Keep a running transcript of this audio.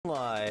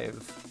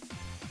live.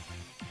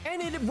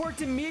 And it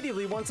worked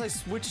immediately once I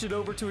switched it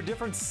over to a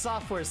different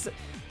software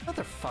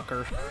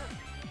Motherfucker.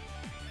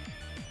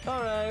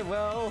 Alright,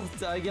 well,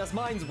 I guess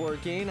mine's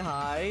working.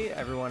 Hi,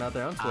 everyone out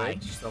there on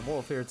Twitch. So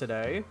Wolf here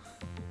today.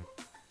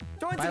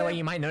 By the way,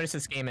 you might notice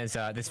this game is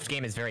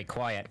very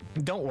quiet.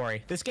 Don't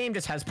worry, this game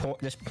just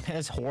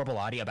has horrible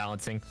audio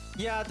balancing.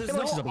 Yeah,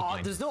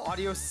 there's no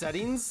audio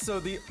settings, so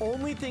the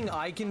only thing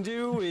I can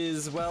do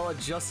is, well,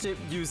 adjust it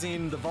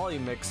using the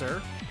volume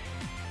mixer.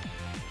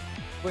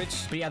 But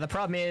yeah, the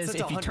problem is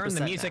if you turn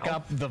the music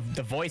up, the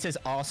voices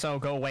also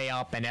go way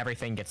up and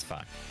everything gets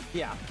fucked.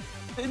 Yeah.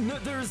 No,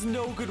 there's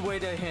no good way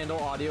to handle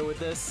audio with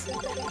this.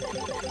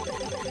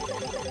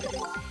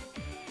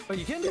 But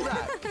you can do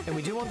that, and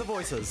we do want the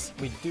voices.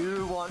 We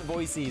do want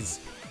voices.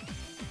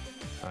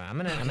 I'm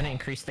gonna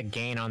increase the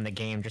gain on the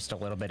game just a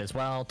little bit as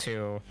well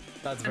to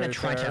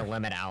try to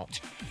limit out.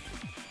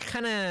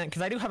 Kinda,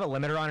 because I do have a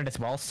limiter on it as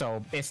well,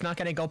 so it's not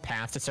gonna go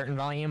past a certain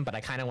volume, but I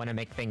kind of want to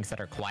make things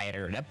that are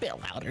quieter and a bit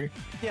louder.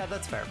 Yeah,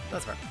 that's fair.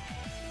 That's fair.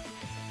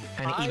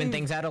 Kind of even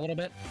things out a little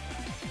bit.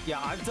 Yeah,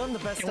 I've done the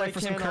best I can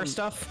for some curse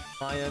stuff.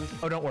 My end.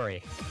 Oh, don't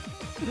worry.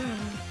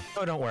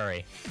 Oh, don't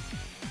worry.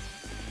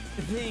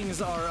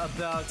 Things are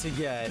about to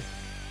get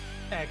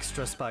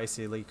extra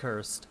spicily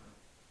cursed.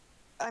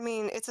 I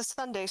mean, it's a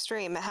Sunday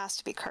stream. It has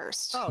to be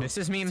cursed. Oh, this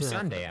is Meme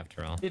Sunday,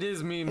 after all. It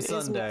is Meme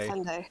Sunday. It is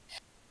Meme Sunday.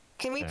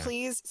 Can we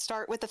please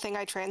start with the thing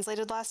I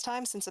translated last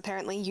time, since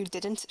apparently you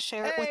didn't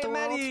share it with the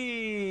world? Hey,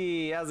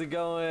 Maddie! How's it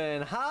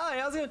going? Hi,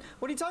 how's it going?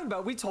 What are you talking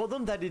about? We told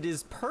them that it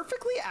is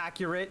perfectly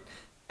accurate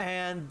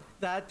and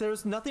that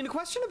there's nothing to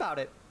question about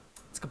it.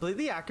 It's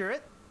completely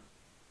accurate.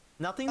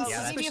 Nothing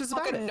suspicious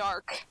about it.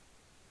 Narc.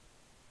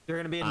 You're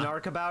gonna be a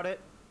narc about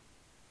it?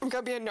 I'm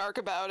gonna be a narc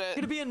about it.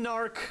 You're gonna be a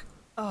narc.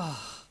 Ugh.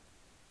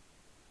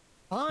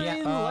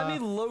 Fine, let me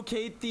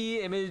locate the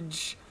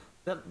image,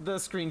 the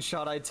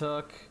screenshot I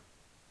took.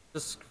 The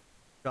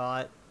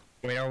screenshot.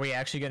 Wait, are we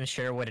actually gonna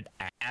share what it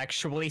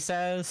actually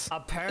says?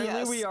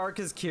 Apparently we are,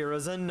 because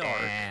Kira's a narc.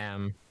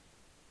 Damn.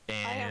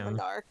 I am a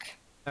narc.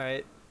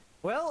 Alright.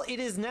 Well, it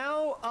is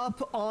now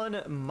up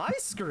on my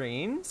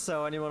screen,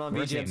 so anyone on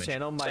VGM's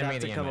channel might have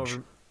to come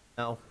over.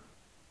 No.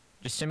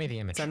 Just send me the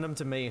image. Send them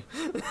to me.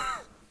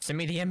 Send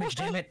me the image,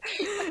 damn it.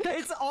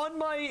 It's on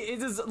my...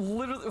 It is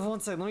literally... One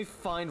second, let me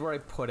find where I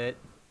put it.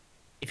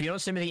 If you don't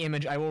send me the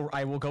image, I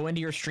will go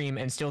into your stream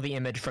and steal the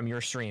image from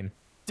your stream.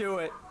 Do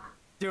it.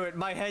 Do it.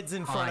 My head's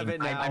in front of it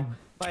now.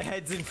 My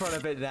head's in front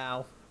of it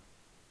now.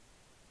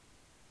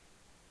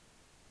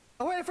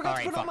 Oh wait, I forgot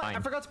to put on I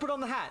forgot to put on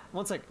the hat.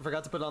 One sec. I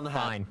forgot to put on the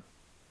hat. Fine.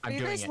 I'm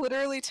doing it. Are you guys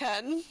literally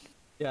 10?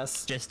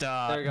 Yes. Just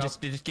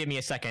give me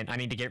a second. I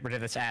need to get rid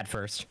of this ad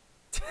first.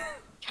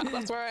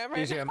 That's where I am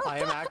right now. I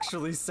am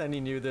actually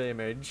sending you the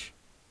image.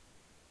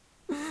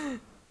 There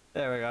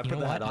we go. I put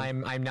the hat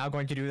on. I'm now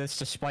going to do this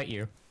to spite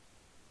you.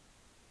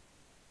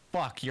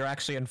 Fuck, you're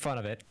actually in front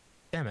of it.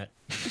 Damn it.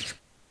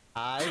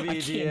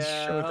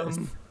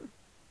 iivgmii.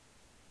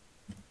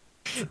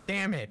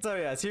 Damn it. So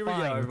yes, here we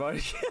go,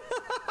 everybody.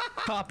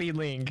 Copy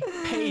link,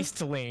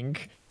 paste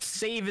link,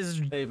 save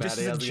as this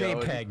is a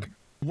JPEG.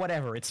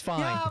 Whatever, it's fine.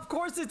 Yeah, of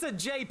course it's a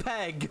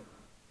JPEG.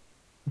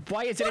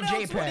 Why is it a JPEG? What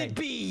else would it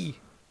be?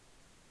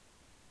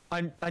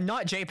 I'm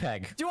not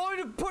JPEG. Do you want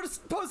me to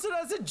post it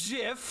as a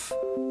GIF?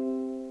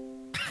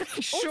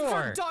 Sure.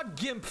 Or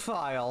 .gimp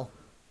file.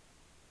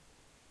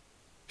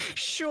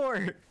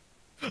 Sure.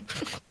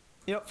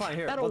 Yep, fine.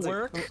 Here, that'll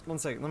work. One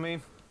second. Let me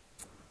see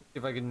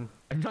if I can.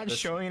 I'm not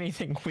showing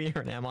anything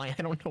weird, am I? I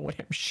don't know what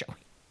I'm showing.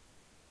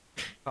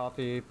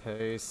 Copy,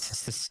 paste.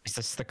 Is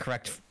this the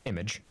correct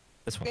image?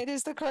 This one. It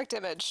is the correct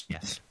image.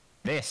 Yes.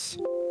 This.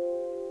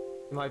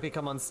 It might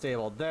become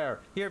unstable.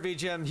 There. Here,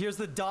 VGM. Here's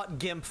the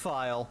 .gimp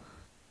file.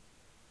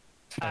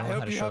 I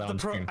hope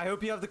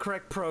you have the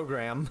correct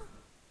program.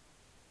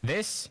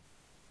 This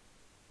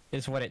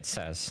is what it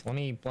says. Let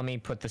me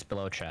put this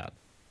below chat.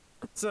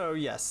 So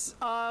yes,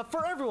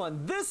 for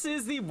everyone, this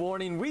is the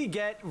warning we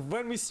get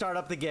when we start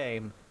up the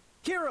game.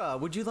 Kira,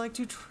 would you like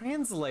to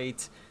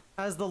translate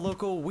as the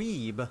local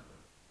weeb?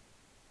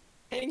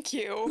 Thank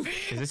you.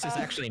 This is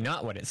actually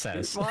not what it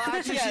says. Well,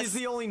 actually, she's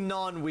the only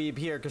non-weeb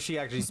here because she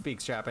actually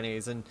speaks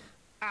Japanese and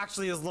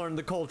actually has learned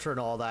the culture and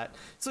all that.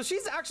 So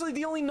she's actually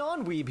the only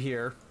non-weeb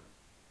here.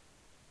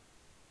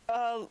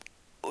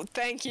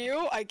 Thank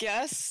you, I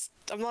guess.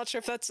 I'm not sure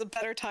if that's a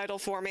better title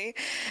for me.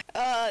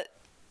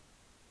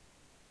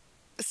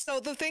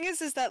 So the thing is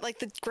that, like,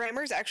 the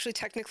grammar is actually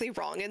technically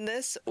wrong in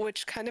this,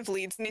 which kind of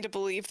leads me to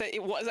believe that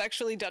it was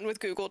actually done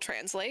with Google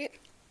Translate.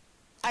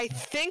 I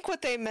think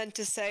what they meant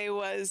to say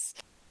was,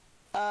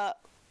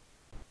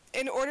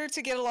 in order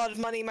to get a lot of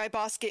money, my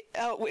boss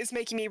is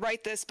making me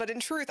write this, but in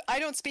truth, I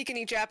don't speak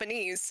any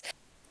Japanese.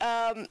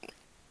 And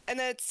then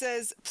it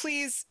says,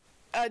 please,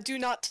 do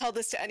not tell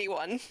this to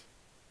anyone.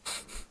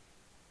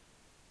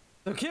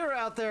 So Kira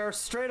out there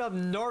straight up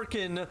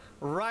narking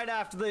right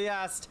after they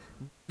asked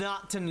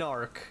not to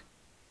narc.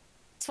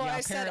 That's why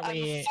I said I'm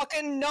a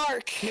fucking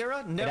narc.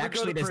 Kira, never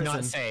go to prison. It actually does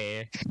not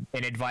say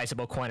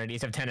inadvisable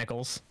quantities of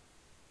tentacles.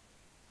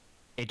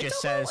 It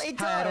just says, It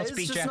 "Hi, I don't does,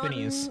 speak just not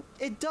Japanese."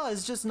 it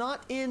does, just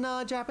not in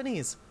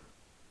Japanese.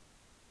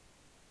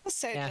 I'll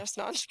say Yeah. just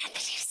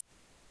non-Japanese.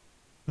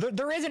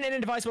 There is an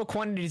indivisible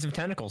quantities of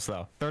tentacles,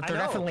 though. There I know.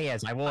 definitely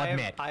is. I will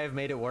admit. I have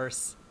made it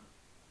worse.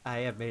 I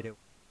have made it.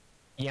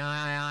 Yeah,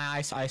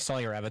 I saw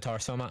your avatar,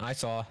 Soma. I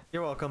saw.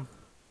 You're welcome.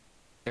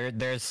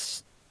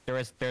 There's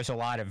a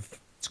lot of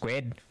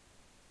squid,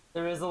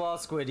 There is a lot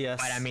of squid,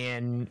 yes. but I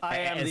mean, I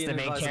am as the the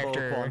main invisible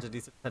character,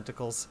 quantities of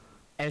tentacles.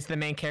 as the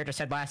main character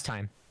said last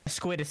time, a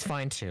squid is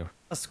fine too.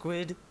 A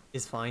squid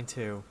is fine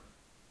too.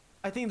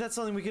 I think that's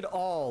something we could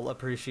all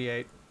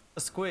appreciate. A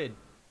squid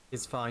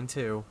is fine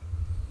too.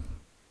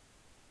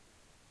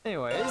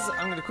 Anyways,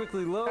 I'm gonna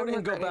quickly load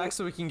and go back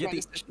so we can get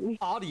the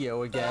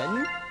audio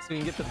again. So we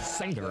can get the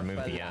I need to remove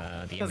the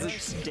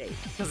image.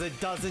 because it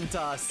doesn't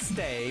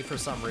stay for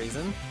some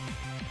reason.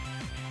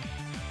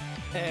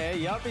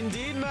 Yup,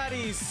 indeed,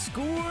 Maddie.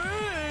 Squid!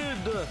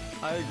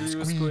 I agree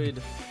with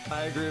squid.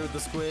 I agree with the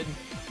squid.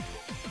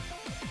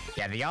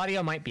 Yeah, the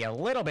audio might be a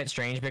little bit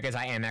strange because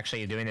I am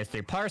actually doing this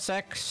through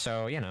Parsec,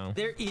 so you know.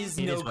 There is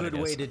It no is what good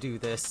it way is. to do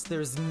this.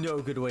 There's no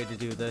good way to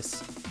do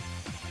this.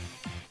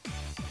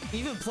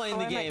 Even playing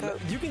the I might game, go-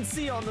 you can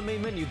see on the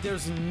main menu,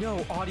 there's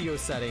no audio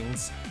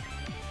settings.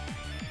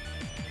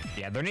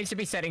 Yeah, there needs to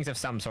be settings of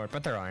some sort,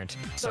 but there aren't.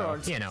 So,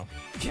 aren't. you know.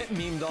 Get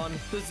memed on.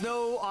 There's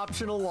no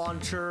optional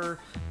launcher.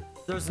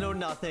 There's no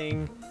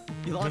nothing.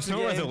 You launch There's the no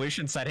game.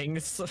 resolution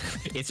settings.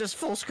 It's just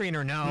full screen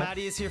or no.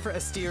 Maddie is here for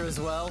Estir as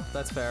well.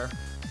 That's fair.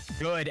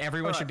 Good,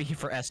 everyone should Alright. be here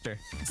for Esther.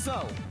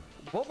 So,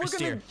 what we're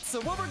gonna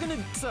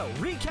Estir.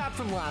 recap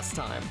from last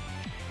time.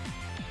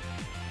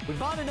 We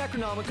bought an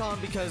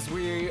Necronomicon because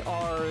we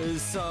are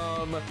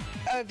some.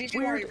 VG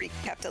already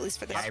recapped, at least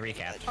for this. I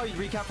recapped. Oh, you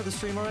recapped for the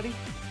stream already?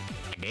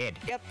 I did.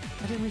 Yep.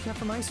 I didn't recap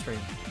for my stream.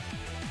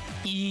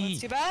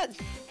 Too bad.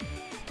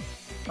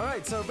 All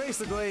right, so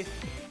basically,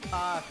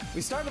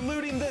 we started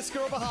looting this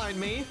girl behind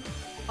me.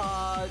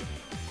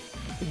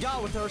 We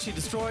got with her. She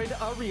destroyed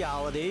a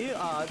reality.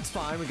 It's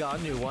fine. We got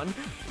a new one.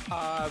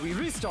 We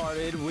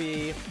restarted.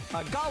 We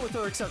got with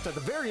her, except at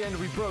the very end,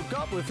 we broke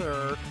up with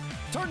her,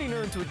 turning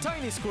her into a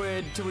tiny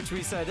squid, to which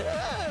we said,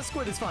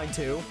 squid is fine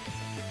too.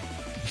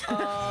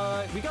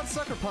 We got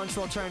sucker punched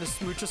while trying to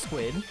smooch a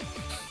squid.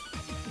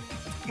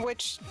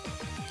 Which,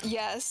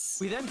 yes.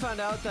 We then found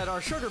out that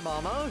our sugar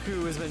mama,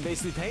 who has been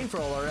basically paying for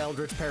all our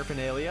eldritch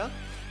paraphernalia,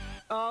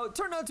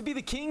 turned out to be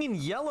the king in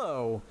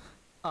yellow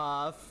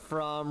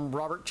from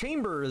Robert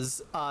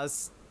Chambers'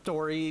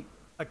 story,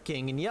 A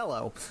King in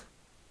Yellow.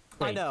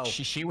 I Wait, know.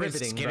 She was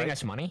riveting, giving right?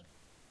 us money?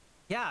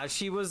 Yeah,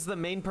 she was the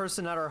main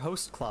person at our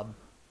host club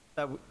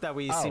that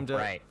we Oh, seem to,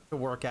 right. to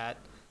work at.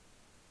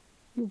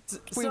 We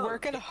So-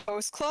 work at a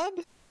host club?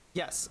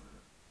 Yes.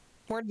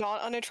 We're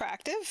not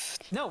unattractive?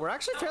 No, we're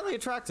actually fairly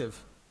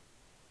attractive.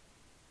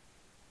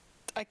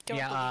 I don't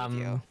Yeah,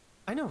 believe you.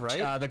 I know,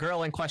 right? The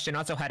girl in question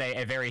also had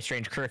a very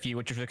strange curfew,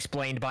 which was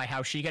explained by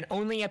how she can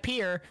only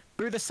appear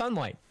through the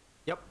sunlight.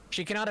 Yep.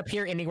 She cannot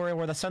appear anywhere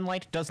where the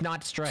sunlight does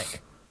not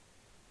strike.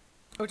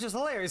 Which is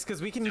hilarious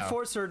because we can No.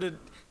 force her to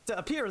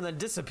appear and then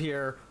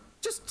disappear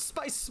just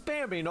by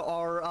spamming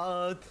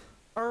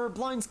our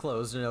blinds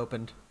closed and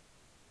opened.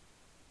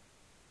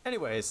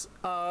 Anyways,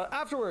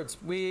 afterwards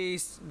we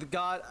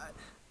got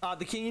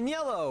the King in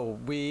Yellow.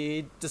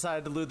 We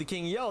decided to loot the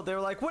King in Yellow. They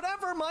were like,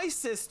 whatever, my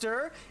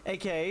sister,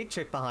 aka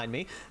chick behind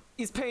me,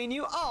 is paying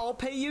you, I'll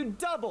pay you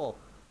double.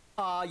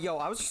 Yo,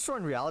 I was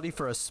destroying reality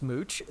for a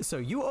smooch, so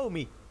you owe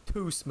me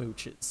 2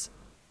 smooches.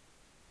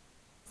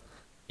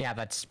 Yeah,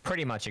 that's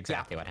pretty much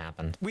exactly what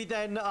happened. We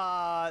then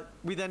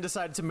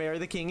decided to marry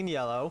the King in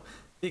Yellow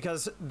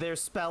because their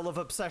spell of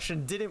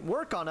obsession didn't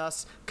work on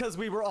us because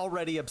we were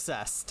already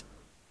obsessed.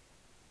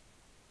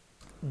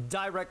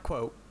 Direct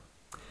quote.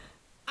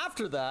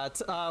 After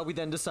that, we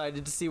then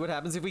decided to see what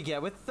happens if we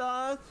get with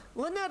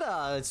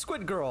Lynetta,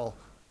 Squid Girl,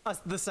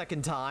 the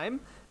second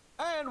time.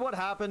 And what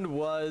happened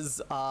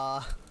was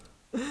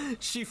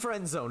she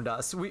friend-zoned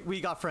us. We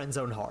got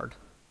friend-zoned hard.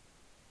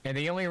 And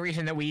the only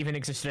reason that we even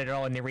existed at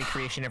all in the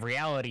recreation of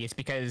reality is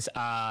because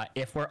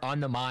if we're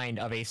on the mind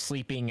of a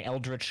sleeping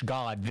eldritch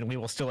god, then we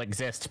will still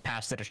exist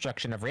past the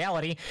destruction of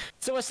reality.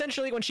 So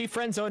essentially, when she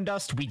friend-zoned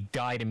us, we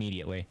died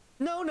immediately.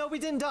 No, we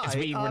didn't die.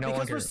 We were no because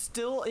longer-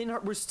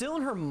 we're still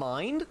in her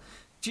mind.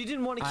 She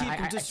didn't want to keep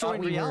I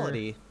destroying thought we were-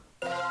 reality.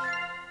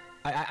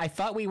 I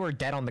thought we were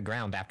dead on the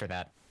ground after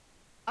that.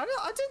 I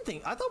didn't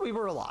think. I thought we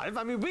were alive.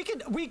 I mean,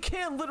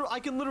 I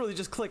can literally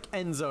just click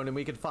end zone and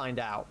we could find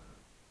out.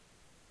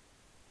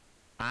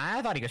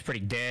 I thought he was pretty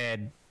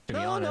dead, to be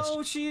No,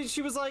 honest.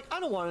 she was like, I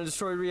don't want to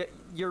destroy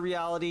your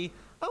reality.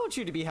 I want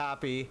you to be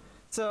happy.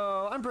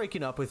 So I'm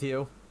breaking up with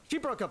you. She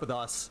broke up with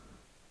us.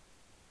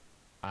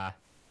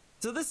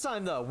 So this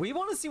time though, we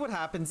want to see what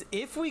happens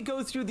if we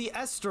go through the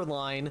Esther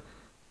line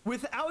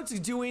without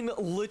doing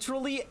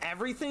literally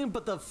everything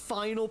but the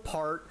final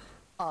part.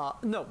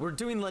 No, we're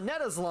doing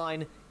Lynetta's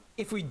line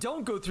if we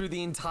don't go through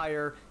the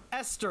entire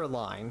Esther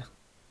line.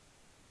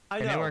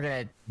 And then we're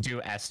gonna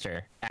do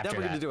Esther after Then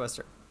we're that. gonna do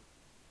Esther.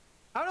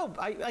 I don't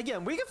know.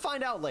 Again, we can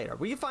find out later.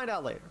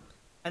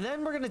 And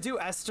then we're gonna do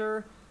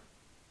Esther.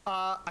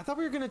 I thought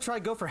we were gonna try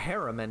go for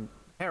harem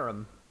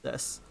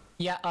this.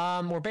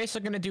 Yeah, we're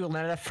basically gonna do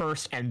Lynetta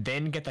first and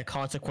then get the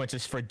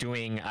consequences for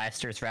doing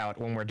Esther's route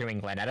when we're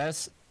doing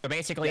Lynetta's. So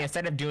basically,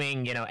 instead of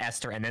doing, you know,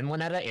 Esther and then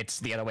Lynetta, it's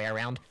the other way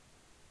around.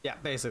 Yeah,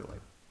 basically.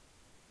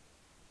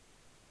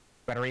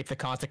 Better reap the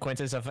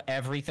consequences of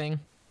everything.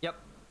 Yep.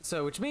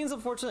 So, which means,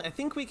 unfortunately, I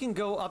think we can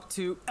go up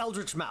to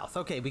Eldritch Mouth.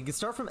 Okay, we can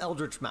start from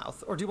Eldritch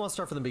Mouth. Or do you want to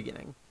start from the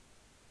beginning?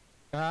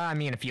 I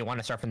mean, if you want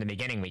to start from the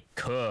beginning, we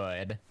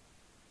could.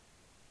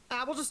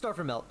 We'll just start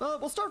from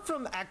we'll start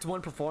from Act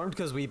 1 performed,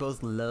 because we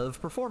both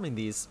love performing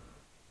these.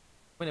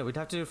 Wait, no, we'd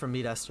have to do it from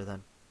Meet Esther,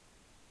 then.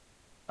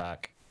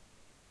 Fuck.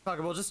 Fuck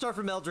it, we'll just start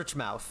from Eldritch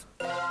Mouth.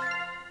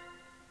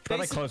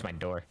 Probably close my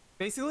door.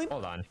 Basically,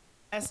 Hold on.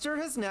 Esther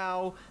has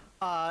now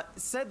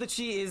said that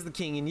she is the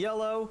king in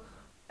yellow.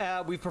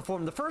 We've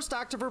performed the first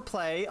act of her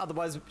play,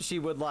 otherwise she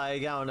would,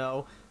 like, I don't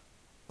know,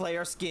 play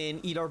our skin,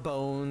 eat our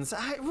bones,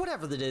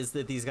 whatever it is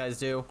that these guys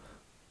do.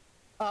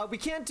 We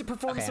can't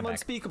perform some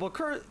unspeakable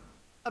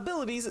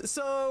abilities,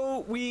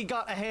 so we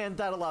got a hand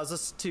that allows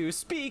us to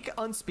speak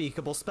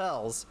unspeakable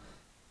spells.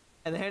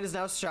 And the hand is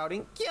now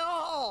shouting,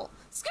 "Kill!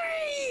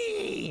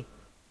 Scream!"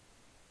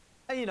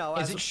 And, you know,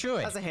 as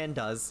a hand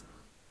does.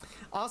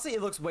 Honestly,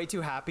 it looks way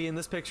too happy in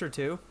this picture,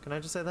 too. Can I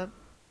just say that?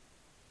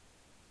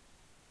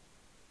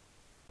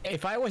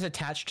 If I was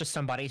attached to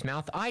somebody's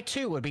mouth, I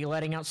too would be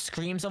letting out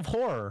screams of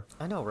horror.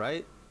 I know,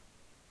 right?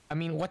 I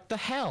mean, what the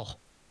hell?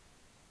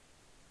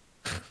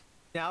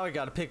 Now I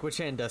gotta pick which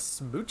hand to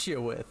smooch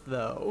you with,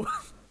 though.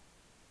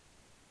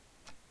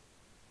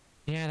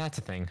 Yeah, that's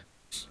a thing.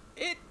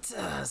 It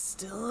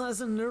still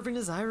as unnerving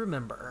as I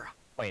remember.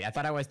 Wait, I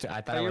thought I was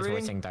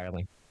voicing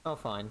Darling. Oh,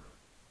 fine.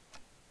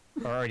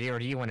 Or do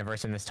you want to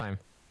verse in this time?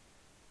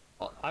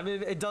 Well, I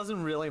mean, it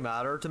doesn't really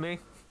matter to me.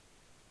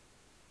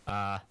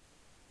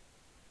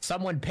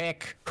 Someone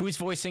pick who's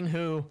voicing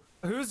who.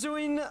 Who's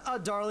doing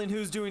Darling?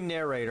 Who's doing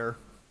narrator?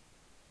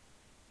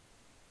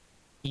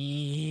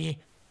 Let's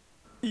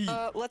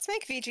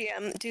make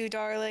VGM do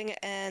Darling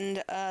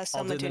and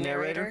someone do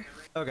narrator.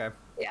 Okay.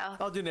 Yeah.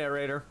 I'll do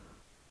narrator.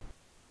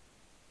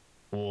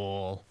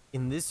 Cool.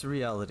 In this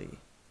reality,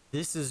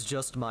 this is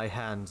just my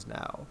hand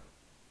now.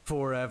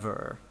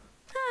 Forever.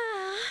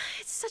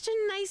 It's such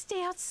a nice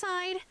day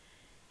outside.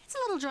 It's a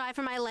little dry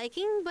for my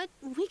liking, but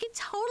we could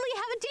totally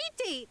have a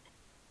date.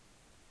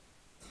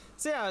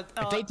 So yeah,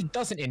 A date that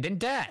doesn't end in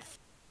death.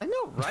 I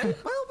know, right?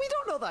 Well, we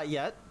don't know that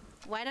yet.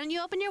 Why don't you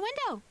open your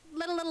window?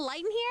 Let a little light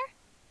in here?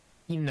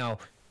 You know.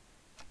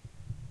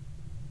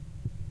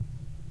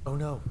 Oh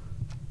no.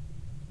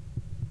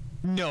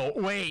 No,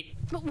 wait.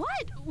 But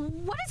what?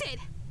 What is it?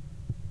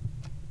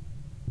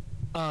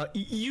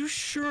 You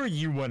sure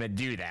you want to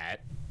do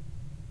that?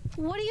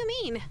 What do you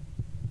mean?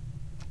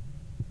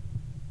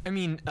 I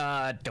mean,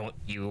 don't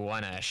you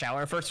want to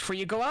shower first before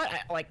you go out,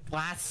 like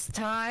last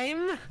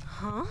time?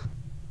 Huh?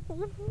 Why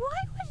would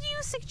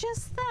you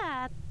suggest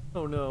that?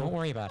 Oh no. Don't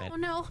worry about it. Oh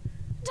no.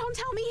 Don't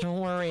tell me.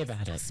 Don't worry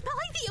about it. Smell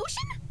like the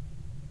ocean?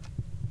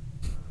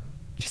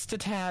 Just a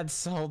tad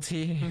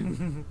salty.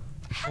 Don't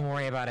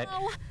worry about it.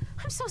 Oh,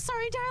 I'm so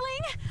sorry,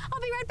 darling. I'll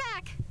be right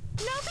back.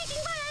 No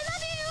peeking, bye. I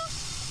love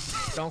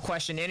you. Don't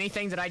question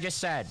anything that I just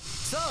said.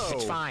 So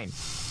It's fine.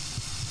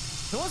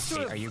 Who wants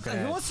to? Are you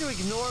gonna? Who wants to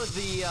ignore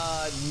the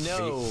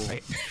no?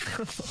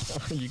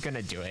 Are you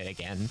gonna do it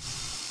again?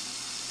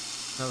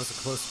 That was a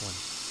close one.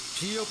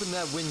 If she opened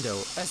that window,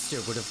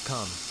 Esther would have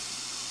come.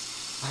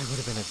 I would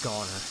have been a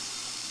goner.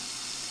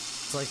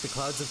 It's like the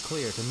clouds have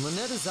cleared and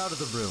Lynetta's out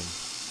of the room.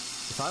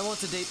 If I want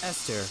to date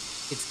Esther,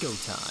 it's go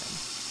time.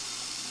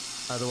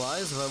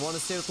 Otherwise, if I want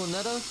to stay with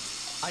Lynetta,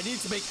 I need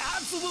to make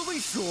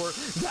absolutely sure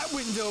that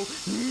window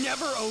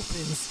never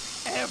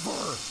opens,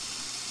 ever.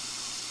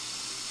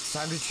 It's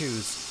time to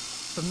choose.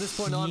 From this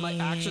point on, my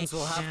actions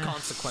will have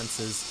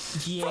consequences.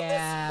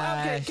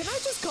 Yeah. Okay, can I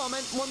just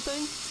comment one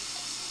thing?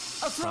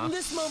 From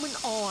this moment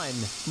on,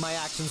 my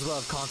actions will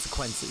have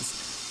consequences.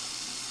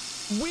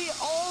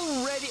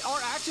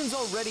 Our actions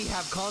already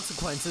have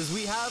consequences.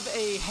 We have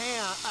a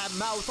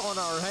mouth on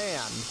our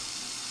hand.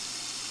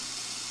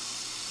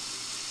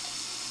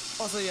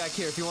 Also, yeah,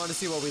 Kier, if you want to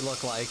see what we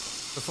look like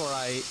before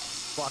I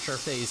wash our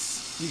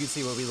face, you can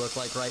see what we look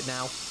like right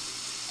now.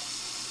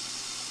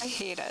 I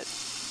hate it.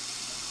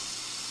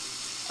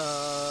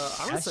 I'm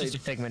gonna That's say. just a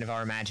figment of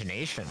our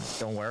imagination.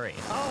 Don't worry.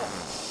 Oh,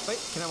 wait,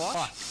 can I wash?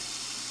 Fuck.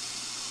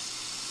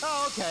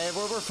 Oh, okay,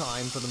 we're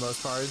fine for the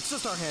most part. It's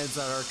just our hands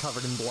that are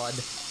covered in blood.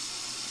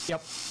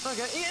 Yep.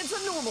 Okay, it's a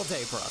normal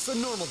day for us. A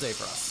normal day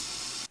for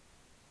us.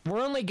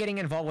 We're only getting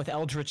involved with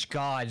eldritch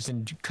gods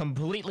and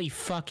completely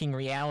fucking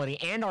reality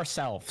and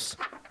ourselves.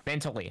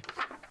 Mentally.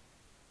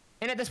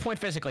 And at this point,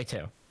 physically,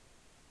 too.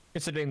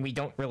 Considering we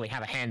don't really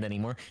have a hand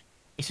anymore.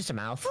 It's just a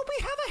mouth. Well,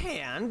 we have a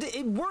hand.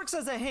 It works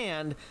as a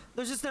hand.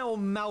 There's just now a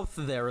mouth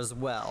there as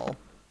well.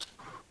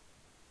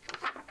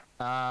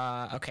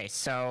 Okay,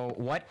 so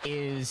what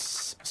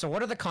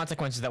are the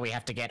consequences that we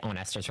have to get on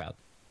Esther's route?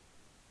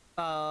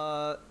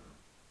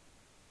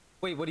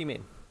 Wait, what do you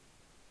mean?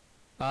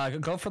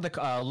 Go for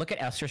the look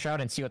at Esther's route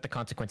and see what the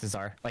consequences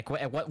are. Like,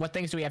 what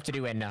things do we have to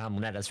do in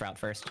Lunetta's route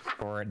first,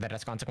 or that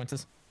has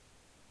consequences?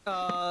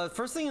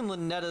 First thing in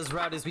Lunetta's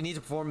route is we need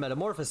to perform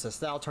metamorphosis.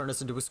 That'll turn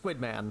us into a squid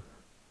man.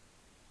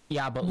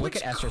 Yeah, but look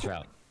at Esther's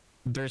route.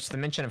 There's the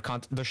mention of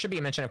there should be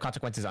a mention of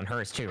consequences on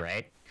hers too,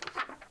 right?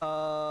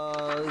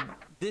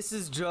 This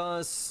is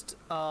just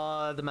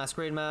the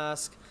masquerade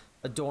mask,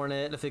 adorn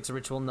it, affix a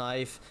ritual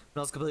knife, and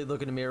also completely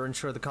look in a mirror,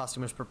 ensure the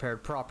costume is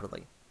prepared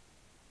properly.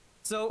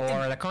 So,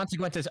 or the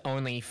consequences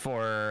only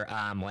for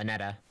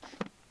Lunetta.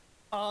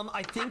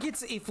 I think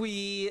it's if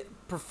we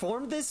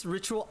perform this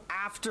ritual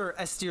after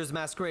Esther's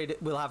masquerade,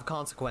 we'll have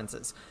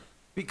consequences.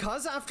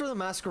 Because after the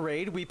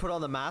masquerade, we put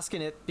on the mask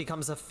and it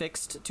becomes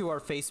affixed to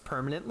our face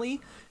permanently.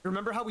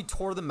 Remember how we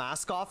tore the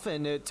mask off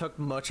and it took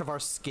much of our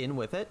skin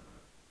with it?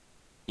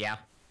 Yeah.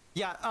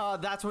 Yeah,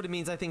 that's what it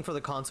means, I think, for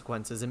the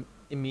consequences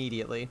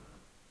immediately.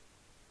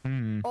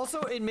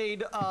 Also, it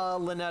made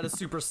Lunetta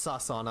super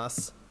sus on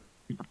us.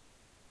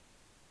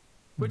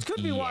 Which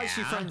could be why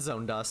she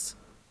friend-zoned us.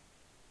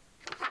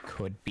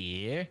 Could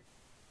be.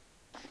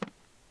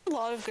 A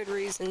lot of good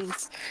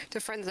reasons to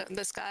friend zone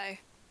this guy.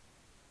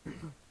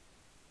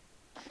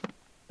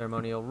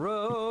 Ceremonial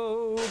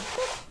robe.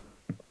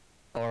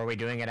 Or are we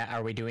doing it?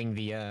 Are we doing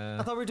the?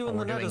 I thought we were doing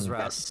Lunetta's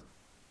route.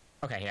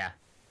 Okay, yeah.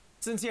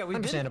 Since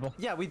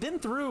we've been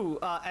through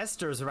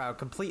Esther's route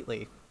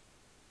completely,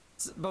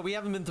 but we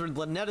haven't been through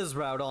Lunetta's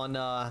route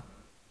on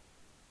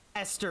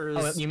Esther's.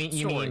 Oh, you mean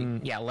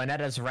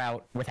Lunetta's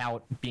route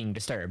without being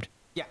disturbed?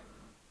 Yeah.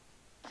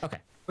 Okay.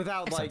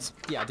 Without Makes sense.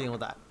 dealing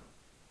with that.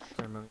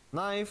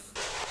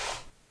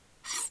 Knife.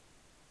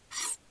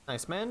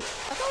 Nice, man. I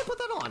thought I put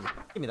that on.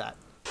 Give me that.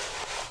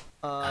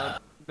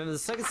 Remember the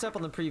second step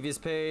on the previous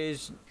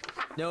page.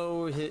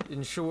 No hit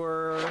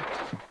ensure.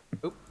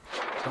 Oop.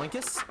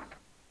 Doinkus.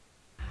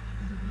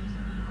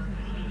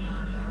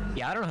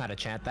 Yeah, I don't know how to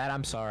chant that.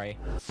 I'm sorry.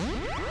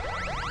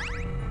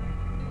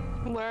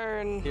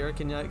 Learn. Here,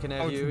 can I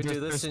have you do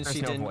this since she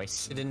didn't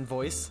voice. She didn't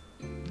voice?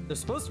 There's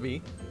supposed to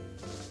be.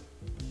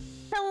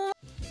 Hello,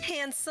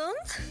 handsome.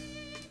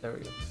 There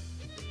we go.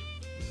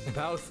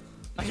 Mouth.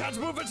 I can't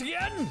move it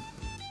again!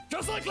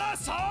 Just like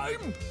last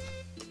time!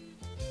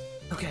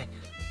 Okay,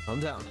 calm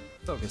down.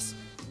 Focus.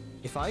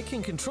 If I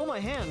can control my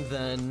hand,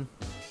 then...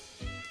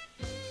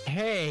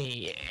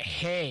 Hey.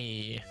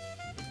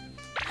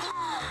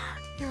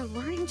 You're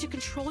learning to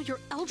control your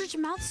eldritch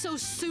mouth so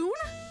soon?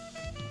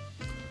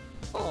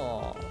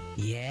 Oh.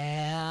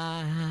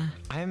 Yeah.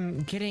 I'm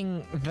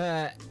getting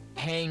the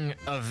hang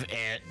of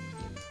it.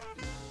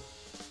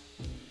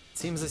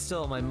 Seems I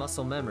still have my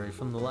muscle memory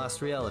from the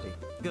last reality.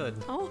 Good.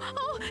 Oh,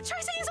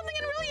 try saying something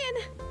in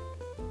Rillian!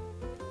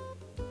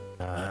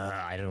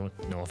 I don't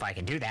know if I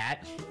can do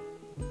that.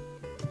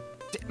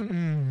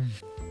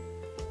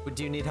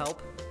 Do you need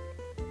help?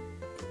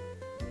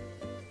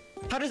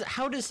 How to?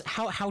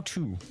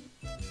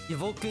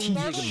 Yvolkin.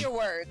 Marvel your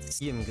words.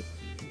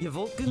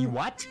 Yvolkin. You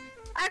what?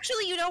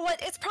 Actually, you know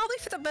what? It's probably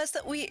for the best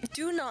that we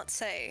do not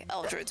say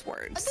Eldritch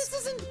words. This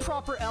isn't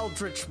proper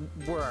Eldritch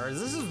words.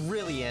 This is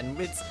Rillian.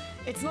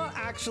 It's not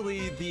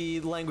actually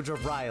the language of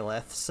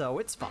Rylith, so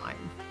it's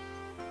fine.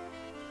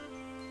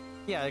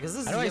 Yeah, because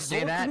this How do I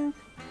say that?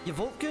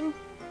 Yvolkin.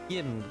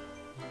 Yin.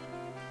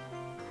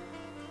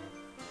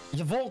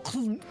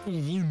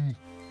 Yvolkin.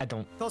 I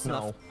don't Close know.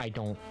 enough. I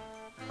don't.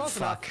 Close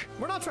Fuck. enough.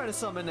 We're not trying to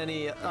summon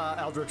any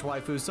Eldritch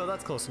waifus, so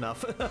that's close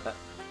enough.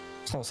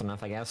 Close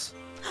enough, I guess.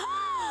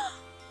 Oh,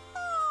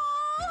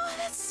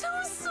 that's so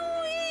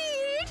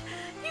sweet!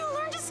 You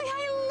learned to say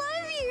I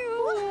love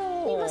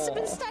you! You must have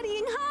been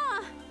studying,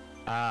 huh?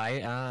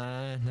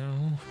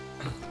 No.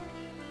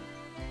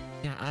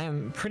 Yeah,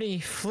 I'm pretty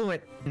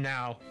fluent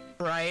now,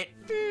 right?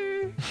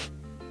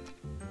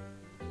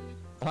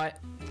 What?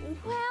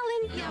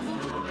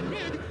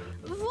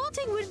 Well,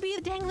 vaulting would be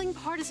a dangling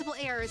participle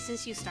error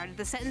since you started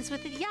the sentence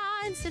with yeah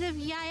instead of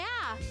yeah.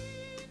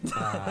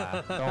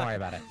 Don't worry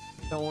about it.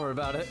 Don't worry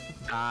about it.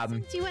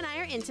 Since you and I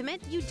are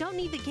intimate, you don't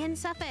need the gin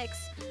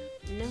suffix.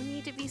 No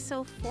need to be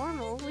so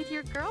formal with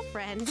your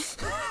girlfriend.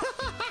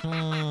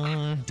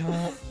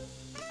 Don't.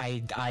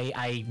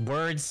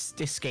 Words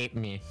escape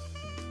me.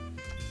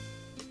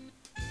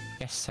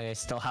 Guess I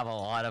still have a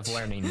lot of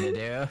learning to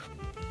do.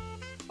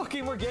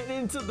 Okay, we're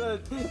getting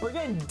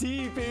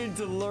deep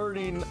into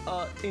learning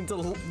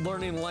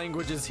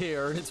languages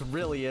here. It's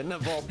Rillian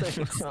of all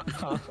things.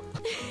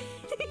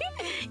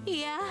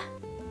 Yeah.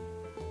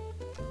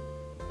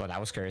 Well, that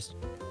was cursed.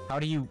 How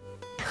do you?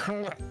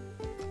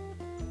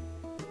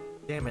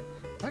 Damn it.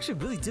 It's actually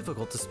really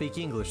difficult to speak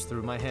English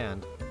through my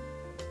hand.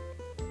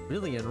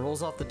 Rillian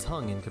rolls off the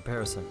tongue in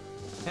comparison.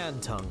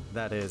 Hand tongue,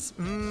 that is.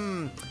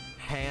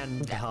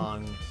 Hand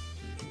tongue.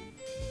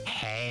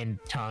 Hand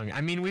tongue.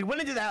 I mean, we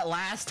went into that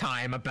last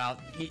time about.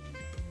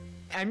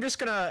 I'm just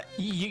gonna.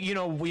 You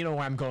know where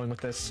I'm going with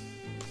this.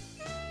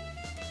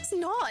 It's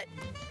not.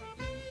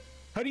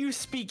 How do you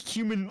speak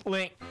human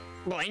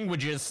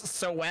languages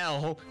so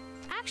well?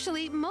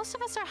 Actually, most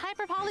of us are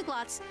hyper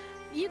polyglots.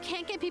 You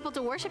can't get people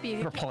to worship you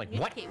if you can't What?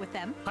 communicate with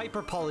them.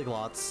 Hyper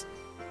polyglots.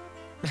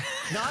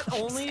 Not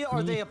only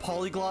are they a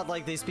polyglot,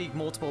 like they speak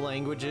multiple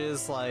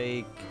languages,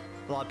 like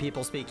a lot of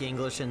people speak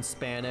English and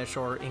Spanish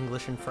or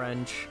English and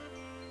French.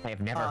 I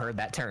have never heard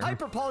that term.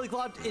 Hyper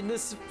polyglot in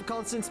this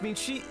instance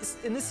means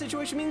in this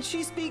situation means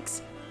she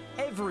speaks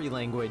every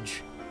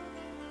language.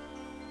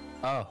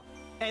 Oh.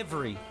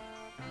 Every.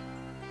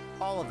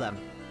 All of them.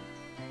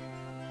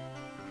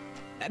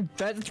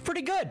 That's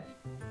pretty good.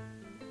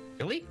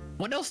 Really?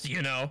 What else do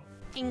you know?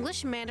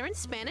 English, Mandarin,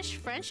 Spanish,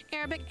 French,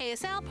 Arabic,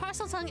 ASL,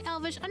 Parcel Tongue,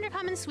 Elvish,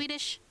 Undercommon,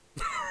 Swedish.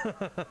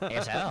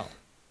 ASL.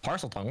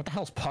 Parcel tongue. What the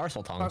hell's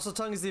parcel tongue? Parcel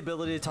tongue is the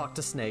ability to talk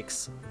to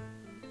snakes.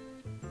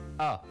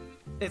 Oh.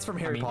 It's from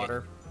Harry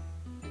Potter.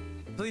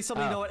 Please tell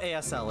me you know what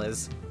ASL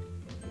is.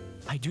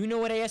 I do know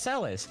what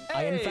ASL is.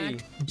 Hey! I, in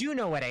fact, do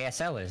know what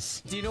ASL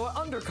is. Do you know what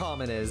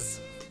Undercommon is?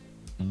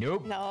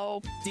 Nope.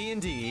 No.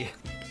 D&D.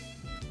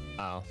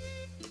 Oh.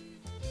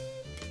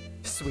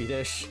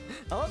 Swedish.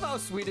 I love how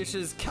Swedish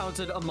is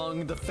counted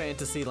among the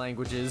fantasy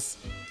languages.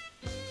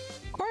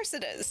 Of course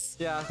it is.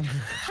 Yeah.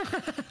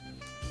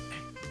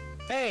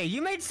 Hey,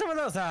 you made some of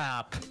those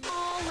up.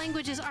 All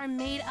languages are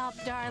made up,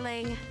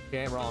 darling. She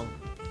ain't wrong.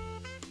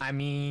 I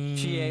mean...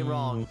 She ain't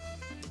wrong.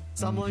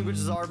 Some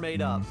languages are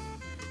made up.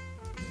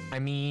 I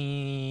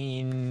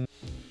mean...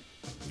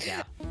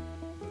 Yeah.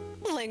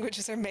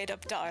 Languages are made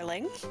up,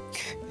 darling.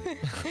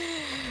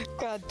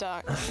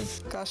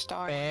 Gosh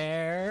darn.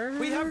 Fair.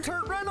 We have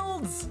Turt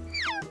Reynolds!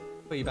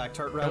 Put you back,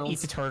 Turt Don't Reynolds. eat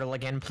the turtle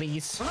again,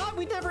 please. We're not,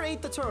 we never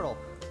ate the turtle.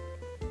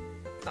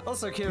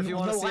 Also, here if you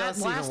want to see us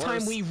even last worse.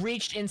 time we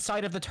reached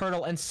inside of the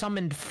turtle and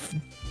summoned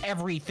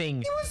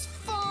everything. It was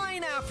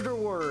fine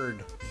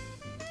afterward.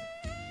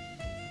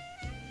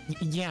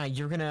 Yeah,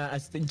 you're gonna...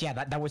 yeah,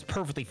 that was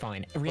perfectly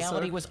fine.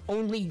 Reality was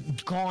only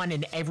gone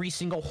and every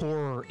single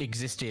horror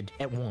existed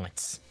at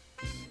once.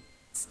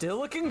 Still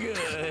looking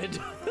good.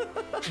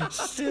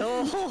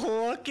 Still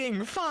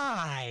looking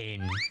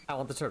fine. I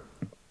want the turtle.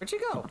 Where'd you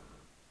go?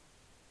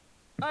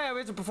 Oh yeah, we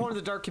have to perform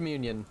the Dark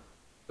Communion.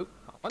 Oop,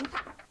 one.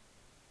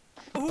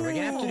 Are we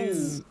gonna have to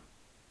do...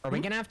 Are we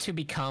gonna have to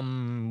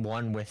become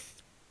one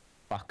with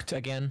fucked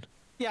again?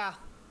 Yeah,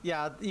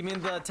 yeah. You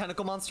mean the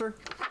tentacle monster?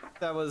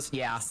 That was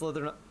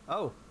slithering up.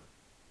 Oh,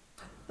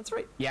 that's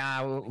right.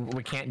 Yeah,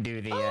 we can't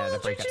do the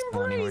breakup Drenching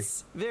spell anymore.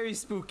 Embrace. Very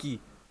spooky.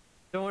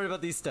 Don't worry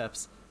about these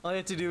steps. All you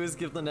have to do is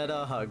give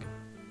Lynetta a hug.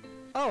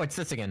 Oh, it's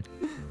this again.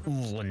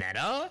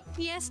 Lynetta?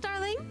 Yes,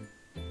 darling?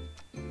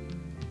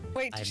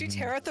 Wait, did you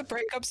tear out the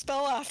breakup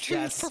spell after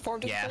you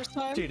performed it the first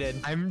time? She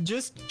did. I'm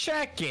just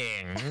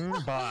checking,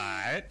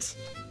 but...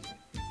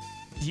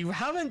 You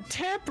haven't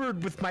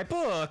tampered with my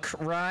book,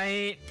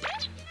 right?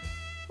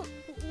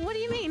 What do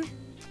you mean?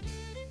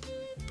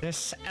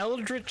 This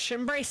Eldritch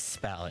Embrace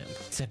spell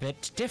is a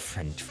bit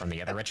different from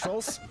the other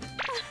rituals.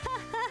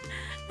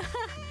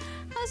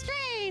 How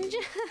strange.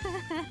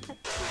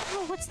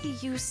 Oh, what's the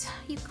use?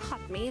 You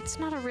caught me. It's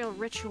not a real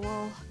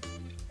ritual.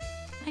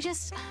 I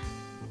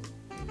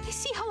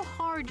see how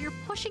hard you're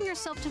pushing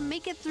yourself to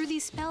make it through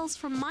these spells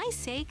for my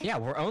sake. Yeah,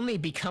 we're only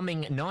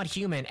becoming not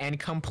human and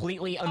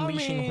completely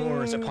unleashing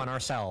horrors upon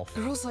ourselves.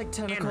 Girls like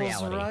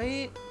tentacles,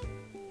 right?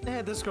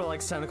 Yeah, this girl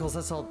likes tentacles.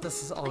 That's all.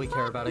 This is all we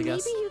care about, I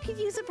guess. Maybe you could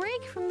use a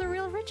break from the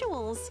real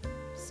rituals,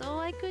 so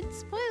I could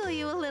spoil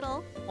you a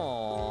little.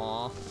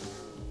 Aww.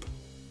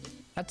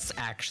 That's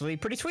actually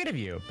pretty sweet of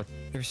you, but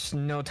there's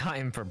no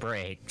time for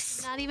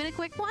breaks. Not even a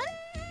quick one?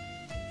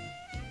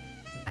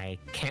 I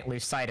can't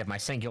lose sight of my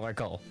singular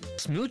goal.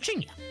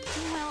 Smooching you.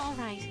 Well, all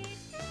right.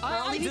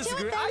 I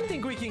disagree. I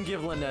think we can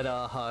give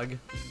Lynetta a hug.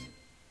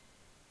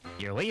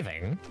 You're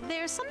leaving?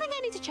 There's something I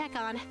need to check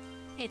on.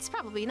 It's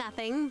probably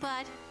nothing,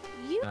 but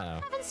you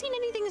haven't seen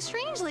anything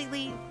strange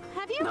lately,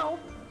 have you? No.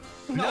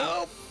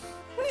 No.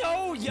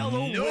 No,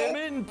 yellow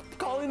women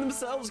calling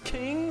themselves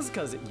kings,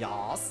 cause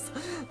yas.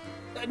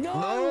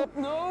 No,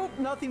 no,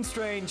 nothing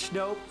strange.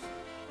 Nope.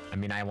 I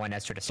mean, I want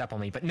Esther to step on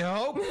me, but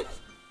no.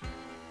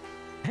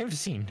 I've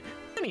seen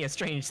plenty of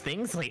strange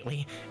things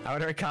lately.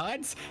 Outer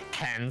gods,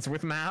 hands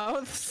with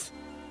mouths.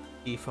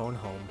 E-phone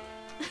home.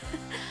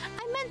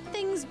 I meant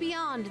things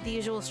beyond the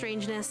usual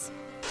strangeness.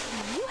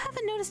 You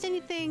haven't noticed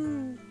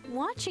anything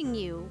watching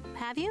you,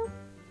 have you?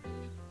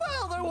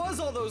 Well, there was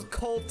all those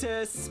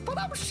cultists, but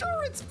I'm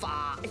sure it's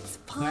fine. It's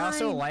fine. I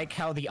also like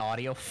how the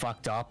audio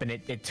fucked up and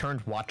it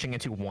turned watching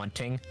into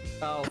wanting.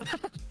 Oh,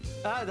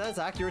 that's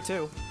accurate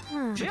too.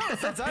 Yeah,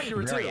 that's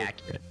accurate too. Very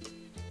accurate.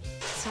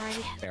 Sorry.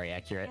 Very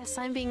accurate. Guess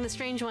I'm being the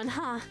strange one,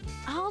 huh?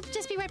 I'll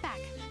just be right back.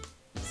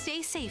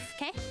 Stay safe,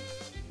 okay?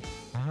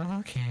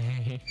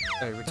 Okay.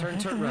 Alright, return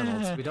Turt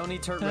Reynolds. We don't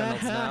need Turt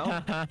Reynolds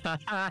now.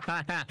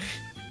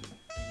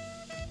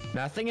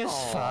 Nothing is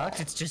fucked,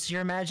 it's just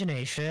your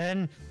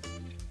imagination.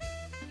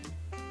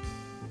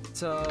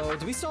 So,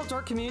 do we still have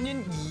Dark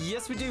Communion?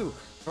 Yes, we do.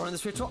 For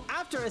this ritual,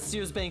 after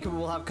Esther's banquet, we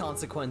will have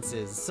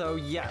consequences. So,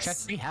 yes.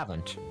 Except we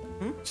haven't.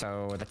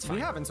 So that's fine.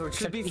 We haven't, so it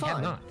should be we fine.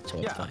 have not, so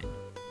it's fine.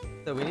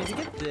 So we need to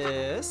get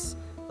this.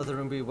 Let the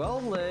room be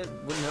well lit.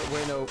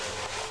 Where no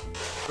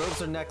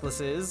robes or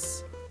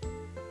necklaces.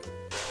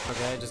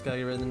 Okay, just gotta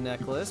get rid of the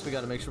necklace. We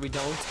gotta make sure we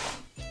don't.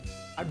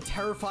 I'm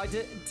terrified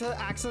to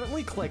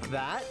accidentally click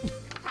that.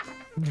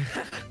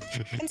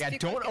 Yeah,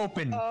 don't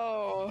open.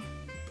 Oh.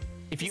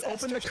 If you Does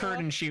open the Esther show up?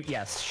 curtain,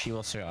 she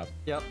will show up.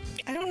 Yep.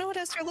 I don't know what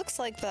Esther looks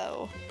like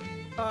though.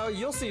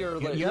 You'll see her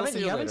later. You haven't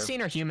later. seen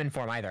her human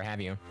form either,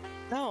 have you?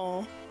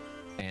 No.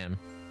 Damn.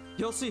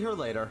 You'll see her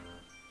later.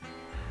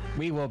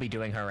 We will be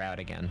doing her out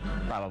again,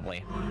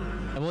 probably.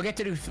 And we'll get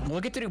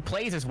to do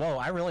plays as well.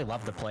 I really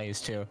love the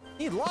plays too.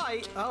 Need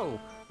light. Oh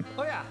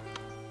yeah.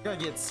 Gotta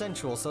get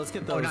sensual. So let's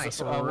get those. Oh,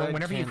 nice. red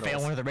Whenever you candles.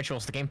 fail one of the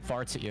rituals, the game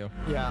farts at you.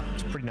 Yeah.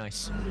 It's pretty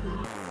nice.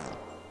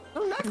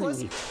 No necklace.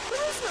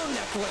 There is no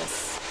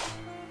necklace.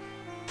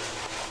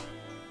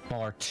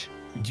 Fart.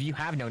 You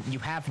have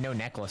no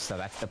necklace though.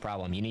 That's the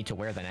problem. You need to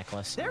wear the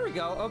necklace. There we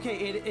go. Okay,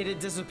 it had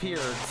disappeared.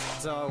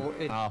 So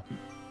it. Oh,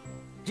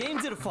 Game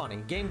did a funny.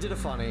 Game did a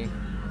funny.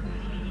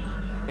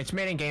 it's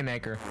made in Game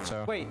Maker,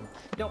 so Wait.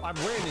 No, I'm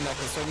wearing the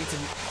necklace, so I need to.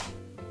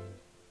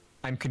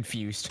 I'm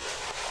confused.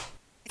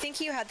 I think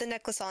you had the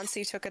necklace on, so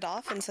you took it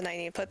off, and so now you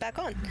need to put it back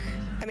on.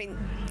 I mean,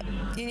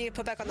 you need to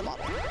put back on the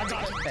model. I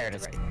got it. There it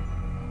is.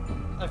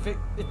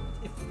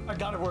 I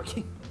got it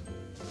working.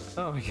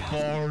 Oh my god.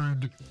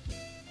 Hard.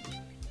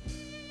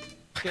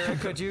 Garrett,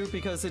 could you,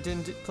 because it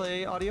didn't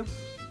play audio?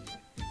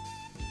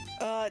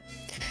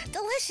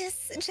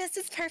 Delicious, just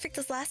as perfect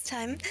as last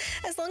time.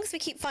 As long as we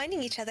keep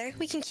finding each other,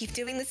 we can keep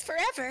doing this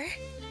forever.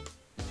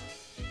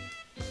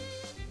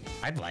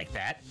 I'd like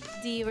that.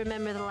 Do you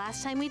remember the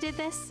last time we did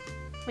this?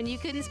 When you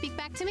couldn't speak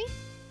back to me?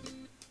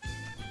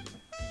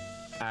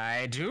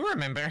 I do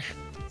remember.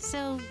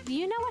 So,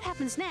 you know what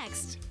happens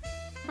next,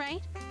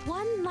 right?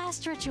 One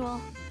last ritual,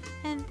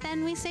 and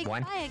then we say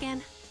One? goodbye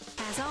again.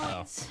 As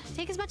always,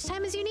 take as much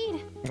time as you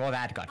need. Well,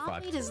 that got I'll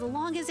fucked. wait as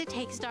long as it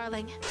takes,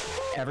 darling.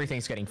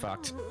 Everything's getting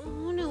fucked,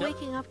 Who knew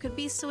waking up could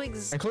be so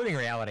exhausting? including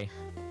reality.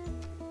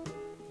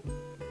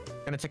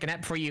 Gonna take a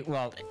nap before you,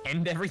 well,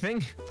 end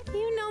everything.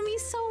 You know me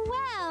so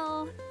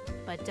well.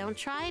 But don't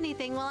try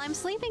anything while I'm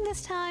sleeping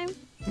this time.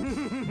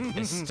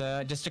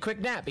 Just a quick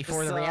nap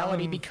before Just, the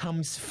reality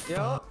becomes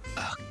Yep.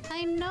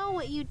 I know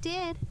what you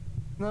did.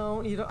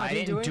 No, you don't. I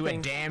didn't do a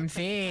anything. damn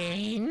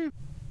thing.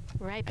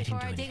 Right I didn't before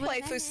do our date anything. with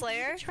Waifu Megan, you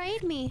Slayer?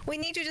 betrayed me. We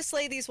need you to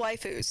slay these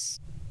waifus.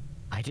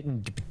 I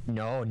didn't.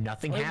 No,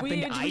 nothing We-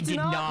 happened. I we did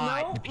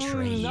not no,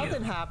 betray you.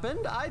 Nothing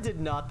happened. I did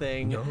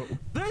nothing. No.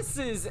 This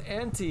is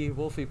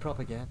anti-Wolfie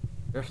propaganda.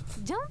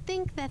 Don't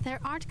think that there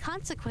aren't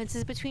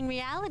consequences between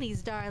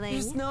realities, darling.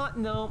 There's not.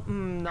 No,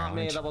 not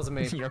me. Aren't. That wasn't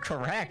me. You're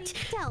correct.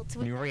 Dealt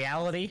with New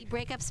reality,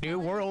 breakups. new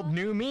world,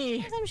 new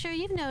me. As I'm sure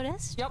you've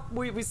noticed. Yep,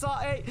 we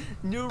saw a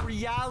new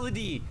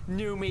reality,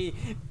 new me.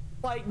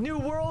 Like, new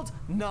world?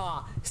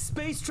 Nah.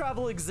 Space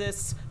travel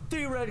exists.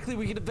 Theoretically,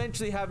 we could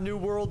eventually have new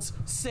worlds.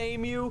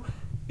 Same you.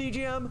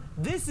 BGM,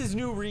 this is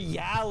new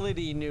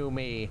reality, new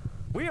me.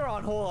 We are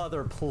on whole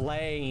other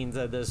planes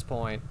at this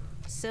point.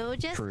 So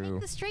just True.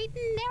 take the straight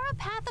and narrow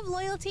path of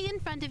loyalty in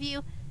front of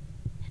you,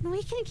 and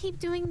we can keep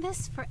doing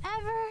this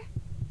forever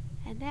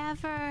and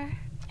ever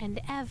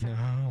and ever.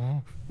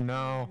 No,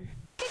 no.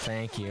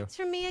 Thank you. It's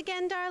for me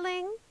again,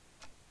 darling.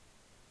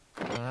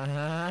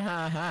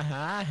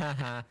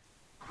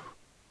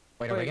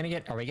 Wait, are we Wait. gonna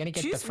get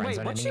the She's, friend wait,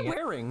 zone what's she ending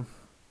again? wearing?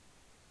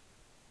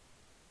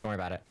 Don't worry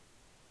about it.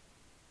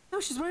 No,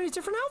 she's wearing a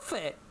different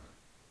outfit.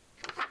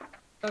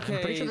 Okay.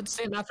 I'm pretty sure that's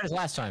the same outfit as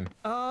last time.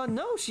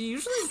 No, she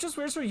usually just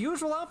wears her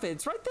usual outfit.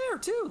 It's right there,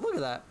 too. Look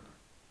at that.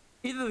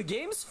 Either the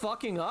game's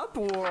fucking up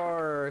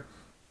or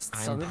I'm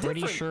something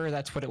pretty different. sure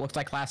that's what it looked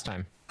like last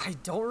time. I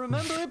don't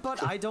remember it,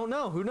 but I don't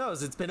know. Who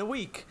knows? It's been a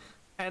week,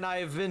 and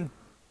I've been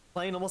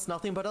playing almost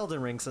nothing but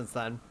Elden Ring since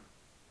then.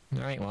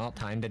 All right, well,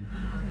 time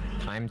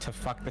to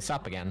fuck this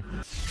up again.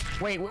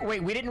 Wait,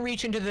 we didn't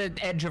reach into the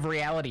edge of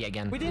reality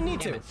again. We didn't need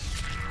Damn to. it.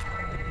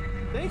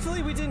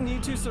 Thankfully, we didn't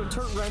need to, so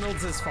Turt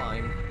Reynolds is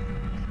fine.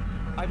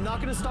 I'm not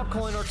gonna stop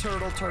calling our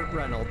turtle Turt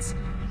Reynolds.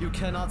 You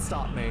cannot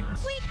stop me.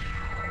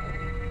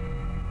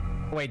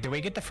 Wait, do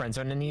we get the friend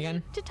zone in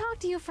again? To talk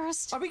to you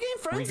first. Are we getting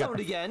friend We got zoned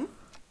the- again?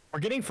 We're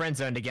getting friend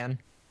zoned again.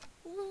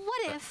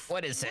 What if?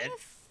 What is it?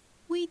 If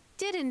we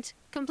didn't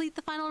complete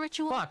the final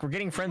ritual? Fuck, we're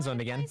getting friend zoned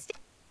again.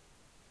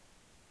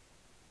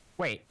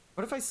 Wait,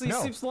 What if I sleep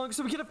No. long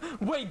so we can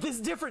have... Wait, this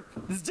is different.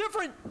 This is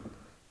different.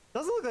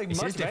 Doesn't look like This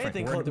much is of different.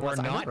 anything We're- close to we're what's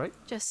happening, not- right?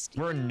 Just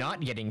we're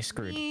not getting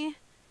screwed. me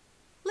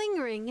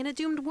lingering in a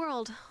doomed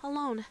world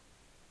alone.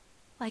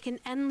 Like an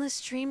endless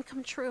dream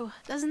come true.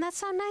 Doesn't that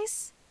sound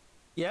nice?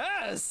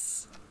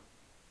 Yes.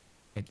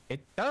 It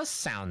does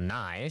sound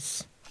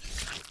nice.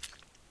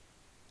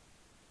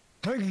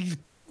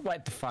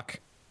 What the fuck?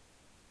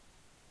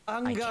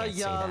 Anga can't say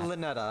ya that.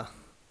 Lynetta.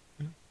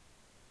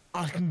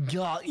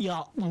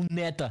 Yeah,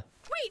 Luneta.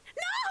 Wait,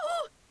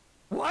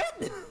 no!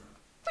 What?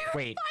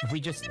 Wait,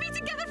 we just To be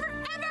together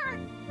forever!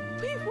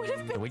 We would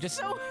have been we just-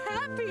 so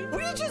happy!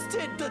 We just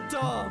hit the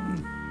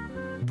dumb.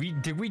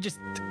 we just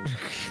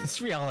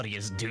this reality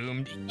is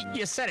doomed.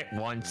 You said it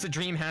once. The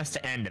dream has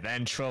to end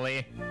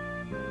eventually.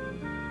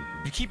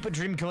 If you keep a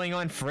dream going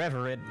on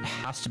forever, it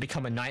has to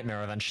become a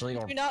nightmare eventually,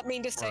 or Do you not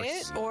mean to say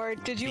Worse. it, or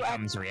did you act?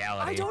 becomes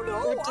reality. I don't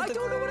know. I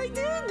don't know what I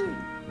did.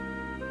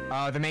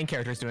 The main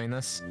character's doing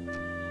this.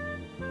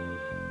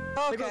 Take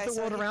a look at the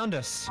world around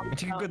us and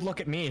take a good look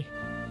at me.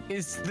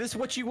 Is this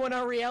what you want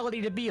our reality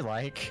to be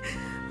like?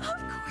 Of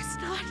course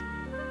not.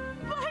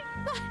 But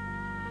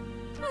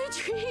my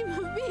dream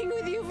of being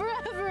with you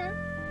forever.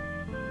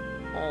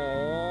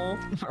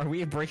 Aww. Are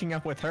we breaking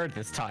up with her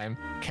this time?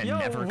 Can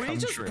never come true. we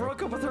just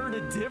broke up with her in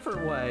a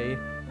different way.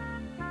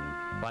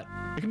 But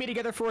we can be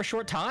together for a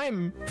short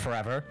time,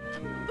 forever.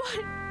 But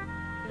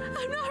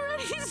I'm not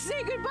ready to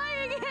say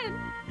goodbye again.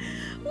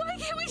 Why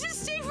can't we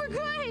just stay for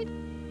good?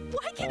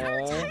 Why can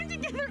our time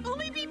together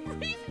only be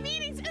brief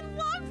meetings and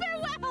long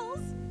farewells?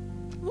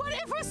 What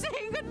if we're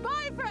saying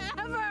goodbye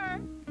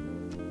forever?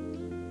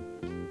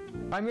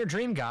 I'm your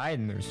dream guy,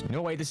 and there's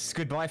no way this is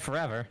goodbye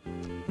forever.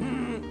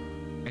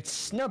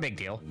 It's no big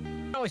deal.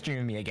 Always dream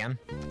of me again.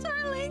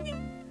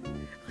 Darling,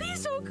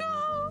 please don't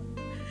go.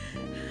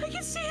 I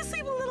can stay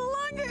asleep a little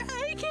longer.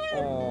 I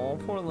can. Oh,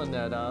 poor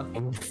Lynetta.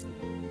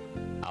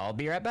 I'll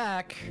be right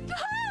back.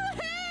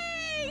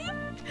 Darling!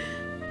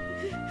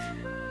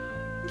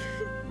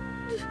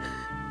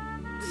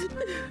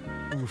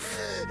 Oof.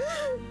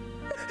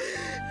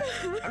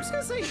 I'm just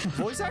gonna say,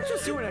 voice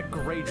actor's doing a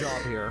great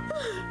job here.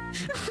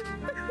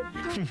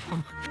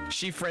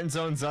 She friend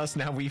zones us,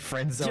 now we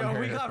friend zone her. Yo,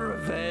 we got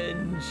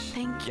revenge.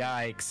 Thank you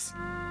Yikes.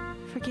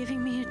 for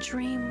giving me a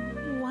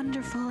dream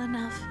wonderful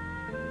enough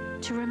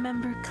to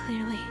remember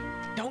clearly.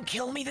 Don't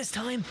kill me this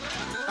time.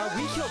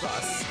 We killed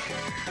us.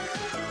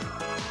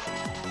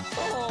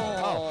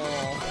 Oh.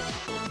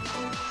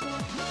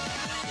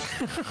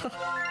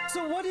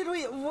 So what did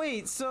we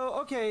wait? So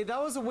okay,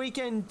 that was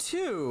Awaken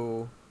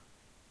 2.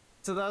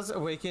 So that was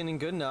Awakening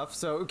good enough.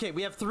 So okay,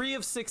 we have 3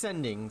 of 6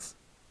 endings.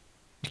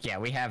 Yeah,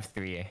 we have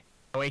 3.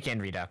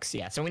 Awaken Redux,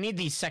 yeah. So we need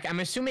the second. I'm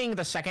assuming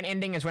the second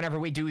ending is whenever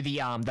we do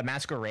the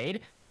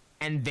Masquerade,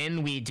 and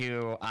then we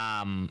do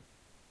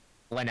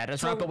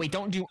Lynetta's route, but we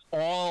don't do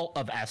all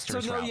of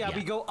Esther's route. So no, yeah, yet.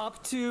 we go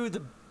up to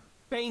the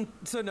bank.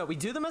 So no, we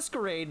do the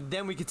Masquerade,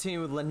 then we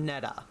continue with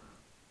Lynetta.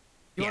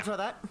 You want to try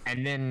that?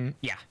 And then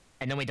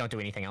and then we don't do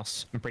anything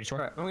else. I'm pretty sure.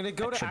 All right, I'm gonna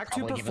go That to should Act 2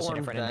 probably give us a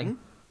performed different then. ending.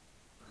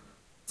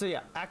 So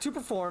yeah, Act 2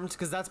 performed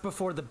because that's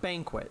before the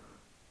banquet.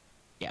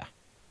 Yeah.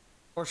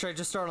 Or should I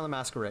just start on the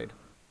Masquerade?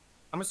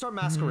 I'm gonna start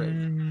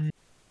Masquerade.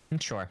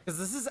 Sure. Because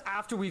this is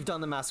after we've done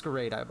the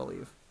Masquerade, I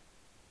believe.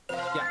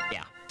 Yeah.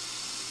 Yeah.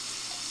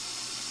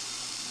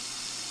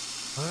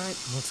 Alright,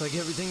 looks like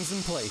everything's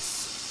in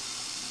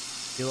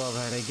place. Feel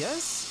alright, I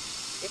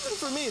guess? Even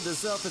for me,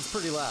 this outfit's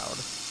pretty loud.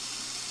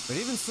 But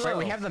even so... Right,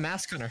 we have the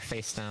mask on our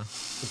face now.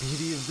 The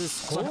beauty of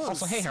this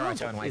Also, hey,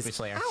 Haruto and Waifu is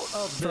Slayer. out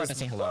of Forgot this to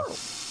say hello. world.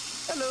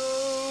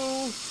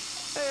 Hello!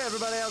 Hey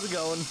everybody, how's it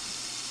going?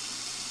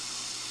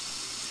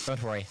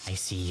 Don't worry, I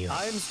see you.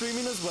 I am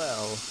streaming as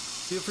well.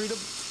 Feel free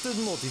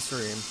to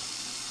multi-stream.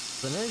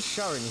 Lynetta's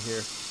showering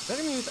here.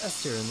 Better meet with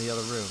Esther in the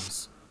other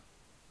rooms.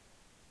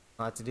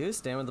 All I have to do is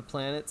stand where the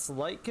planet's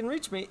light can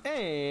reach me,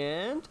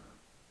 and...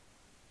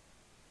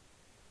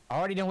 I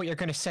already know what you're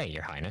gonna say,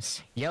 Your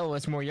Highness. Yellow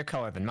is more your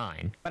color than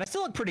mine. But I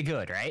still look pretty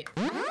good, right?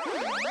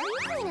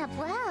 Clean up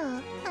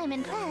well. I'm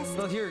impressed.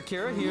 Well, here,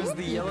 Kira, here's You'd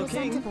the be Yellow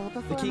King. presentable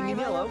The before King my in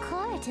royal yellow.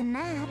 court and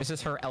that. This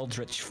is her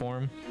eldritch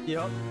form.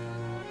 Yep.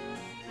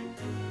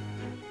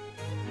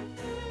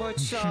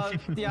 Which,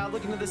 yeah,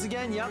 looking at this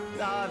again, yep,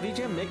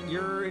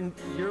 VGM,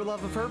 your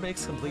love of her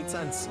makes complete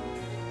sense.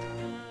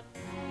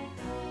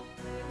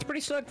 It's a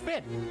pretty snug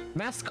fit.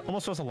 Mask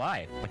almost was a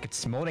lie. Like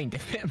it's molding to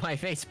fit my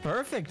face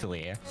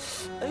perfectly.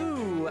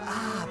 Ooh,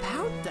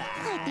 about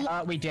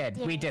that. We did,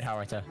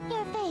 Haruto.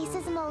 Your face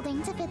is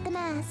molding to fit the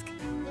mask.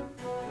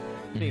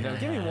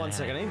 Give me 1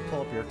 second, I need to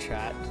pull up your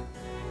chat.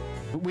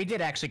 We did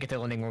actually get the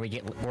ending where we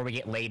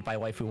get laid by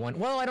Waifu 1.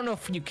 Well, I don't know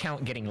if you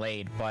count getting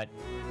laid, but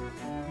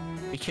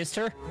we kissed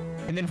her,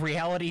 and then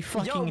reality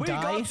fucking we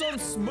died. got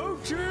some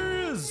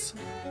smooches!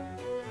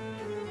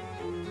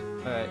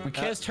 Alright. We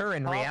kissed her,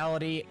 and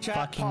reality chat,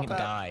 fucking pop out.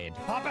 died.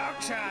 Pop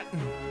out, chat!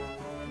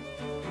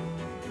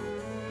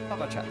 Pop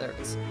out, chat, there it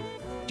is.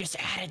 Just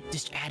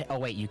add it. Oh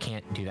wait, you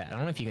can't do that. I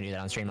don't know if you can do that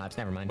on Streamlabs.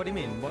 Never mind. What do you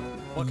mean?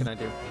 What can I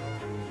do?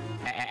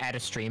 Add a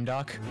stream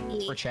doc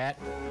for chat.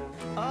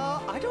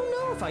 I don't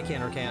know if I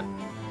can or can't.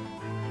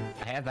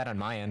 I have that on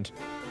my end.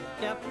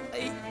 Yep.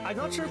 I'm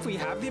not sure if we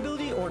have the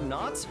ability or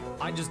not.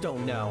 I just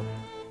don't know.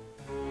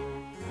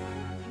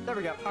 There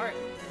we go. All right.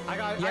 I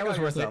got it was yours,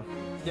 worth it. though.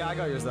 Yeah, I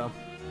got yours though.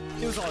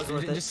 It was always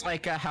worth it. Just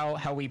like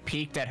how we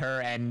peeked at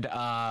her and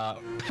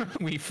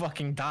we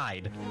fucking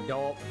died.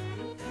 Yo.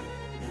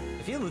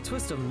 I feel the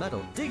twist of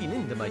metal digging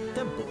into my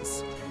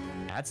temples.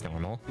 That's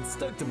normal. It's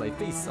stuck to my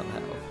face somehow.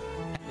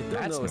 I don't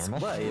That's know normal.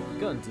 why I've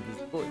gone to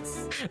this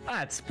voice.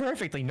 That's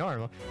perfectly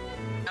normal.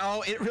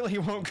 Oh, it really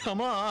won't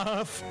come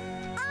off.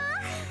 I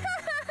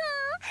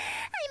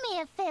may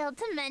have failed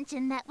to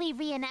mention that we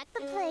reenact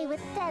the play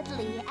with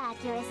deadly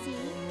accuracy.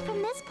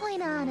 From this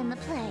point on in the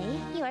play,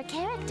 your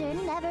character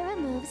never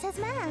removes his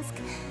mask.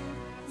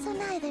 So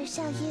neither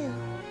shall you.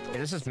 Yeah,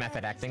 this is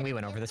method acting. We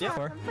went over this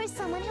before. For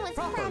someone who is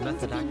Proper planning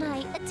to method be acting.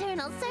 my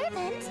eternal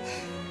servant.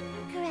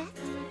 Correct?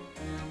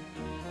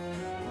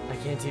 I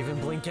can't even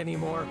blink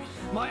anymore.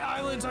 My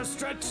eyelids are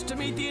stretched to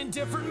meet the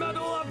indifferent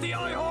metal of the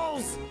eye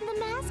holes. The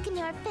mask and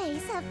your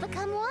face have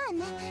become one.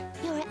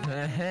 Your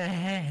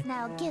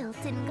now gilt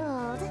and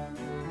gold.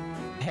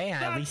 Hey,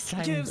 That at least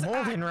I'm gives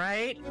golden,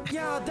 right?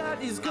 Yeah,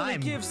 that is gonna I'm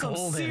give some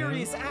golden.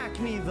 serious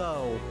acne,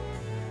 though.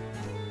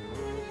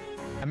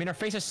 I mean, our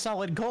face is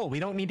solid gold. We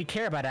don't need to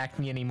care about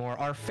acne anymore.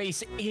 Our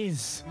face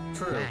is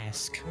True.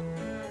 mask.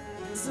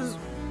 This is...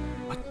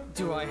 What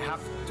do I have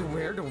to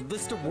wear to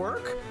list to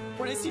work?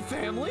 When I see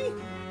family?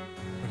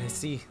 When I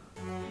see...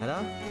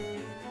 Meta?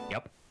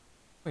 Yep.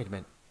 Wait a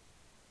minute.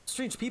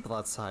 Strange people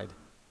outside.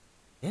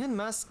 And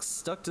masks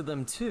stuck to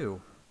them,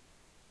 too.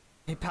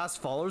 Hey,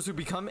 past followers who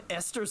become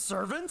Esther's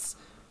servants?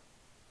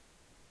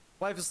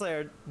 Wife of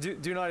Slayer,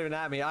 do not even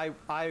at me. I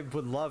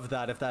would love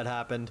that if that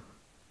happened.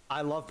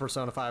 I love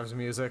Persona 5's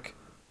music.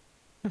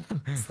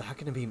 Is that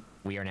gonna be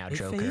We are now a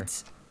Joker.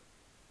 fate?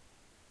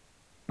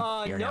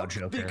 You're now Nope,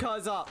 Joker.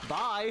 because,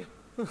 bye.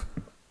 All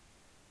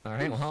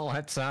right, well,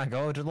 let's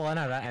go to the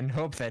Lenata and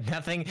hope that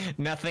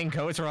nothing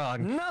goes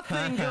wrong.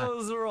 Nothing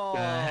goes wrong.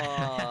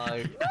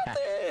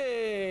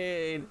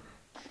 Nothing.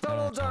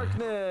 Total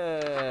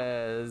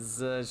darkness.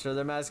 Sure,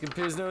 their mask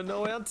appears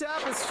no way on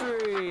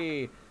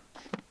tapestry.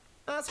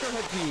 Mask or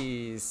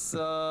headpiece.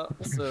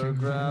 Also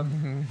grab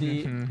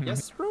the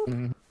yes rope.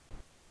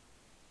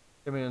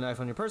 Give me a knife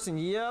on your person.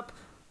 Yep.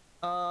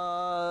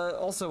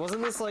 Also,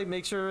 wasn't this like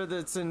make sure that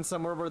it's in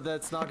somewhere where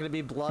that's not gonna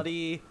be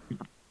bloody?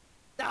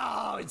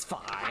 No, it's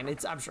fine.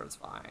 I'm sure it's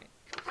fine.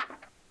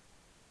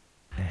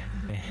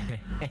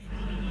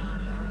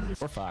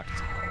 We're fucked.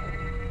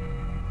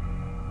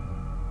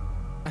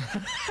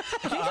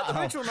 Can you get the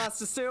ritual mask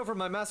to stay over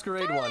my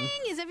masquerade one? Darling,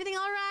 is everything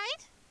all right?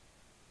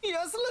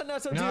 Yes,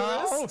 Lynetta,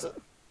 No.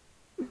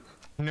 dearest.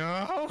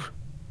 No.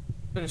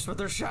 Finished with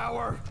their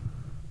shower.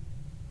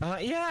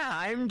 Yeah,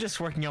 I'm just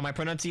working on my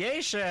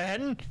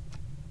pronunciation.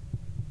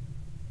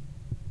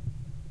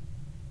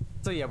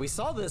 So yeah, we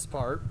saw this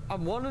part. I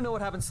want to know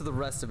what happens to the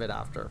rest of it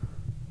after.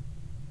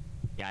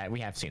 Yeah, we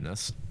have seen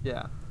this.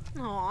 Yeah.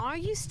 Aw, are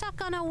you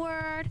stuck on a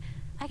word?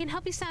 I can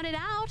help you sound it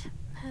out.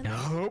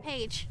 Nope.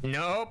 Page.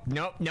 Nope.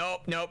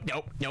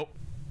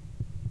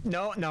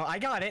 No, I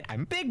got it.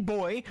 I'm a big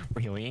boy.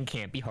 Really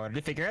can't be harder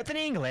to figure out than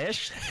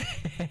English.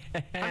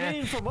 I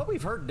mean, from what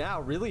we've heard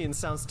now, Relian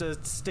sounds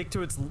to stick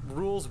to its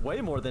rules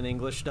way more than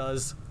English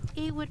does.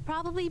 It would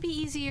probably be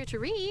easier to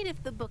read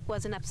if the book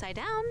wasn't upside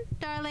down,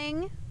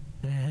 darling.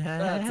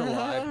 That's a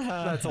lie.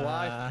 That's a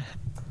lie.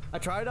 I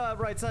tried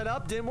right side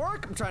up, didn't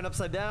work. I'm trying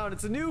upside down.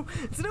 It's a new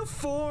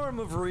form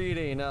of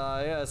reading.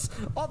 Yes,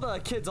 all the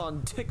kids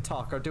on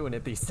TikTok are doing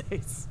it these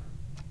days.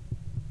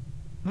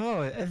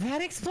 Oh,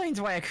 that explains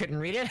why I couldn't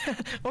read it.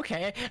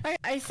 Okay,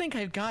 I think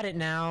I've got it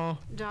now.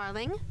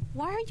 Darling,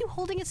 why are you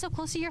holding it so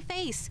close to your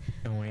face?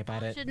 Don't worry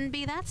about it. Shouldn't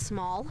be that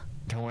small.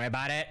 Don't worry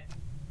about it.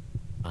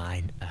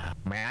 Fine.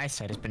 My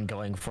eyesight has been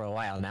going for a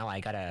while now. I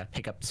gotta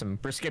pick up some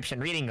prescription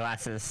reading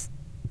glasses.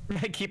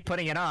 I keep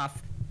putting it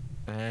off.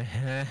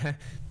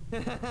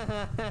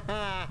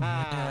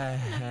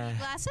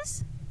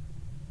 Glasses?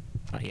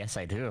 Oh, yes,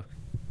 I do.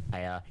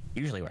 I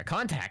usually wear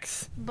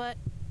contacts. But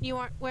you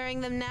aren't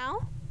wearing them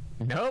now?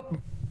 Nope.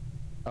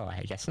 Oh,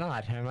 I guess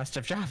not. I must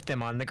have dropped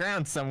them on the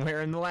ground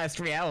somewhere in the last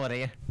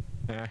reality.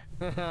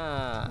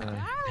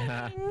 Darling,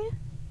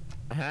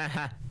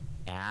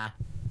 Yeah.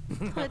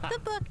 put the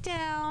book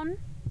down.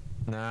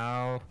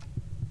 No.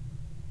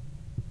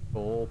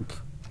 Gulp.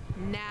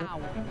 Now.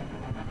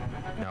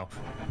 No.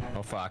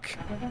 Oh, fuck.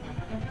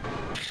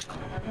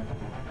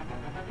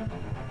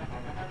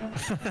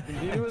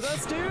 Continue with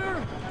us,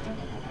 dear.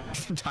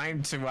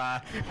 Time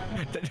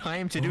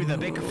to do the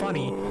big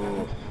funny.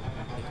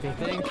 Make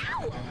me think.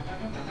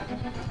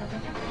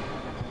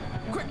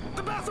 Quick,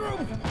 the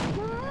bathroom!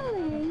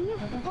 Darling,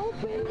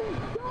 open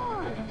the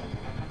door.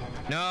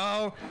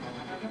 No.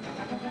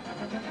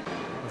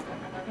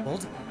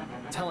 Hold.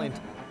 Telling.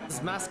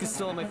 This mask is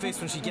still on my face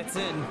when she gets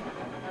in.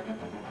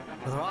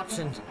 Other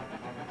option.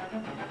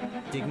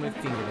 Dig my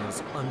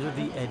fingernails under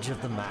the edge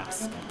of the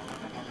mask.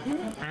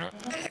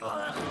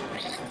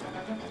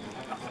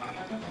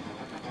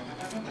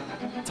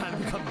 Time to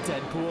become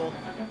Deadpool.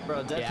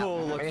 Bro,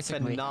 Deadpool looks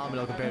basically.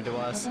 phenomenal compared to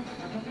us.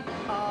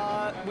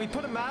 We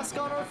put a mask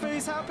on our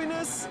face,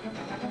 Happiness.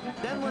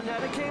 Then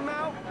Lynetta came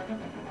out.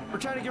 We're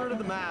trying to get rid of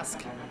the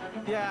mask.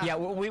 Yeah. Yeah,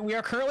 we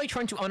are currently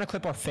trying to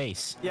unclip our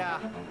face. Yeah.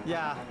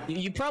 Yeah.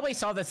 You probably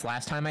saw this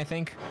last time, I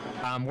think.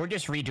 We're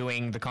just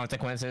redoing the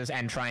consequences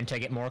and trying to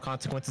get more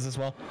consequences as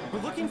well. We're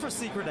looking for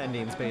secret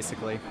endings,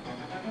 basically.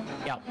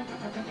 Yep.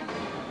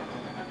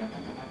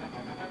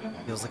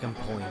 Feels like I'm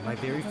pulling my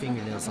very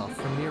fingernails off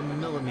for mere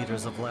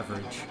millimeters of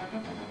leverage.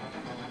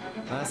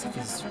 Mask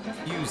is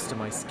fused to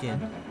my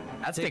skin.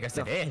 That's Take because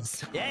it the-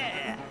 is.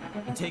 Yeah!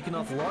 I'm taking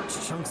off large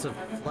chunks of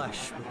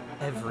flesh with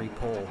every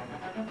pull.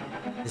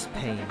 This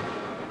pain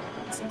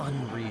It's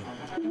unreal.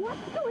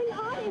 What's going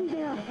on in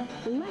there?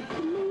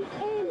 Let me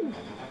in.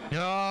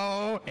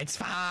 No, it's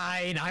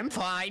fine. I'm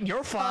fine.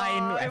 You're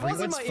fine. It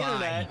wasn't Everyone's my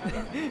fine.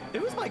 internet.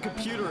 It was my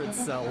computer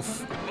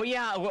itself. Oh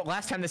yeah, well,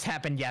 last time this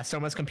happened, yeah,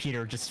 Soma's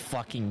computer just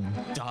fucking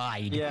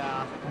died.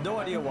 Yeah, no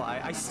idea why.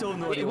 I still have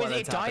no idea why It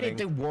that's died happening. at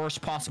the worst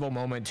possible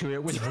moment too.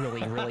 It was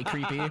really, really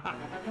creepy.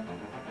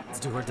 Let's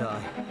do or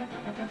die.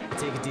 I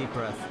take a deep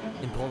breath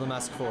and pull the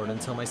mask forward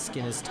until my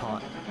skin is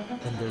taut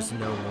and there's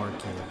no more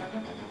give.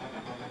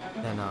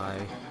 Then I...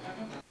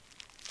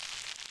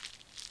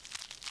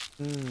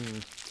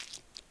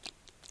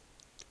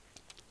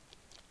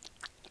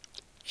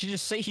 You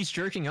just say he's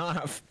jerking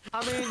off.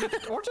 I mean,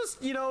 or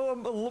just, you know,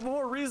 a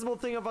more reasonable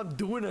thing if I'm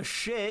doing a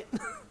shit.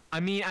 I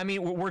mean,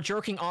 we're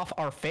jerking off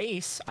our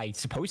face. I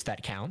suppose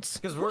that counts.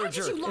 Because we're Why a did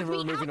you jerk lock and we're me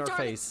removing out, our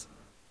darling? face.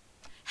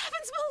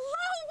 Heavens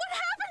below! What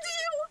happened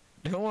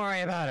to you? Don't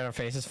worry about it. Our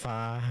face is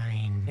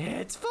fine.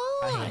 It's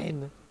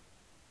fine.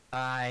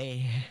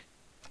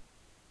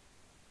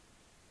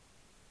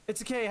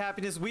 It's okay,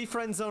 Happiness. We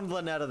friend-zoned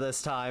Lynetta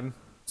this time.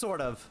 Sort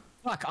of.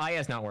 Fuck,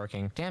 Aya's not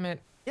working. Damn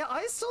it. Yeah,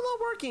 Aya's still not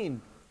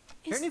working.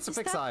 Here needs to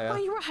fix that Aya. why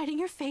you were hiding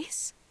your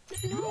face?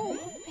 No,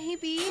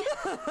 baby.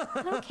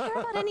 I don't care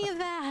about any of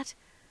that.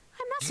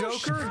 I'm not so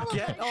Joker, shallow.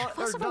 get on, or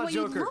Plus about not what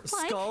you Joker, look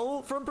like.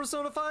 Skull from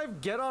Persona 5,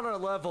 get on our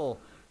level.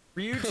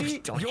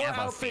 Ryuji, Don't your have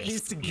a outfit face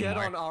needs to get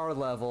anymore. on our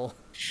level.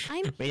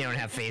 I'm We don't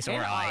have face or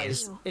And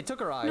eyes. It took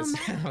her eyes.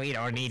 We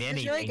don't need Did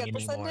you really anything get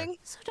this anymore. ending?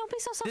 so don't be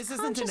so This isn't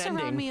an self-conscious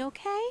ending. around me,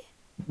 okay?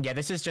 Yeah,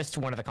 this is just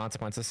one of the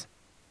consequences.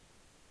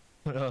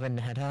 Oh,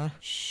 Lynetta.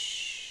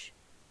 Shh.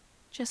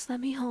 Just let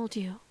me hold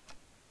you.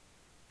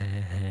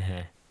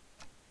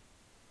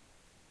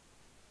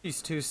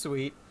 She's too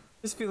sweet.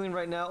 This feeling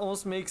right now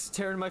almost makes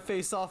tearing my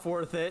face off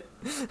worth it.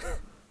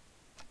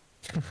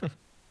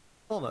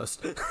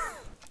 Almost.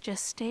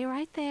 Just stay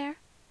right there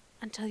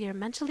until you're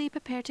mentally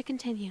prepared to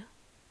continue.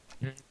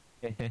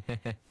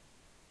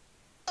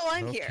 Oh,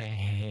 I'm here,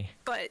 Okay.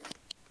 but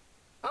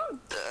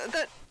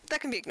that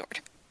can be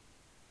ignored.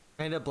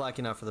 I end up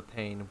blacking out for the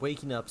pain,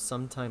 waking up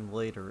sometime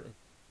later.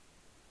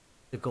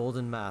 The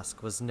golden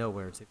mask was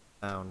nowhere to be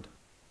found.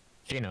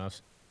 She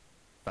knows.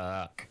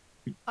 Fuck.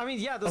 I mean,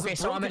 yeah, there's Okay, a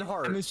so broken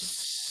heart. I'm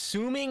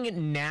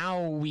assuming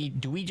now we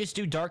just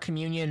do Dark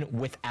Communion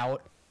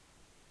without.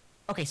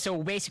 Okay,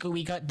 so basically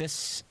we got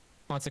this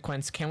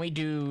consequence. Can we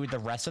do the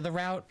rest of the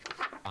route?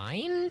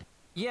 Fine.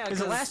 Yeah, Because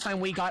the last time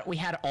we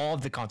had all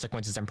of the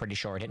consequences. I'm pretty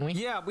sure, didn't we?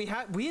 Yeah, we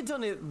had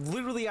done it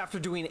literally after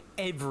doing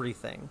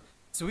everything.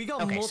 So we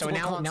got Okay, multiple so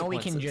now we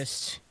can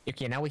consequences.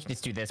 now we can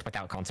just do this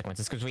without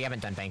consequences because we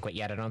haven't done Banquet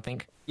yet. I don't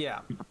think. Yeah.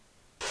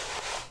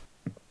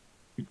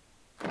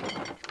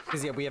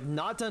 Because yeah, we have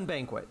not done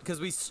Banquet because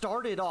we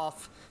started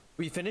off.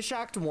 We finished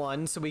Act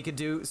 1, so we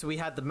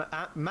had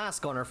the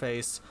mask on our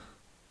face,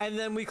 and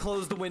then we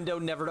closed the window,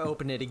 never to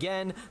open it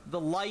again. The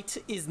light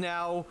is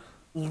now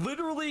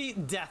literally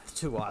death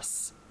to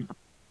us.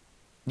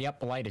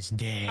 Yep, the light is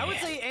dead. I would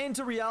say end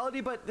to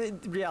reality, but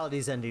reality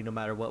is ending no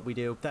matter what we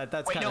do. That's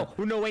Wait, kind of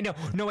wait,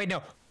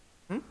 no.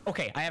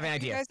 Okay, I have an You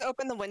idea. guys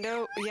open the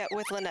window yet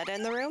with Lynetta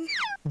in the room?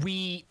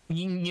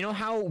 You know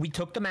how we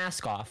took the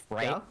mask off,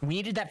 right? Yeah. We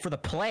needed that for the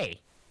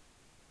play.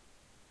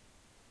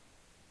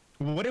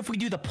 What if we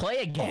do the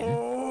play again?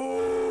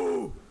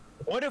 Oh!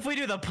 What if we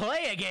do the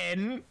play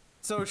again?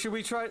 So should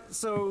we try?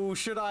 So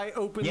should I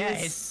open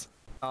Yes. this?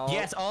 Oh.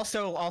 Yes.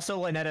 Also,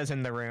 Lynetta's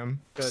in the room.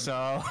 Good.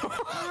 So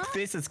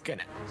this is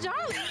gonna.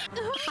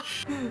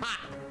 Darling!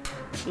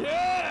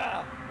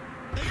 Yeah!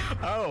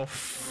 Oh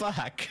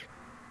fuck.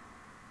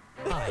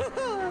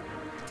 Dear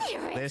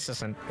it. This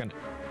isn't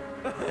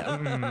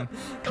gonna.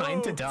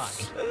 Kind to die.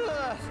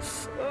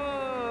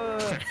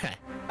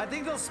 I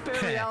think they'll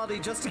spare reality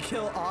just to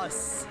kill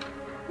us.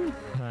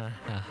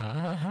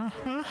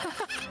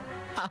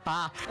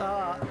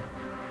 Oh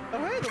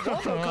hey, the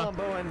Wombo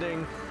combo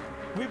ending.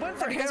 We went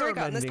for Have you guys already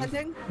harem gotten this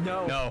ending. ending?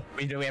 No. No,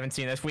 we haven't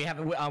seen this. We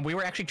haven't. We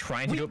were actually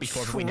trying to do it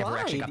before, but we never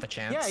actually got the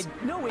chance. Yeah,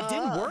 no, it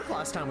didn't work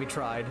last time we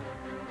tried.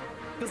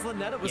 Because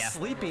Lynetta was Yeah.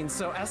 sleeping,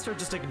 so Esther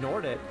just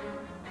ignored it.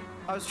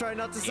 I was trying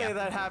not to say Yeah.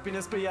 that,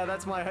 Happiness, but yeah,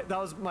 that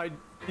was my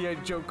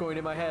joke going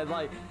in my head.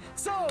 Like,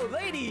 so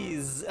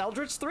ladies,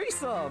 Eldritch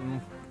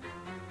threesome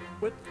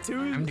with two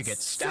I'm to get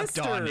stepped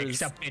on, sisters.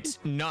 except it's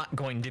not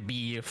going to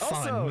be fun.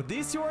 Also,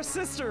 these two are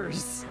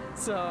sisters,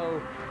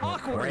 so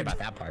awkward. Don't worry about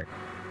that part.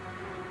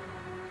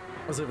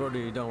 I'll say for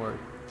you, don't worry.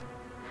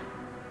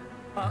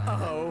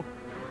 Uh-oh.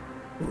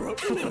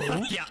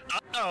 Ruh-roh. Yeah.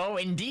 Oh,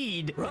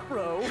 indeed.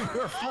 Ruh-roh.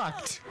 We're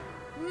fucked.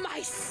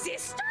 My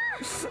sister?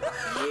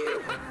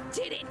 You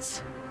did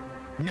it!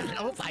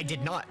 No, I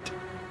did not.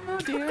 Oh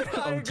dear,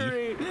 I Oh, dear.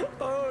 agree.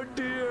 Oh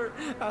dear.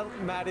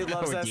 Maddie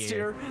loves Oh, S dear.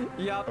 tier.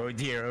 Yup. Oh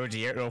dear. Oh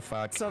dear. Oh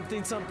fuck.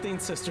 Something, something,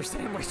 sister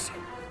sandwich.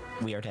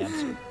 We are dead.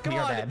 Come We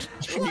are on. dead.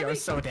 Let We are me-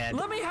 so dead.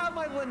 Let me have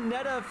my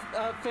Lynetta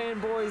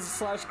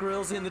fanboys /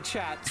 grills in the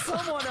chat.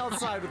 Someone else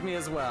side with me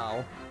as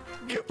well.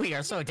 We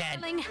are so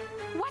dead. Darling,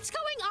 what's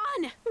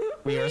going on?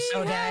 We are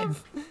so dead.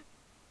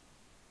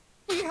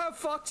 We have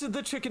fucked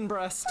the chicken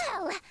breast.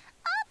 Well,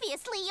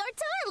 Obviously, your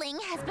darling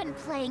has been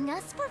playing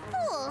us for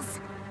fools.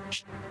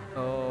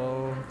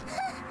 Oh.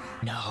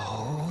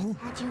 No.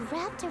 Had you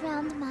wrapped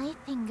around my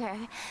finger.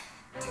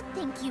 To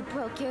think you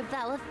broke your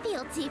vow of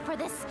fealty for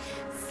this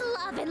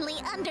slovenly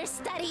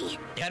understudy.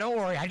 Yeah, don't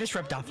worry. I just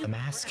ripped off the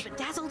mask.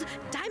 Bedazzled,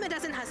 dime a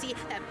dozen hussy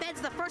that beds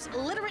the first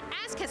literate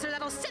ass kisser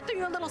that'll sit through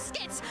your little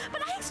skits.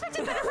 But I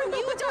expected better from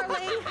you,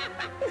 darling.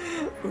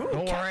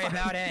 Don't worry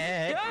about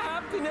it. Yeah,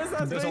 happiness.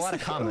 That's There's a lot of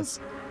basically- commas.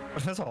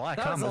 There's a lot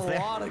of That's commas a there.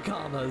 lot of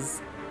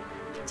commas.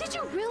 Did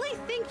you really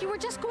think you were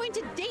just going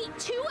to date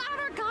 2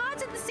 outer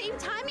gods at the same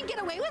time and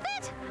get away with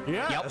it?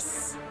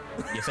 Yes.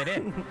 Yes, I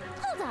did.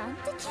 Hold on,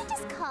 did you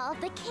just call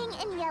the King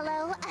in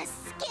Yellow a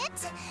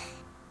skit?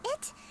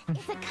 It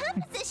is a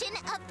composition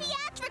of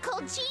theatrical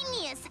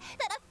genius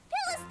that a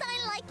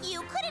Philistine like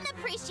you couldn't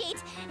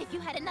appreciate if you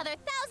had another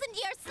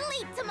 1,000-year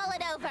sleep to mull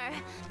it over.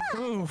 But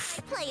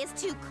Oof. play is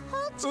too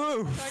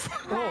cultured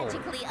Oof. or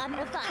tragically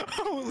unrefined.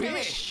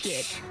 Holy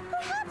shit.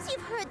 Perhaps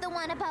you've heard the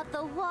one about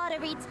the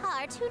watery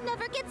tart who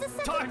never gets a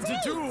second Time to date.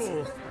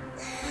 duel.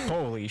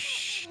 Holy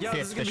shit. Yeah,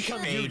 this is the gonna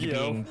become shade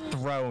Yu-Gi-Oh. being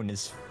thrown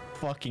is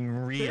fucking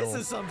real.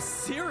 This is some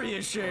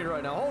serious shade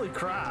right now. Holy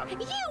crap. You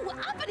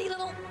uppity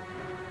little...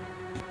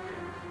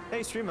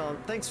 Hey, Stream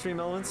Elements. Thanks,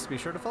 Stream Elements. Be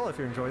sure to follow if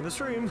you're enjoying the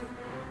stream.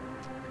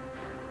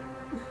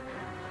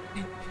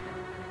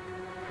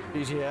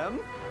 BGM?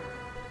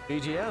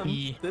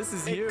 BGM? This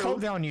is Hey, you. calm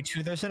down, you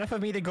two. There's enough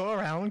of me to go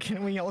around.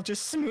 Can we all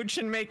just smooch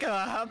and make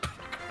up?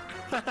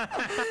 You're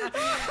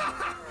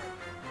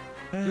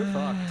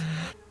fucked.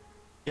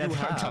 Yeah, You the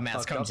have dumbass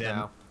fucked comes up in.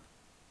 now.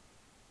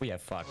 We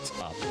have fucked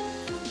up.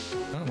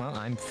 Oh, well,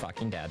 I'm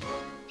fucking dead.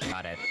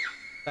 Got it.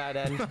 Bad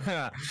end.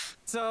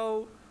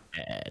 So,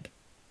 Dead.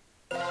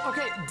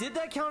 okay, did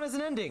that count as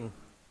an ending?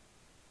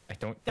 I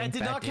don't That think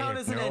did not count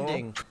as an No.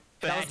 ending.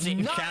 That was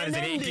didn't not count as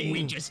an an ending. We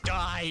ending. just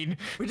died.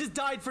 We just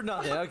died for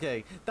nothing.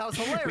 Okay, that was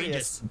hilarious. We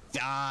just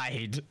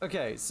died.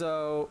 Okay,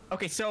 so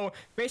Okay, so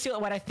basically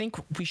what I think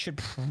we should...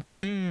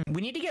 we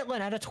need to get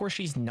Lynetta to where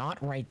she's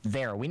not right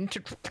there. We need to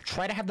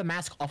try to have the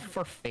mask off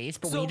her face,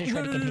 but we need to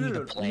try to continue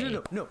to play.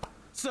 No.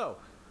 So,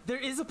 there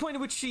is a point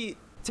at which she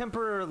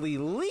temporarily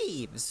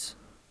leaves.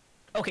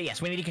 Okay,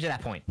 yes, we need to get to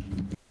that point.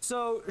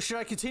 So, should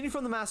I continue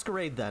from the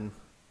masquerade then?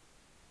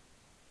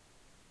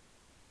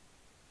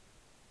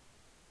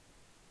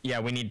 Yeah,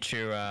 we need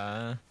to,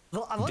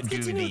 Let's do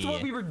continue with the-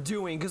 what we were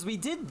doing, because we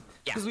did,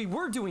 Yeah. because we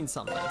were doing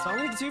something. So I'm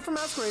gonna continue from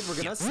masquerade. We're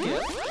gonna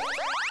skip.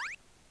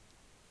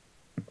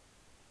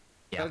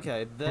 Yeah.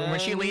 Okay, When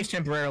she then- leaves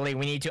temporarily,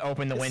 we need to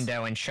open the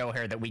window and show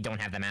her that we don't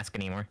have the mask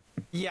anymore.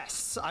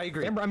 Yes, I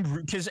agree.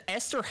 Because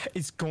Esther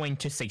is going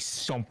to say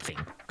something.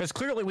 Because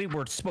clearly we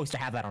were supposed to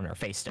have that on her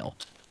face still.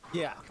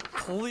 Yeah,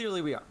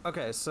 clearly we are.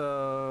 Okay,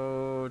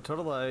 so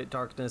total light,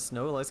 darkness,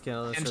 no lights,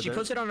 candle. And if she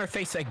puts it on her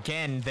face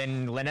again,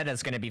 then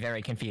Lynetta's going to be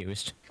very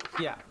confused.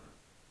 Yeah.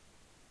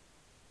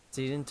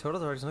 Seated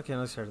total darkness, no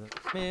candles, started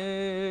the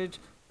image,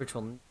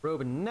 ritual robe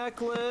and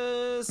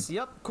necklace.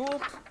 Yep,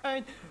 cool.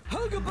 And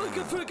hugga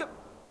bugga fricka.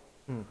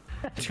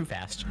 Too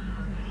fast.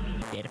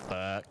 Get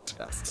fucked.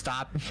 Yes.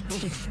 Stop.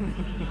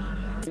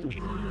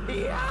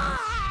 Yeah!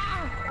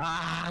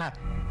 Ah!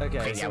 Okay,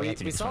 Okay, so yeah, we we have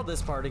to do this saw one.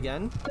 this part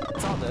again.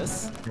 Saw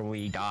this.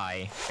 We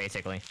die,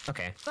 basically.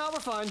 Okay. No, we're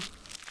fine.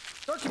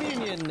 Dark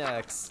Communion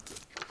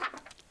next.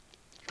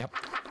 Yep.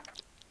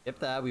 Yep,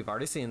 that. We've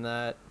already seen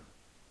that.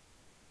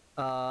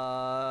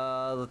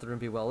 Let the room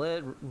be well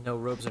lit. No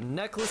robes or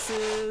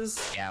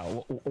necklaces.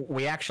 Yeah,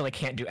 we actually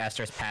can't do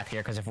Esther's path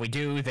here, because if we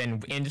do,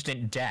 then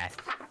instant death.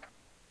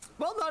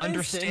 Well, not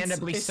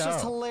Understandably instant. It's just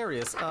so.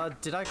 hilarious.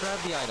 Did I grab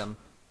the item?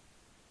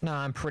 No,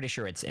 I'm pretty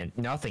sure it's in.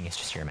 Nothing, it's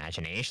just your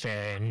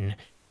imagination.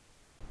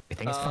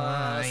 Everything is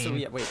fine. So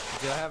yeah, wait,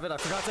 did I have it? I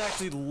forgot to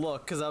actually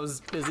look because I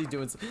was busy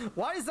doing.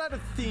 Why is that a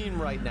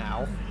theme right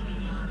now?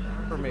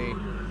 For me,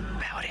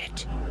 About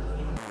it.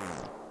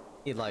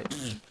 need light.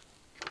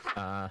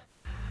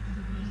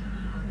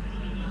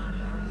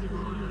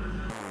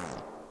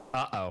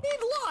 Uh-oh. Need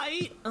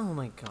light. Oh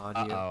my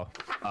god, you. Uh-oh.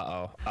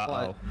 Uh-oh.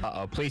 Uh-oh. What?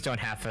 Uh-oh. Please don't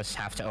have us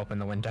have to open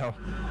the window.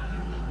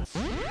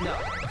 No.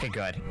 Okay,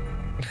 good.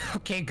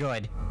 Okay,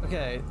 good.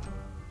 Okay.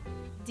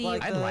 Do you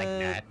I'd like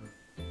that.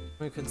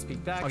 We couldn't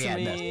speak back Oh, to yeah,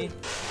 me.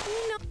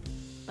 know?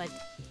 But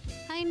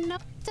I know.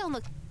 Don't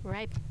look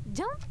right.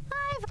 Don't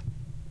I've.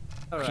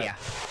 All right. Yeah.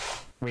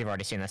 We've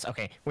already seen this.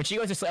 Okay. When she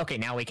goes to sleep, okay,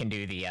 now we can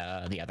do the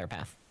other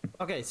path.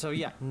 Okay, so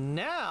yeah,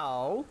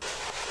 now.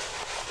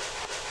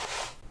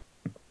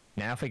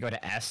 Now if we go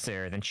to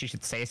Esther, then she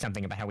should say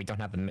something about how we don't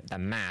have the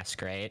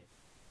mask, right?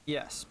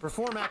 Yes,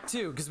 perform Act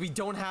 2 because we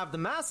don't have the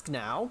mask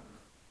now.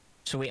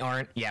 So we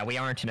aren't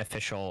an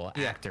official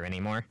actor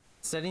anymore.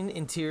 Setting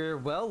interior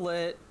well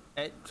lit,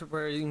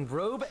 wearing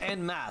robe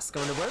and mask.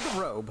 I'm gonna wear the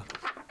robe.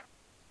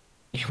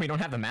 We don't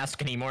have the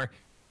mask anymore.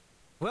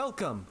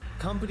 Welcome,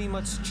 company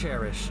much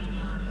cherished.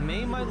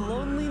 May my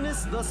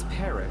loneliness thus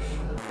perish.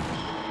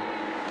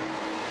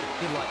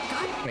 Be like,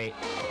 God. Wait.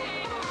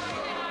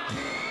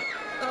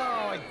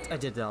 Oh, I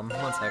did one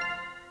sec.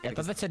 I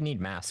thought that said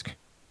need mask.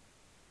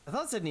 I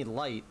thought it said need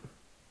light.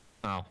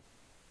 Oh.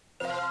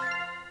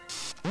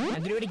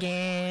 Time to do it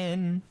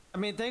again. I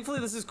mean, thankfully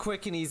this is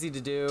quick and easy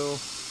to do.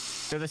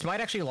 So this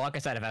might actually lock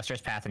us out of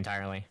Esther's path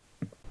entirely.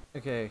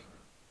 Okay.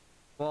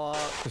 Well,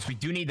 because we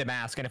do need the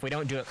mask, and if we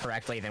don't do it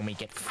correctly, then we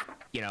get,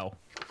 you know.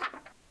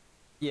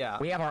 Yeah.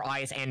 We have our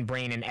eyes and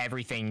brain and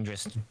everything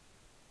just.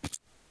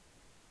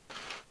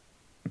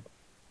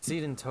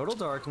 Seed in total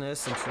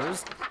darkness,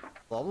 ensures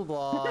blah blah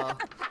blah.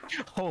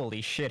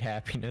 Holy shit,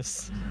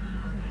 happiness.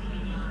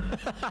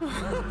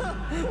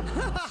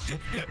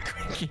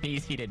 Quick and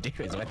easy to do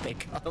is what they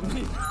call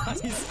it.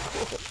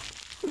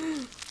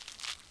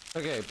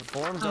 Okay,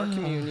 perform dark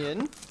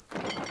communion.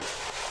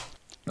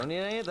 Don't need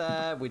any of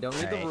that. We don't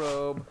need the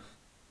robe.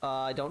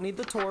 I don't need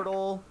the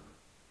turtle.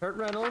 Kurt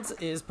Reynolds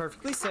is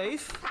perfectly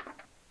safe.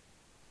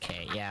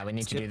 Okay, yeah, we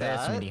need to do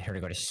this. We need her to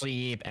go to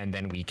sleep, and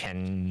then we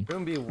can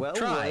be well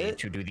try lit.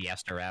 to do the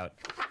Esther route.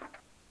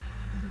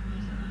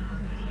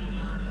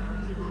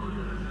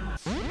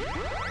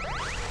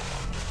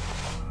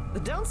 The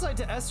downside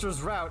to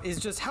Esther's route is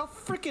just how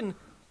freaking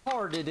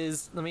hard it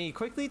is. Let me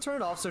quickly turn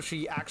it off so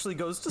she actually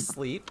goes to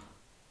sleep.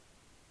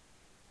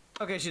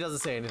 Okay, she doesn't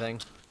say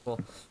anything. Cool.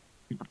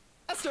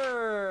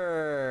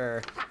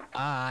 Esther!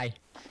 Hi.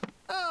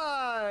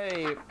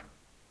 Hi!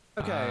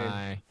 Okay.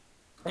 Hi.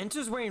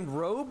 Enters wearing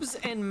robes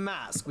and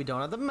mask. We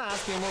don't have the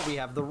mask anymore, we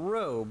have the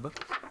robe.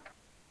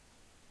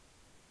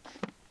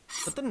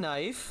 Put the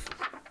knife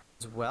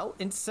as well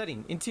in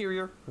setting.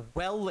 Interior,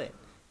 well lit.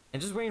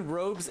 Enters wearing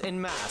robes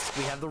and mask.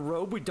 We have the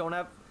robe, we don't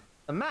have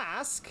the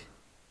mask.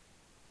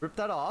 Rip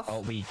that off. Oh,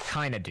 we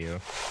kinda do.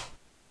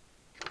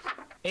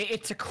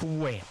 It's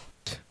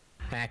equipped,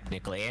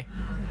 technically.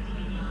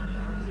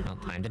 Well,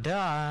 time to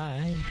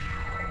die.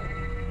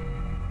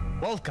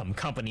 Welcome,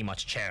 company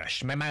much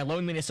cherished. May my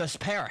loneliness thus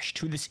perish.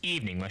 To this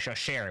evening we shall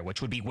share,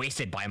 which would be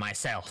wasted by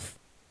myself.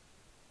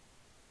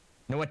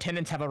 No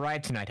attendants have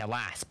arrived tonight,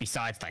 alas,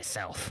 besides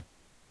thyself.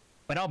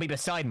 But I'll be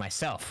beside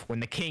myself when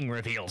the king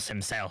reveals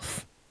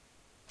himself.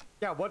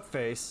 Yeah, what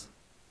face?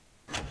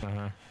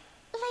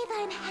 Lay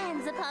thine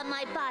hands upon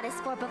my bodice,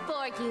 for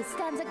before you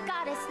stands a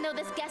goddess. Know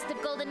this guest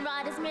of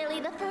goldenrod is merely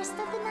the first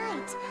of the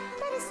night.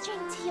 Let us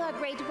drink to your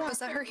great wealth. Was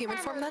that her human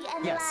form then?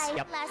 And Yes. life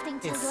Yep. lasting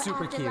till It's your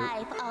super cute.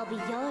 afterlife. All be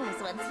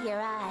yours once he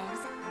arrives.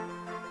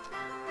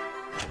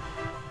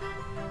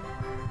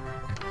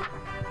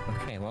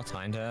 Okay, well,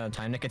 time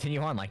to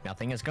continue on like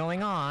nothing is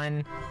going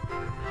on.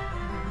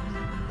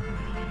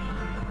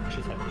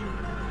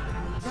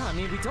 Yeah, I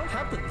mean, we don't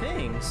have the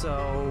thing,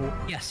 so...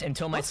 Yes,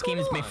 until my What's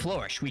schemes going may on?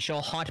 flourish, we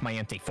shall haunt my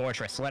empty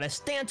fortress. Let us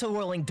stand to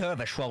whirling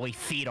dervish while we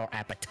feed our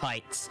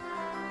appetites.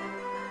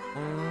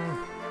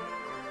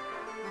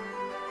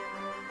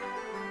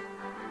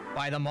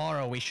 By the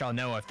morrow we shall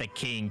know if the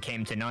king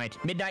came tonight.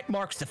 Midnight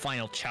marks the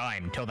final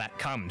chime. Till that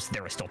comes,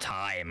 there is still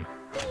time.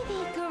 Be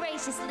thee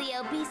graciously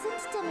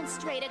obeisant,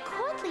 demonstrate a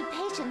courtly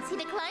patience. He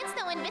declines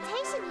no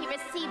invitation he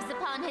receives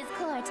upon his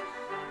court.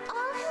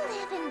 All who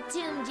live in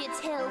doomed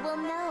Util will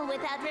know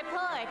without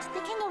report.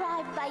 The king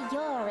arrived by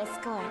your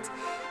escort.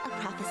 A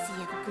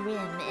prophecy of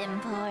grim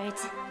import.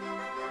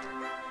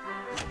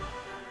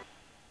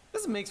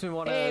 This makes me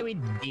want to Hey, we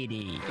did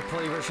it.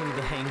 play a version of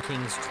the Hang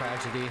King's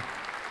Tragedy.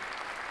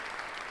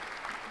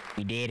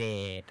 We did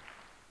it.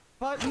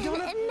 But we don't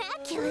have...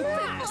 Immaculate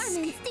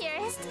performance,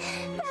 dearest.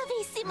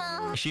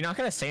 Bravissimo. Is she not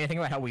gonna say anything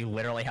about how we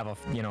literally have a,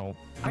 you know,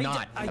 I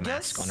not I a guess...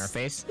 mask on our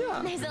face?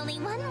 Yeah. There's only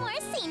one more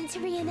scene to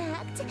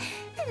reenact,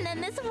 and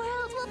then this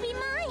world will be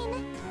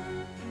mine.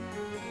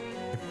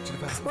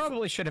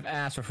 Probably should have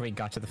asked before we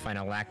got to the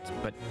final act,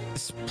 but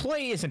this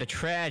play isn't a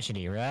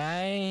tragedy,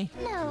 right?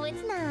 No,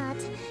 it's not.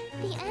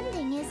 The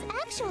ending is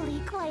actually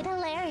quite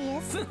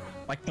hilarious.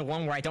 Like the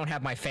one where I don't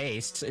have my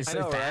face. Is I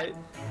know, that right?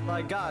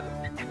 My god.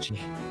 actually?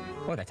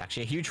 Oh, that's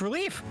actually a huge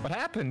relief. What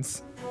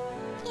happens?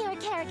 Your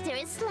character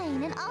is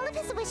slain, and all of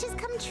his wishes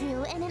come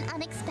true in an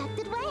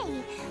unexpected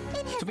way.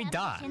 In his So we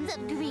die. ambitions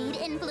of greed,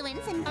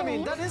 influence, and I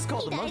mean, fame, that is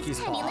called he the dies monkey's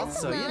paw, penniless,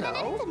 so you alone, and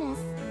know. infamous.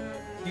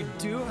 You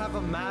do have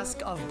a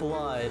mask of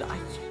blood.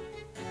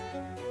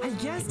 I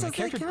guess, My does that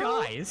character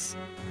count? dies.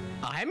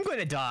 I'm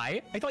gonna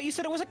die. I thought you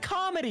said it was a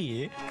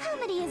comedy.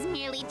 Comedy is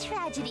merely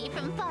tragedy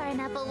from far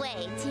enough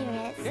away,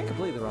 dearest. You're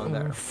completely wrong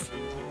there.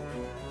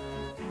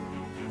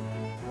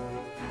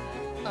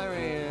 I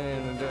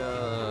mean,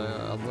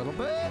 a little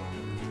bit.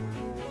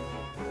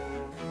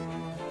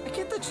 I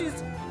get that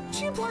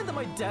she implied that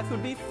my death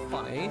would be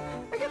funny.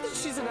 I get that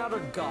she's an outer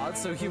god,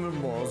 so human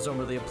morals don't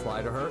really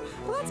apply to her.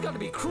 But that's got to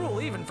be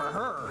cruel even for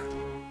her.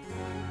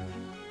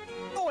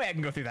 Oh, I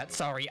can go through that.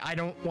 Sorry, I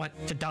don't want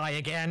to die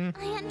again.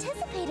 I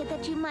anticipated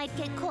that you might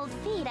get cold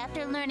feet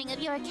after learning of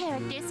your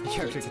character's fate.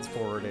 Character gets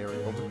forward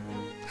aerialed.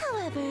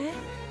 However,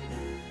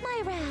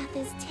 my wrath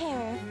is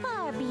terror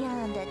far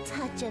beyond a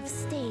touch of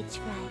stage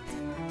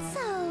fright.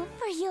 So,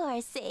 for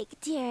your sake,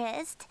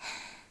 dearest,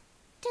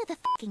 do the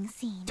fucking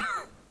scene.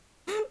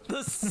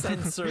 The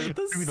censor,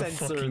 the Through the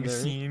censor fucking there.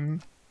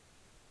 scene.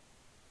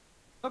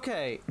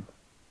 Okay,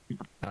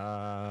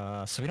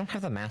 So we don't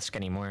have the mask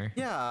anymore.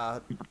 yeah.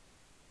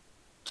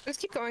 Let's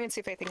keep going and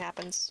see if anything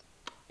happens.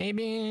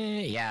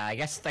 Maybe. Yeah, I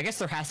guess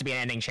there has to be an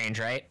ending change,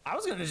 right? I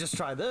was gonna just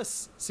try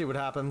this, see what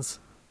happens.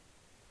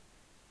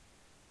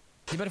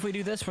 Yeah, but if we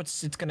do this,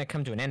 it's gonna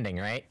come to an ending,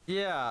 right?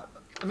 Yeah,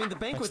 I mean the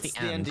banquet's the the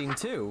end? ending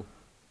too.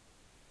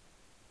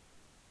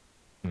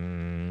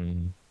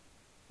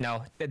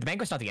 No, the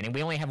banquet's not the ending.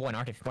 We only have one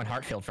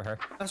heart filled for her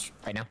That's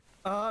right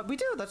now. we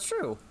do. That's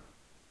true.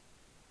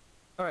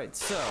 All right,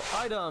 so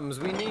items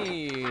we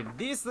need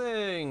these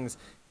things.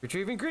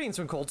 Retrieve ingredients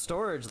from cold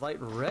storage. Light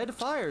red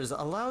fires.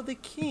 Allow the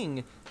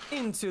king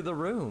into the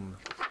room.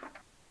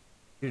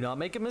 Do not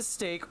make a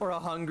mistake, or a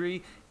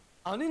hungry,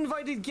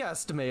 uninvited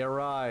guest may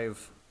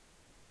arrive.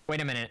 Wait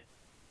a minute.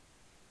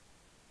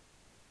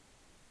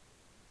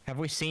 Have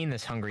we seen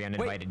this hungry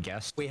uninvited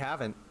guest? We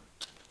haven't.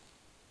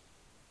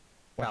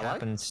 What Shall I?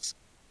 happens?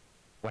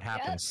 What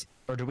happens?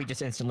 Or do we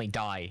just instantly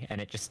die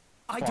and it just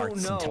I farts don't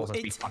and know. tells us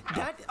we It's fucked up?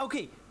 that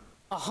okay.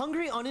 A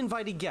hungry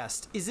uninvited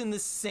guest is in the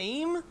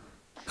same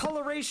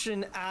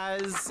coloration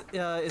as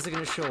is it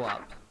gonna show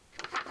up?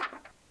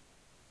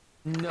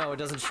 No, it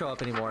doesn't show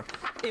up anymore.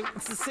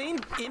 It's the same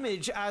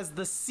image as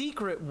the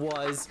secret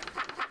was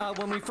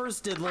when we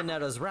first did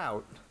Lynetta's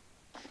route.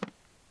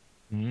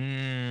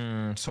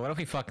 So what if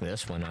we fuck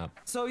this one up?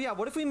 So yeah,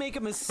 what if we make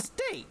a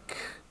mistake?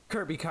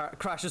 Kirby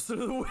crashes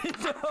through the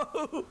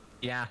window.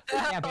 Yeah.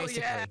 Yeah,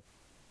 basically. yeah.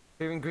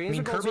 Favorite I ingredients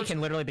mean, are gold Kirby source,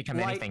 can literally become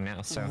light anything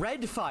now, so.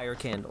 Red fire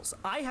candles.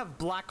 I have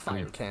black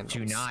fire candles.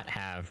 Do not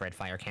have red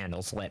fire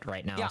candles lit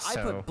right now, Yeah, so.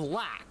 I put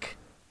black.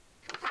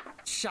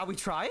 Shall we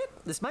try it?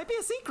 This might be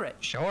a secret.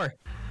 Sure.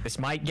 This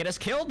might get us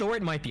killed, or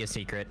it might be a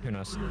secret. Who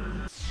knows?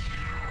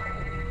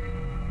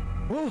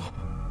 Woo!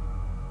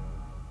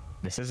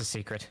 This is a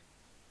secret.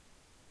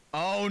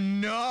 Oh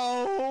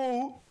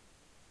no!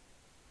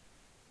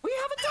 We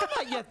haven't done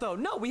that yet, though.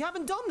 No, we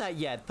haven't done that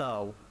yet,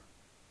 though.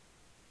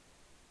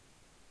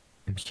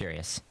 I'm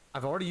curious.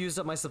 I've already used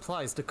up my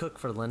supplies to cook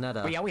for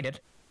Lynetta. Oh yeah, we did.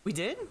 We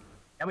did?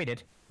 Yeah, we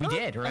did. We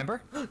did.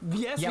 Remember?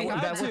 Yes, Yeah, we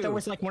had to. that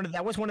was like one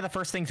of the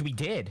first things we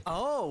did.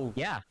 Oh.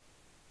 Yeah.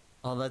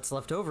 All that's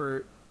left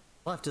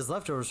is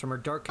leftovers from her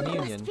dark You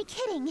communion. must be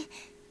kidding.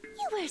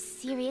 You were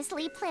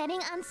seriously planning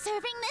on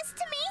serving this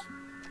to me?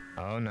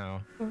 Oh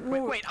no.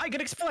 Wait, I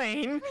can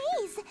explain.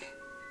 Please,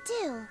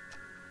 do.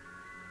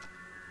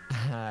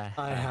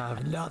 I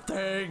have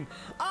nothing.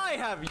 I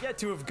have yet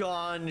to have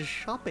gone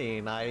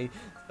shopping.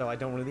 So I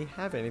don't really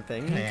have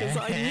anything because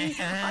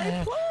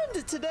I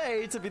planned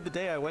today to be the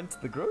day I went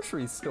to the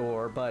grocery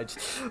store. But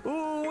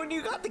ooh, when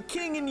you got the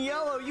king in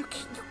yellow, you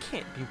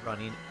can't be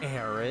running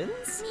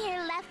errands.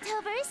 Mere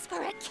leftovers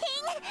for a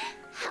king?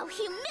 How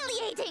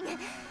humiliating!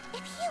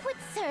 If you would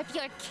serve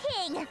your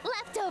king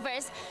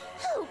leftovers,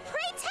 who,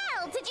 pray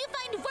tell, did you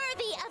find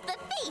worthy of the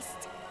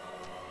feast?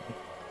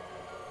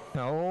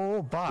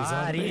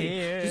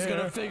 Nobody. She's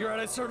gonna figure out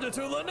I served it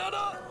to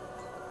Lynetta.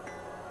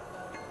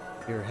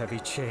 Your heavy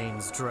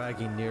chains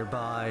dragging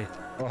nearby.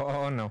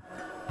 Oh no.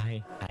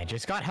 I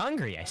just got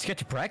hungry. I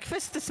skipped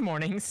breakfast this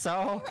morning,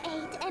 so. You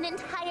ate an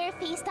entire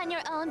feast on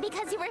your own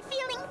because you were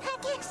feeling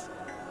peckish?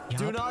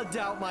 Do not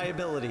doubt my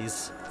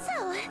abilities.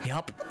 So,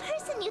 Yup. the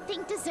person you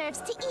think deserves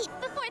to eat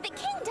before the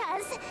king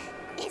does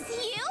is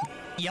you?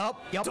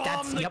 Yup.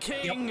 Dom the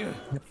king!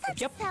 Such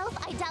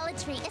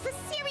self-idolatry is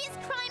a serious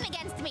crime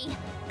against me.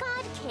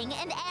 God King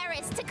and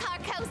heiress to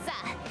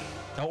Carcosa.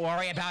 Don't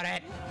worry about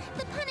it.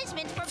 The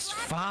punishment for It's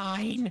blasphemy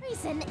fine. and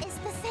treason is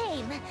the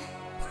same.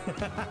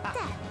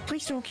 Death.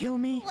 Please don't kill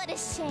me. What a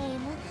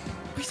shame.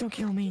 Please don't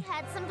kill me.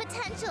 Had some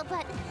potential,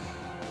 but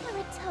we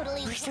were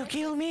totally Please don't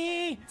kill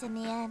me. in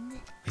the end.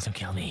 Please don't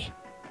kill me.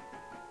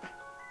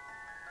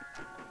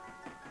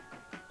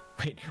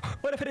 Wait,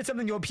 what if it is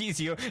something to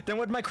appease you? Then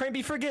would my crime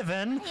be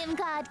forgiven? I am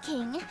God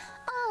King.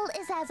 All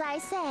is as I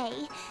say.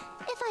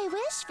 If I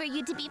wish for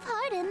you to be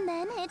pardoned,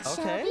 then it shall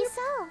Okay. be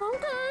so.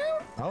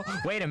 Okay. Oh,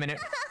 wait a minute.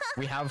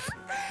 We have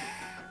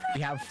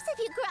If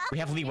you grab we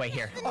have me leeway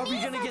against here. the Are we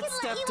knees, gonna I get can let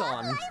stepped you off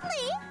on?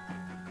 lightly.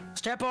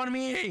 Step on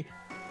me.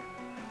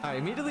 I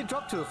immediately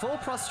drop to a full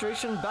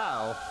prostration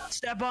bow.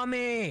 Step on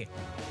me.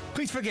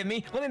 Please forgive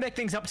me. Let me make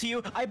things up to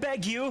you. I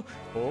beg you.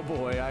 Oh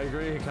boy, I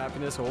agree,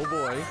 happiness, oh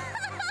boy.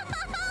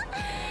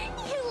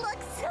 You look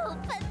so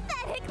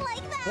pathetic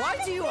like that. Why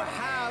do you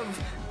have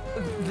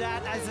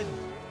that as an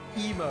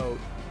emote?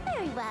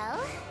 Very well.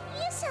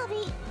 You shall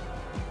be.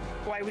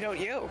 Why don't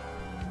you?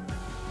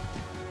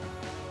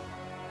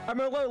 I'm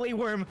a lowly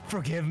worm.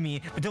 Forgive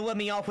me, but don't let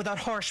me off without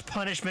harsh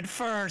punishment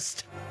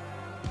first.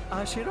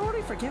 She had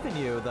already forgiven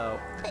you, though.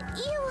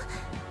 You.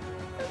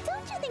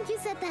 Don't you think you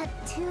said that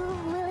too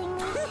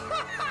willingly?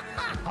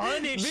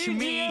 Punish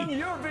BGM, me.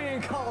 you're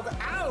being called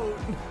out!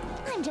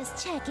 I'm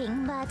just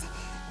checking, but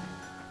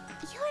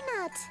you're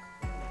not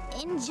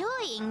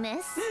enjoying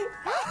this.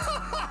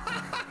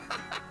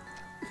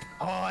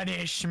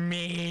 Punish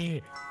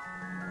me.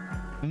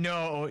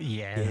 No.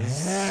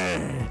 Yes.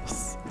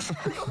 Yes.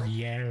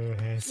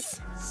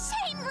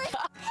 Shameless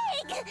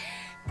pig!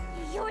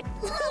 You're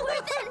lower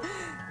than.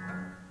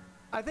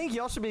 I think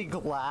y'all should be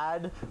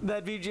glad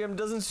that VGM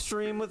doesn't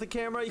stream with the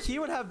camera. He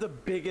would have the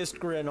biggest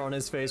grin on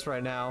his face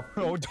right now.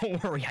 Oh,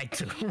 don't worry, I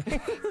do.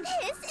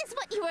 This is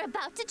what you were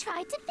about to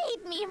try to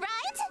feed me,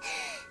 right?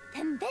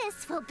 Then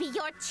this will be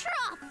your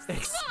trough.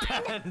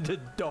 Expanded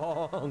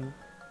dong.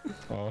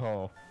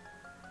 Oh.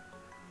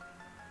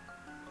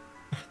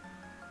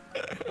 I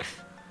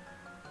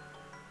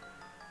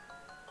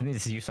think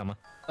this is you, Summer.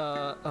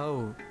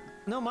 Oh.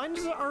 No, mine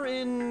are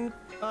in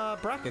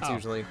brackets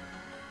usually.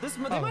 They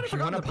might have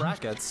forgotten the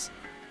brackets.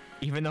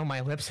 Even though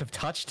my lips have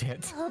touched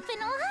it. Open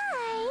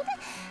wide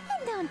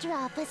and don't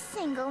drop a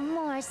single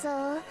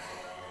morsel.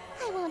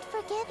 I won't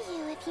forgive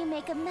you if you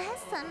make a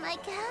mess on my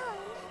gown.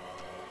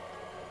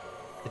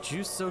 The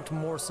juice-soaked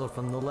morsel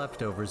from the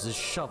leftovers is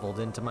shoveled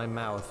into my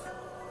mouth.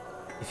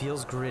 It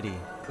feels gritty,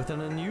 with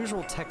an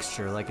unusual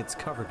texture like it's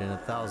covered in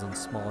 1,000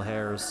 small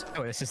hairs.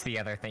 Oh, this is the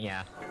other thing,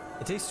 yeah.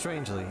 It tastes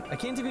strangely. I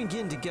can't even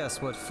begin to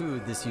guess what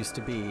food this used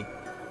to be.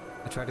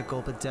 I try to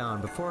gulp it down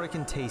before I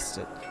can taste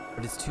it,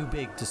 but it's too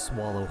big to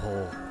swallow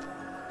whole.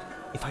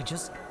 If I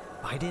just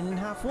bite it in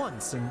half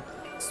once and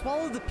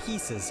swallow the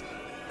pieces,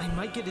 I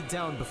might get it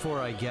down before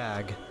I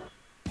gag.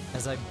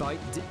 As I bite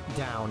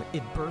down,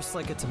 it bursts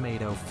like a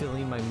tomato,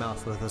 filling my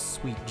mouth with a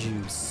sweet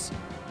juice.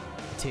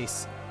 It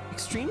tastes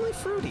extremely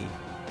fruity,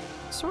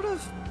 sort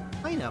of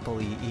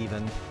pineapple-y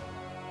even.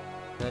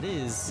 That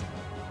is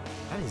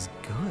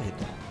good.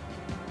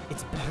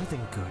 It's better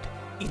than good.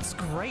 It's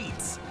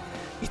great.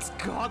 It's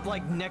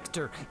godlike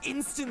nectar,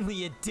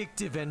 instantly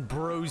addictive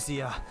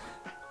ambrosia.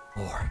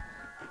 More.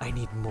 I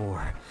need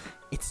more.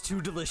 It's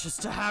too delicious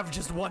to have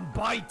just one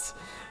bite.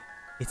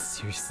 It's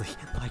seriously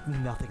like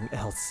nothing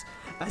else.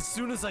 As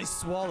soon as I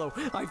swallow,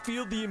 I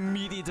feel the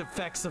immediate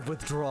effects of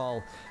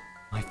withdrawal.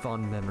 My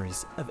fond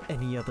memories of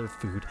any other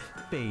food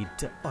fade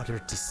to utter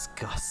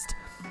disgust.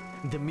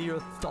 The mere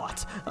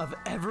thought of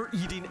ever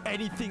eating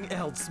anything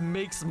else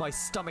makes my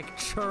stomach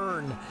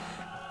churn.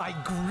 I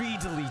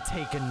greedily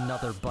take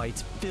another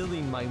bite,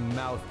 filling my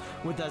mouth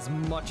with as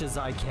much as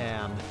I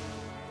can.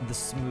 The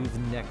smooth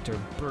nectar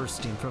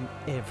bursting from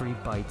every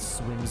bite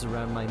swims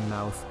around my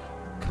mouth,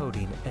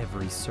 coating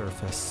every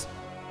surface.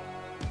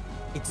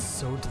 It's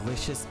so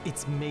delicious,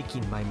 it's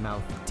making my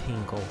mouth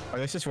tingle. Oh,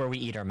 this is where we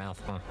eat our mouth,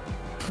 huh?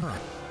 Huh.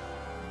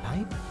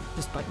 I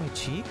just bite my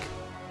cheek?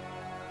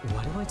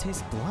 Why do I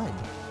taste blood?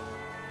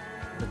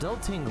 The dull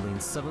tingling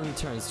suddenly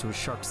turns to a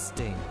sharp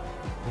sting,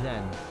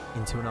 then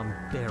into an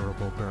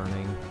unbearable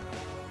burning.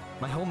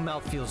 My whole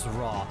mouth feels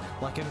raw,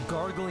 like a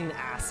gargling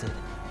acid.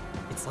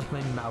 It's like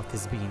my mouth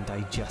is being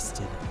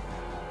digested.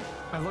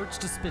 I lurch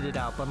to spit it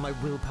out, but my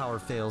willpower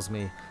fails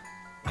me.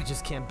 I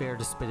just can't bear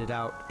to spit it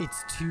out.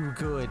 It's too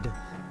good.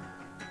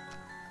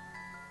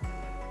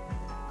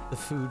 The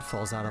food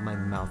falls out of my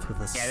mouth with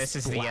a splat. Yeah, this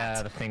is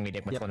the thing we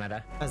did with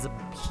Lynetta.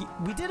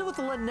 We did it with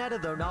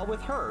Lynetta though, not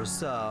with her,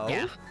 so...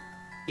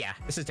 Yeah,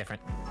 this is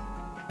different.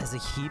 As a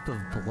heap of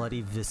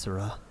bloody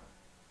viscera.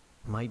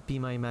 Might be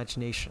my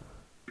imagination,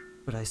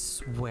 but I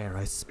swear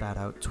I spat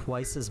out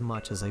twice as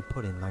much as I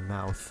put in my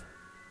mouth.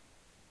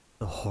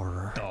 The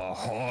horror. The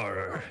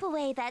horror. Wipe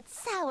away that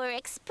sour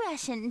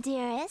expression,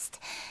 dearest.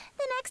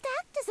 The next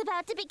act is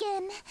about to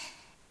begin,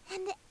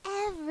 and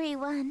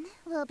everyone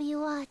will be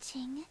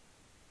watching.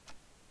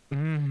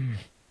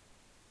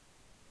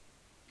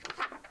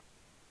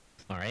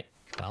 Alright,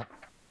 well,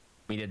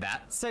 we did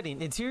that.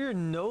 Setting, interior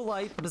no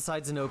light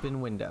besides an open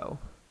window.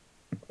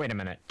 Wait a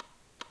minute.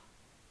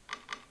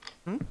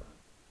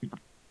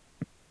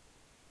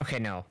 Okay,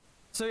 no.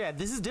 So yeah,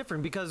 this is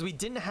different because we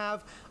didn't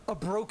have a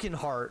broken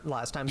heart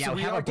last time. Yeah, so we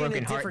we have are a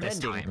getting broken a different heart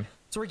this ending. time.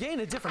 So we're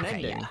getting a different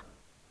ending. Yeah.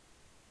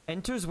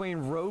 Enters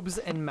wearing robes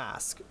and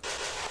mask.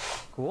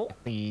 Cool.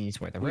 Please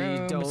wear the We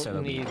robes. don't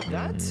so need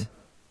that.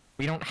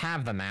 We don't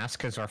have the mask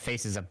because our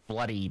face is a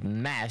bloody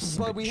mess.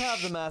 But we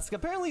have the mask,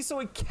 apparently, so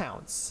it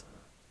counts.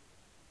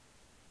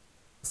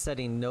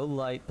 Setting no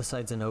light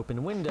besides an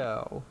open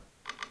window.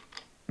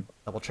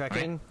 Double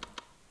checking.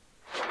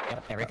 Right.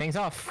 Yep, everything's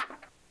off.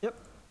 Yep.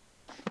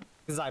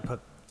 Because I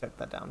took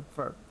that down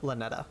for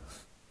Lynetta.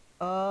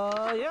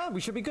 Yeah,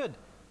 we should be good.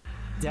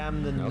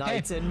 Damn the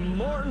night and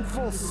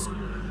mournful,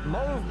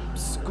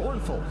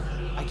 scornful.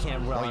 I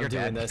can't while I'm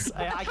doing this.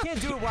 I can't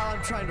do it while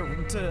I'm trying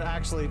to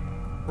actually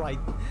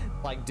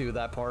do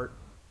that part.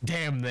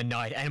 Damn the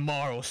night and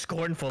morrow,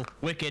 scornful,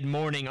 wicked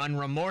morning,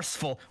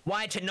 unremorseful.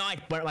 Why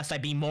tonight must I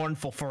be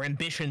mournful for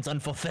ambitions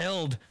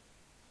unfulfilled?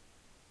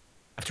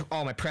 After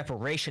all my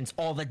preparations,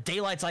 all the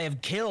daylights I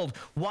have killed,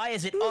 why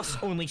is it us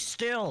only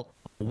still?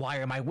 Why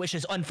are my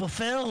wishes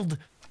unfulfilled?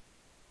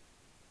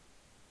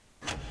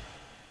 Why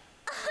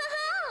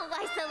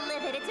so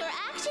livid? It's your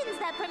actions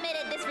that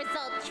permitted this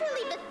result,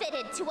 truly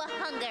befitted to a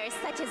hunger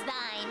such as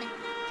thine.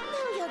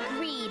 Though your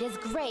greed is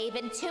grave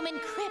and tomb and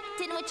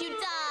crypt in which you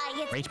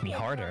die, it's Rate me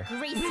harder.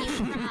 grease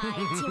you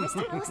pride, dearest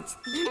most,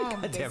 the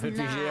end Damn is it,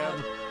 nigh.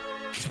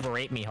 VGM.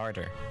 Rate me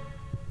harder.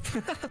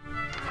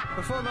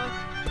 Before my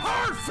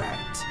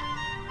perfect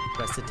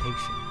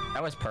recitation.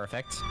 That was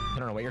perfect. I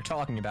don't know what you're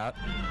talking about.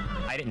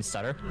 I didn't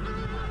stutter.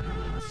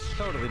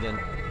 Totally didn't.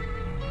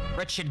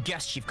 wretched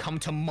guest, you've come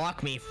to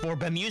mock me. For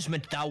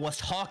bemusement thou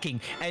wast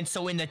hawking, and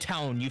so in the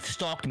town you've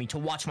stalked me to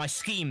watch my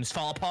schemes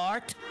fall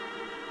apart?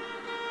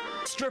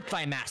 Strip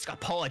thy mask,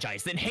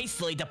 apologize, then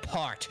hastily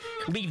depart.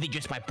 Leave thee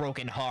just my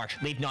broken heart,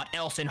 leave naught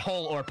else in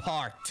whole or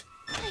part.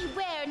 I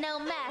wear no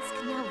mask,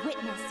 now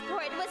witness,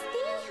 for it was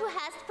thee who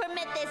hast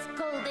permit this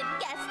golden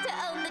guest to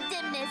own the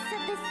dimness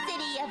of the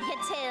city of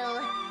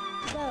Yatil.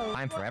 Though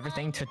Time for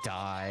everything to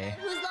die.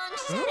 whose long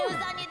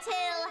shadows on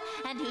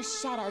Yatil, and whose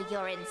shadow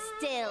you're in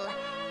still.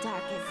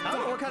 Dark as I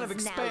don't know what death kind of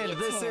is now expand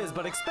this Yatil. is,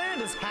 but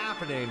expand is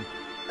happening.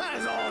 That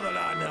is all that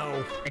I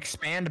know.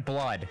 Expand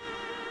blood.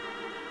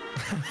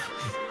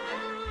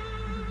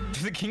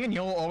 Does the King and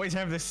Yule always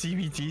have the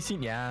CBT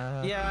scene?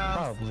 Yeah. Yeah.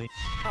 Probably.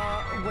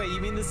 Wait, you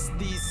mean the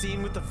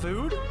scene with the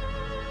food?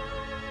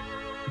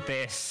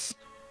 This.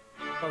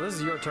 Oh, this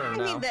is your turn I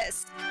now. mean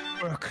this.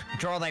 Look,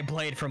 draw thy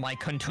blade from my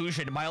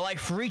contusion. My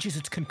life reaches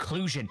its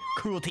conclusion.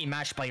 Cruelty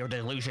matched by your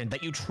delusion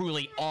that you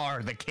truly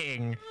are the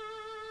king.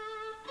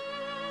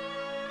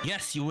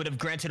 Yes, you would have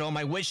granted all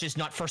my wishes,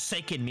 not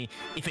forsaken me.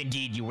 If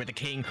indeed you were the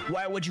king,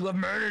 why would you have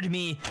murdered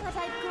me? But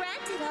I've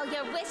granted all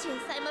your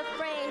wishes. I'm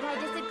afraid I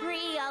disagree.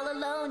 All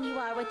alone you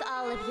are with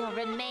all of your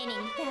remaining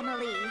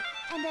family.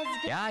 And as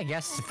Yeah, I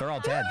guess if they're all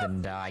dead,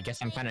 then I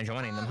guess I'm kind of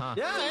joining them, huh?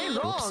 Yeah, I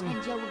ain't wrong.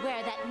 And you'll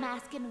wear that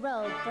mask and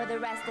robe for the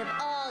rest of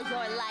all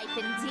your life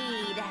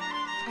indeed.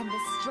 And the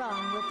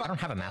strong will fall. I don't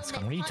have a mask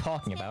on. What are you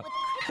talking about?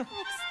 With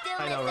stillness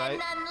I know, right? and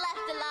none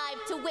left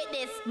alive to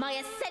witness my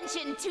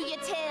ascension to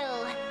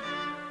Yatil.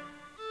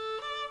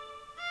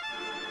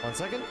 1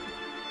 second.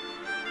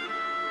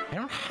 I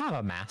don't have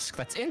a mask.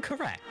 That's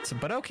incorrect,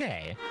 but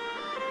okay.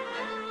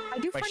 I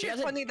do But find she it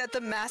hasn't- funny that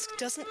the mask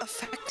doesn't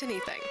affect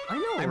anything. I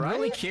know, I'm right?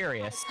 really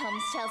curious.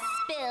 Homes shall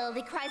spill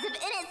the cries of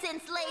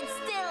innocence laid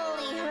still.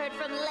 He heard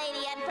from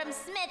lady and from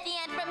smithy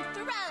and from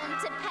throne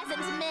to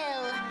peasant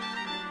mill.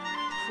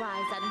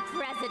 Cries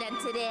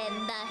unprecedented in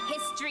the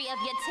history of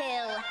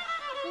Yatil.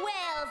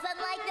 Wails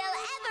unlike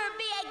they'll ever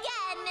be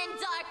again in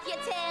dark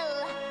Yatil.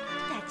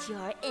 That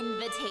your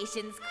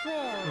invitations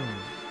quill.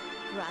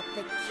 Brought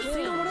the king.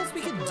 Think of what else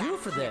we to could do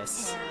bless for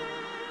this.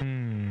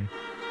 Yatil.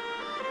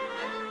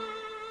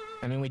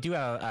 I mean, we do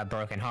have a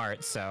broken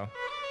heart, so.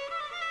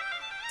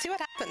 See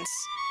what happens.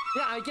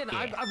 Yeah, again,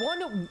 Yeah. I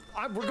want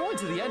to. We're going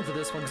to the end for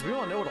this one because we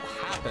want to know what'll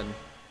happen.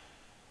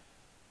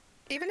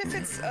 Even if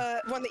it's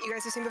one that you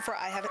guys have seen before,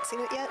 I haven't seen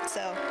it yet, so.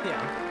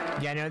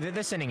 Yeah. Yeah, no,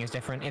 this ending is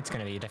different. It's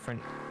gonna be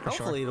different. For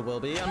Hopefully it will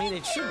be. I mean,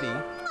 it should be.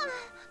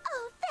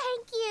 Oh,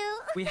 thank you.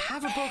 We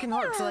have a broken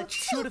heart, so that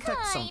You're should affect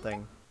kind.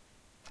 something.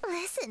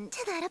 Listen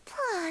to that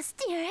applause,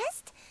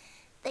 dearest.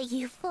 The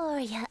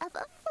euphoria of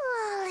a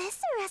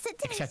flawless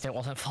recitation. Except it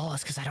wasn't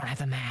flawless because I don't have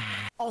the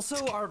mask. Also,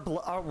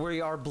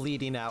 we are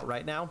bleeding out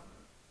right now.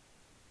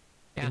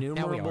 Yeah, now we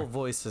Innumerable are.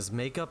 voices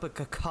make up a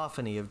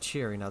cacophony of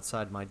cheering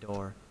outside my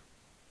door.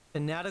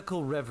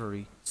 Fanatical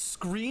reverie,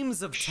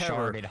 screams of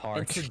terror, Sharded heart.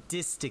 and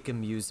sadistic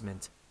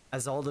amusement,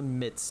 as all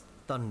amidst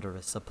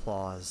thunderous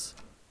applause.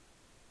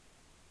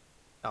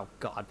 Oh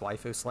God,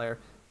 Waifu Slayer,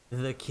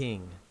 the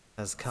king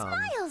has come.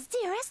 Smiles,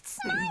 dearest,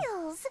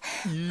 smiles.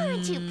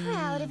 Aren't you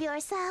proud of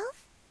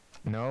yourself?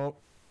 No.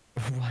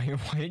 Why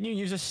didn't you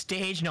use a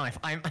stage knife?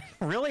 I'm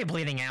really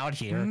bleeding out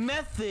here.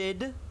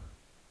 Method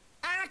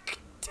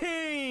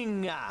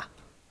acting.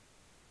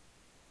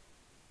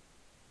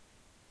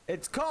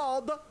 It's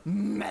called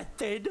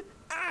method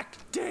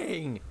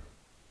acting.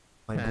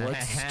 My blood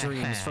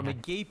streams from a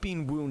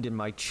gaping wound in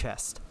my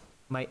chest.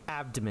 My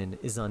abdomen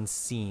is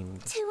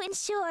unseamed. To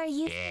ensure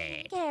you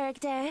Yeah.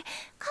 character,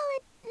 call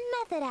it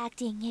method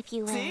acting, if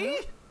you will. See?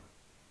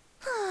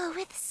 Oh,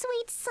 with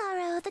sweet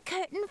sorrow the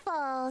curtain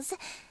falls,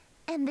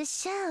 and the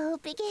show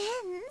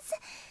begins.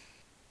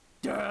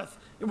 Death.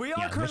 We are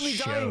Yeah, the currently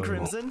dying, show.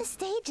 Crimson. The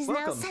stage is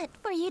Welcome. now set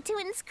for you to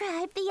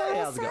inscribe the Hey,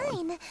 yellow how's it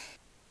going? sign.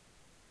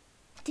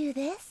 Do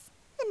this,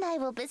 and I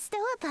will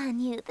bestow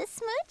upon you the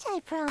smooch I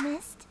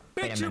promised.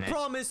 Wait a Bitch, you minute.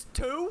 promised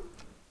too?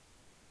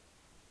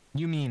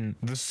 You mean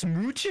the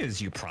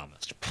smooches you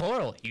promised?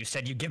 Plural. You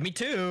said you'd give me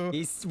 2.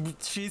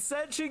 She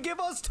said she'd give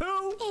us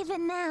 2?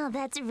 Even now,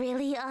 that's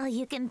really all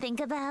you can think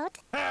about.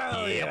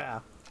 Hell Yep. yeah.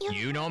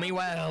 You know me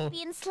well.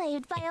 Be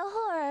enslaved by a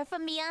horror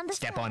from beyond the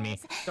Step on me.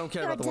 stars. Don't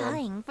care You're about the world.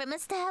 dying from a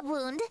stab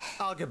wound,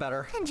 I'll get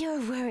better. and you're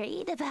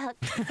worried about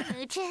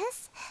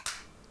smooches.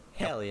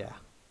 Hell yeah.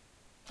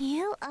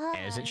 You are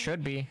As it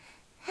should be.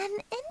 an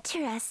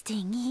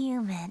interesting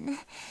human.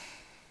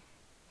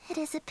 It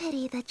is a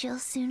pity that you'll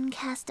soon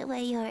cast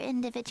away your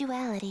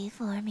individuality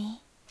for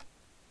me.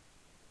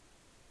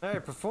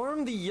 Alright,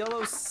 perform the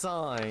yellow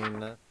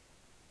sign.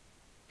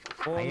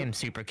 I am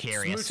super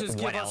curious Smooches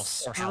what give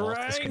else us or how else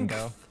this can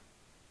go.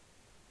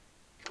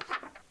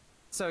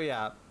 So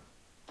yeah,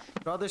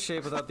 draw the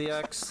shape without the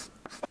X,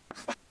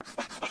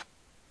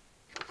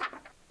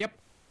 Yep.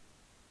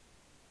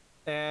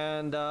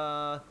 and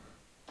You'll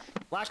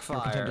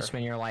Blackfire. pretend to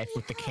spend your life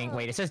with the king.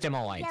 Wait, it says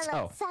demo lights.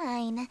 Yellow Oh,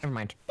 sign. never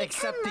mind.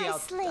 Except Become the my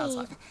slave,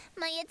 outside.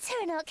 my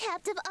eternal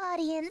captive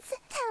audience.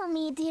 Tell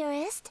me,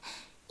 dearest,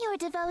 your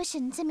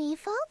devotion to me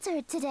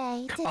faltered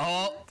today. Did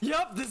Oh,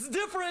 Yep, this is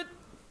different.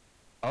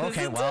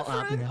 Okay, it well,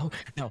 different?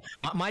 no.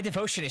 My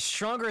devotion is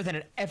stronger than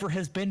it ever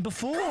has been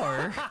before.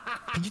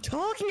 What are you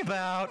talking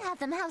about?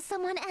 Fathom how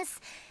someone as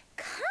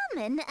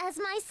common as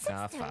my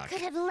sister fuck.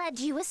 could have led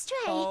you astray.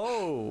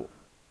 Oh.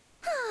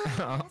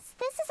 Yes,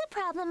 this is a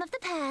problem of the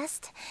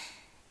past.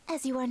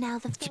 As you are now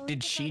the fully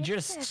Did she devoted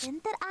just-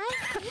 servant that I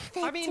see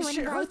fit I mean, to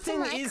her invite to thing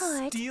my is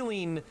court.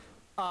 stealing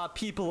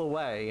people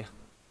away.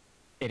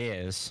 It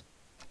is.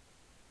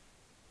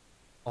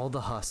 All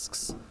the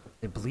husks,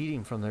 they're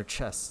bleeding from their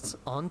chests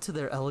onto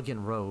their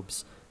elegant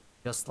robes,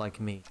 just like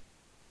me.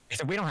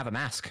 So we don't have a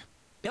mask.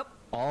 Yep.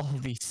 All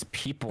these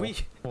people. We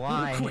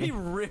Why? we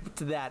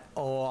ripped that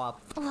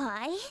off.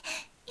 Why?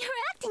 You're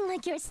acting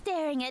like you're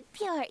staring at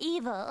pure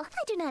evil.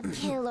 I do not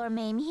kill or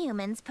maim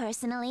humans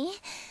personally,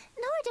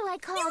 nor do I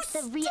cause the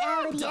stabbed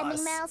reality-ending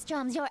us.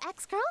 maelstroms your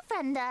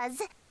ex-girlfriend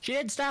does. She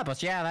did stab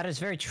us. Yeah, that is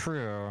very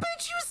true.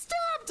 Bitch, you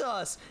stabbed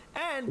us!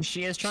 And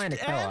She is trying to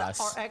kill and us.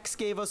 our ex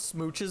gave us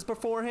smooches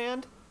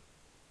beforehand.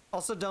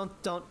 Also, don't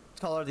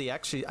call her the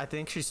ex. I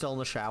think she's still in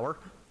the shower.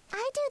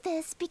 I do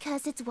this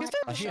because it's what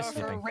Oh, she is For a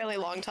sleeping. really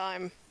long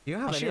time. Do you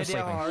have she any was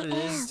idea how sleeping.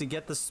 hard it is to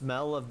get the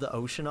smell of the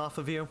ocean off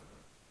of you?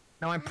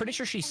 No, I'm pretty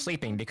sure she's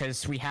sleeping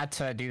because we had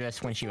to do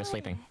this when she was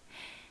sleeping.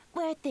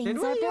 where things Did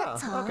we? are Yeah. built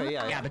tall. Okay,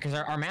 yeah. Yeah, because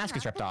our mask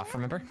is ripped off,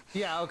 remember?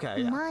 Yeah,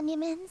 okay, yeah.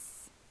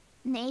 Monuments,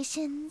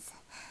 nations,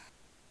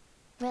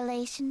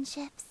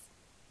 relationships.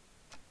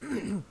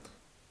 Some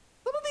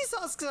of these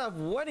husks have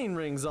wedding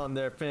rings on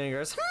their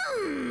fingers.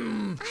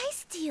 I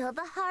steal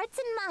the hearts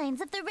and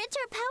minds of the rich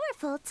or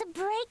powerful to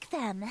break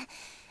them,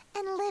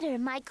 and litter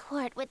my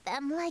court with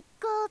them like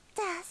gold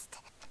dust.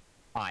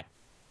 Odd.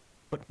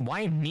 But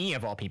why me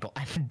of all people?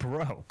 I'm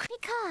broke.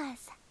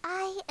 Because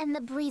I am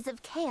the breeze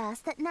of chaos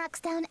that knocks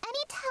down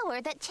any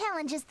tower that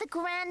challenges the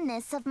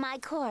grandness of my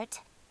court.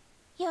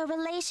 Your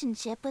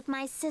relationship with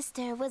my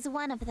sister was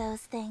one of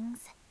those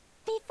things.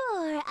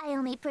 Before, I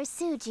only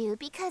pursued you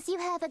because you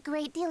have a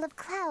great deal of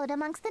clout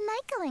amongst the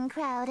night-going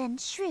crowd and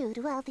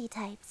shrewd, wealthy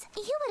types.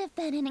 You would have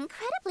been an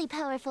incredibly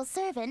powerful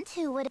servant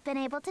who would have been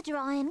able to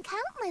draw in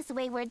countless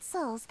wayward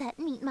souls that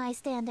meet my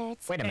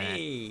standards. Wait a minute.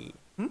 Hey.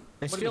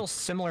 This What do you feels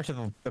similar to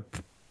the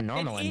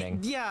normal ending.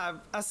 Yeah,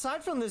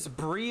 aside from this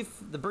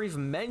brief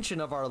mention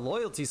of our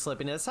loyalty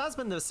slipping, this has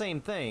been the same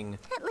thing.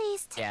 At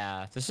least,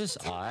 Yeah, this is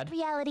odd.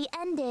 reality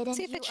ended and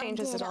See if you it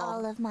changes undid at all.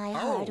 all of my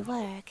hard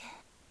work.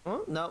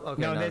 Oh, no,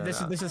 okay. No, no,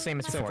 this is the same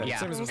as before. thing, Yeah,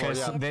 same as before, because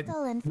yeah.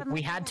 Stolen from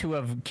we my had to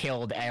have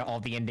killed all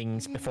the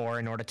endings before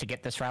in order to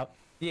get this route.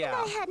 Yeah.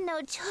 I had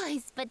no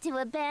choice but to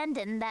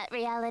abandon that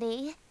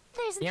reality.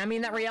 There's Yeah, I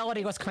mean that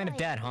reality was kind of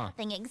dead, huh?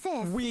 nothing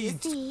exists, you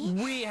see.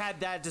 We had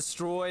that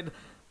destroyed.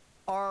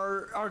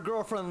 Our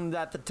girlfriend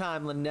at the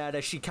time,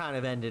 Lynetta, she kind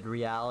of ended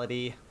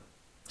reality.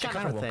 It's She kind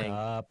kind of of her woke thing.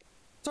 up.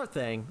 It's our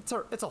thing.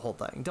 It's a whole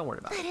thing. Don't worry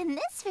about But it. in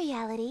this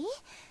reality,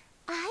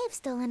 I've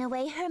stolen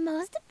away her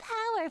most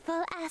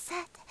powerful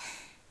asset.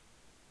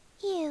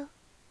 You.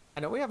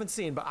 I know we haven't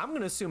seen, but I'm going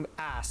to assume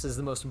ass is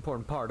the most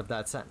important part of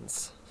that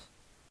sentence.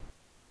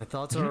 My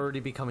thoughts are already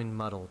becoming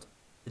muddled.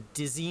 The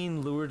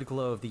dizzying, lurid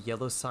glow of the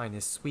yellow sign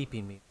is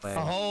sweeping me away.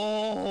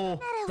 Oh,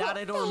 That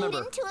I don't remember.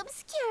 Into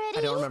obscurity.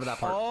 I don't remember that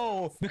part.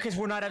 oh, because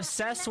we're not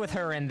obsessed with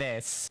her in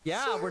this.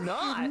 Yeah, we're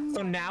not.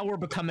 So now we're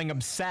becoming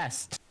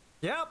obsessed.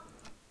 Yep.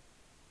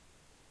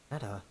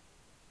 Meta,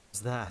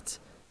 is that?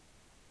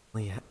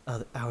 The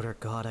outer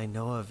god I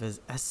know of is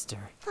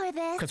Esther. For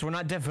this, Because we're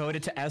not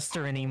devoted to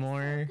Esther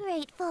anymore.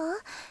 grateful.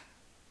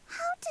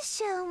 How to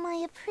show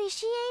my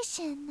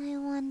appreciation, I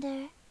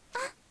wonder.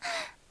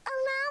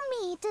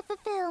 Allow me to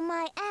fulfill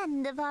my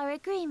end of our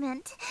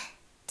agreement.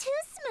 2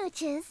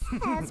 smooches,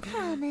 as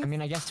promised. I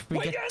mean, I guess we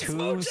get 2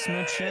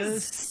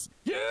 smooches.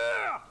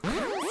 Yeah!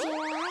 Close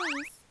your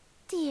eyes,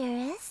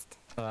 dearest.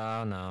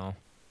 Oh no.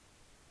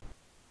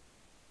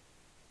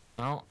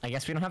 Well, I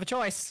guess we don't have a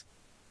choice.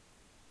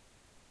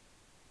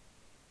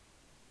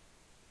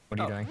 What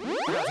are you doing?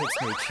 I gotta take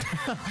smooch.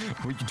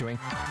 What are you doing?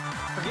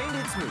 We're getting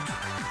to smooch.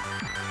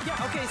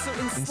 Yeah, okay, so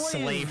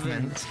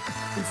enslavement.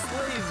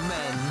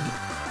 Enslavement.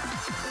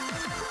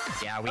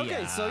 Yeah, we.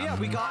 Okay, so yeah,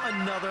 we got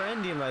another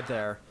ending right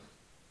there.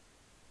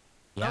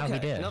 Yeah, okay. we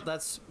did. Nope,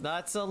 that's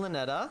a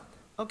Lynetta.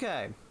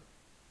 Okay.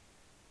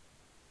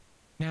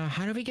 Now,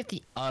 how do we get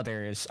the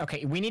others?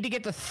 Okay, we need to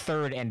get the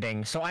third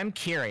ending. So I'm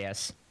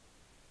curious.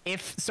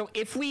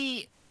 If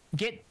we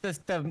get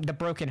the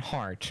broken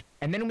heart,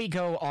 and then we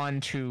go on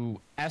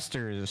to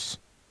Esther's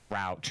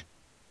route,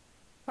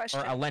 Question.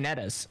 or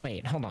Lynetta's.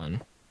 Wait, hold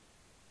on.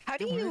 How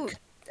do you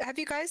have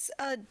you guys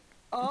done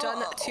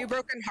Oh. 2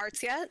 broken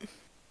hearts yet?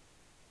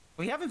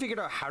 We haven't figured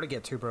out how to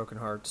get 2 broken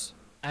hearts.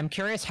 I'm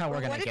curious how we're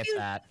What gonna if get you-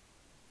 that.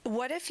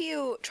 What if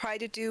you try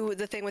to do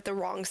the thing with the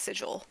wrong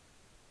sigil?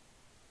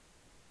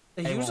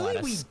 won't Usually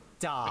let we us.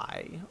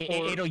 die.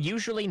 It'll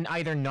usually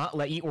either not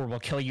let you or will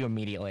kill you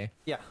immediately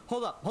Yeah,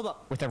 hold up.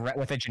 with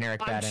a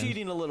generic I'm bad end.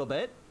 cheating a little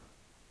bit.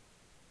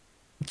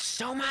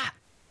 Soma.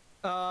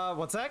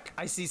 One sec.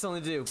 I see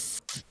something to do.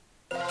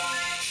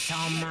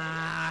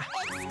 Soma.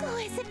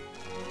 Exquisite.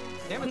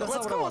 Damn it, that's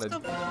Let's not what I go.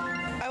 wanted.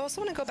 I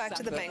also want to go back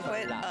to the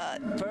banquet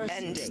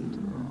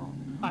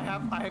and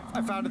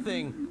I found a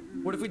thing.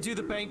 What if we do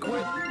the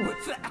banquet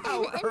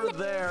without her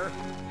there?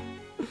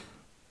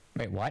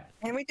 Wait, what?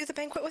 Can we do the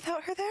banquet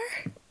without her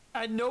there?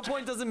 At no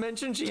point does it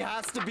mention she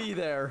has to be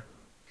there.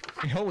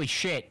 Holy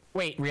shit.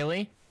 Wait,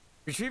 really?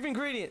 Retrieve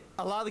ingredient.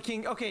 Allow the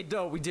king. Okay,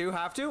 no, we do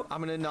have to.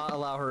 I'm gonna not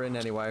allow her in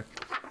anyway.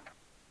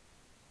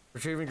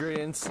 Retrieve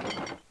ingredients.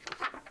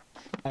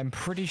 I'm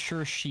pretty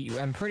sure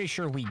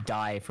we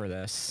die for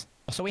this.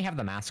 So we have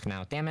the mask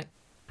now, damn it.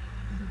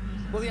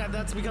 Well, yeah,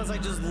 that's because I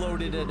just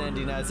loaded an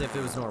ending as if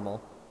it was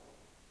normal.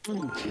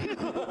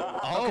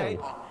 Oh. Okay,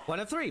 1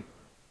 of 3.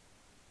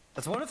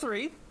 That's 1 of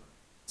 3.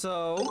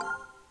 So,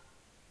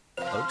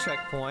 load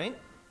checkpoint.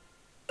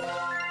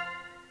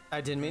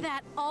 I didn't mean.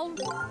 That all.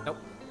 Nope.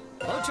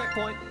 Load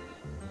checkpoint.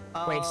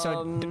 Wait,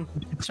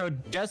 so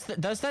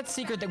does that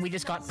secret that we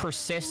just got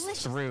persist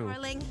Delicious, through?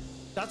 darling.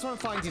 That's what I'm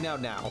finding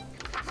out now.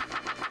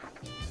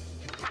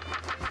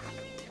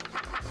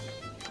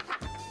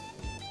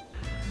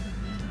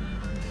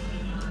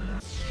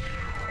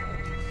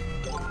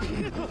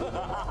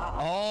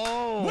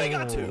 Oh! We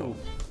got 2!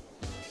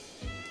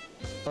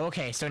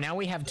 Okay, so now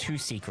we have 2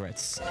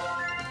 secrets.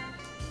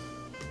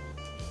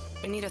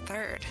 We need a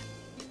third.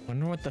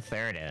 Wonder what the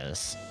third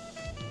is.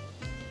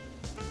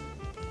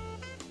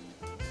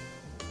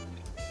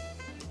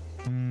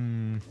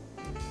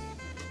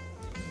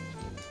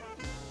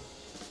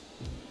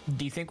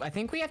 Do you think? I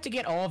think we have to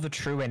get all of the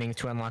true endings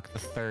to unlock the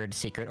third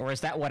secret, or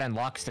is that what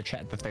unlocks the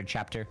third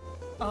chapter?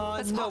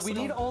 That's no, possible. we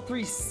need all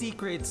 3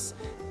 secrets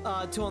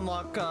to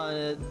unlock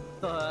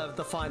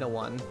the final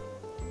one.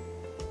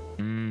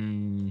 I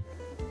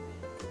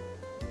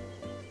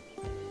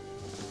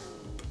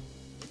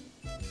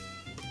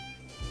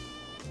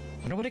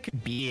wonder what it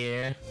could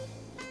be.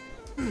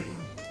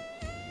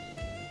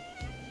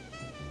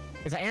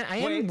 Because I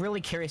am Wait.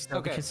 really curious though,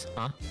 Okay. because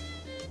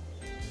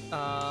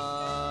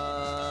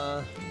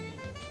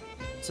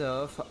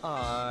So if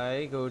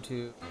I go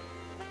to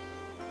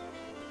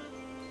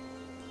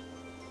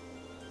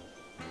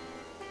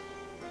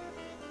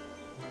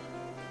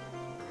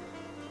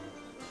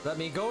let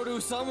me go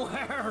to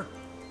somewhere.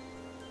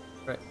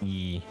 Right.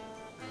 yeah.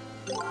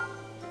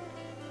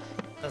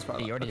 That's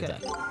probably You already did okay.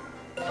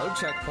 that. Load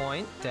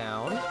checkpoint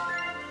down.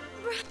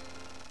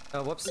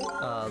 Oh, whoops.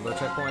 Load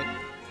checkpoint.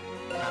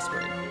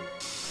 Masquerade.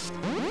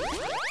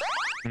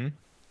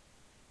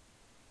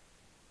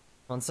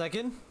 1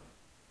 second.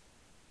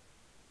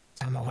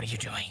 Selma, what are you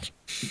doing?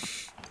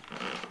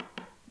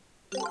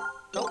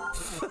 Nope.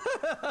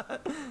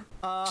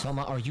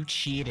 Selma, are you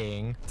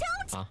cheating?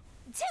 Don't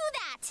do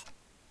that!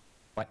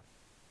 What?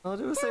 I'll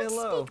do say Don't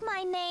hello. speak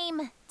my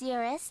name,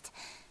 dearest.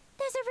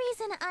 There's a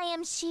reason I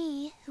am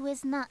she who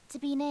is not to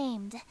be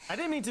named. I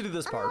didn't mean to do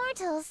this A part.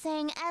 mortal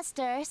saying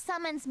Esther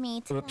summons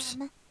me to Oops.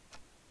 them.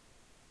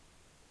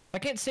 I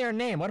can't say her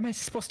name. What am I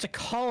supposed to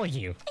call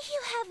you?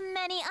 You have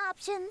many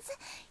options.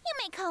 You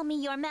may call me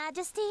your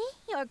majesty,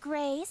 your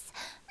grace,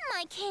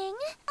 my king.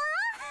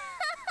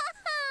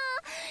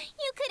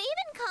 You could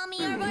even call me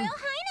your royal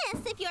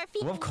highness if you're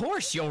feeling... Well, of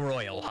course, your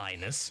royal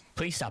highness.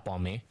 Please stop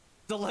on me.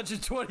 The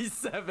Legend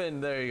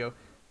 27. There you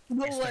go.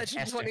 The Esther,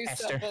 Legend Esther,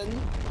 27. Esther.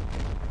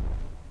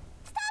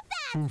 Stop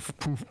that! Poof,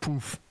 poof,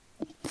 poof.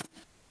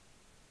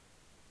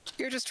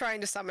 You're just trying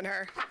to summon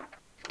her.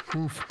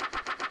 Poof.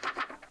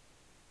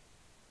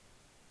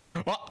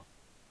 What?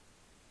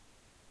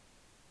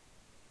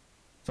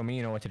 So me,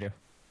 you know what to do.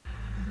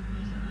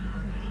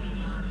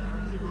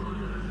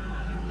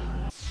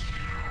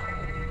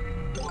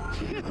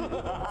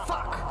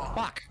 Fuck.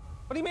 Fuck.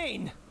 What do you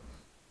mean?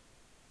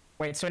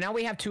 Wait, so now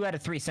we have 2 out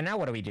of 3. So now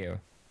what do we do?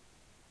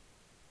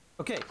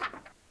 Okay.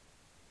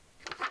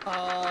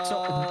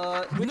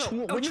 Which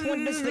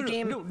one does the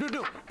game? No.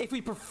 If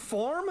we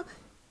perform,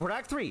 we're at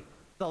Act 3.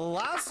 The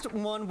last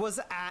one was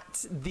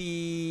at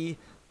the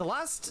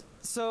last.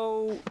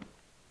 So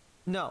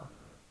no,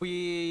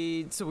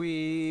 we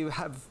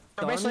have.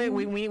 So basically,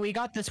 we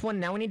got this one.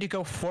 Now we need to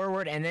go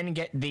forward and then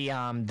get the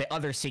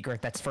other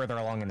secret that's further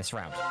along in this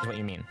route. Is what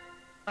you mean?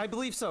 I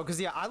believe so, because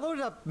yeah, I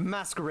loaded up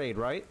Masquerade,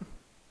 right?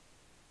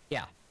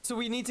 Yeah. So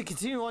we need to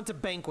continue on to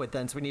Banquet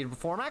then. So we need to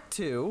perform Act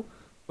 2,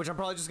 which I'm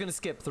probably just gonna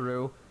skip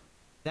through.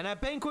 Then at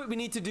Banquet we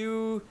need to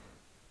do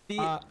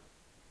the.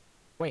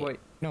 Wait.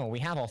 No, we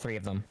have all 3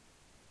 of them.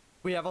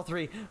 We have all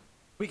 3.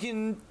 We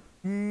can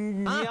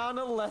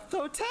Nyana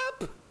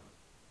Lethotep.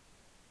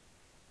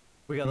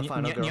 We got the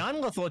final girl.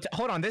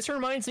 Hold on, this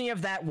reminds me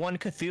of that one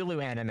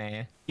Cthulhu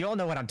anime. You all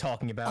know what I'm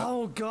talking about.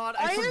 Oh god,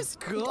 I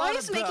forgot Why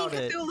is making about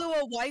it.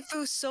 Cthulhu a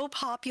waifu so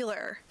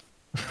popular?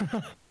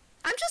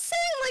 I'm just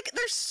saying, like,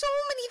 there's so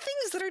many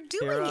things that are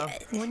doing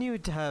it.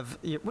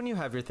 When you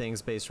have your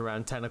things based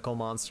around tentacle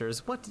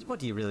monsters, what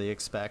do you really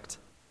expect?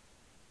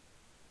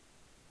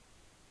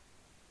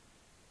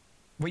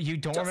 Wait, you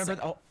don't Just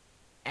remember? saying. Oh,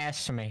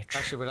 estimate.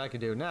 Actually, what I can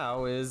do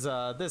now is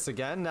this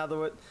again. Now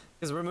that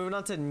because we're moving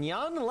on to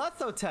Nyan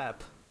Lethotep.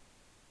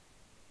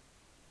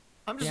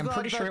 I'm just Yeah, I'm glad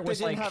pretty that sure it they was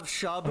didn't like- have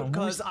Shub what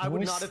because was- I would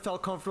what not was- have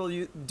felt comfortable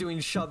doing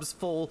Shub's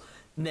full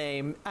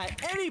name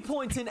at any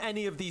point in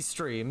any of these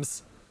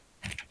streams.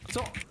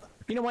 So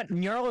You know what?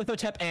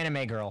 Nyarlathotep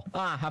anime girl.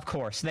 Ah, of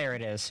course. There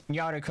it is.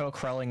 Yaruko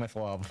crawling with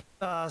love.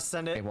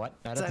 Send it. Wait, what?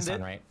 That doesn't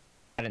sound right.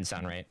 That didn't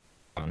sound right.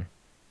 Hold on.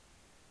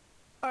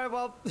 Alright,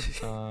 well.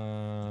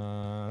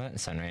 That didn't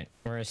sound right.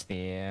 Where's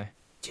the...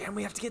 Jam,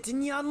 we have to get to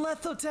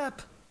Nyarlathotep.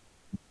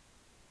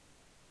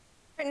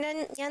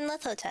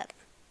 Nyarlathotep.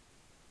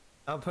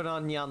 I'll put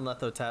on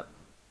Nyarlathotep.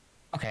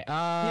 Okay,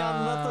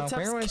 Nyarlathotep's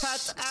where was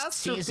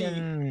catastrophe.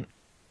 season...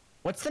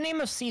 What's the name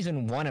of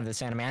season 1 of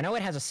this anime? I know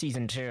it has a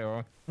season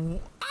 2. I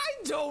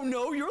don't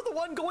know. You're the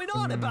one going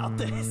on about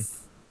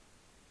this.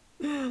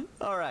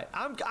 All right,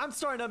 I'm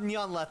starting up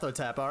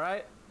Nyarlathotep. All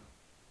right.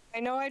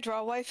 I know I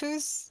draw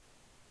waifus.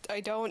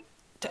 I don't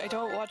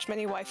watch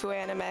many waifu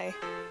anime.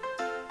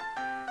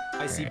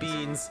 I see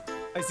beans.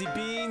 I see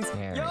beans.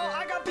 Yeah. Yo,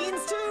 I got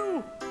beans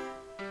too.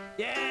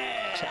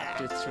 Yeah.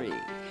 Chapter 3.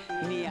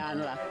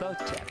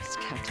 Nyarlathotep's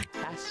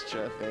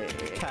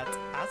catastrophe.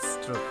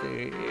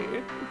 Catastrophe.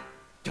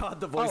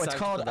 God, the voice. Oh, it's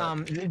called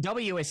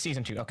W is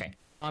season 2. Okay.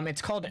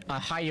 It's called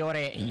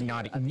Hayore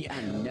Inari. The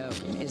unknown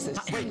is the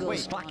single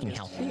fucking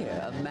hell.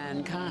 fear of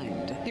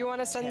mankind. You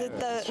want to send it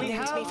the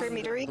link to me for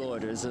me to read?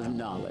 Borders of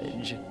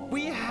knowledge.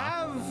 We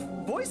have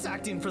voice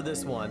acting for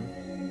this one.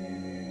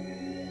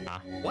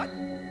 What?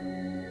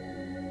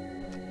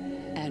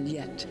 And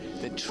yet,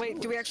 the truth. Wait,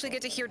 do we actually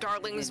get to hear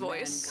Darling's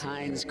voice?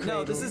 Mankind's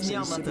No, this is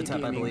cradled since the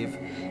Nyarlathotep, I believe.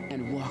 beginning,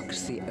 and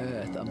walks the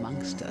earth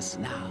amongst us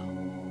now.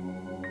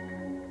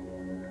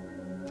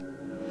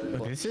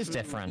 This is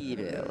different.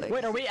 Evil.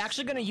 Wait, are we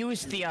actually going to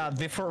use the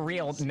for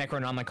real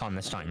Necronomicon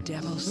this time?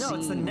 Devil No,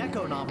 it's the seen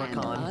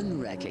Necronomicon. and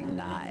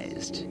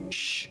unrecognized.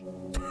 Shh.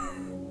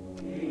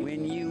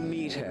 When you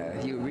meet her,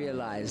 you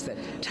realize that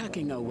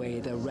tucking away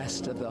the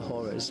rest of the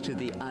horrors to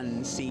the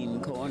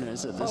unseen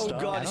corners of the Oh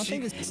stars god, don't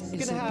think she's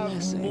is gonna a have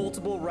blessing.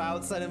 multiple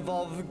routes that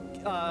involve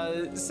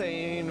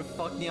saying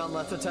fuck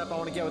Nyarlathotep, I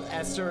want to get with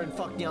Esther, and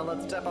fuck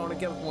Nyarlathotep, I want to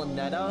get with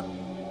Lynetta.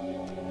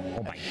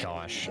 Oh my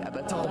gosh. Have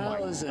a Oh my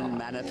thousand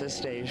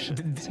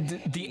manifestations.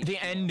 The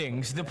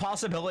endings, the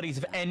possibilities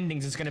of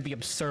endings is going to be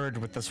absurd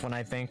with this one,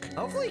 I think.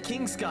 Hopefully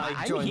King Sky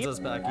I'm joins here- us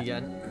back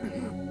again.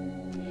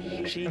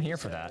 I'm here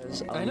for that.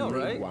 There's I know, only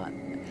right?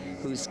 one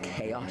whose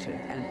chaotic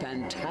and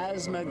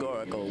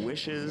phantasmagorical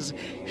wishes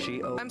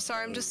she I'm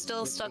sorry, I'm just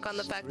still stuck on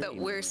the fact that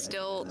we're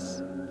still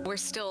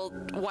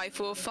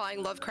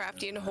waifu-ifying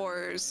Lovecraftian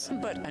horrors.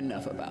 But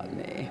enough about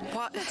me.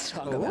 What? Let's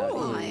talk about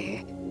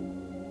Why?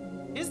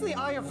 Is the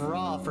Eye of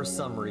Ra for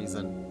some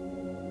reason?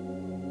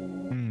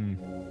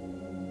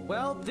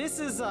 Well, this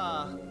is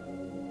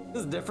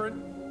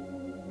different.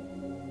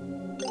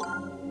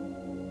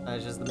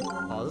 Just the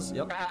pause.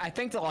 Yep. I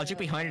think the logic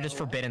behind it is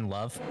forbidden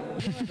love.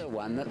 the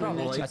one that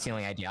Probably. Lynetta That's the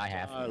only idea I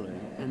have. Darling,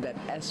 and that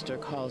Esther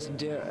calls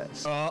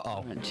dearest.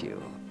 Uh-oh. Aren't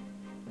you?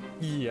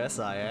 Yes,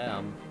 I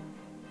am.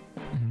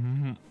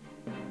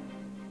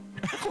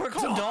 We're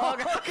called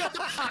dog.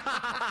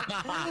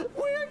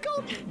 We're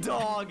called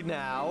dog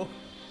now.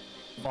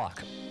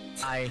 Fuck.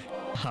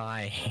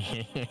 Hi.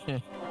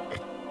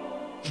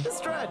 This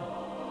dread.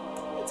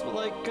 It's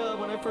like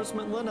when I first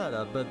met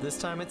Lynetta, but this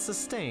time it's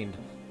sustained.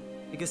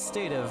 Like a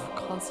state of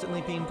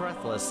constantly being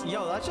breathless.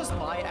 Yo, that's just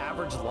my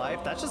average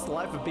life. That's just the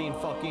life of being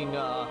fucking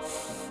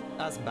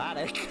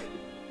asthmatic.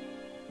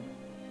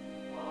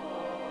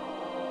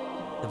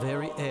 The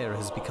very air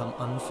has become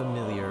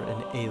unfamiliar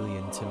and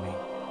alien to me.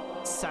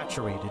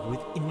 Saturated with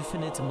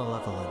infinite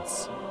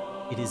malevolence.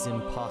 It is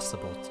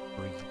impossible to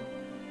breathe.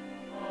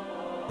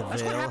 The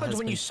That's what veil happens has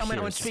when you been summon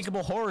pierced.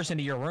 unspeakable horrors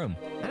into your room.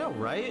 I know,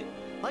 right?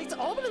 Like, it's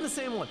all been in the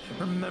same one.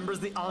 Remembers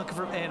the Anka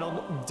from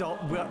Animal.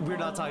 We're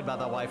not talking about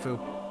that waifu.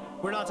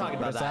 We're not talking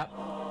about What is that.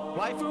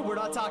 Waifu, we're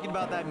not talking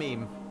about that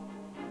meme.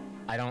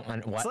 I don't...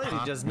 What? Slightly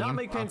Huh? does not Meme?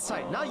 make pants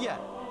tight. Not yet.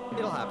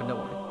 It'll happen, don't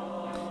worry.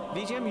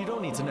 VGM, you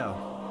don't need to know.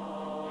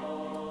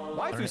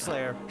 Waifu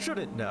Slayer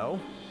shouldn't know.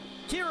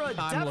 Kira I'm looking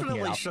it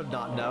definitely up. should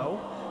not know.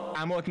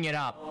 I'm looking it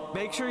up.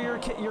 Make sure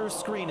your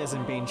screen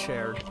isn't being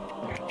shared.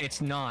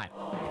 It's not.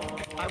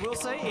 I will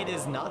say it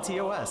is not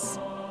TOS.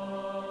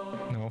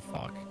 No,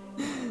 fuck.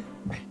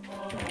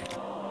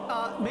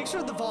 Make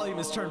sure the volume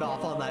is turned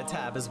off on that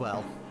tab as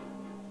well.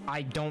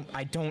 I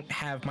don't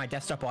have my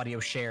desktop audio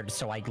shared,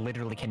 so I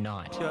literally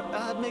cannot.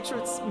 Make sure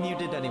it's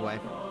muted anyway.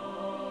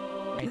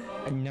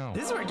 No.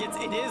 This is where it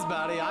is,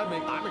 buddy.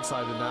 I'm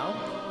excited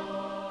now.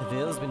 The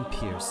veil has been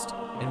pierced,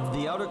 and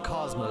the outer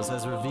cosmos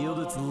has revealed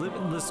its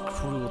limitless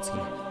cruelty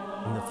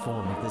in the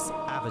form of this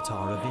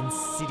avatar of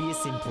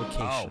insidious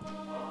implication.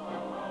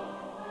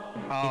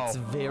 Oh. It's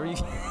very...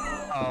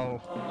 Oh.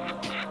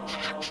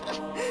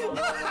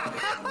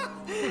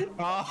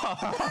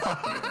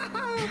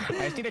 I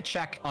just need to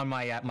check on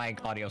my my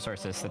audio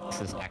sources that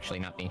this is actually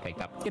not being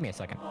picked up. Give me a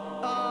second.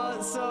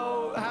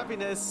 So,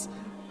 Happiness,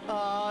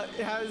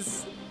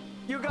 has...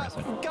 You got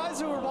guys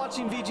who were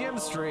watching VGM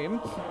stream,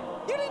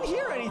 you didn't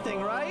hear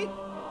anything, right?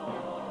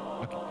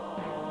 Okay.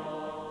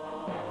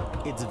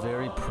 Its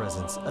very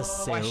presence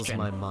assails Question.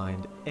 my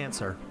mind.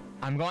 Answer.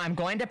 I'm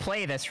going to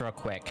play this real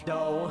quick.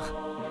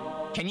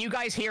 No. Can you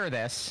guys hear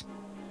this?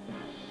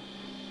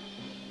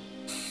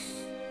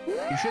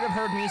 You should have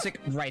heard music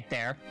right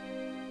there.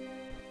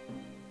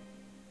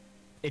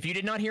 If you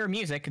did not hear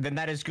music, then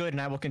that is good,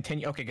 and I will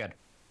continue. Okay, good.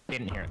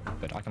 Didn't hear it,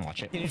 but I can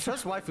watch it. Can you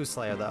trust Waifu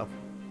Slayer, though?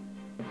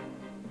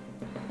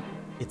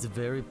 Its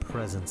very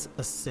presence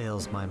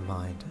assails my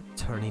mind,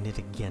 turning it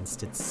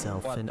against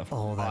itself and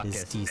all that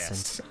is decent.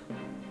 This?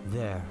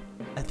 There,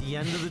 at the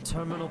end of the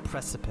terminal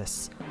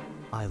precipice,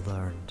 I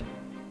learned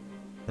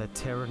that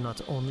terror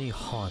not only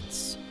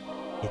haunts,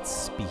 it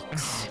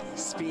speaks.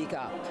 Speak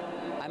up.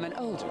 I'm an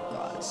older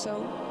god,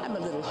 so I'm a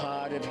little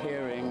hard of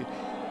hearing.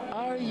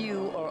 Are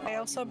you or I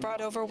also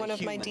brought over one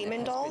of my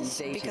demon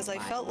dolls because I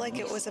felt like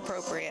it was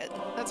appropriate.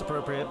 That's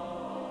appropriate.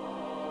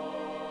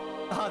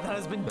 Ah, that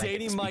has been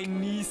dating my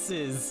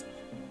nieces.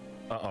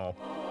 Uh-oh.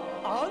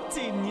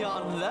 Auntie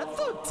Nyan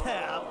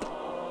Lethotep!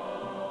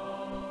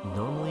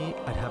 Normally,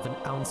 I'd have an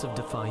ounce of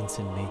defiance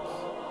in me,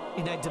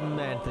 and I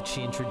demand that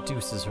she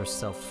introduces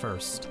herself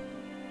first.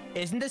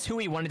 Isn't this who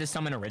we wanted to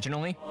summon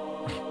originally?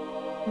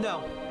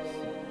 No.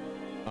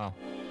 Oh.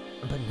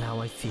 But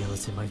now I feel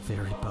it in my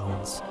very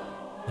bones.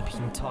 I'm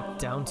being talked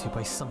down to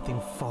by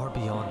something far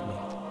beyond me.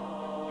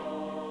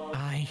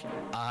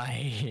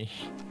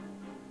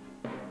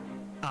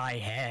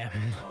 I am.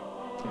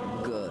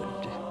 good?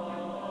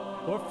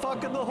 We're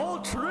fucking the whole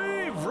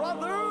tree,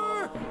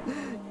 brother!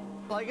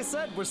 Like I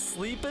said, we're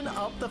sleeping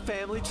up the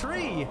family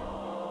tree.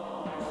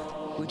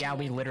 Yeah,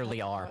 we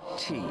literally are.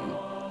 Tea.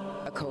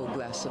 A cold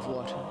glass of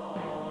water.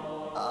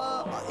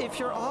 If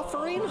you're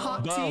offering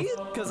hot tea,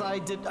 because I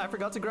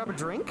forgot to grab a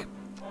drink.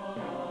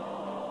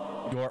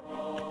 You're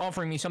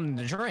offering me something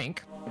to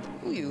drink?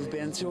 You've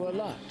been through a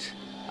lot.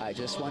 I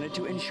just wanted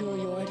to ensure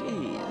you're at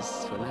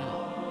ease for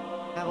now.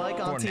 I like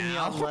Auntie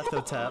Nyan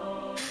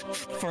Lethotep.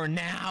 For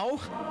now?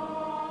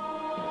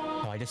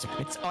 Oh, it's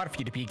odd for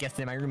you to be a guest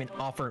in my room and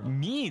offer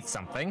me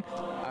something.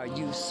 Are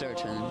you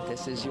certain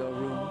this is your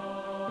room?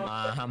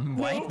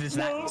 What does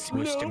that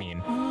supposed to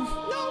mean?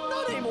 No,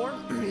 not anymore.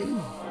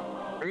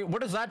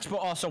 What is that?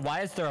 Also,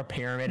 why is there a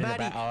pyramid in the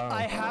back?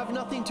 I have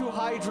nothing to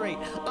hydrate.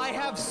 I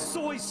have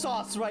soy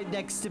sauce right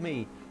next to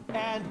me.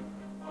 And,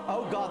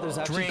 oh god, there's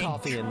actually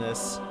coffee in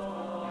this.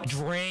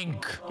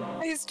 Drink.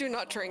 Please do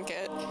not drink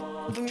it.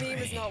 The meme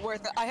is not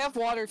worth it. I have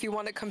water if you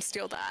want to come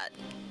steal that.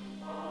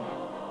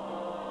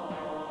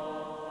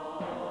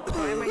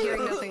 Why am I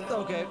hearing nothing?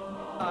 Okay.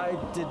 I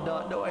did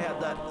not know I had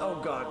that. Oh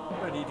god,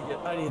 I need to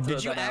throw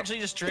Did you that out. actually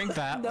just drink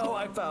that? No,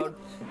 I found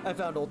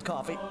old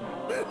coffee.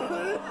 Did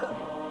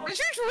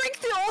you drink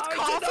the old coffee?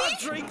 I did not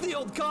drink the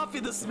old coffee.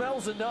 The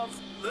smell's enough.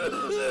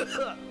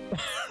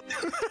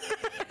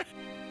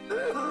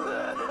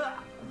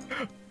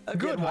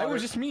 Good. I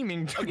was just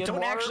memeing. Don't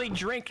water. actually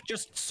drink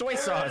just soy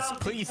sauce.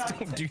 Please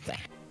don't do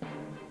that.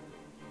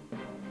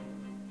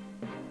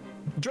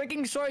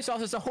 Drinking soy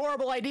sauce is a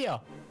horrible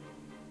idea.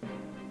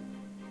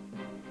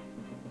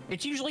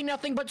 It's usually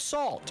nothing but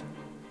salt.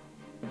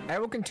 I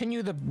will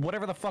continue the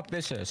whatever the fuck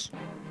this is.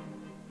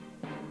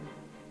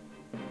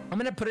 I'm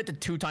gonna put it to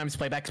 2 times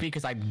playback speed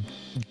because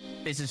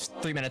this is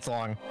 3 minutes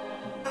long.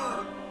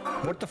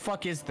 What the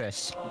fuck is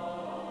this?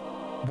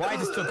 Why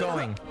is it still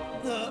going?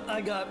 I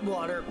got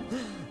water.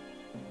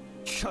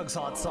 Chugs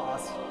hot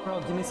sauce.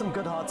 Bro, give me some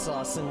good hot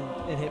sauce and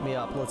hit me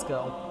up. Let's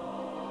go.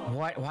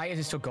 Why is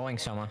it still going,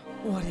 Soma?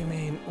 What do you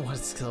mean?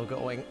 What's still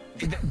going?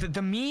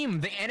 The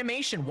meme, the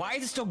animation. Why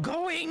is it still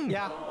going?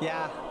 Yeah.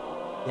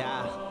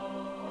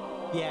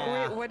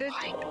 Wait, what did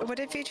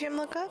VGM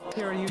look up?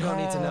 Here, you don't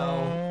need to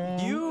know.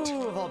 You,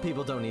 of all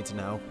people, don't need to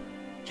know.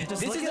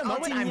 This is the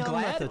moment I'm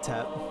glad.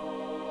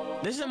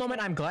 This is the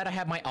moment I'm glad I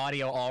have my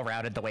audio all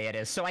routed the way it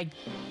is, so I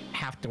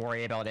have to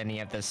worry about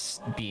any of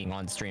this being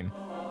on stream.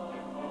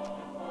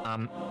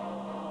 We're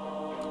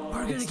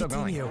gonna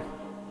continue.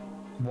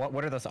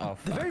 What are those? Oh,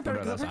 the very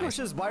better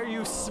question is, why are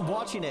you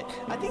watching it?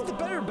 I think the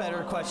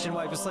better question,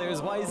 Waifu Slayer, is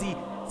why is he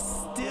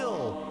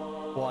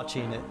still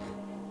watching it?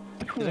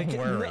 Don't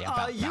worry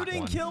about you that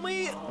didn't one. kill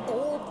me.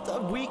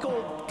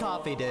 Weak-old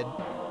coffee did.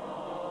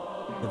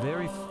 The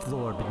very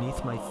floor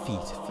beneath my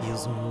feet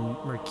feels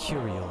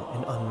mercurial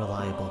and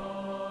unreliable,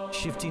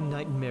 shifting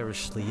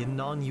nightmarishly in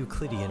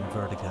non-Euclidean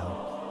vertigo.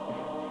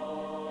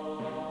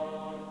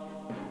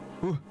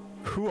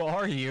 Who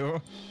are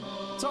you?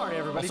 Sorry,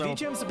 everybody. Also,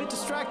 VGM's a bit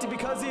distracted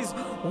because he's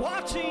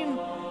watching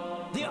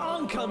the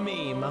Anka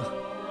meme.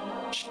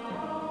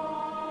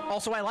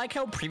 Also, I like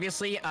how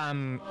previously,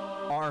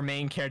 our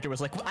main character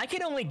was like, I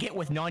can only get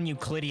with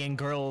non-Euclidean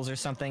girls or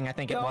something. I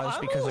think it was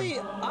because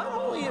I'm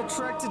only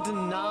attracted to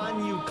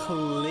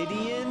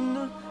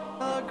non-Euclidean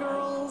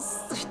girls.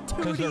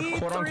 2D, they're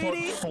quote-unquote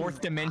 3D.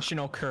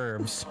 fourth-dimensional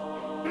curves.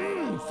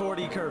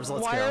 4D curves.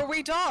 Let's Why go. are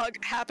we dog?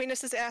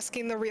 Happiness is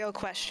asking the real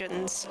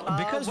questions.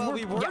 Because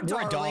we were we're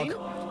darling.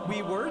 dog.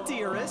 We were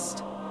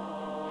dearest.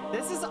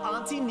 This is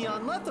Auntie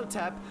Nyan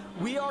Lethotep.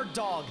 We are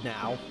dog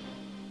now.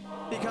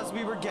 Because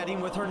we were getting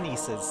with her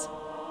nieces.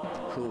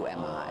 Who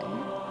am I?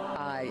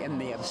 I am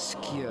the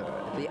obscure,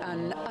 the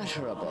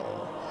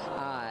unutterable.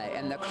 I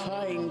am the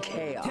clawing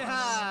chaos.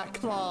 Ah,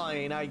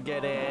 Klein, I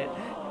get it.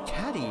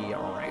 Caddy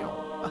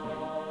around.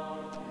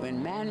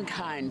 When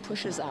mankind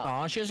pushes out,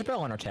 Aw, she has a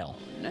bell on her tail.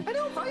 I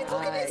know, right?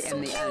 Look at I it, so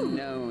am the cute.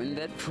 unknown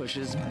that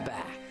pushes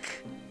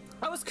back.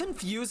 I was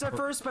confused at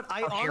first, but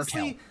I hair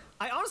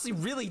honestly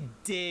really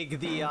dig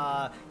the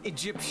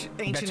ancient tail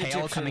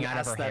Egyptian coming out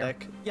of her hair.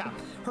 aesthetic. Yeah,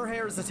 her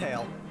hair is the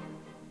tail.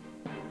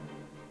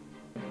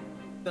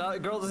 The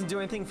girl doesn't do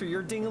anything for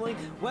your dingling.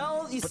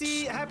 Well, you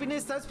see,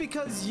 Happiness, that's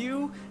because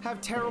you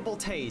have terrible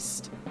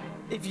taste.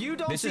 If you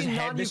don't This see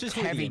is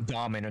heavy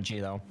dom energy,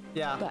 though.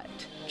 Yeah. But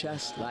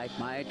just like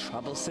my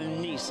troublesome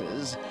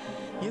nieces,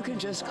 you can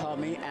just call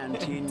me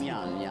Auntie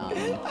Nyan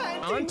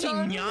Nyan. Auntie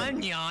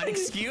Nyan Nyan,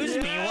 excuse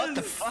me, what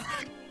the Yes.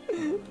 fuck?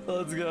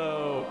 Let's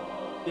go.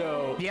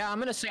 Yo. Yeah, I'm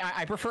gonna say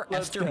I prefer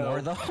Let's Esther go.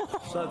 more, though.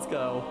 Let's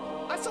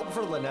go. I still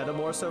prefer Lynetta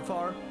more so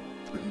far.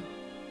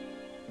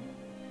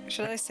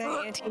 Should I say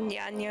Auntie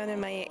Nyan Nyan in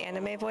my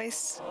anime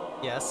voice?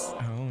 Yes.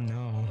 Oh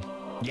no.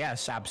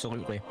 Yes,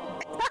 absolutely.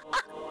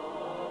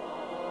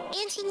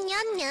 Auntie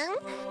Nyan Nyan.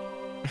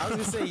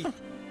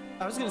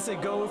 I was gonna say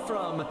go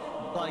from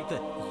like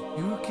the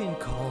you can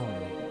call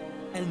me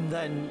and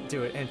then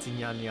do it Auntie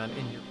Nyan Nyan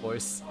in your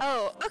voice.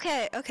 Oh,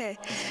 okay, okay.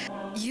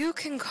 You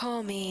can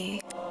call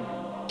me.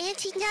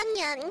 Auntie Nyan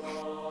Nyan.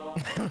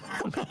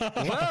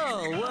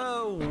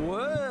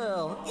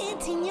 Well,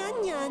 Auntie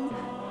Nyan Nyan.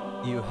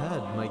 You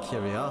had my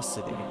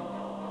curiosity.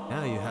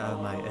 Now you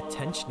have my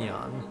attention.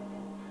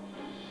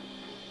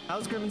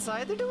 How's Grim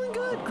inside? They're doing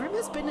good. Grim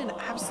has been an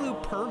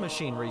absolute purr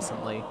machine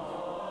recently.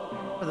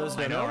 For those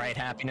who I don't know, know, right,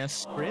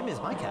 Happiness? Grim is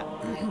my cat.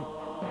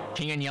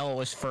 King in Yellow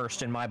was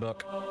first in my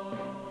book.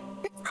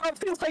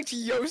 Probably like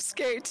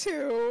Yosuke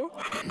too.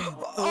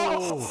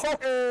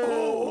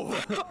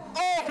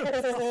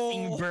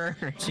 Fucking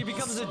bird. She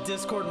becomes a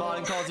Discord mod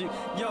and calls you.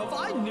 Yo, if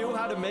I knew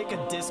how to make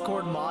a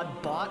Discord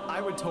mod bot,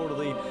 I would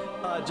totally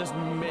just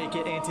make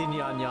it Auntie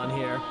Nyan Nyan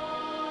here.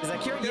 Is that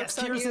Kira? Yes,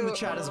 on Kira's in the you.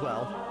 chat as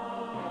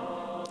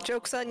well.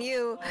 Joke's on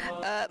you.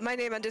 My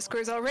name on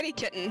Discord is already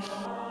Kitten.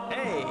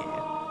 Hey!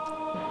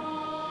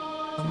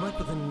 Unlike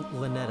with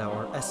Lynetta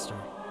or Esther,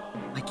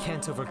 I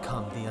can't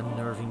overcome the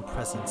unnerving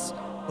presence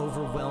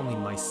overwhelming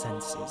my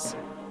senses.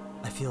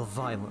 I feel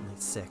violently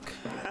sick.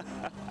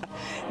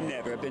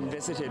 Never been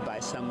visited by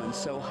someone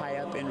so high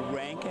up in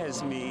rank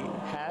as me,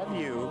 have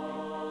you?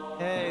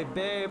 Hey,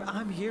 babe,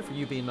 I'm here for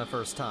you being my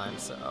first time,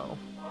 so...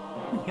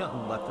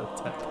 Young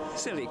Lethotep.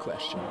 Silly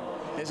question.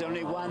 There's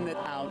only one that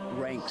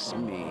outranks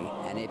me,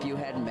 and if you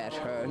had met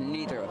her,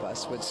 neither of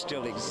us would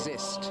still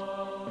exist.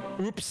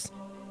 Oops.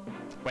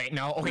 Wait,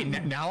 no. Okay,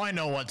 now I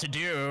know what to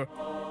do.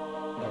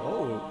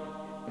 Oh.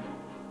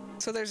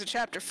 So there's a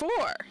chapter 4.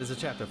 There's a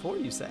chapter 4,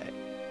 you say?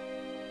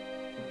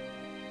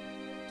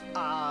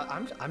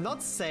 I'm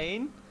not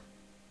saying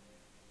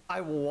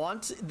I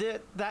want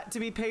that to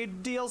be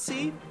paid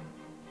DLC.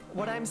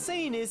 What I'm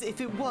saying is, if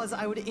it was,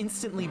 I would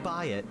instantly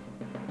buy it.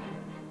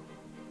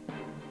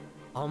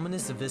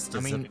 Ominous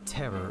vistas of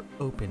terror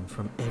open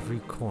from every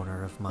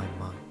corner of my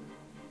mind.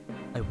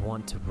 I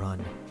want to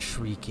run,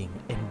 shrieking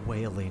and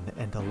wailing,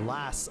 and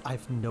alas,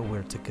 I've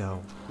nowhere to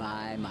go.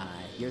 My,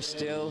 you're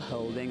still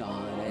holding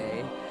on,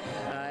 eh?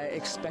 I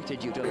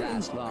expected you to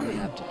last long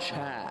enough to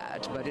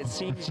chat, but it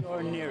seems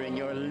you're nearing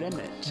your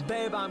limit.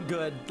 Babe, I'm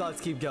good.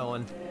 Let's keep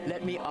going.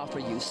 Let me offer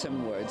you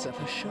some words of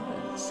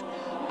assurance.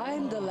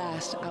 I'm the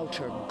last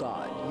outer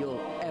god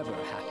you'll ever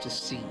have to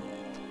see.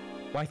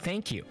 Why,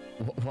 thank you.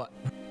 What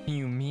do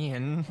you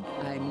mean?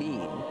 I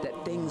mean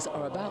that things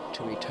are about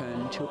to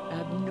return to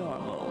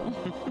abnormal.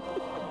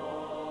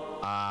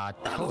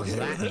 What does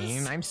that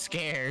mean? I'm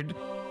scared.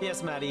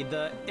 Yes, Maddie,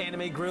 the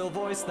anime grill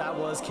voice, that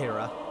was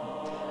Kira.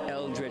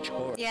 Eldritch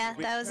horror. Yeah,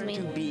 that was me.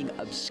 To being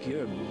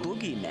obscure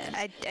boogeymen.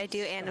 I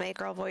do anime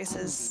girl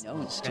voices.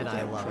 And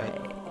I love it.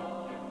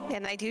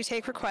 And I do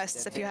take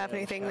requests if you have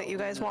anything that you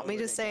guys want me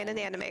to say in an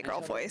anime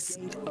girl voice.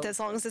 As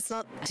long as it's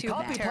not too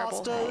Copy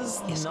terrible.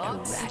 pastas,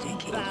 not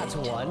that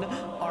one,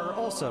 are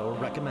also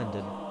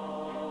recommended.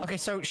 Okay,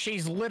 so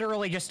she's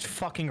literally just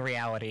fucking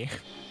reality.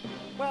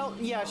 Well,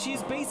 yeah,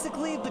 she's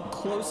basically the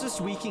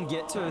closest we can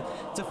get to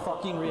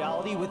fucking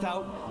reality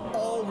without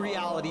all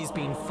realities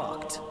being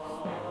fucked.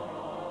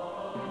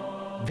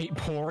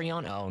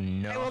 Vaporeon? Oh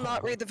no. I will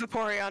not read the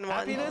Vaporeon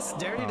one. Happiness,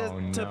 dare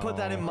you to put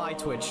that in my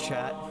Twitch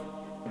chat.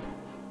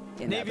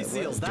 In Navy other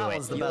Seals, words, that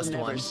was the best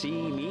you'll one. never see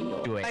me.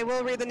 Do it. I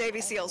will read the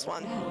Navy Seals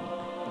one.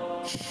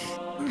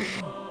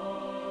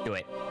 Do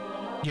it.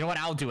 You know what?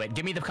 I'll do it.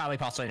 Give me the copy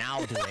pasta and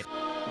I'll do it.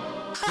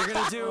 You're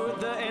gonna do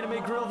the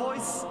anime grill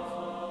voice?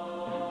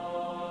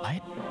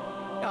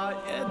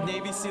 What?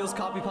 Navy Seals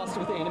copy pasta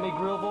with anime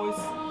grill voice?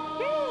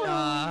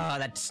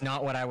 That's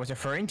not what I was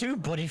referring to,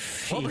 but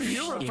if... What were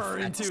you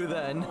referring to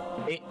then?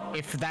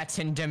 If that's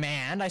in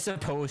demand, I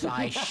suppose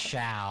I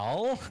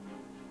shall.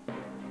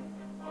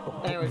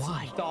 Anyways,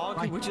 Why? dog,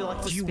 Why? would you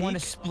like to Do you speak? want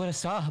to split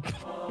us up?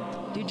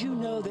 Did you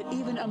know that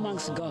even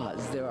amongst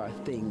gods there are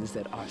things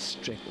that are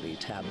strictly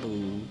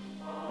taboo?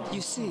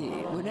 You see,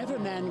 whenever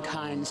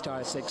mankind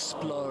starts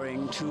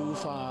exploring too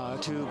far,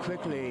 too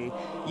quickly,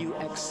 you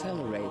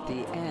accelerate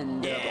the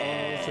end of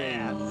all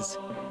things.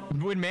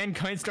 When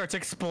mankind starts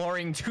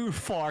exploring too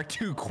far,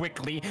 too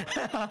quickly.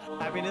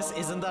 Happiness,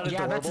 isn't that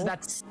Yeah, adorable?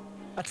 that's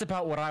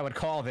about what I would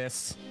call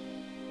this.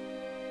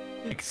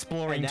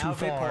 Exploring And now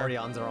too far.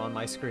 Vaporeons are on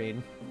my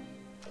screen.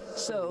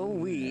 So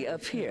we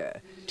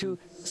appear to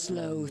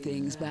slow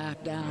things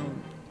back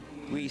down.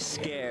 We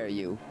scare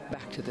you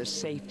back to the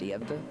safety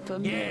of the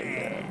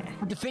familiar.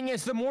 The thing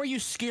is, the more you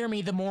scare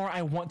me, the more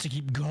I want to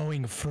keep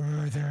going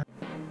further.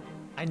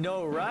 I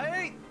know,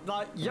 right?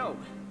 Like, yo,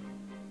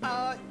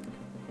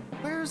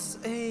 where's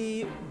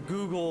a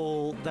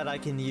Google that I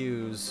can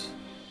use?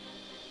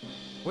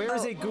 Where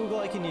is a Google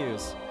I can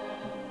use?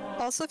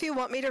 Also, if you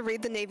want me to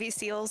read the Navy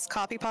SEALs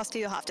copy pasta,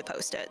 you'll have to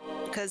post it,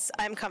 because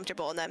I'm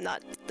comfortable and I'm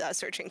not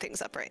searching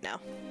things up right now.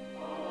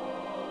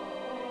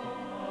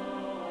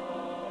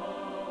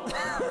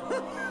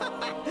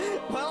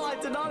 Well, I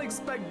did not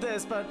expect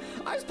this, but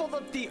I just pulled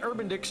up the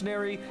Urban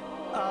Dictionary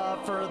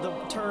for the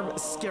term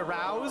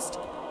scaroused.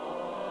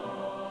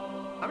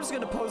 I'm just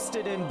gonna post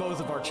it in both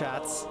of our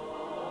chats.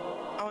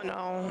 Oh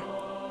no.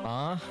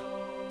 Huh?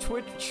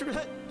 Twitch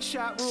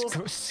chat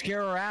rules.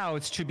 Scare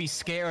aroused to be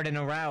scared and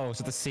aroused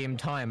at the same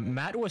time.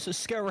 Matt was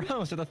scare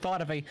aroused at the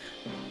thought of a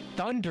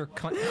thunder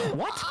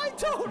What? I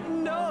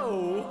don't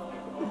know.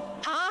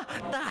 Huh?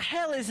 The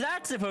hell is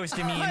that supposed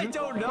to mean? I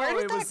don't know.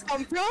 Where did that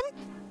come from?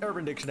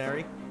 Urban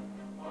Dictionary.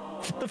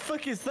 What the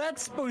fuck is that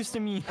supposed to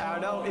mean? I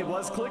don't know. It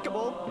was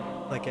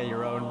clickable. Like at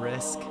your own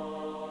risk.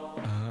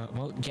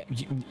 Well, yeah,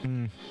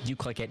 you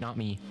click it, not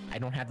me. I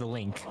don't have the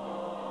link.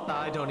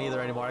 I don't either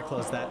anymore. I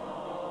closed that.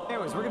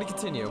 Anyways, we're gonna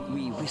continue.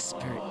 We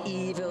whisper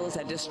evils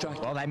and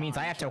destruct. Well, that means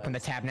I have to open the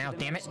tab now,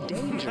 damn it.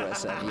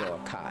 Dangerous of your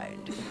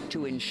kind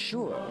to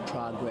ensure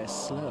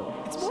progress slows.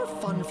 It's more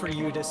fun for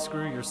you to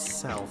screw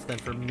yourself than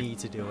for me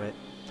to do it.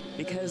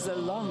 Because the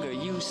longer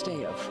you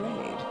stay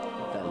afraid,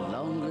 the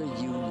longer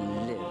you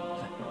live.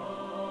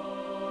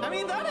 I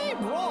mean, that ain't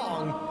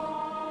wrong.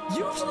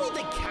 Usually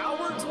the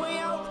coward's way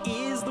out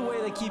is the way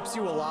that keeps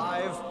you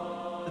alive.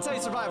 That's how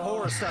you survive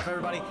horror stuff,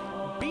 everybody.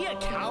 Be a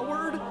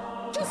coward.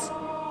 Just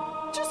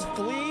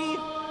flee.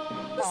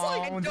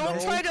 Just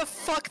Don't try to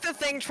fuck the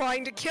thing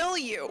trying to kill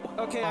you.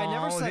 Okay, I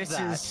never said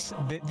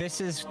that.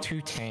 This is too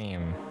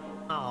tame.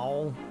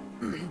 Oh.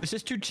 This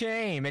is too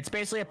tame. It's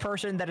basically a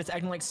person that is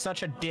acting like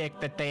such a dick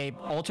that they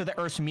alter the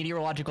Earth's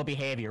meteorological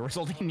behavior,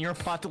 resulting in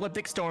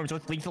near-apocalyptic storms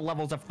with lethal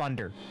levels of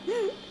thunder.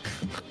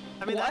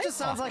 I mean, that just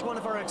sounds like one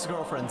of our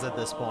ex-girlfriends at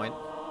this point.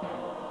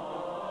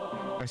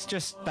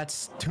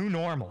 That's too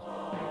normal.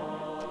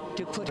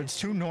 It's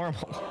too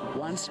normal.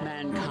 Once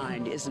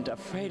mankind isn't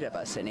afraid of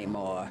us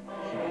anymore,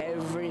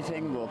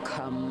 everything will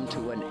come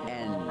to an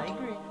end. I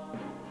agree.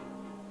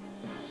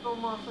 So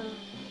Muffin.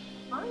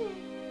 Hi.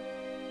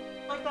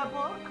 Like that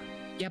book?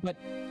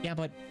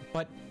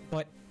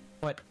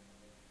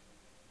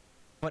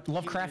 But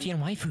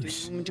Lovecraftian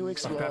waifus. Doomed to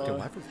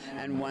explore,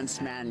 and once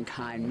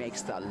mankind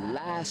makes the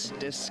last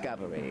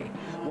discovery,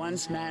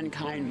 once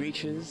mankind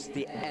reaches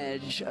the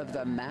edge of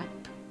the map,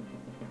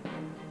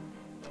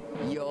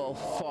 you'll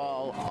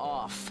fall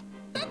off.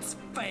 That's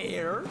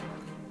fair.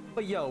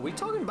 But yo, we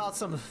talking about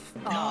some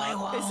No, I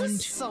is won't.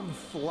 this some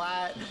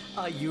flat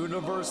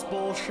universe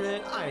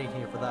bullshit? I ain't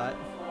here for that.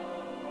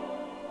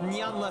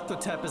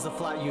 Nyanleptotep is a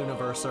flat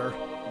universer.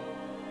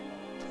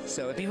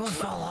 So if We will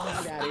fall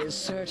off. that is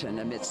certain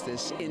amidst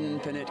this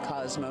infinite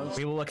cosmos,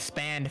 We will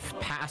expand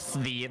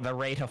past the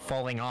rate of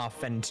falling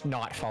off and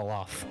not fall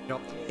off.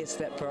 Nope. it's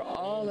that for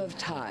all of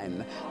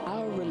time,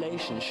 our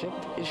relationship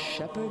is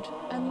shepherd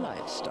and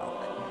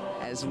livestock,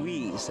 as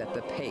we set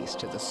the pace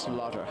to the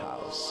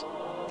slaughterhouse.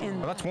 In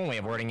Well, that's one way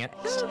of wording it.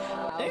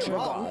 outer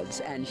wrong.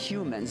 gods and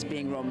humans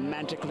being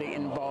romantically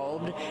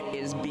involved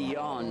is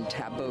beyond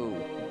taboo.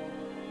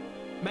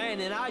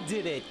 Man, and I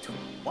did it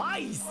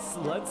twice.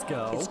 Let's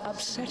go. It's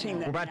upsetting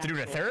that We're about to do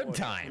it a third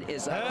time.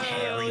 is a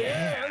Hell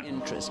yeah.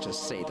 interest, to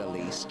say the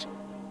least.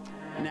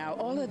 Now,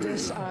 all of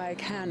this I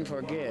can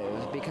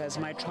forgive because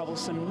my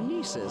troublesome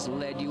nieces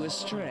led you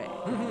astray.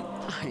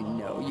 I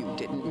know you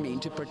didn't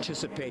mean to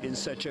participate in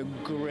such a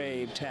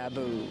grave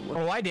taboo.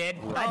 Oh, I did.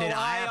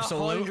 I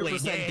absolutely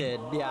 100% did.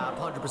 Yeah,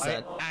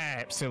 100%. I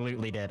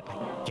absolutely did.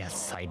 I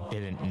guess I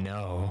didn't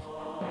know.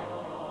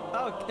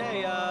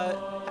 Okay,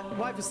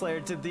 Waifu Slayer,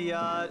 did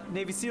the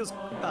Navy SEALs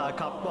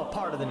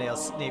part of the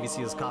Navy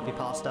SEALs copy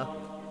pasta?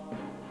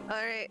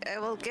 Alright, I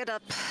will get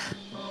up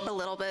a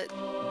little bit.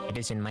 It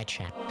is in my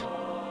chat.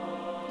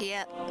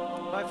 Yeah.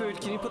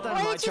 Waifu, can you put that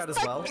in my chat as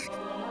well?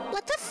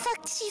 What the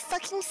fuck did you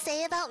fucking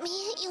say about me,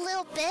 you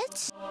little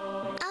bitch?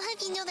 I'll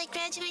have you know that I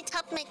graduated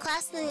top of my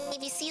class in the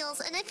Navy SEALs,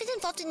 and I've been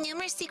involved in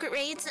numerous secret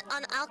raids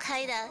on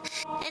Al-Qaeda.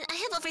 And I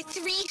have over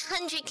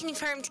 300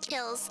 confirmed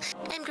kills.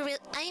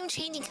 I am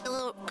trained in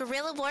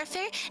guerrilla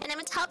warfare, and I'm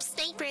a top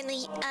sniper in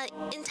the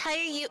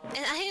entire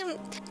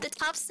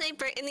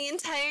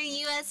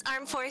U.S.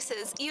 Armed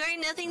Forces. You are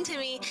nothing to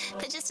me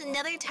but just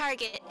another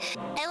target.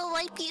 I will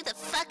wipe you the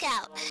fuck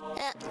out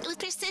with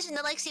precision,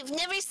 the likes you've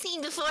never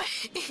seen before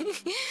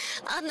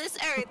on this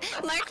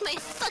earth. Mark my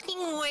fucking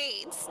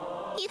words.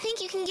 You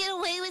think you can get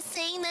away with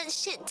saying that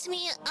shit to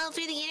me over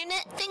the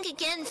internet? Think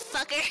again,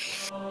 fucker.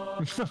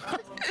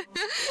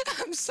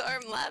 I'm sorry,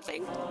 I'm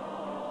laughing.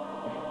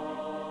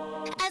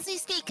 As As we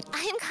speak,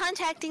 I am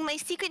contacting my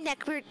secret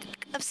network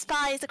of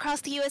spies across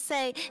the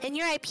USA, and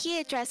your IP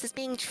address is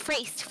being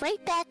traced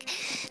right back.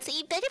 So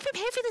you better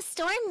prepare for the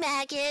storm,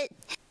 maggot.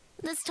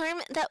 The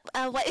storm that,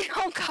 what?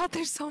 Oh god,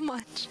 there's so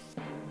much.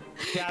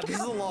 Yeah, this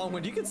is a long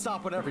one. You can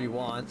stop whenever you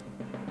want.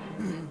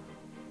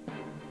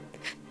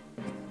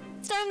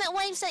 Storm that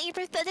wipes out your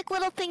pathetic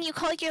little thing you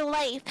call your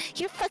life.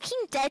 You're fucking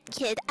dead,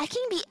 kid. I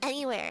can be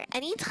anywhere,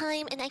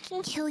 anytime, and I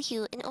can kill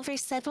you in over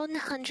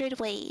 700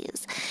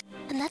 ways.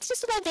 And that's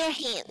just with my bare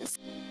hands.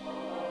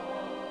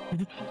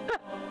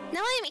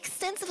 Now I am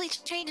extensively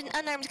trained in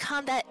unarmed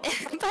combat,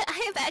 but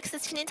I have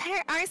access to an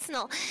entire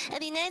arsenal of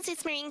the United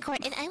States Marine Corps,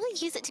 and I will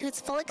use it to its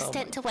full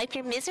extent to wipe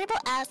your miserable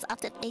ass off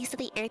the face of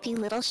the earth, you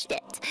little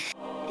shit.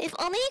 If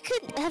only you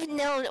could have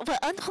known what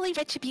unholy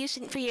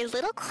retribution for your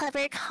little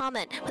clever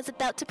comment was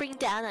about to bring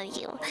down on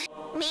you.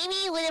 Maybe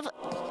you would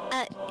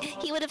have,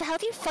 he would have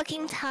held your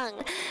fucking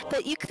tongue,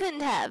 but you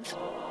couldn't have.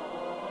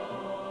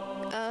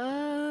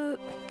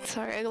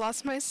 Sorry, I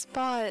lost my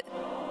spot.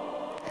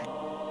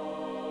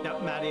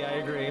 Yep, Maddie, I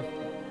agree.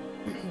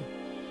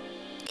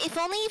 If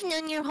only you've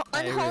known your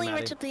unholy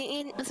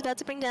retribution was about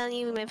to bring down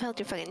you, might have held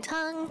your fucking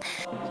tongue.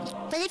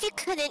 But if you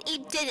couldn't,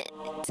 you didn't.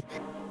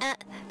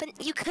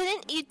 But you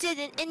couldn't, you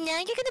didn't, and now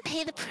you're gonna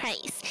pay the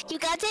price. You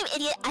goddamn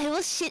idiot! I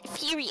will shit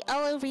fury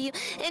all over you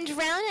and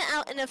drown it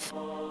out in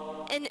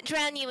and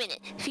drown you in it.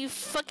 You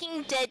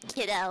fucking dead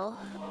kiddo.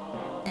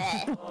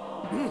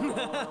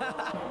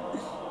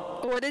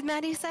 What did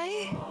Maddie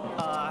say?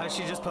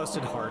 She just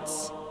posted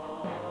hearts.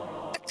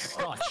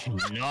 Such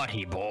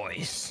naughty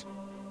boys.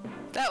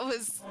 That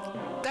was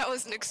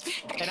an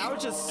experience. And I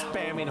was just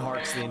spamming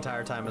hearts the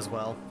entire time as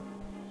well.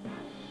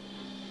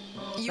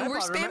 You were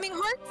spamming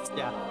hearts?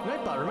 Yeah.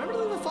 Nightbot, remember to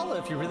leave a follow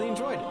if you really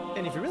enjoyed.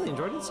 And if you really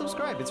enjoyed it,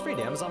 subscribe. It's free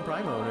to Amazon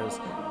Prime owners.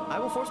 I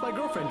will force my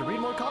girlfriend to read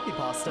more copy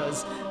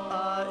pastas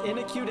in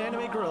a cute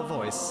anime girl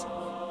voice.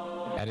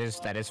 That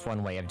is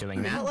one way of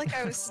doing that.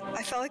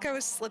 I felt like I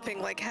was slipping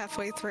like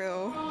halfway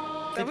through.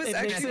 That was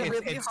actually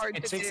really hard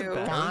to do.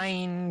 It's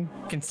fine,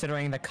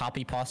 considering the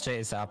copy pasta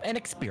is an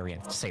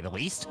experience, to say the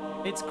least.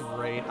 It's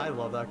great. I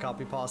love that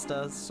copy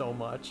pasta so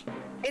much.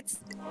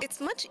 It's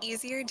much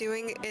easier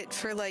doing it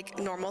for like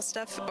normal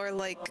stuff or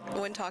like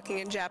when talking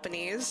in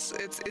Japanese.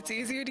 It's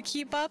easier to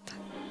keep up.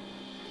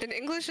 In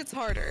English, it's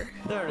harder.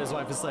 There it is,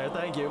 Wife Slayer.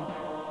 Thank you.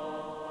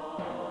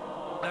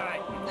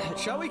 Alright,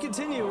 shall we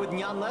continue with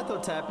Nyan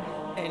Lethotep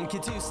and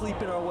continue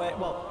sleeping our way,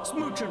 well,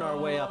 smooching our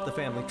way up the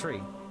family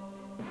tree?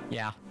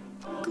 Yeah.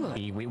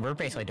 Good. We're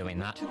basically doing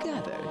that.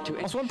 Together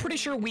to Also, I'm pretty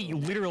sure we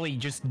literally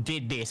just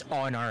did this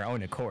on our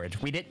own accord.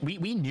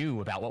 We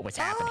knew about what was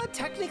happening.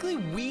 Technically,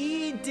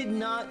 we did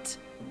not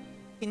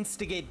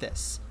instigate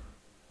this.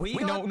 We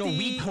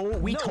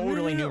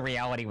totally knew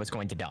reality was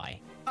going to die.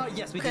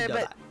 Yes, we did know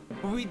that.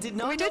 We did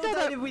not know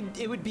that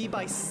it would be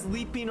by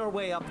sleeping our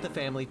way up the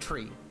family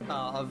tree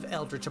of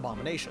Eldritch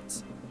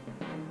Abominations.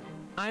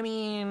 I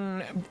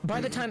mean,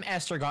 by the time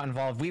Esther got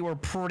involved, we were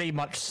pretty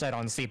much set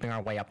on sleeping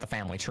our way up the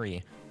family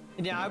tree.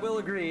 Yeah, I will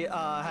agree,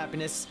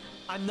 Happiness.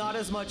 I'm not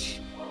as much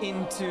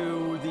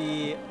into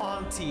the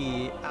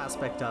auntie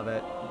aspect of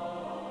it.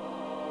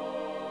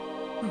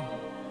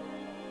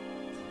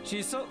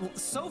 She's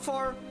so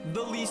far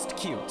the least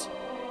cute.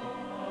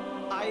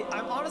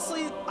 I'm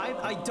honestly,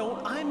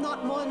 I'm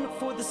not one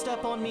for the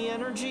step on me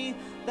energy.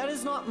 That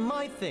is not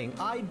my thing.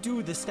 I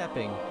do the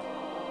stepping.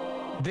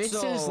 This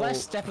is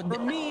less step. For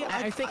me,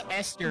 I think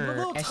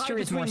Esther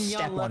is more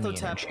step on me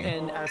energy.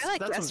 I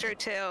like Esther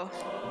too.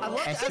 I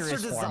love Esther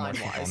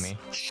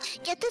design-wise.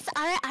 Get this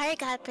Ara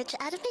garbage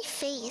out of my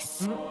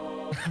face.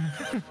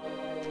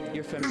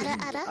 You're familiar.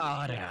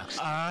 Ara.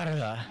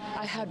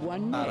 I had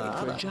one made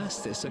for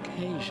just this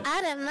occasion.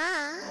 Ara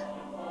ma.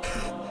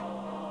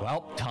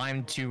 Well,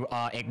 time to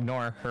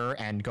ignore her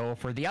and go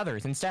for the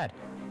others instead.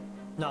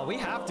 No, we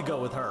have to go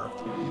with her.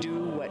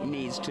 Do what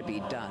needs to be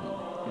done.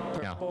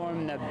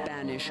 Perform the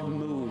banish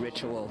moo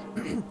ritual.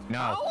 No.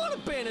 I don't want to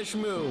banish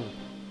moo.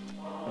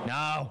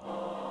 No.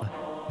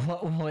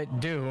 What will it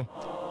do?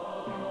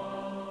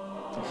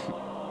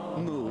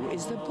 Moo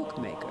is the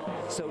bookmaker,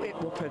 so it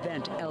will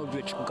prevent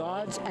eldritch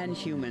gods and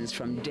humans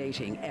from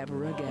dating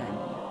ever again.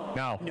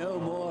 No. No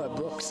more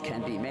books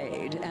can be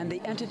made, and the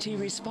entity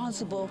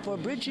responsible for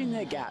bridging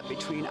the gap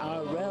between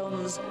our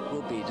realms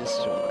will be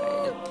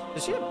destroyed.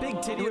 Does she have big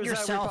titties? Do it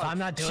yourself. I'm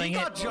not doing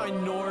it. She got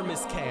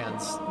ginormous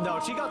cans. No,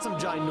 she got some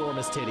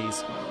ginormous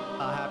titties.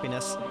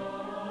 Happiness.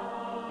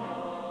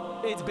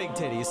 It's big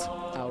titties.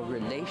 Our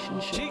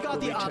relationship She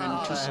got will the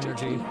return to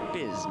strictly energy.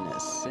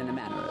 business, in a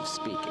manner of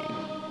speaking.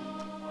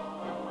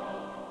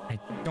 I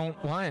don't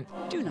want.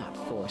 Do not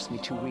force me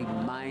to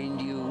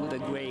remind you the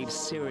grave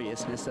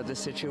seriousness of the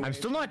situation. I'm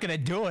still not gonna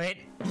do it.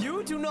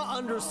 You do not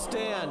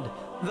understand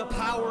the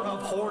power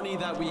of horny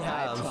that we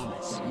have. I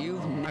promise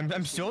you've.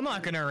 I'm still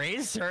not gonna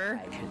raise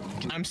her.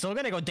 I'm still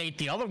gonna go date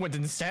the other ones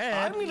instead.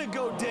 I'm gonna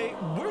go date.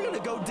 We're gonna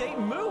go date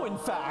Moo. In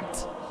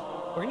fact,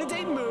 we're gonna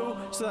date Moo,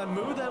 so that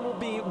Moo then will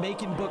be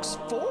making books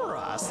for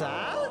us,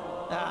 huh?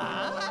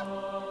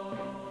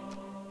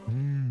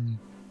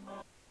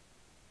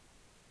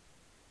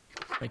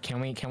 Wait, can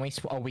we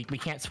oh, we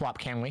can't swap,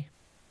 can we?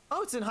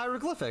 Oh, it's in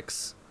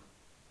hieroglyphics.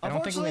 I don't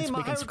think Unfortunately, my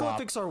we can swap.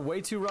 hieroglyphics are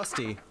way too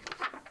rusty.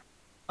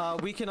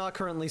 We cannot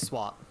currently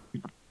swap.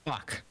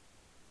 Fuck.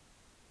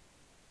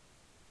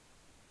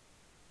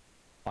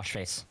 Wash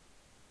face.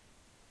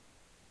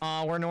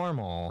 Oh, we're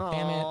normal.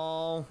 Damn it.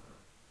 Oh.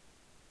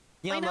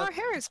 Yeah, Wait, now our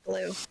hair is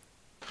blue.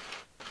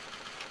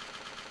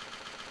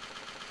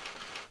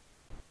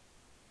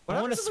 What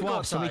I want to happens if we go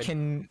swap so we outside?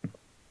 can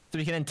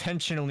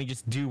intentionally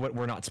just do what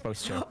we're not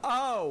supposed to.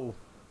 Oh.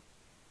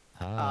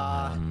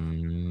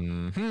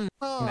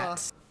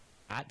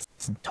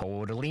 That's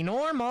totally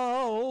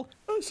normal.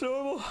 That's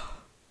normal.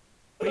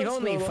 We've That's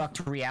only normal.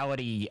 fucked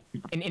reality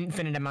an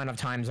infinite amount of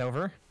times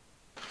over.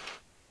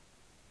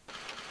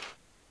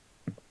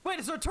 Wait,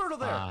 is there a turtle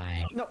there?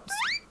 No.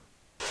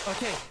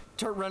 Okay,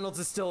 Turt Reynolds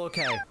is still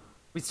okay.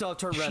 We still have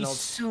Turt She's Reynolds.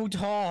 so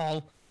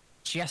tall.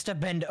 She has to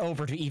bend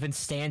over to even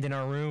stand in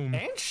our room.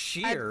 And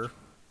sheer.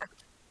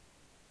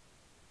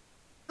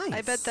 Nice.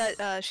 I bet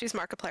that she's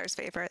Markiplier's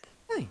favorite.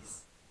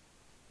 Nice.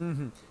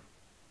 Mm-hmm.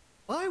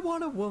 I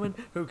want a woman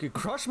who could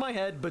crush my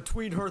head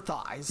between her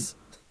thighs.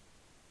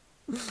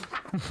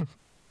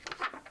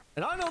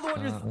 And I know the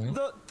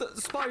one the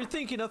spot you're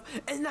thinking of,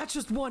 and that's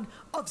just one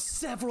of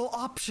several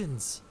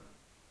options.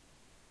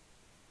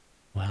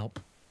 Welp.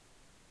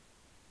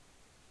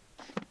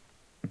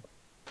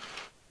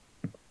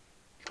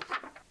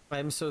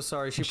 I'm so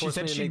sorry. She She forced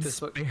said me to make she'd this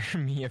book.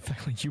 spare me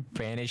if you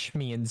banish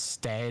me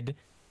instead.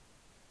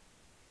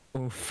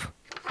 Oof.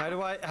 How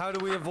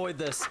do we avoid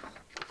this?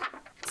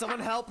 Someone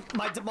help!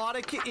 My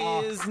demonic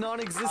is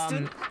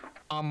non-existent.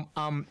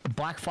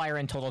 Black fire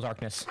and total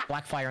darkness.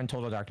 Black fire and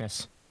total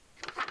darkness.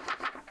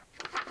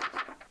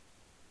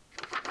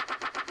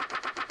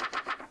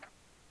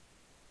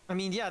 I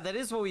mean, yeah, that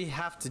is what we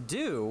have to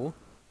do.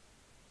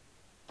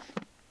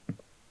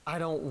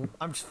 I'm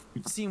just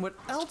seeing what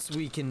else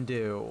we can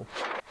do.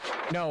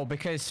 No,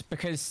 because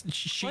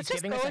she's Let's just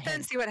giving go us a with it and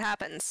hint. see what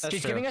happens. That's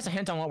She's true. giving us a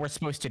hint on what we're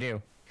supposed to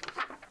do.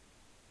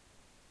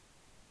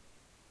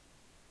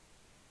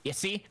 You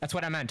see? That's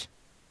what I meant.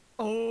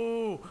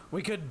 Oh,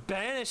 we could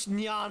banish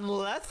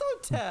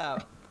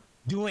Nyarlathotep.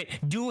 Do it.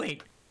 Do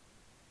it.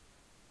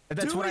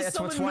 That's Do what we that's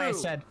summon why I Moo?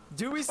 said.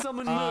 Do we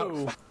summon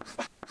Moo?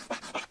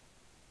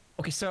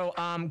 Okay, so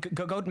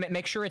go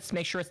make sure it's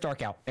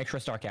dark out. Make sure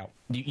it's dark out.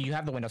 You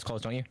have the windows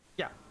closed, don't you?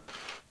 Yeah.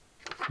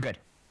 Good.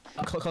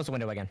 Close the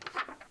window again.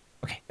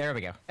 Okay, there we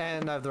go.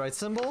 And I have the right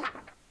symbol.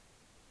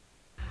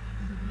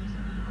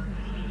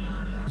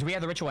 Do we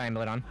have the ritual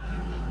amulet on?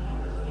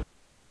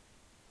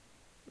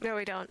 No,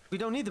 we don't. We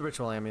don't need the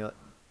ritual amulet.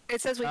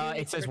 It says we do.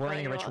 It says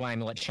wearing a ritual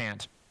amulet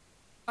chant.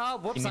 Oh,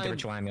 whoops! You need the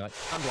ritual amulet.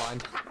 I'm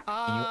blind. You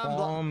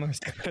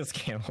almost got us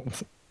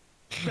killed.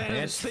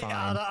 Banish It's the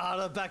fine.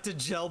 Ada back to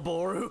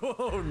Gelboru.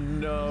 Oh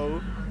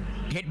no!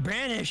 Get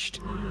banished.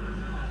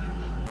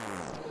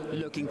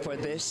 Looking for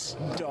this,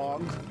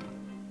 dog?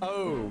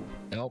 Oh.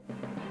 Nope.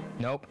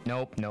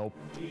 Nope.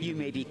 You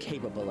may be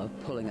capable of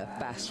pulling a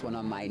fast one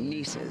on my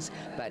nieces,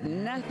 but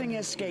nothing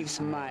escapes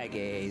my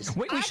gaze.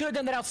 Wait, we should have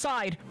done that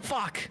outside.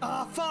 Fuck.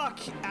 Fuck!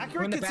 We're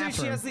Accurate in the considering she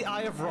bathroom. has the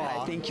Eye of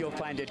Ra. I think you'll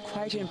find it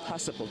quite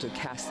impossible to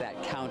cast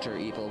that counter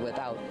evil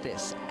without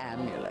this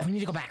amulet. We need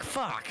to go back.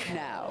 Fuck.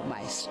 Now,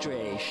 my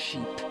stray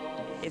sheep,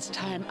 it's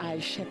time I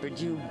shepherd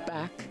you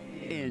back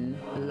in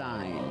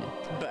line.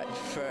 But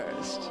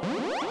first,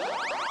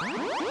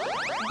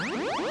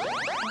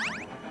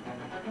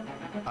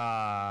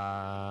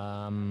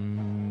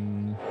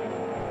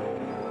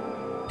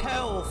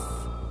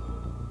 Health.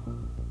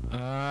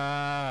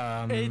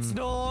 It's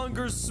no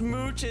longer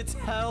smooch. It's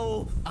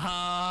health.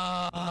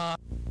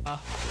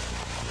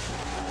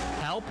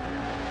 Help.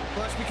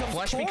 Flesh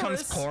becomes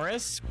Becomes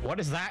porous. What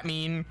does that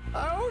mean?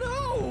 I don't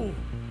know.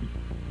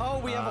 Oh,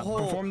 we have a hole.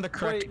 Perform the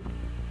correct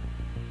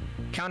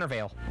Wait.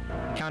 countervail.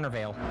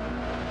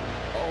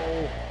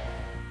 Oh.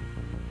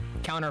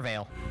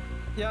 Countervail.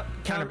 Yep.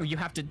 You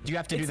have to do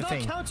It's the not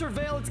thing. counter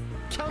veil. It's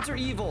counter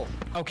evil.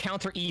 Oh,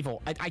 counter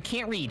evil. I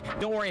can't read.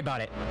 Don't worry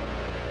about it.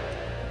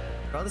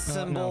 Draw the No,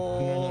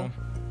 symbol.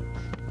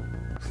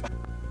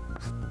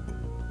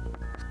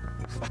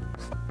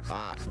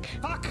 Fuck.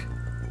 Fuck.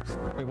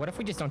 Wait, what if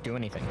we just don't do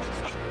anything?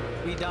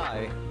 We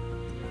die.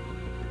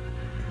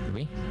 Do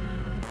we?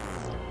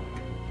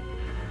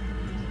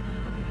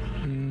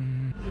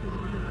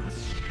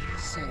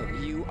 so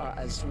you are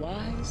as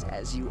wise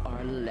as you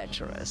are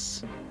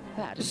lecherous.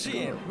 That is She.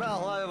 good.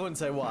 Well, I wouldn't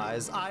say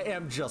wise. I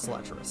am just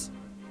lecherous.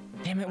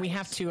 Damn it, we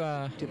have to,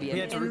 To be We an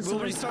have to we'll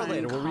insolent, restart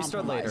later. We'll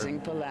restart later.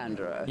 uncompromising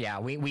philanderer. yeah,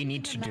 we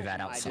need to do that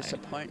My outside.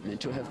 disappointment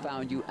to have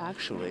found you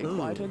actually Ooh.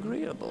 quite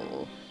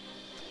agreeable.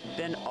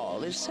 Then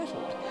all is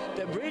settled.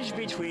 The bridge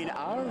between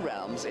our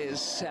realms is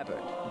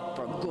severed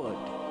for good.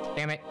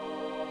 Damn it.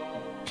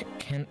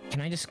 Can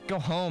I just go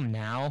home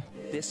now?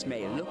 This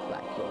may look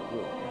like your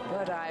room,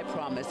 but I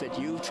promise that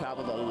you've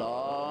traveled a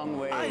long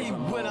way. I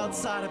from went home.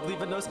 outside, I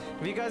believe it knows.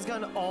 Have you guys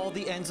gotten all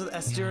the ends with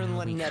Esther and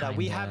Lynetta?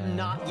 We have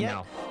not yet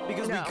No.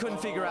 because No. we couldn't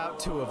figure out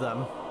two of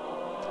them.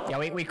 Yeah,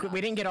 we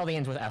didn't get all the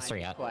ends with Esther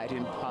yet. Quite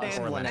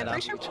impossible And to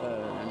Lynetta.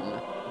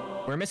 return.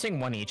 We're missing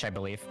one each, I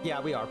believe. Yeah,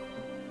 we are.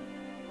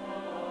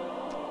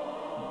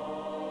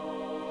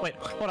 Wait,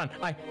 hold on.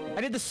 I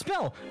did the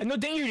spell, and no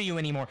danger to you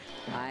anymore.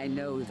 I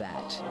know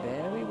that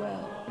very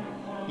well.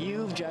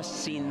 You've just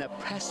seen the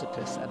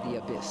precipice of the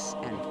abyss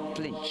and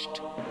flinched.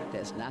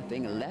 There's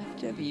nothing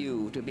left of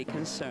you to be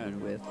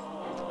concerned with.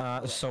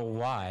 So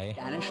why?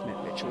 Banishment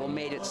ritual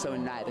made it so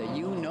neither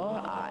you nor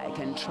I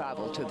can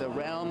travel to the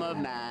realm of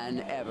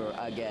man ever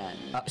again.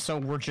 So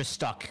we're just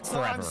stuck So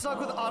forever. I'm stuck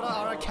with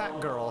Ara Cat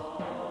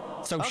Girl.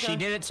 So Okay. she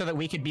did it so that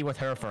we could be with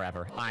her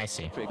forever. I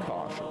see.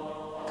 Precaution.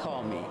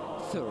 Call me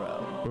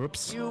thorough.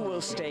 Oops. You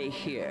will stay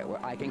here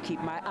where I can keep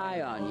my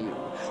eye on you,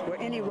 where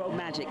any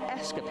romantic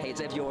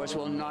escapades of yours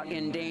will not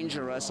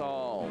endanger us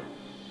all.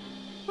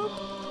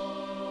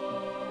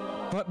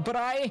 But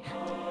I...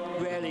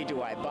 Rarely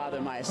do I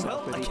bother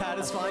myself Well, with a cat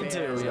the is fine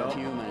affairs too, yo. of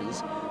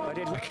humans, but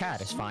it A cat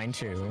is fine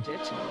too.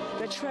 it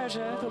the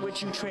treasure for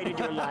which you traded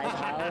your life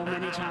how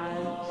many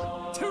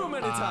times? Too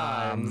many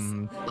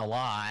times. A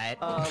lot.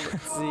 Let's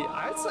see.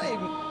 I'd say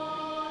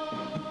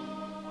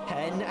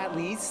 10 at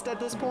least at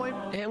this point.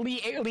 At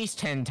least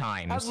 10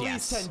 times, At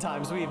yes. least 10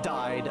 times we've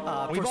died.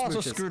 We've for also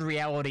smooches. screwed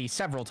reality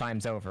several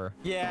times over.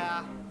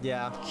 Yeah,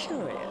 yeah.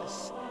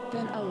 Curious.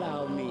 Then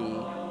allow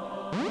me.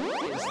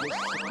 Is this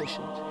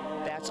sufficient?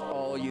 That's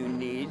all you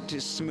need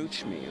to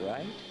smooch me,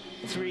 right?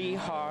 3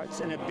 hearts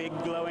and a big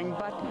glowing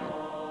button.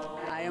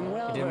 I am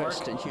well didn't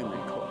versed work? in human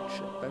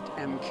courtship, but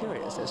am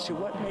curious as to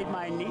what made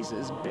my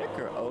nieces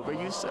bicker over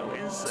you so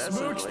incessantly.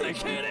 Smooch the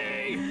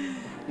kitty!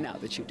 Now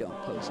that you don't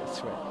pose a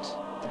threat.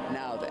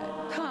 Now then,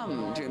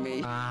 come to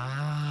me.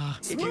 Ah.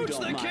 If you Smooch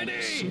don't the mind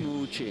kitty!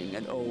 smooching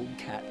an old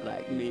cat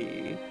like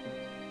me.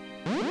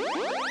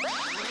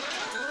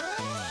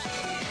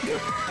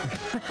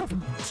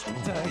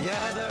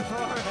 Together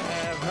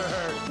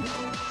forever.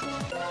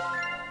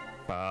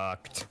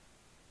 Fucked.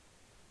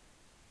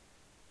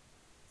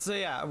 So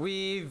yeah,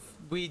 we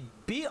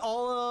beat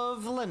all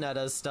of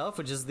Linetta's stuff,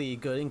 which is the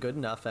good and good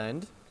enough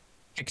end.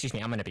 Excuse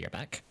me, I'm gonna be right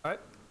back. All right.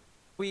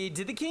 We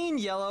did the king in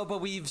yellow,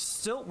 but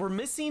we're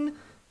missing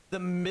the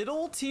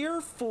middle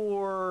tier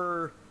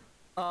for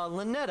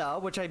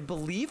Linetta, which I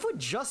believe would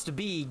just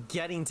be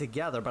getting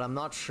together, but I'm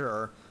not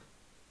sure.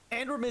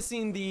 And we're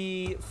missing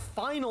the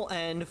final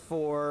end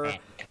for.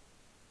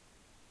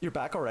 You're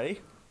back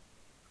already?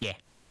 Yeah.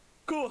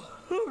 Cool.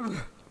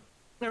 And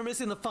we're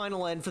missing the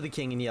final end for the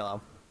king in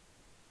yellow.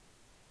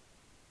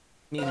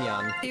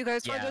 Nyan. You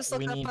guys want to just look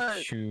we up need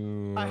a...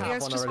 to... I You have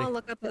guys one just already.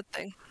 want to look up a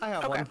thing. I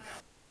have Okay. one.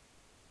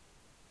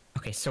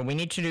 Okay, so we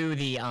need to do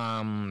the,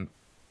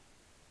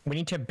 we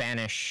need to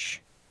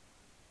banish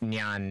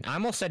Nyan. I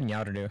almost said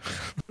Nyarudu.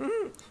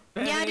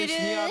 Banish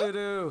Nyarudu.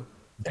 Nyarudu.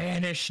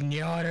 Banish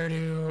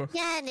Nyarudu.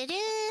 Yeah,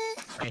 do.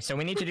 Okay, so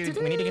we need to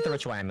get the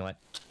ritual amulet.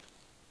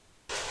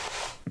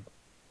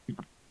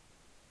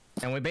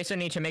 And we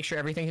basically need to make sure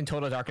everything's in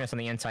total darkness on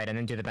the inside and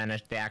then do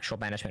the actual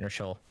banishment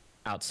ritual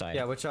outside.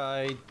 Yeah, which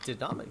I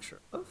did not make sure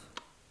of.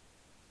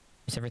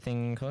 Is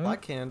everything closed?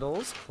 Black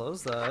candles.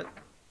 Close that.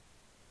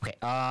 Okay,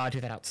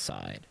 do that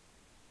outside.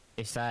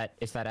 Is that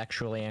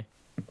actually...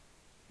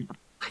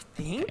 I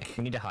think.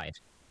 We need to hide.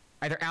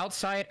 Either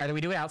outside, either we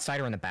do it outside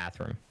or in the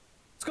bathroom.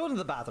 Let's go into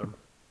the bathroom.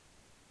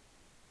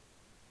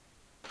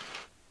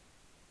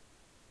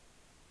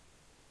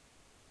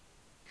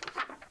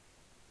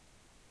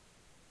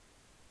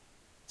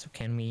 So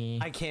can we...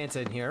 I can't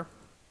in here.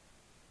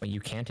 Well, you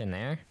can't in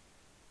there?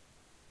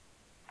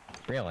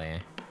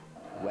 Really?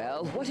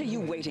 Well, what are you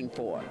waiting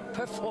for?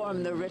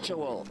 Perform the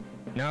ritual.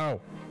 No.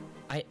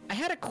 I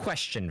had a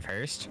question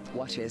first.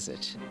 What is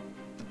it?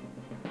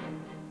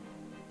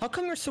 How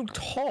come you're so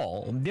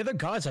tall? The other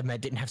gods I've met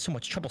didn't have so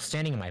much trouble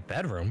standing in my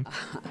bedroom.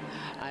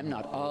 I'm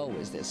not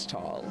always this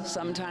tall.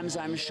 Sometimes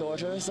I'm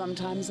shorter,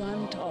 sometimes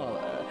I'm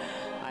taller.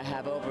 I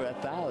have over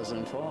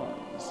 1,000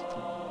 forms.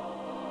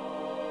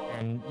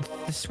 And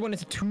this one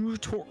is a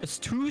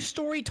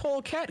two-story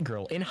tall cat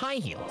girl in high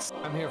heels.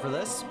 I'm here for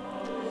this.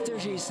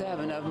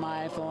 37 of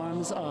my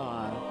forms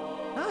are.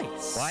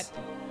 Nice. What?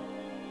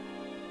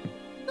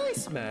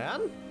 Nice,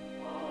 man.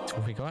 So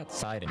if we go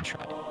outside and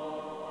try it.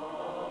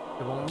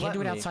 It won't Can't let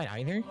do it me. outside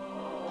either?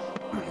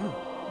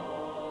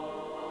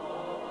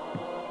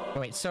 Oh,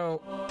 wait,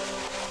 so...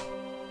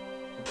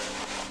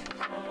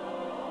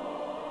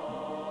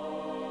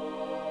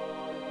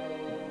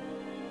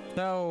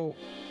 So...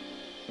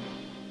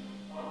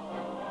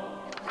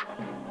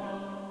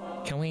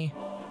 Can we...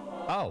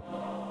 Oh.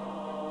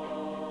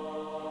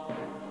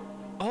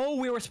 Oh,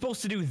 we were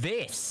supposed to do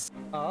this.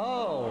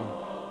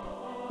 Oh.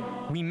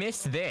 We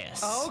missed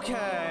this.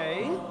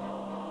 Okay.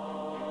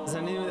 Is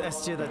there any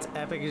S tier that's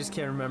epic? I just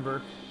can't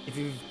remember if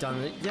you've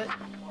done it yet.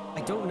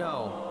 I don't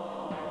know.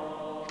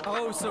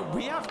 Oh, so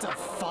we have to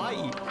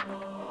fight.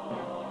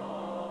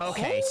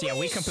 Okay, so yeah, we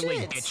Holy completely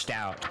shit. ditched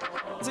out.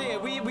 So yeah,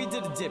 we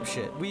did a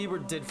dipshit. We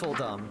did full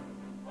dumb.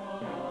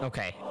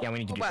 Okay, yeah, we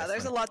need to do Wow, this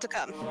there's a then. lot to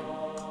come.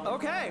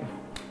 Okay.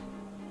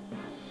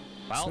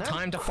 Well, Snap,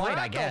 time to fight,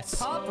 I crackle, guess.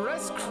 Pop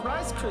Rice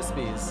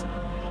Krispies.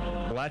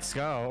 Let's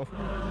go.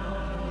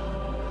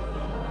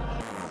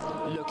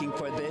 Looking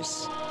for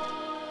this?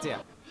 Yeah.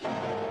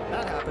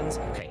 That happens.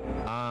 Okay.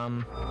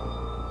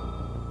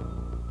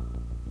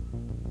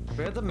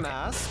 Wear the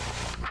mask.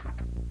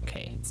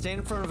 Okay.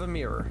 Stand in front of a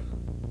mirror.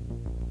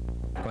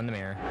 Go in the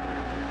mirror.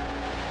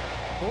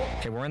 Oh.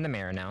 Okay, we're in the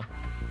mirror now.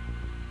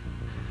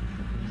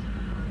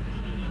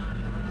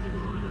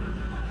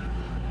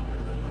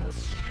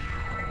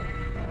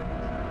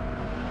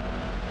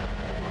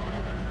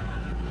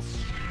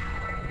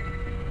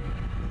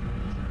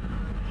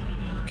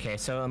 Okay,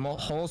 so the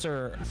holes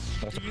are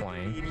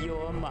multiplying. You believe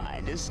your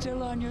mind is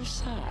still on your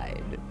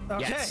side.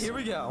 Okay, Yes. here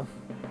we go.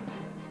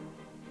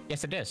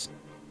 Yes, it is.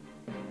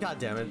 God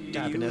damn it. Do you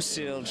Happiness.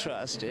 still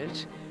trust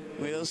it?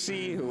 We'll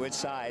see who it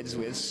sides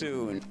with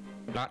soon.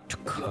 Not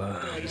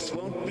Grace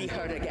won't be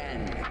hurt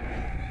again.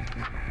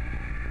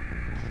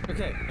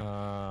 Okay.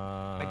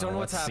 I don't know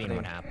what's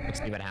happening. Let's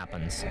see what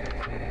happens.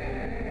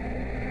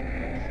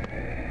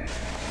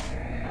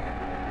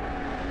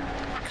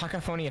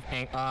 Cacophony of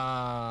Cacophony.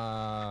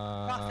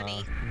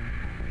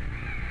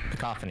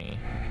 Cacophony.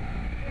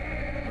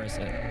 Where is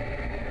it?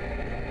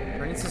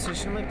 Brain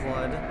sensation in my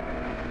blood.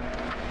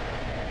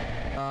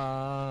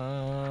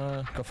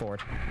 Go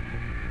forward.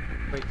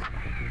 Wait.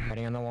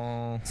 Writing on the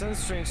wall. Sounds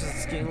strange as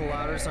it's getting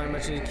louder, so I'm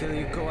actually to kill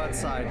you. Go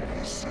outside.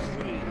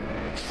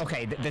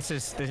 Okay,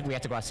 we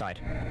have to go outside.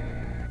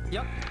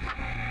 Yep.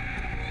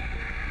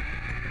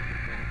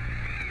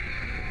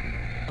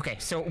 Okay,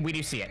 so we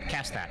do see it.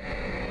 Cast that.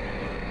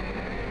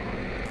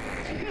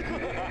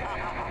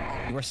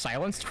 You were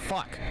silenced?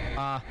 Fuck.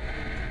 Why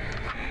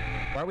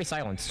are we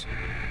silenced?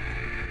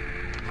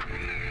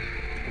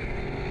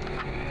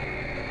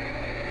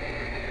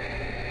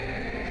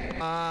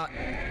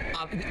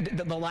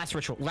 The last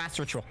ritual.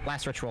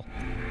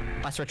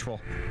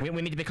 We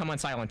need to become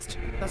unsilenced.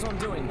 That's what I'm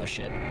doing. Oh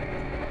shit.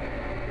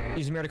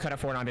 Use the mirror to cut out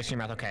forward on your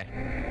mouth. Okay.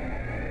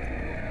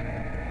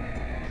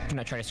 Do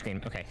not try to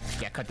scream. Okay.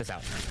 Yeah, cut this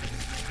out.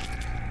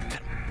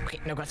 Okay,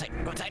 no, go outside.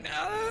 Go outside.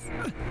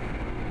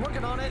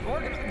 Working on it.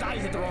 I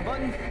hit the wrong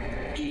button.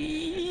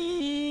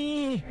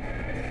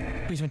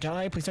 Please don't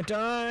die. Please don't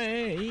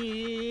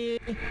die.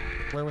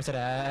 Where was it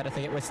at? I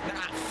think it was.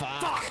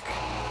 Fuck.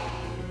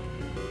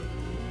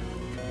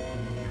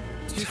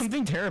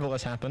 Something terrible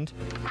has happened.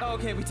 Oh,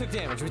 okay, we took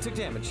damage.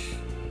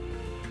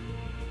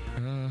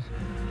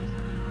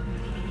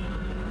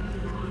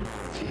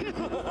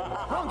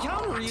 Wrong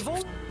counter, evil.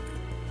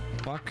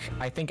 Fuck.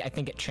 I think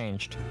it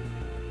changed.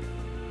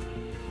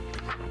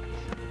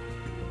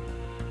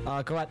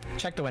 Go out.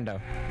 Check the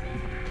window.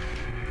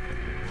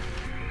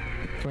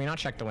 Can we not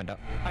check the window?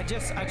 I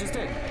just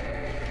did.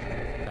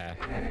 Okay.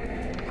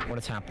 What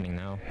is happening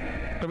now?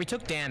 But we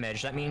took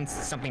damage. That means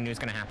something new is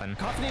gonna happen.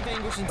 Cacophony of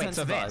anguish Wait, so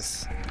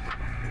intensifies. this.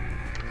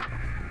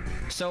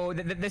 So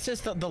this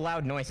is the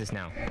loud noises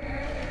now.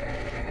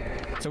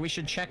 So we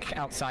should check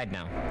outside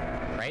now,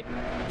 right?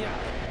 Yeah.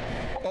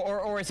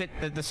 Or is it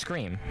the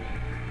scream?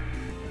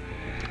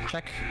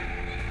 Check.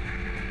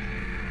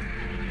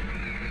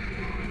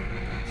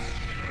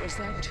 Was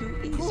that too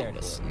easy? There it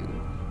is.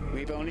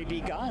 We've only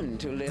begun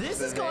to lift This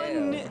the has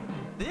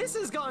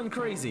veil. gone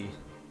crazy.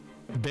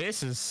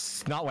 This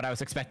is not what I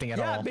was expecting at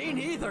Yeah, all. me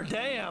neither.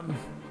 Damn.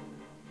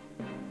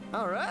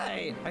 All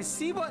right. I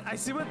see what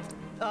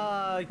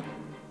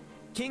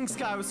King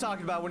Sky was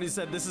talking about when he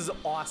said this is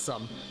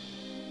awesome.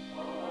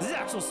 This is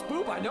actual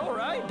spoop, I know,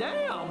 right?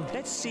 Damn.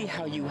 Let's see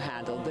how you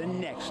handle the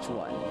next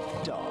one,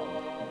 dog.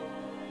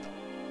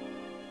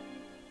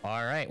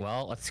 All right,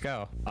 well, let's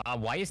go.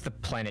 Why is the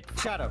planet?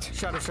 Shadow.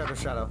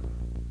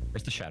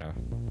 Where's the shadow?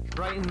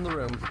 Right in the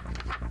room.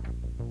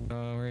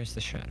 Where is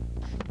the shadow?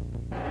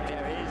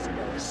 There is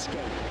no escape.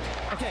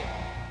 Okay.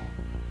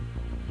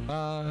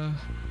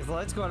 If the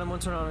lights go out and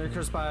won't turn on, you're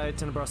cursed by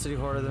tenebrosity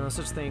horror. There's no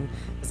such thing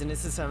as an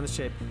instant sound in this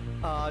shape.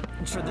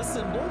 Ensure this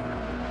symbol.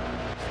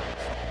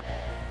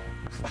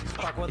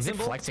 Fuck, what Is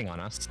symbol? it flexing on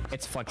us?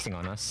 It's flexing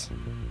on us.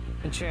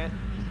 Enchant.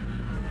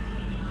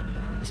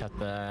 Is that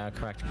the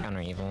correct counter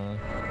evil?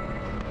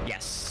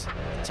 Yes.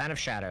 Sign of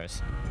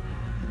shadows.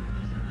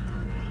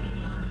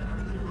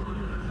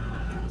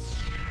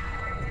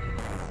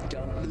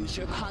 Don't lose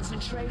your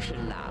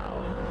concentration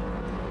now.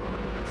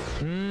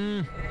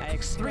 I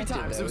expected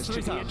 3 times. It was those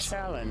 3 to be a times.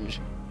 challenge.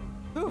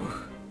 Whew.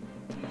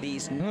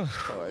 These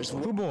doors Oh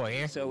won't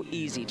boy. be so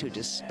easy to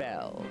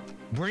dispel.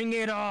 Bring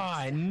it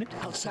on!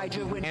 Outside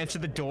your window. Answer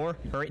the door.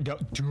 Hurry,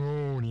 don't answer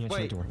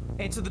Wait. the door.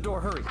 Answer the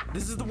door. Hurry.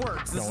 This is the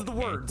words. This is the Don't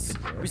words.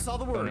 answer the door. We saw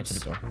the Don't answer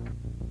words. the door.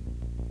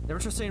 Never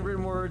trust any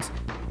written words.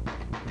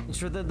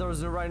 Ensure that there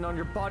was no writing on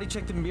your body.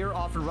 Check the mirror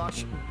off and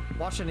wash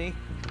anything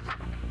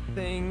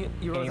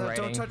you wrote. Any That.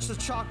 Don't writing? touch the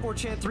chalkboard.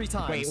 Chant 3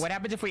 times. Wait, what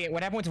happens if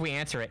we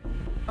answer it?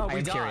 Oh, we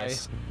I'm die.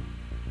 curious.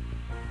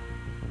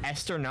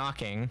 Esther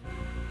knocking.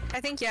 I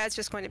think, yeah, it's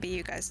just going to be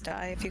you guys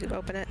die if you could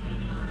open it.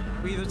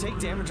 We either take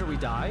damage or we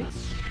die.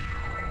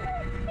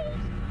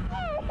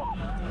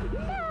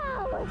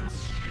 No!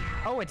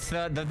 Oh, it's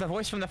the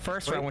voice from the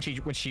first round when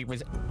she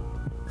was.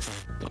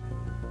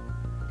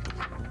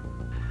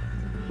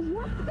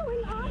 What's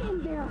going on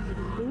in there?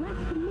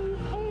 Let me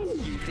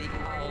in. You think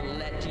I'll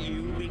let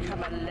you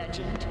become a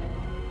legend?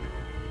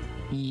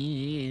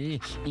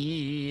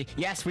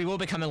 Yes, we will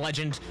become a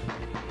legend.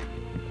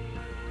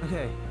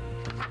 Okay.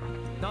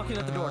 Knocking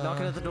at the door,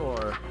 knocking at the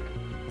door.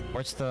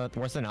 Where's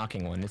the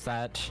knocking one? Is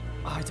that...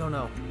 I don't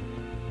know.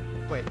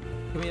 Wait,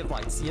 do we have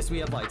lights? Yes, we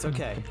have lights,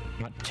 okay.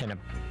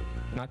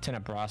 Not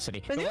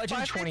tenebrosity. The The new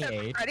legend flashlight that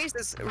 28. Freddy's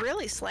is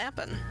really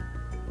slapping.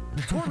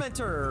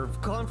 Tormentor!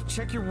 Come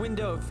check your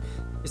window.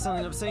 If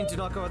something I'm saying, do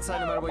not go outside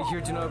no matter what you hear,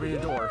 do not open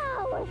your door.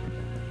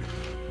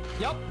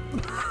 Yup.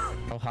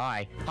 Oh,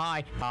 hi.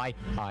 Hi.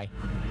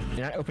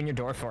 Do not open your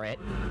door for it.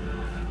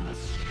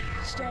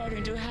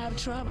 Starting to have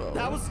trouble.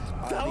 That was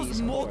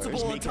These multiple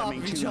horrors on top of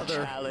becoming each too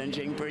other.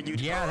 Challenging for you.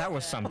 Yeah, that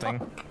was something.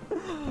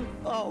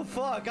 Oh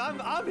fuck,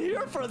 I'm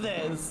here for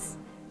this.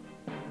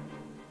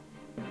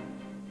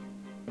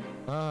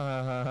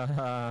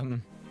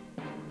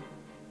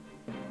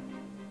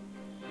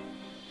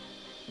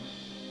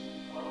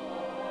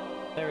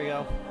 There we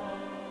go.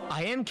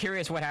 I am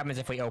curious what happens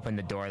if we open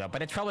the door though,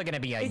 but it's probably gonna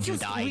be a It's you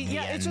just die.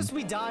 it's just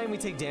we die and we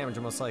take damage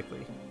most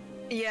likely.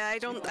 Yeah,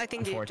 I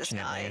think you just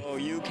die. Oh,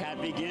 you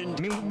can't begin.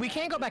 I mean, we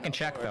can go back and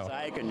check though,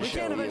 We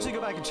can eventually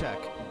go back and check.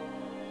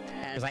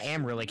 because I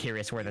am really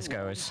curious where this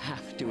goes.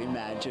 Have to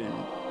imagine.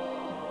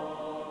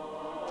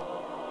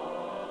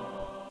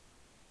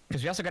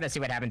 Because we also gotta see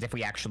what happens if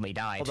we actually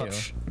die Hold too. up.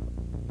 Shh.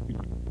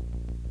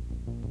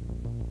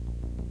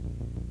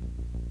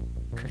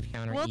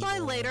 We'll die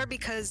later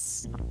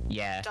because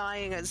Yeah.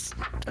 dying is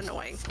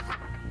annoying.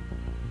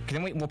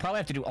 Because then we'll probably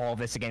have to do all of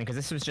this again because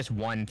this was just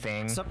one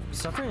thing.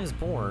 Suffering is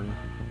born.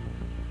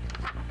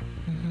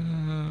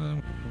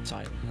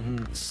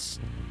 Silence.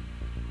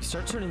 You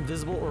start turning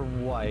invisible or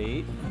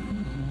white.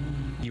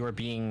 You were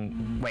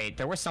being... Wait,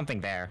 there was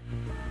something there.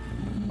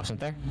 Wasn't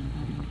there?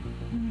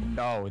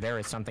 Oh, there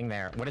is something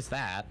there. What is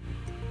that?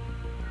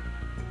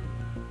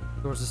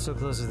 Doors are still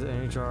closed with the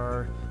energy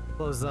jar.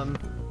 Close them.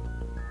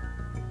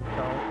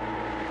 No.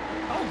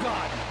 Oh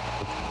god!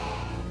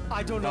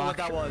 I don't know what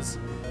that was.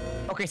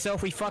 Okay, so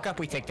if we fuck up,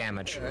 we take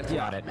damage.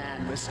 Got it.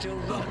 Man was still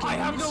looking. I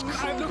have no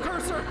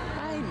cursor!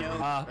 I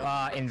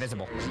know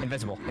Invisible.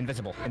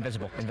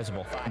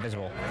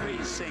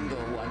 every single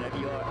one of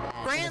your.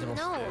 Graham,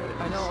 no.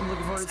 I know, I'm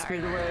looking for it.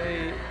 Spirit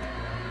away.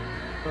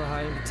 Go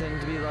hide and pretend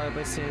to be alive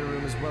by staying in a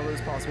room as well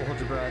as possible. Hold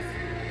your breath.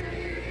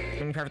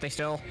 Doing perfectly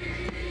still.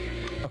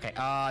 Okay,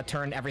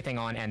 turn everything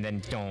on and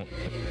then don't.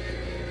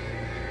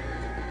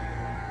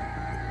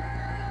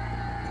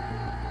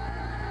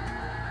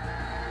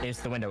 Is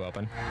the window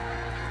open?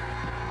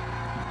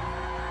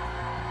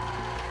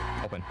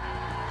 Open.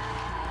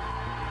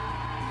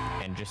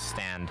 And just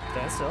stand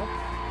Stand still.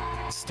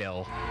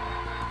 still.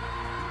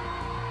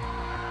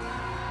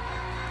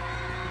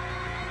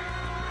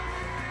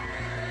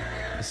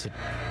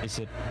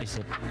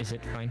 Is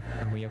it fine?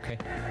 Are we okay?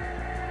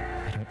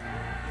 I don't...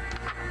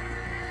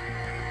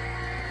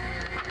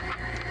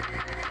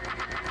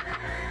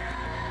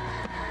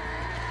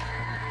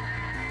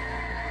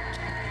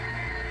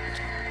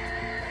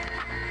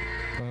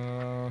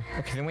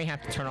 Okay, then we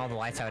have to turn all the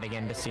lights out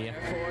again to see it.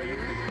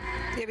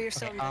 Yeah, but you're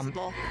still Okay,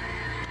 invisible.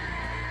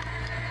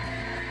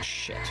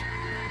 Shit.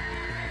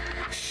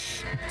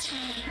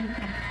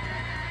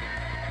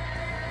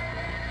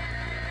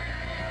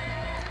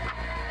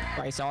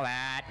 I saw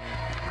that.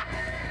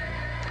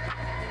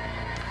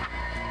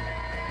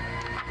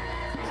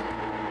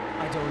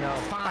 I don't know.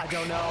 I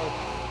don't know.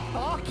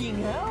 Fucking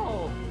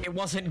hell! It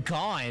wasn't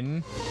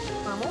gone.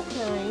 I'm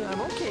okay.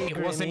 I'm okay, It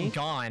Granny. wasn't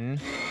gone.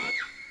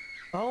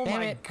 Oh Damn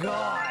my it.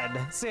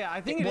 god. So yeah,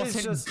 I think It it is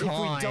wasn't just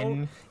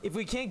gone. if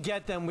we can't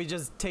get them, we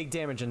just take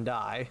damage and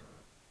die.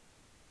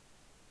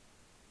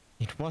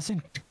 It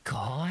wasn't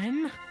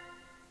gone?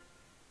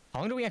 How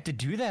long do we have to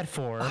do that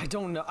for? I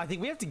don't know. I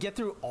think we have to get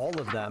through all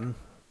of them.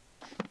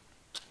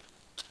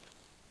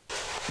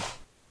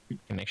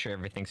 And make sure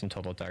everything's in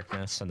total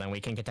darkness, so then we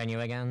can continue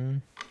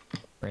again.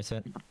 Where is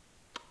it?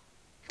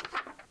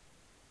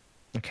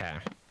 Okay.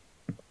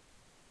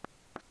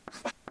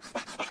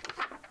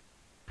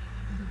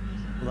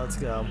 Let's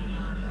go.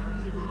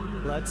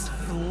 Let's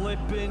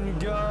flippin'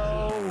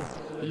 go.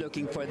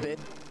 Looking for this.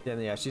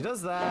 Yeah, she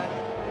does that.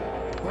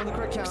 We're on the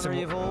correct counter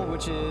evil,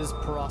 which is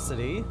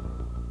porosity,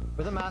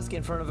 with a mask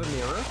in front of a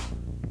mirror.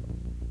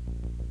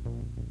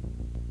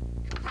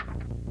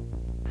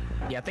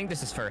 Yeah, I think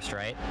this is first,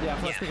 right? Yeah,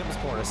 let's pick up this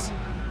porous.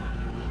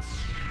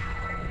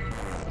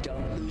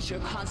 Don't lose your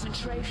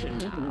concentration.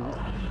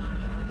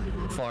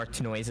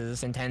 Fart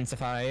noises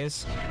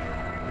intensifies.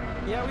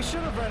 Yeah, we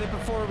should have read it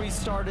before we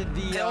started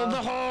the.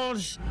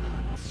 holes!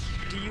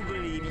 Do you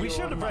believe We your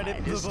should have read it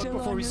mind is still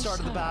before on we your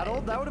started the side?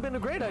 battle. That would have been a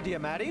great idea,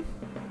 Maddie.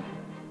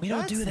 We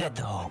don't do That's that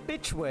the though.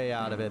 Bitch way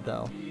out of it,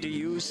 though. Do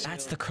you?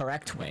 That's the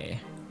correct way.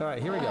 All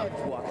right, here we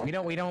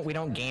go. We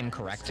don't game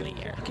correctly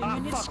here. Ah,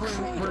 fuck,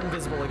 we're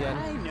invisible I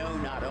again. know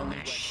not only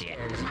what Shit.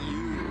 serves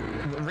you,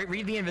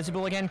 Read the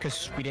invisible again,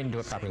 because we didn't do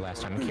it properly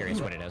last time. I'm curious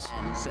what it is.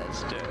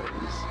 ancestors.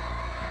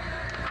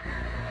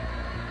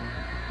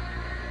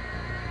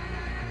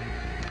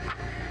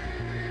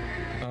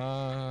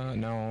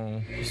 No.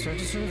 You start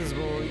to turn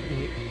invisible.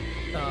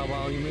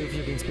 While you move,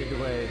 you're being speared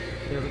away.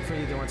 They look for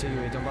you, they want to take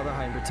you away. Don't bother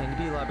hiding. Pretend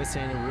to be alive by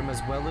staying in a room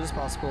as well as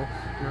possible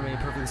and remain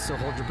perfectly still.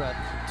 Hold your breath.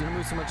 Do not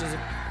move so much as a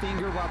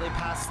finger while they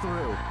pass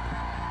through.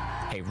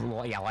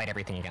 Okay, yeah, light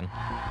everything again.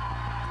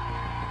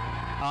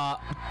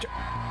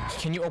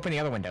 Can you open the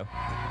other window?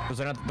 There's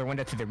another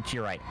window to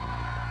your right.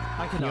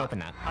 I cannot. Can you open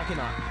that? I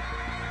cannot.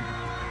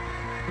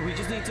 We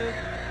just need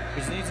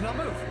to not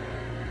move.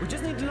 We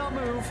just need to not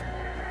move.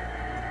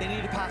 They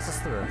need to pass us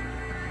through.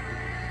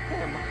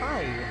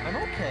 Hi. I'm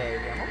okay.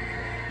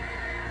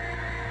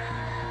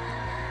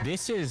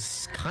 This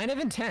is kind of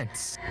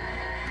intense.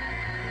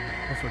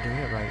 If we're doing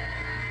it right.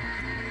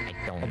 I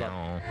don't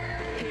know.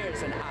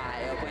 Here's an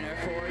eye opener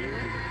for you.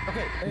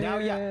 Okay, now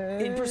yeah,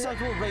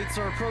 imperceptible rates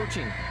are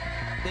approaching.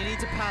 They need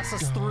to pass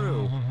us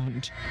through.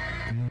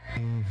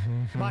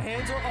 My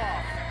hands are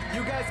off.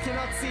 You guys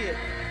cannot see it,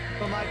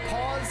 but my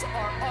paws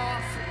are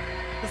off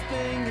the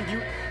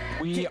thing.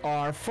 We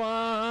are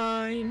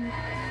fine.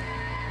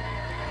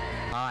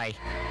 Hi.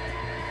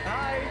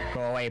 Hi.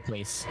 Go away,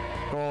 please.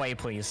 Go away,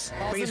 please.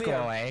 Paws Please in go the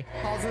air. away.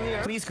 Paws in the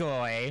air. Please go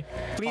away.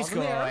 Please Paws in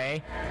go the air.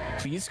 away.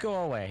 Please go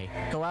away.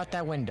 Go out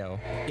that window.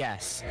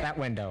 Yes, that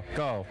window.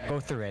 Go.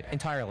 Go through it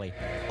entirely.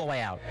 All the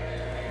way out.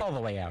 All the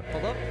way out.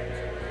 Hold up.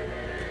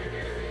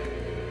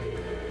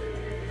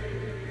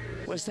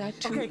 Was that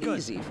too Okay, good.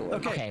 easy for you?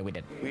 Okay, we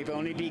did. We've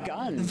only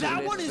begun. to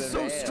That one lift is the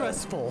so veil.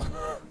 stressful.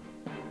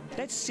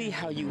 Let's see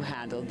how you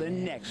handle the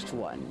next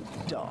one,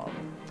 dog.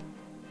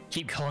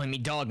 Keep calling me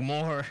dog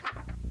more.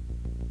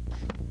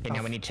 Okay,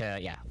 now we need to,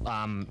 yeah.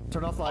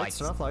 Turn off lights.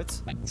 Turn off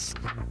lights.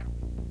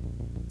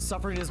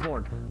 Suffering is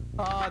born.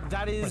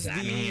 That is does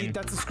that mean?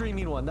 That's the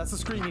screaming one. That's the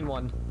screaming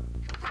one.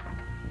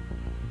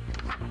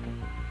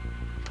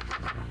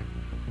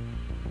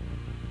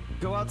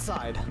 Go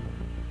outside.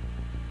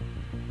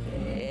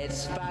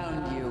 It's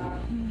found you.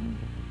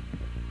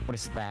 What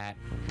is that?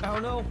 I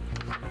don't know.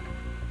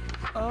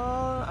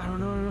 I don't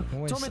know.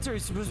 What is- Tormentor, you're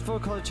supposed to full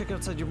color check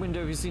outside your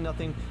window if you see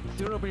nothing.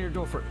 Don't open your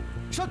door for it.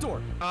 Shut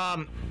door.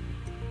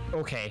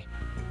 Okay.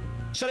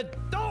 Shut it.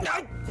 No.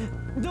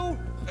 No.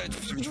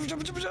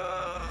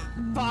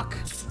 Fuck.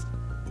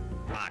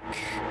 Fuck.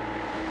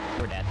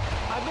 We're dead.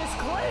 I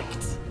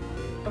misclicked.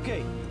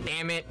 Okay.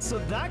 Damn it. So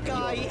that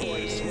guy Your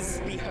voice is.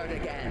 won't be heard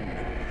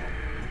again.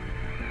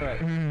 All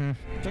right.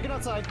 Check it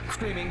outside.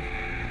 Screaming.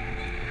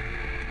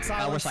 We're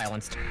Silenced.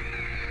 silenced.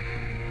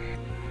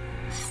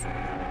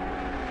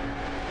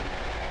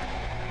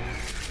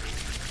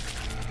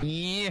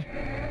 Yeah.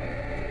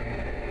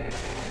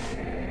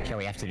 Okay,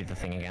 we have to do the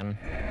thing again.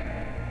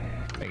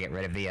 We get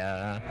rid of the,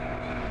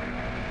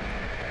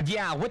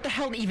 Yeah, what the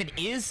hell even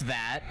is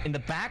that in the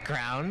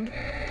background?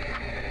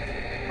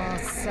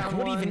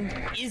 Someone. What even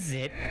is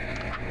it?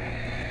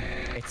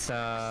 It's, where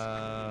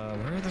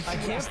the I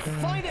can't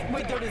find it.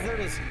 Wait, there it is. There it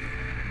is.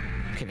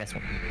 Okay, this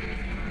one.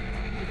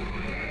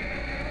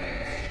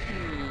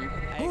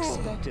 I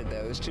expected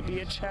those to be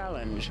a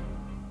challenge.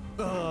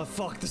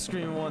 Fuck the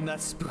screaming one.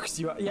 That spooks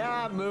you out.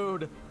 Yeah,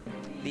 mood.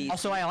 These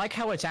Also, I like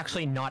how it's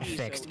actually not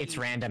fixed. It's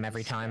random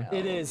every time.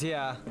 It is,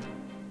 yeah.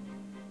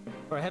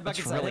 All right, head back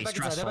It's inside. really Head back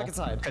inside. Head stressful. back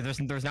inside.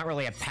 Because there's not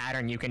really a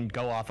pattern you can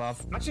go off of.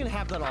 I'm actually gonna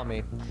have that on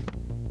me.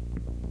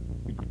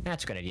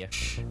 That's a good idea.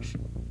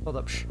 Hold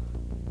up. Shh.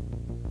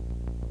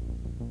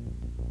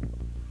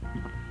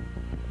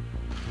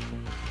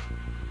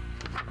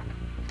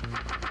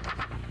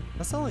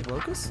 That sound like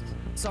locust?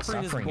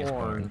 Suffering is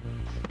born.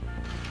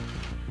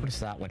 What is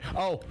that one?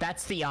 Oh,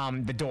 that's the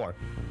door.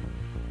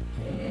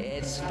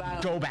 It's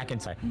found. Go back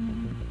inside.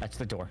 That's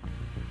the door.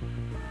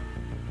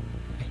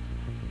 Okay.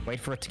 Wait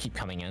for it to keep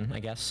coming in, I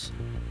guess.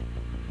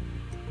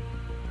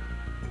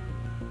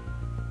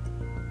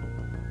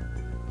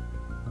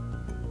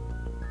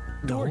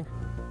 No.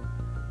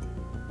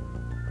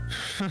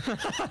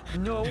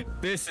 No.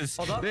 This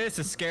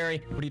is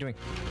scary. What are you doing?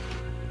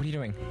 What are you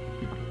doing?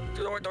 It's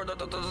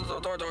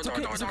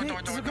okay. It's okay.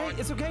 It's okay.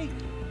 It's okay.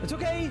 It's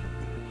okay.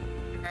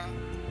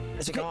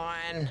 Is it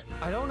gone?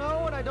 I don't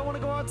know, and I don't want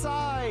to go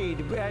outside.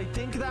 I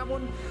think that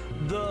one,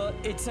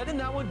 it said in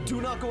that one,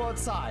 do not go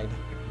outside.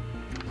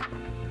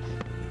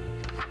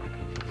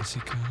 Is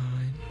it gone?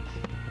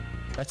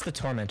 That's the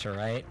tormentor,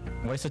 right?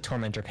 What does the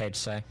tormentor page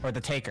say? Or the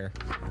taker?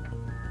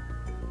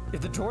 If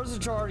the doors are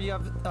ajar, you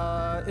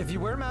have, if you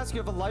wear a mask, you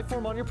have a life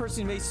form on your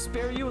person. You may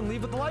spare you and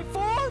leave with the life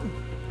form.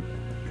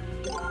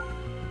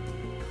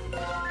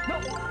 No.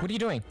 What are you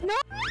doing? No!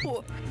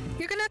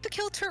 You're gonna have to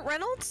kill Turt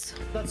Reynolds?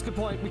 That's a good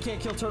point. We can't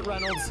kill Turt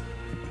Reynolds.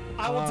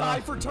 I will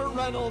die for Turt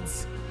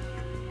Reynolds.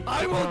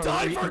 I will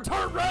die for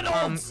Turt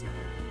Reynolds.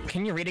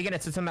 Can you read again?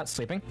 It says something about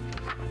sleeping.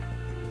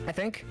 I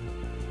think.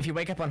 If you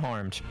wake up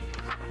unharmed.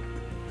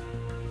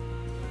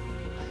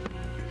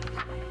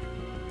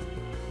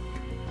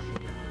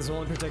 This will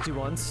only protect you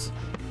once.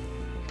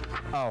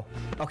 Oh,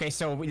 okay.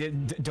 So we're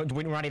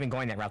not even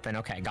going that route then.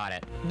 Okay, got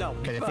it. No.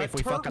 Because if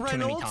we fuck up too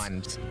many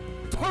times.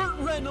 Turt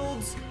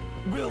Reynolds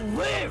will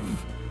live.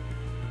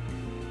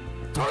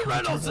 Turt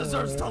Reynolds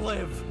deserves to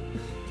live.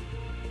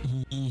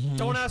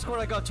 Don't ask where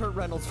I got Turt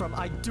Reynolds from.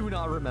 I do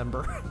not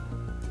remember.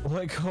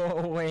 Like, go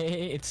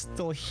away. It's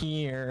still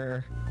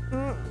here.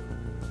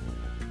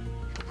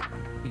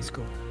 Please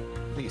go.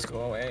 Please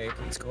go away.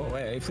 Please go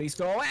away. Please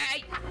go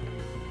away.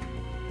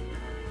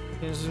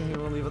 He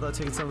won't leave without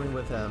taking something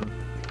with him.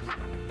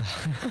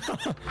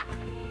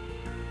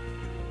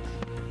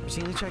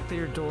 Routinely check that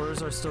your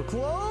doors are still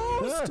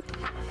closed.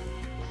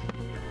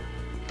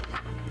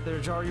 They're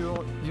ajar. You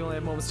only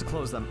have moments to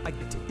close them.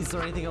 Is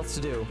there anything else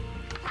to do?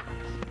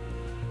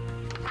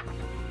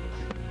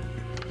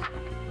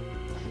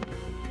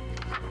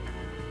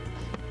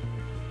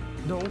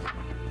 No.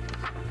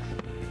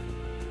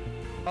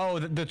 Oh,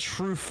 the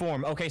true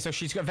form. Okay, so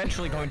she's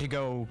eventually going to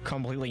go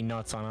completely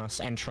nuts on us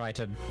and try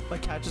to My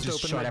cat just Just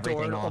opened shut my door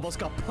everything and off. almost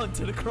got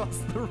punted across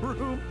the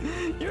room.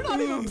 You're not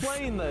even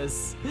playing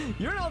this.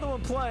 You're not the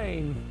one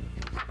playing.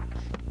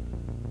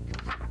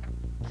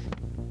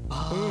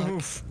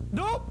 Oof.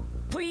 Nope.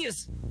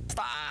 Please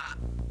stop.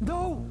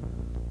 No.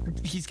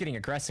 He's getting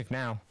aggressive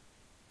now.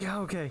 Yeah,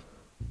 okay.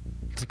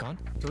 Is it gone?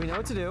 Do we know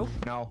what to do?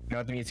 No,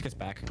 the music is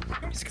back.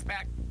 The music is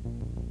back.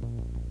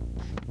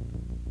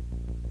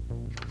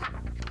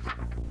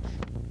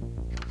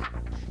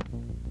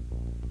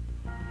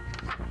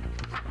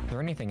 Is there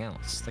anything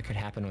else that could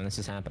happen when this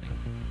is happening?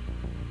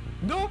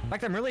 Nope.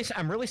 Like, I'm really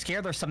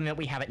scared there's something that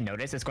we haven't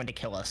noticed that's going to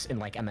kill us in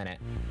like a minute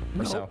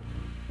or so.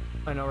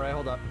 I know, right?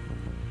 Hold up.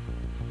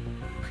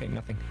 Okay,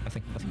 nothing.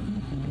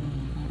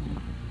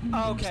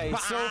 Okay,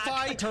 so if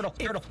I... Turtle.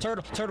 No,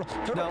 Turt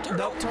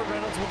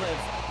Reynolds will live.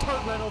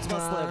 Turt Reynolds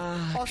must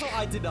live. Also,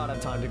 I did not have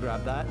time to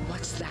grab that.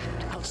 What's that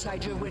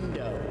outside your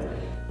window?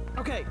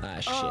 Okay.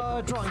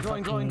 Shit.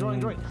 Drawing.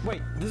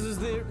 Wait, this is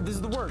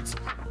the words.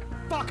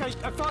 Fuck, I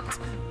fucked.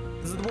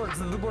 This is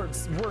the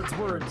words.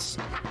 Words.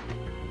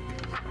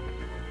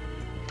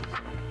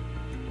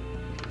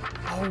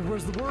 Oh,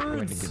 where's the I'm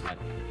going to words? do that.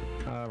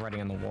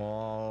 Writing on the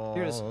walls.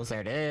 Here it is.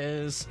 There it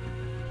is.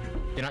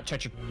 Do not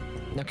touch your...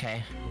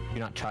 Okay. Do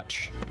not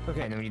touch.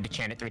 Okay. And then we need to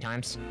chant it 3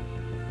 times.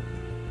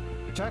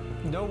 Check.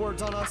 No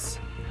words on us.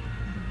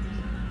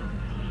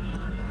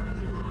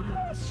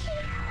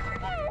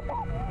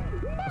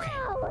 Okay.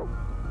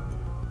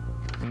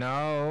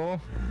 No.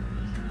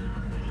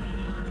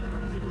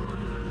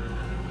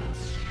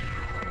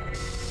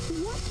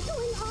 What's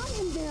going on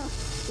in there?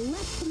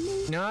 Let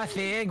me.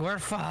 Nothing. We're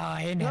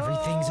fine.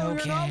 Everything's No,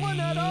 okay. You're not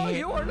Lynetta.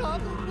 You are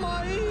not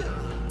my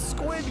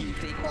squid.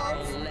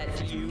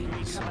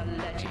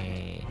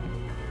 Okay.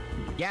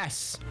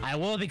 Yes, I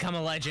will become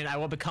a legend. I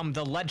will become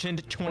the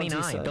Legend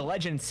 29. said. The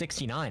Legend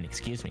 69,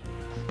 excuse me.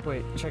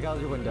 Wait, check out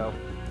your window.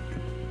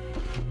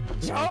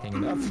 Is there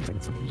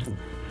anything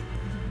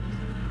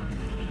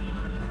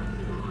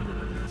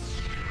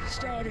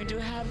Starting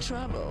to have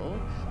trouble?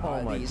 Oh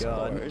Are my these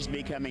God. horrors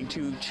becoming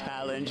too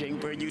challenging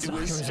for you to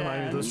Remind me of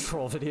withstand? those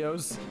troll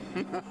videos.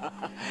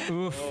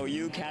 Oh,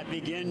 you can't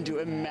begin to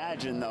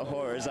imagine the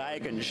horrors I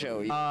can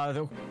show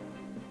you.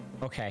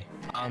 Okay.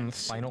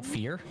 Final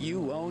Fear? You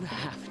won't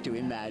have to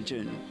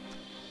imagine.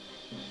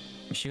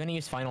 Is she gonna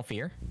use Final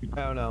Fear?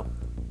 I don't know.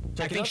 I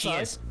Check it think she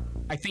outside. is.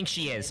 I think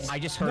she is. I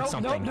just heard No,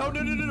 something. no.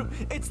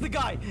 It's the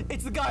guy.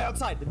 It's the guy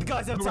outside. The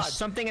guy's There was outside.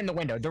 something in the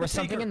window. There was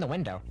something taker. in the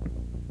window.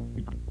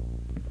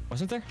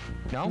 Wasn't there?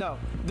 No? No,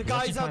 the That's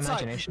guy's just my outside.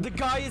 imagination. The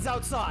guy is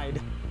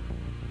outside.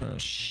 Oh,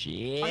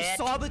 shit. I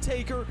saw the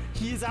taker.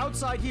 He is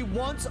outside. He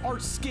wants our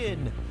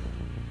skin.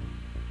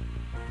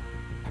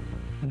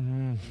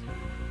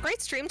 Great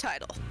stream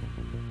title.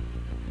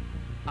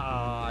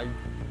 I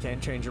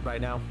can't change it right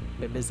now.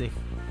 Bit busy.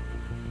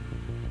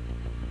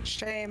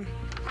 Shame.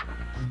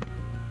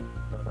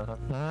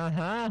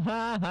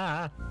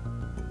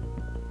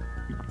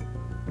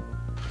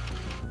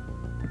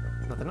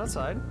 Nothing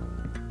outside.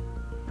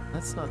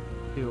 That's not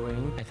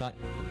doing. I thought...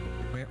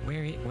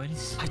 what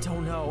is... I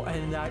don't know,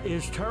 and that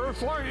is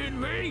terrifying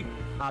me.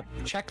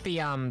 Check the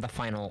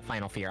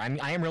final fear.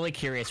 I am really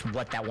curious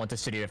what that wants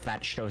us to do if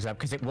that shows up,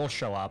 because it will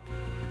show up.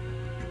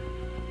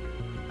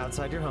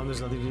 Outside your home,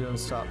 there's nothing to do.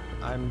 Stop.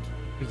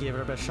 We gave it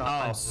our best shot.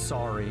 Oh. I'm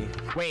sorry.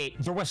 Wait,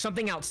 there was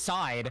something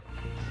outside.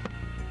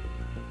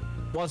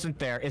 Wasn't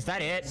there? Is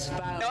that it?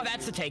 No,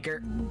 that's the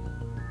taker.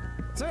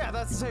 So yeah,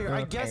 that's the taker.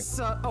 I Okay. guess.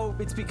 Oh,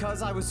 it's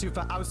because I was too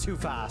fast. I was too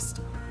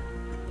fast.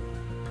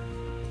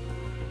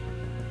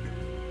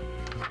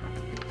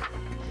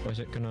 Was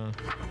it gonna?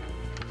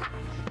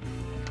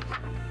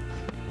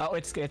 Oh,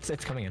 it's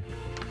coming in.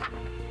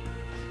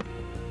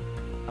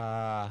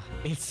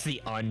 It's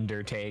the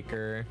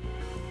Undertaker.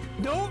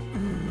 Nope.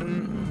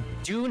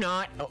 Do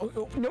not.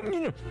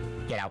 No.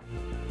 Get out.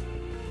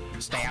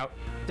 Stay out.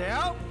 Stay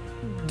out.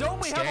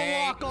 Don't we have a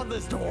Stay. lock on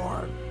this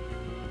door?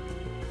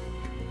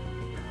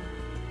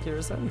 Kira,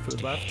 is there any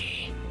food left?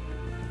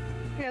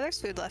 Yeah,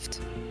 there's food left.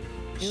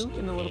 You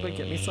in a little bit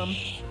get me some.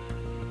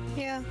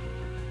 Yeah.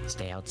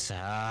 Stay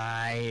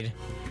outside.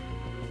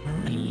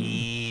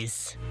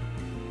 Please.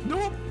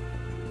 Nope.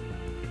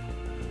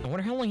 I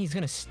wonder how long he's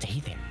gonna stay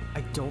there.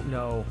 I don't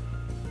know.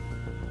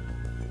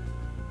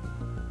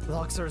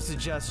 Locks are a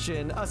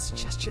suggestion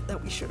that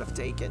we should have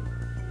taken.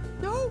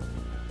 No.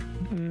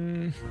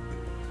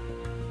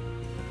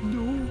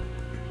 No.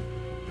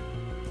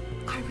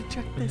 I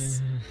reject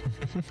this.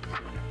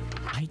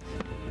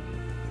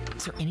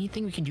 Is there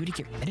anything we can do to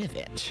get rid of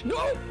it?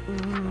 No!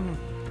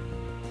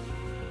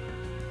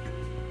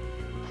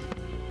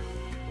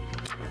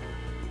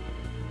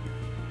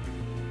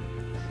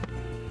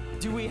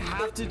 Do we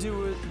have to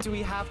do it? Do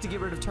we have to get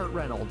rid of Turt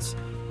Reynolds?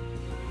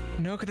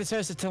 No, because it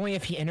says it's only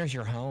if he enters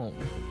your home.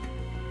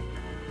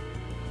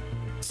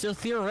 So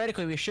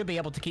theoretically, we should be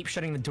able to keep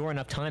shutting the door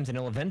enough times and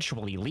he'll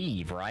eventually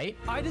leave, right?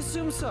 I'd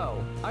assume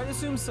so. I'd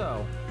assume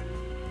so.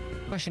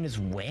 Question is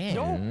when?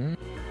 No. I'm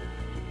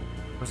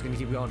just gonna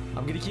keep going.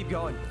 I'm gonna keep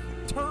going.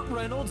 Turt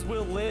Reynolds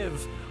will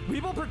live.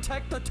 We will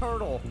protect the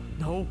turtle.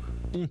 No.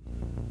 Well,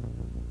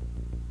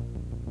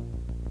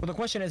 the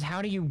question is,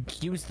 how do you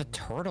use the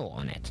turtle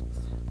on it?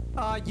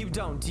 You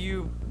don't.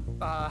 You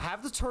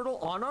have the turtle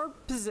on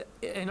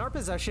in our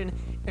possession,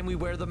 and we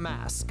wear the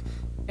mask,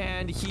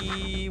 and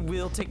he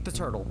will take the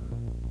turtle.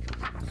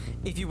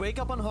 If you wake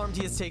up unharmed,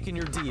 he has taken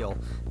your deal.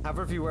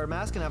 However, if you wear a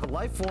mask and have a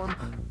life form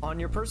on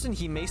your person,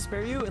 he may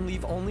spare you and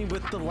leave only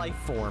with the life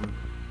form.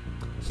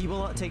 He will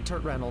not take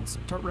Turt Reynolds.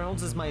 Turt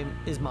Reynolds is mine.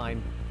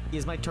 He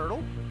is my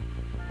turtle.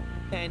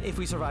 And if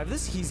we survive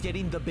this, he's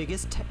getting the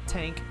biggest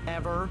tank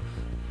ever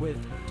with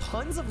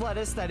tons of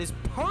lettuce that is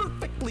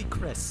perfectly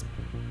crisp.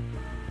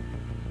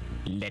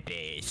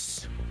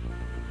 Lettuce.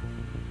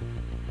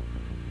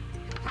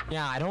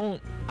 Yeah, I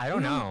don't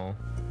know.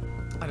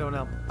 I don't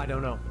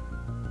know.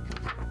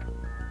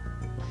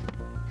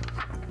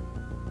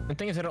 The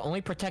thing is, it'll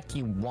only protect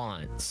you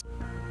once.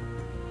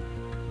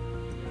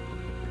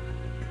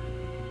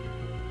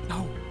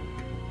 No.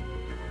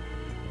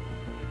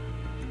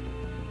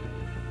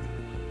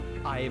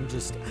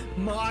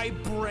 My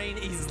brain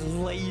is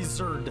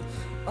lasered.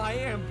 I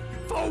am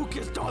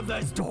focused on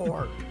this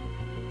door.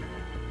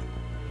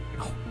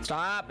 No.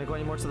 Stop. Can I go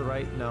any more to the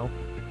right? No.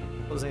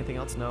 Was anything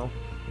else? No.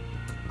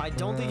 I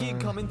don't think he can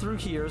come in through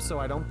here, so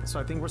I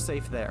think we're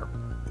safe there.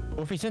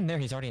 Well, if he's in there,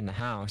 he's already in the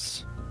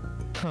house.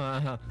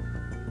 When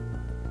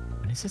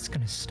is this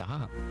gonna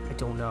stop? I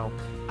don't know.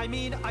 I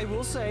mean, I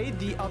will say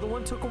the other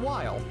one took a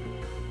while.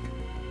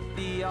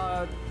 The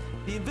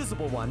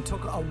invisible one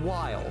took a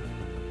while.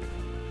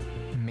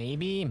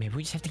 Maybe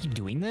we just have to keep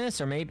doing this,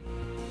 or maybe,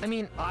 I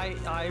mean,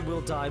 I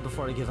will die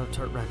before I give up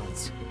Turt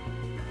Reynolds.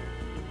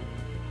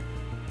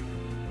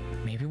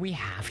 maybe we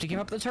have to give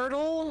up the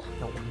turtle?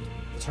 No,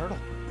 turtle.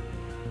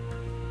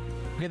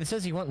 Okay, this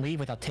says he won't leave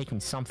without taking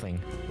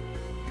something.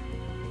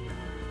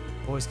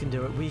 Boys can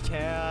do it. We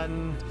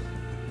can.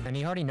 And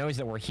he already knows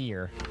that we're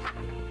here.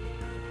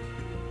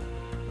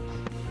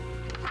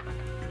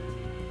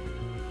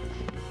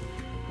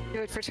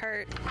 Do it for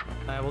Turt.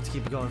 I will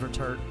keep going for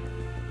Turt.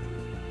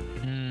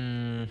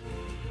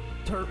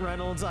 Turt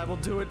Reynolds, I will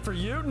do it for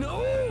you.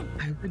 No!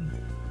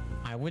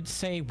 I would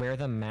say wear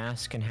the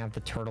mask and have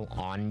the turtle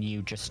on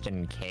you just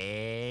in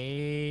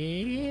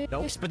case.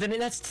 Nope. But then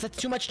that's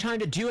too much time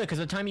to do it, because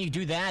by the time you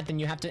do that, then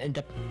you have to end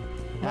up.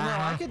 Well,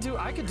 no,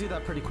 I could do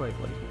that pretty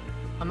quickly.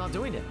 I'm not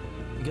doing it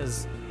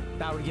because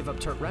that would give up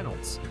Turt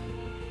Reynolds.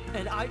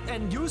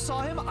 And you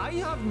saw him. I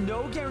have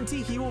no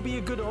guarantee he will be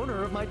a good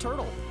owner of my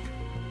turtle.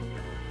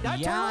 That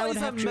turtle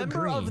is a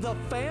member of the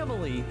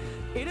family.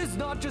 It is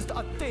not just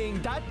a thing.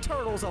 That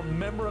turtle's a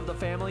member of the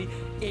family.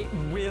 It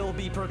will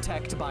be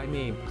protected by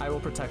me. I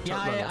will protect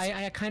Turt Reynolds.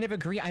 I kind of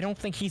agree. I don't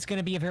think he's going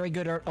to be a very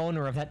good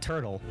owner of that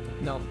turtle.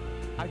 No,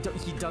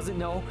 he doesn't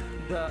know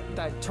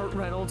that Turt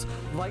Reynolds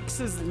likes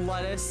his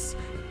lettuce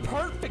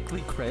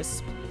perfectly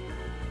crisp,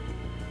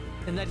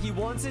 and that he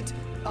wants it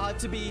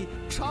to be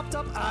chopped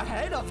up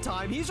ahead of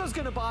time. He's just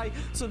gonna buy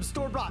some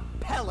store-bought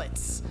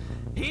pellets.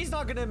 He's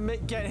not gonna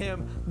get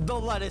him the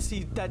lettuce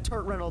that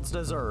Turt Reynolds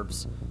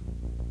deserves.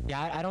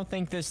 Yeah, I don't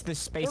think this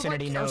space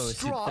entity knows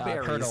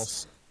strawberries.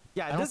 Turtles.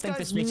 Yeah, this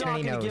guy's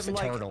not gonna give him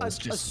like a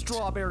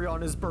strawberry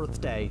on his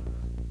birthday.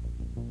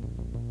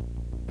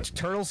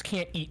 Turtles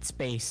can't eat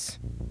space.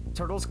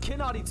 Turtles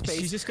cannot eat space.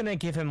 She's just gonna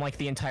give him like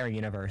the entire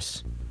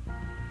universe.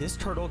 This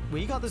turtle,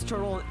 we got this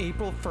turtle on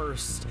April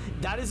 1st.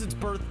 That is its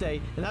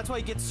birthday, and that's why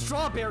it gets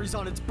strawberries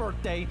on its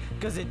birthday,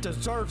 because it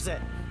deserves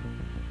it.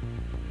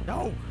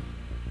 No.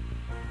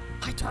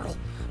 My turtle.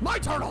 My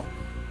turtle.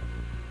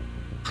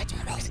 My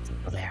turtle. It's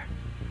still there.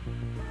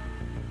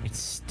 It's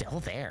still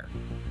there.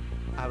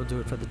 I will do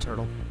it for the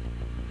turtle.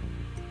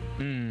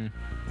 I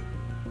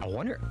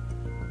wonder.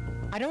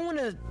 I don't want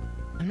to.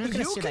 I'm not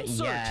gonna say that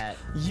yet.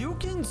 You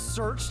can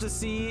search to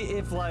see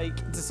if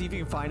you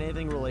can find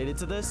anything related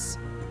to this.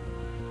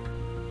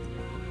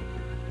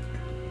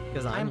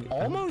 Because I'm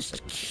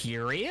almost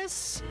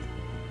curious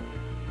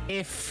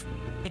if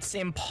it's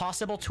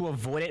impossible to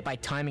avoid it by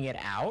timing it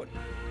out.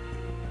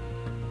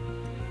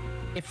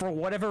 If for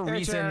whatever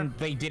reason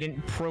they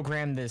didn't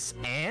program this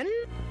in.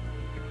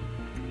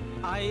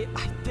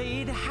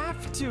 They'd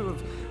have to.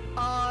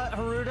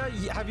 Haruta,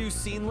 have you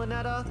seen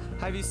Lynetta?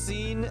 Have you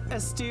seen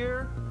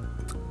Estir?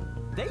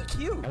 They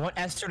cute. I want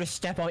Esther to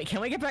step on me.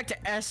 Can we get back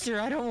to Esther?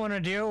 I don't want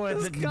to deal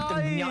with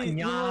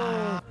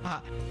the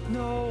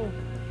No.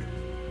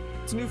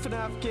 This new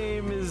FNAF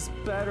game is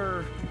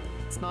better.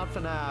 It's not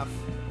FNAF.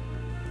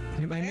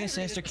 My Miss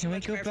Esther, can we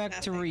go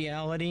back to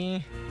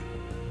reality?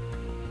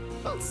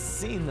 I'm not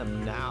seeing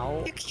them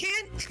now. You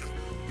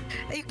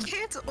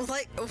can't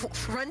like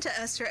run to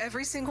Esther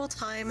every single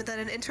time that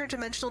an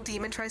interdimensional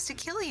demon tries to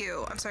kill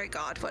you. I'm sorry,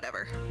 God,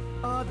 whatever.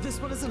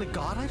 This one isn't a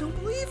god, I don't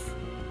believe.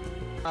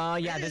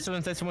 Yeah, this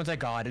one's a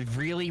god. It's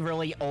really,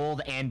 really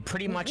old and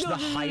pretty much the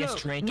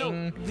highest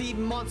ranking. No, the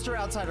monster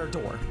outside our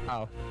door.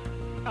 Oh.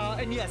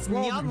 And yes,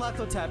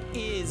 Nyarlathotep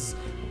is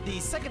the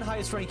second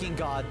highest ranking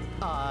god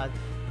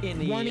in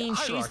the hierarchy.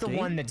 She's the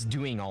one that's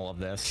doing all of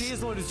this. She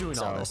is the one who's doing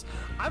all this.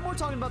 I'm more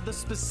talking about the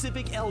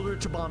specific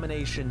Eldritch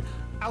abomination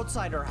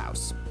outside our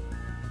house.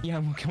 Yeah,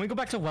 well, can we go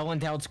back to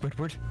well-endowed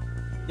Squidward?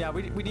 Yeah,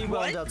 we need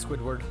well-endowed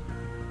Squidward.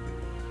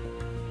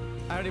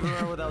 I don't even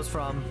remember where that was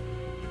from.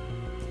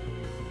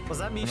 Was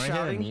that me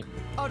shouting?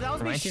 Oh, that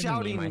was me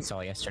shouting. I saw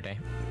yesterday.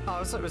 Oh, I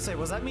was going to say,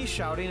 was that me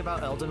shouting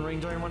about Elden Ring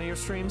during one of your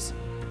streams?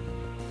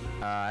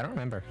 I don't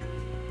remember.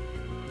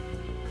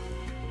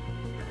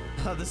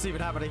 How this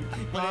even happening?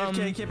 When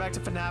AFK came back to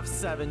FNAF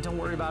 7, don't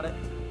worry about it.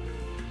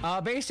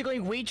 Basically,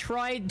 we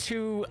tried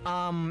to,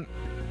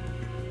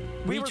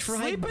 we were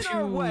sleeping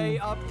our way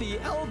up the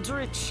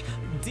Eldritch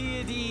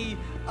deity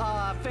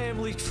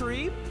family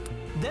tree.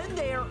 Then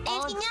they're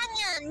on.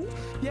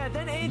 Yeah,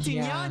 then Auntie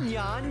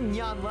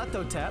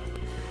Nyarlathotep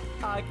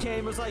came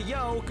and was like,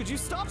 "Yo, could you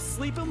stop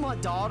sleeping with my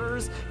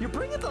daughters? You're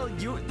bringing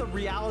the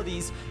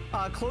realities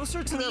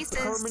closer to their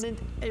permanent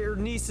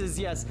nieces.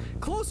 Yes,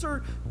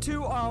 closer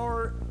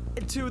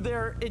to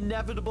their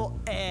inevitable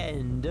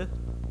end."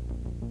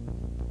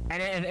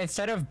 And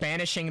instead of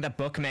banishing the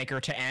bookmaker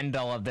to end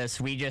all of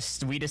this, we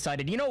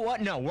decided, you know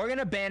what? No, we're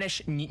gonna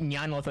banish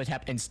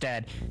Nyarlathotep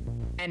instead.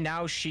 And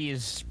now she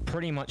is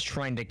pretty much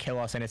trying to kill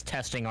us and is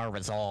testing our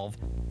resolve.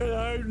 And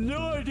I have no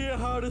idea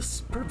how to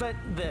prevent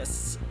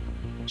this.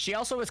 She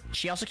also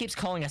keeps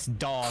calling us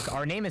dog.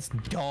 Our name is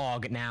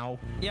Dog now.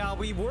 Yeah,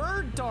 we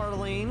were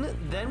darling,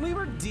 then we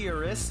were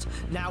dearest,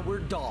 now we're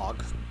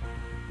dog.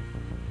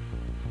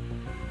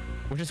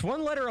 We're just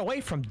one letter away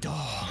from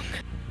dog.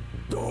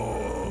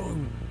 Dog.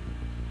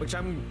 Which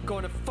I'm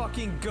going to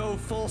fucking go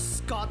full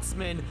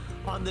Scotsman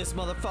on this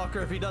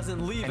motherfucker if he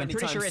doesn't leave anytime soon.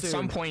 I'm pretty sure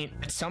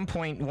at some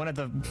point, one of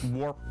the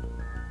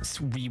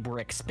warps we were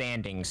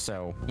expanding,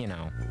 so, you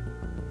know.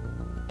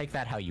 Take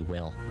that how you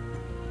will.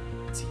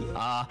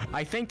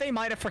 I think they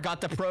might have forgot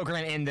the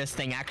program in this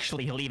thing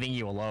actually leaving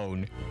you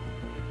alone.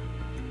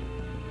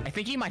 I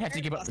think you might have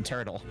to give up the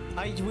turtle.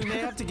 We may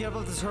have to give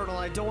up the turtle.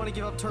 I don't want to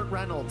give up Turt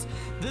Reynolds.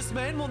 This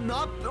man will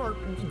not, or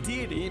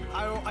deity,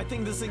 I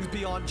think this thing's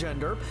beyond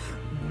gender.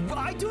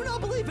 I do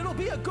not believe it'll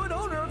be a good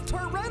owner of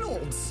Turt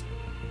Reynolds.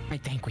 I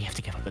think we have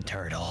to give up the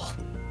turtle.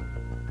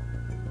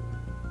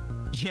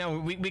 Yeah,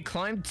 we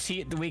climbed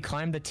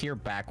the tier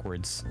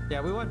backwards.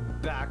 Yeah, we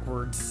went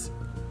backwards.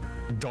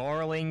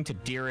 Darling to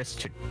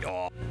dearest to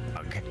dog.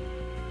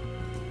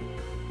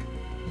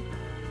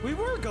 We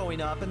were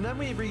going up, and then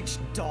we reached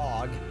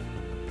dog.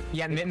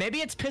 Yeah, maybe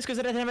it's pissed because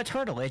it doesn't have a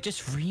turtle. It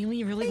just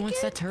really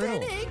wants that turtle.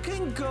 Then it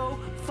can go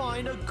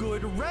find a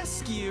good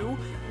rescue,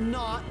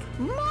 not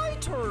my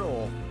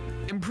turtle.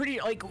 I'm pretty,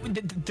 like,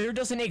 there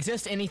doesn't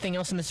exist anything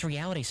else in this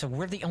reality, so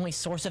we're the only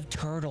source of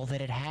turtle that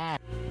it has.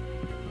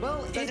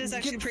 Well, that is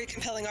actually a pretty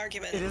compelling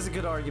argument. It is a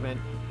good argument.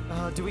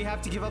 Do we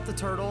have to give up the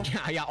turtle?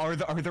 Yeah, are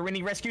there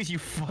any rescues? You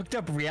fucked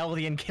up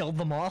reality and killed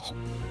them all?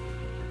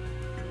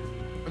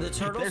 The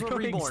turtles were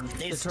reborn.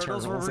 The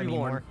turtles were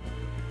reborn.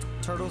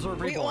 Turtles were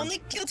reborn. We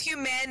only killed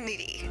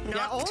humanity, not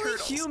yeah, only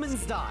turtles.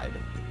 Humans died.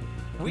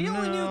 We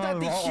only knew that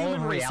the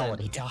human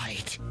reality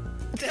died.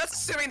 That's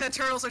assuming that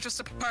turtles are just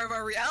a part of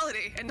our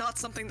reality and not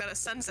something that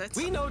ascends it.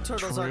 We know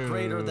turtles are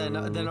greater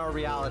than our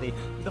reality.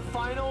 The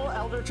final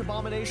Eldritch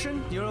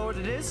abomination, you know what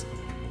it is?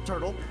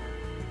 Turtle.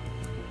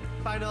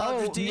 Final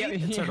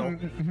Eldritch turtle.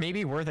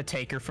 Maybe we're the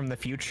taker from the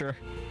future.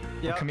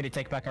 We're coming to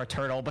take back our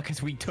turtle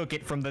because we took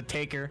it from the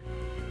taker.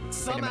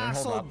 Some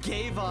asshole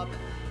gave up.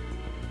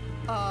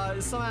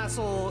 Some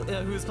asshole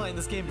who was playing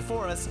this game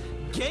before us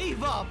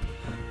gave up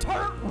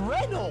Turt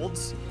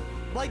Reynolds,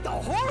 like the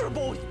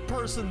horrible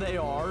person they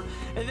are,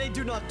 and they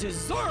do not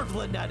deserve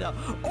Lynetta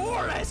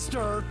or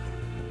Esther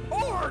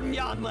or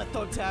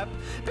Nyarlathotep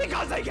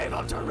because they gave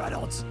up Turt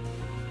Reynolds.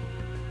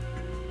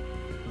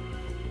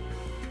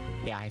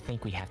 Yeah, I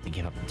think we have to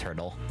give up the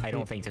turtle. I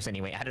don't think there's any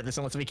way out of this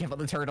unless we give up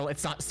the turtle.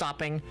 It's not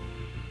stopping.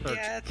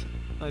 Yeah.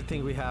 I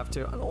think we have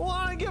to. I don't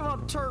want to give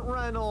up Turt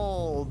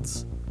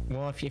Reynolds.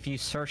 Well, if you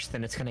search,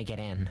 then it's gonna get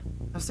in.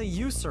 I say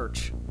you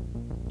search.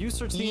 You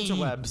search the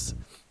interwebs.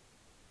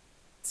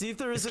 See if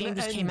there is an end.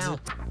 This game just came out.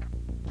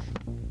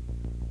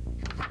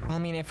 Well, I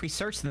mean, if we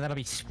search, then that'll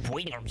be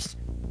spoilers.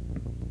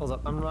 Hold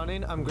up, I'm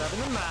running. I'm grabbing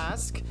the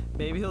mask.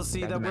 Maybe he'll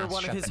see that we're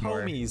one of his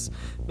homies.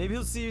 Maybe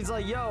he'll see he's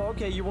like, yo,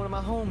 okay, you're one of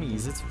my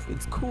homies.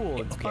 It's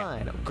cool. It's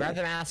fine. Okay. Grab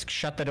the mask,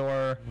 shut the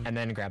door, and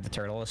then grab the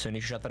turtle as soon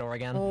as you shut the door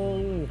again.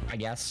 Oh. I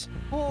guess.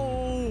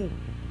 Oh.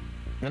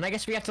 Then I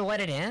guess we have to let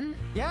it in?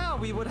 Yeah,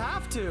 we would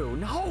have to.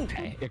 No.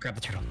 Okay, grab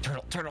the turtle.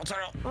 Turtle.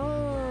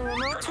 Oh,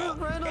 not Turt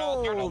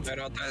Reynolds.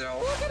 Turtle.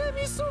 Look at him,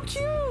 he's so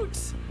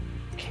cute.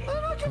 Okay.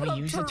 I'm not giving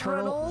up Turt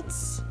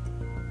Reynolds.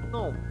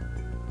 No.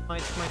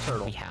 My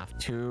turtle. We have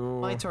to.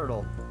 My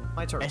turtle.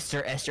 My turtle.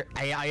 Esther,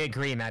 I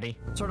agree, Maddie.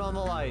 Turn on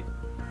the light.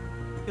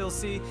 He'll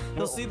see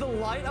the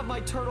light of my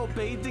turtle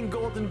bathed in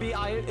golden bee.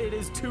 It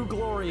is too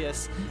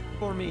glorious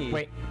for me.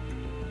 Wait,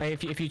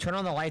 if you turn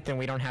on the light, then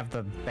we don't have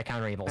the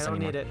counter evils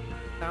anymore.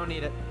 I don't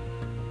need it.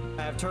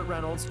 I have Turt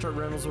Reynolds. Turt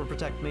Reynolds will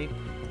protect me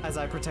as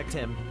I protect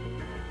him.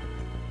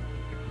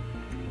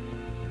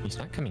 He's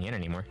not coming in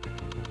anymore.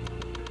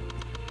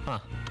 Huh.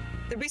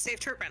 Did we save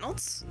Turt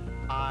Reynolds?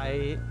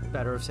 I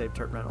better have saved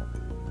Turt Reynolds.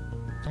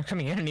 He's not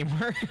coming in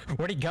anymore.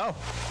 Where'd he go?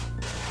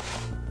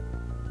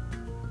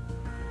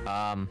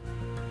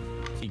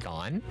 Is he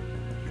gone?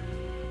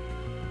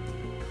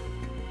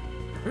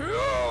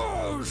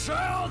 You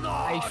shall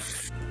not.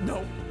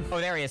 Nope. Oh,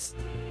 there he is.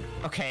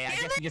 Okay, I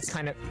guess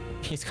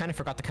he's kind of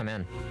forgot to come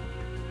in.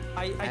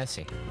 I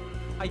see.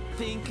 I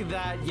think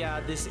that,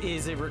 yeah, this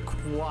is a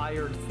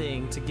required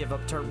thing to give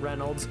up Turt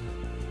Reynolds.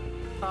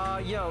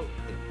 Yo,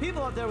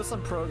 people out there with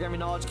some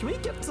programming knowledge, can we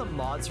get some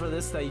mods for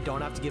this that you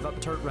don't have to give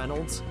up Turt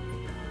Reynolds?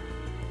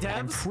 Devs?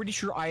 I'm pretty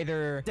sure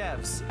either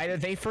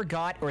they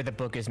forgot or the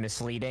book is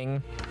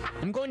misleading.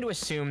 I'm going to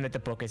assume that the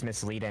book is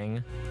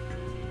misleading.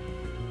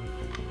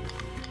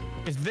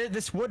 Because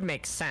this would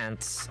make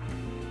sense.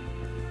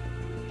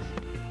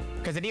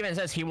 Because it even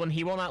says he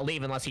will not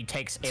leave unless he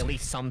takes at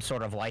least some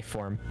sort of life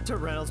form.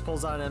 Turt Reynolds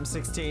pulls out an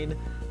M16.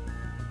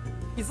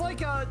 He's like,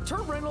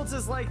 Turt Reynolds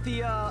is like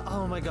the,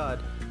 oh my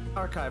god.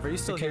 Archive, are you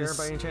still here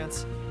by any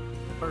chance?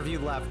 Or have you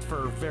left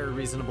for very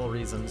reasonable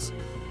reasons?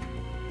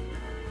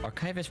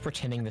 Archive is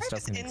pretending this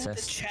doesn't exist. In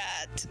the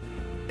chat.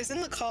 He's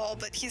in the call,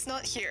 but he's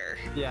not here.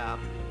 Yeah.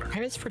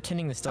 Archive is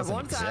pretending this doesn't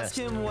exist. I wanted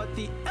to ask him what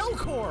the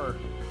L-Core!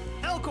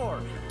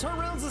 L-Core! Turt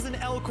Reynolds is an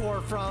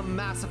L-Core from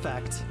Mass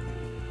Effect.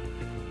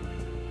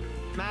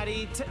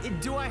 Maddie,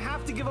 do I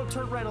have to give up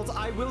Turt Reynolds?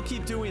 I will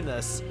keep doing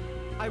this.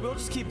 I will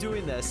just keep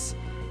doing this.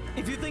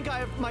 If you think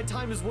my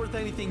time is worth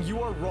anything,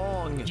 you are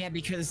wrong. Yeah,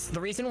 because the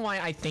reason why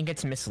I think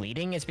it's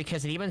misleading is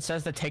because it even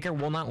says the taker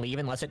will not leave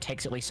unless it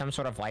takes at least some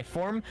sort of life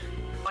form.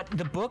 But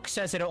the book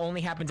says it only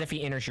happens if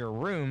he enters your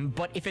room.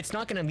 But if it's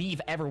not going to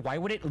leave ever, why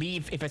would it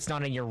leave if it's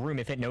not in your room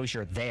if it knows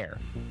you're there?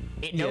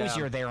 It knows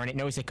you're there and it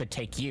knows it could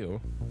take you.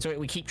 So it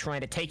would keep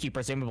trying to take you,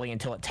 presumably,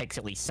 until it takes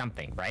at least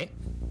something, right?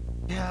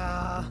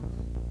 Yeah.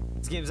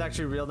 This game's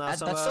actually real now.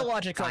 That's the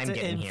logic I'm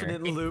getting here. It's an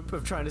infinite loop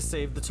of trying to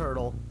save the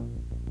turtle.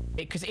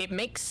 Because it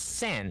makes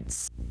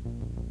sense,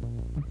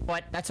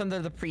 but that's under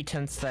the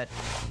pretense that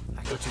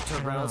I got you,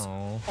 Turt Reynolds.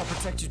 I'll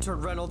protect you, Turt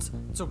Reynolds.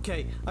 It's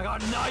okay. I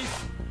got a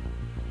knife.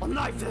 I'll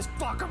knife this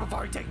fucker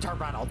before I take Turt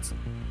Reynolds.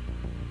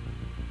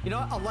 You know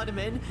what? I'll let him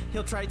in.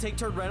 He'll try to take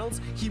Turt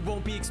Reynolds. He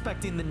won't be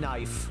expecting the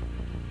knife.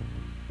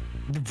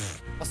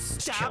 I'll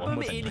stab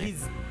him in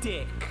his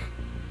dick.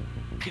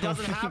 He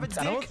doesn't have a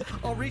dick.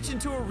 I'll reach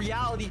into a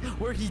reality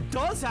where he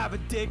does have a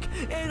dick,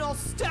 and I'll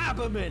stab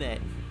him in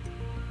it.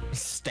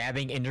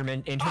 Stabbing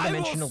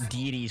interdimensional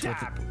deities with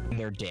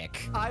their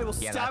dick. I will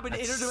stab an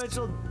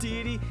interdimensional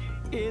deity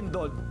in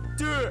the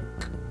dick.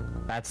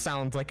 That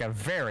sounds like a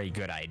very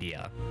good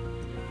idea.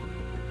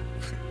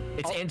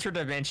 It's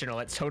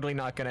interdimensional. It's totally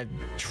not gonna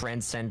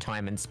transcend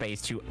time and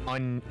space to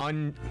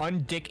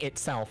undick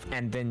itself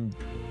and then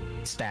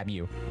stab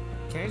you.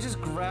 Can I just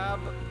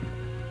grab?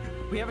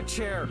 We have a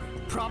chair.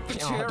 Prop the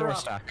chair up.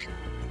 Stuck.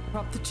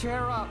 Prop the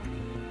chair up.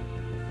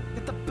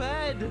 Get the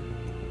bed.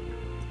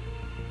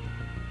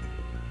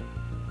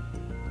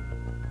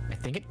 I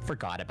think it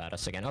forgot about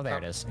us again. Oh, there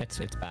it is. It's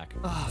back.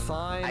 Oh,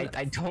 fine.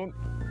 I don't.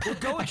 We'll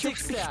go with dick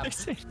stab.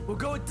 We'll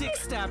go with dick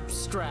stab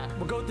strat.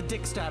 We'll go with the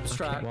dick stab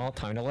strat. Okay, well,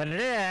 time to let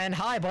it in.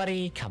 Hi,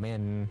 buddy. Come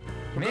in.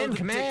 Come in.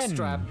 Come in.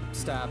 Dick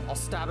stab. I'll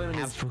stab him in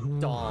his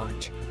dong.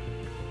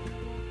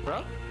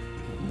 Bro?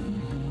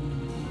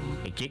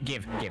 Hey,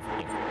 give.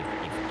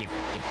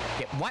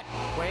 What?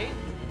 Wait.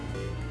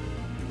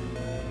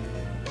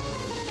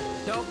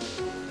 Nope.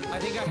 I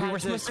think I had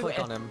to click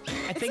on him.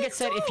 I think it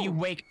said if you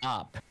wake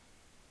up.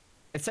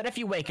 It said if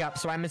you wake up,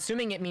 so I'm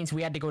assuming it means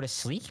we had to go to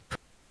sleep?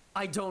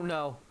 I don't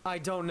know. I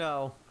don't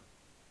know.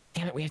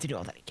 Damn it, we have to do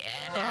all that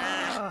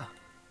again.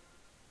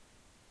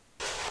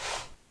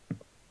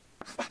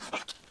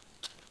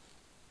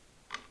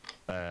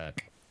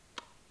 Fuck.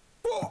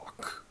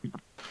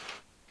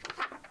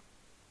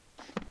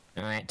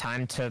 Alright,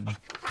 time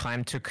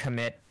to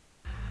commit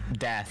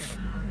death.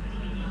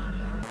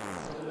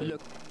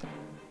 Look.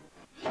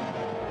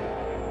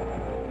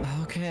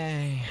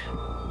 Okay.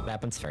 What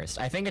happens first?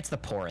 I think it's the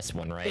poorest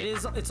one, right? It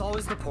is. It's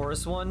always the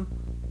poorest one.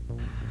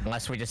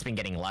 Unless we've just been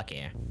getting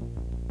lucky.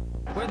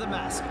 Wear the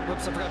mask.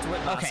 Whoops, I forgot to wear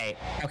the mask.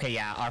 Okay,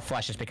 yeah, our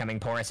flesh is becoming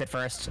porous at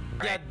first.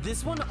 Yeah,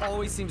 this one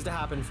always seems to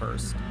happen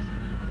first.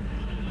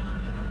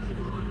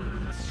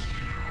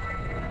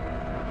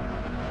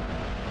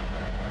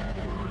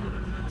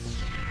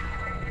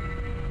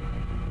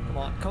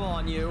 Come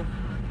on, you.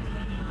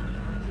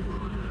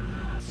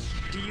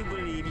 Do you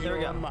believe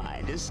your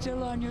mind is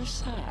still on your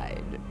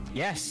side?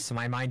 Yes,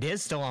 my mind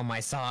is still on my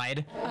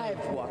side.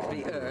 I've walked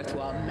the earth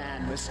while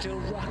man was still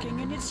rocking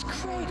in its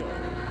cradle.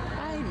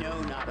 I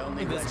know not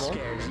only what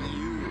scares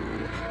you,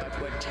 but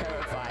what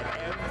terrified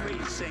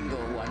every single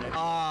one of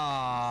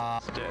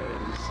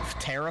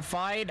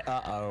terrified?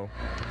 Uh-oh.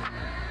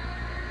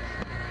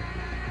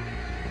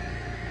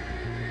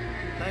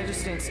 I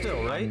just stand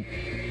still, right?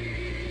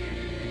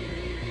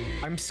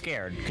 I'm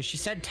scared, because she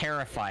said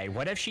terrified.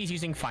 What if she's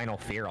using Final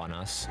Fear on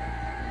us?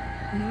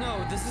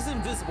 No, this is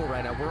invisible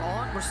right now.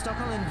 We're stuck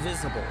on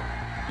invisible.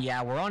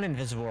 Yeah, we're on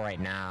invisible right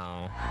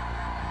now.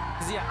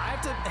 Cause yeah, I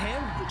have to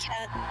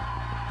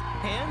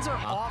hands are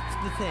off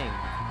the thing.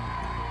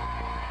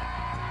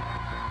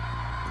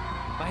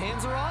 My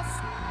hands are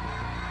off.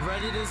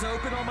 Reddit is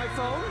open on my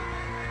phone.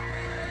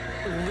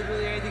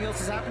 Literally anything else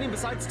is happening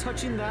besides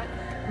touching that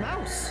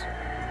mouse.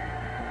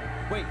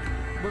 Wait.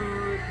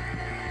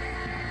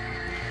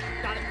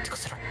 Got it.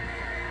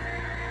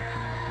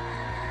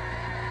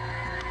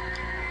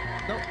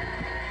 Nope.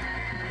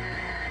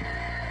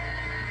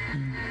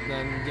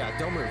 Then yeah,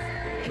 don't move.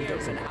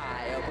 Here's an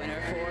eye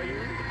opener for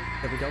you.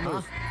 Then we don't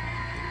move.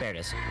 There it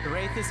is. The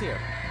wraith is here.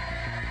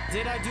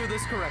 Did I do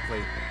this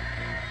correctly?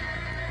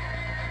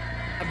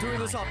 I'm doing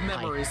this off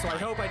memory, so I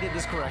hope I did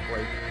this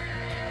correctly.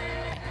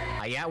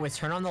 Yeah, let's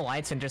turn on the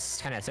lights and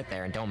just kind of sit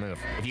there and don't move.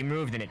 If you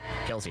move, then it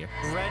kills you.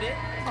 Reddit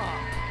up.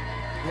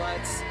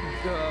 Let's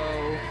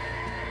go.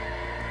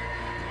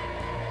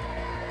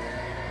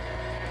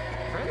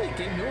 Apparently,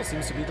 Game Newell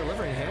seems to be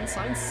delivering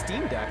hand-signed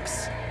Steam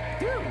Decks.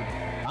 Dude.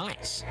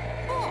 Nice.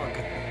 Dog.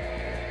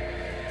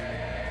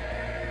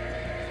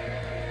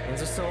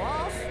 Hands are still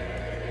off.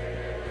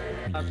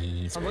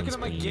 I'm looking at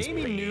my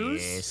gaming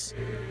news.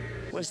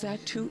 Was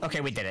that too?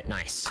 Okay, we did it.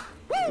 Nice.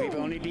 We've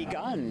only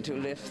begun to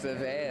lift the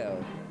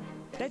veil.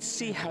 Let's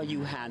see how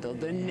you handle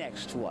the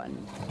next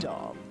one,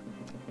 dog.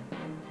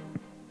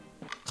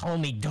 Call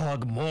me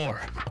dog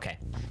more. Okay.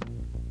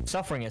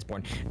 Suffering is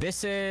born.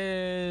 This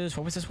is...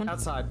 What was this one?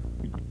 Outside.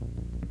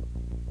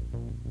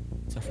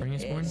 Suffering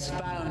is born? It's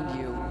found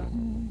you.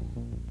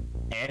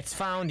 It's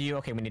found you.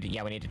 Okay, we need to...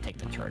 Yeah, we need to take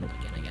the turtle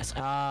again, I guess.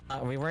 Are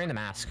we wearing the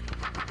mask?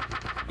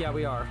 Yeah,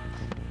 we are.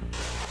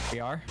 We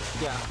are?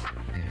 Yeah.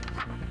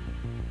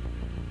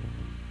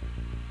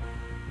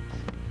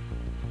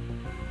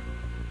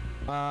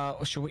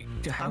 Should we...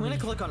 I'm gonna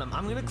click on him.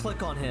 I'm gonna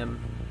click on him.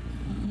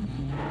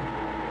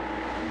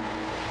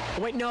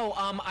 Wait, no,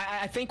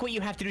 I think what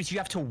you have to do is you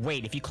have to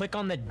wait. If you click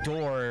on the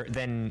door,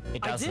 then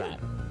it does that.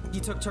 He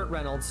took Turt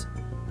Reynolds.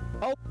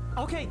 Oh,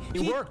 okay.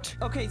 It worked.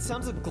 Okay,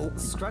 sounds like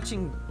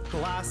stretching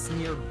glass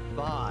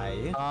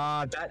nearby.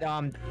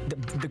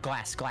 The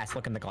glass,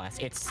 look in the glass.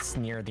 It's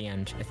near the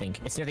end, I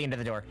think. It's near the end of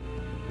the door.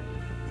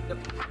 Yep.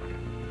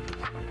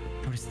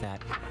 What is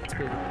that? It's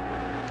big.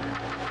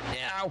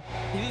 Ow.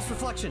 He needs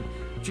reflection.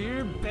 To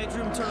your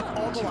bedroom, turn off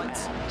all the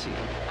lights.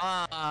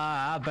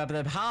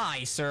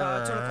 Hi, sir.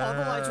 Turn off all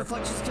the lights.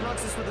 Reflections cannot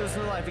exist where there's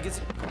no light. Because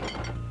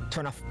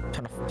turn off.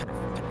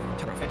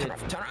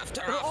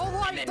 all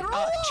light. They're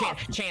all off.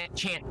 Chant.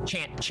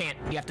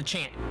 You have to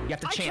chant. I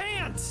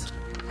can't.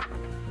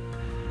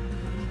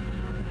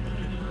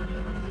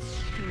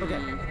 Okay.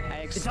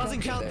 It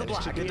doesn't count the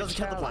black. It doesn't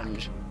count the black.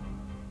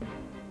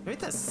 Maybe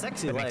that's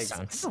sexy that legs.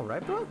 Makes sense. All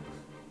right, bro.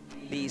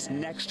 These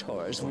next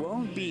horrors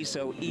won't be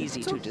so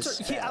easy to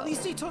dispel. At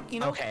least he took,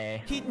 you know.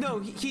 Okay.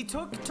 He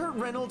took Turt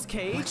Reynolds'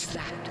 cage. What's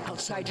that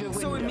outside your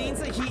window? So it means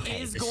that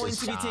he is going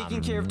to be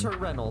taking care of Turt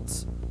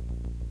Reynolds.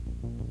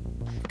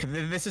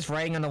 This is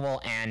writing on the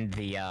wall and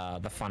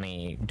the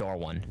funny door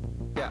one.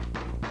 Yeah.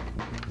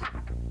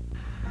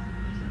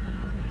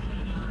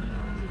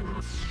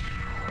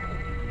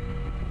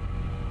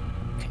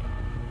 Okay.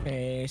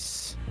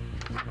 Face.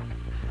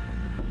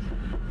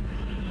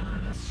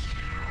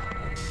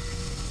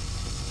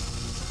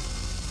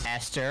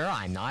 Esther,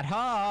 I'm not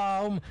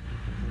home.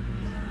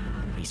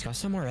 Please go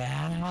somewhere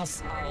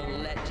else. I'll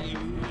let you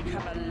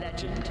become a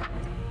legend.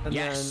 And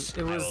yes,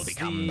 then it was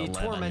the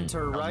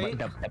tormentor, right?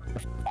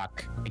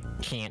 Fuck, I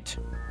can't.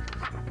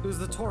 It was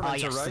the tormentor,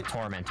 yes, right? The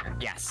tormentor.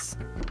 Yes.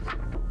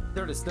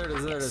 There it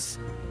is.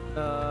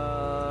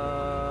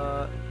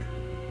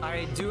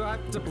 I do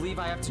have to believe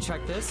I have to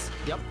check this.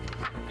 Yep.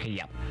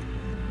 Yep.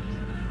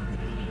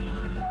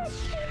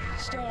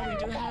 Starting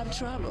to have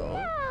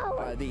trouble.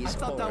 Are these I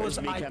thought that was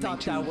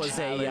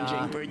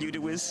challenging for you to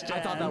withstand?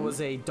 I thought that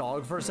was a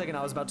dog for a second.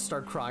 I was about to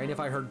start crying if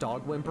I heard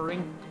dog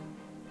whimpering.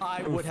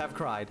 I would have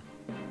cried.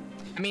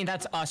 I mean,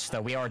 that's us though.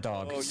 We are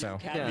dogs, so.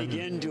 You can't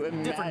begin to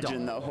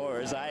imagine the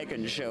horrors I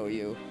can show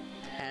you.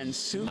 And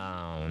soon.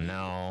 Oh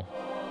no.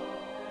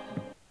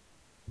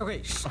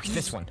 Okay. Okay,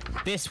 this one.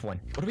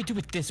 What do we do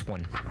with this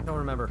one? Don't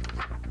remember.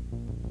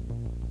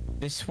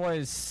 This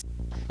was.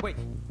 Wait.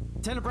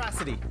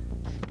 Tenebracity.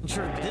 You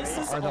sure this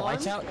is Are the on?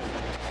 lights out?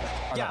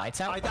 Are yeah, the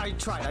lights out? I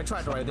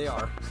tried already. They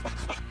are.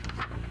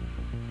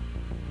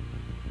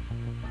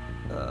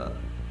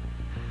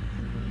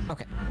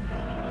 Okay.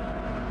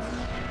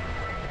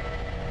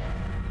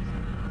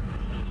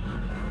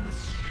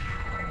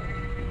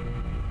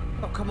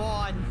 Oh, come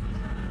on.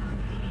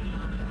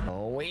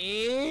 Oh,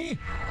 we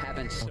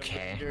haven't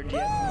surrendered okay.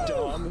 yet,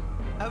 dog.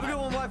 Have a good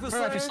one, Wife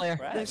Slayer.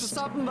 Thanks for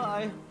stopping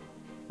by.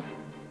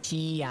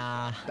 See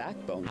ya.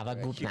 Backbone. Have a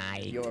good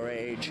night. Your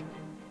age.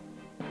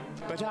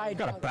 But I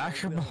Got a doubt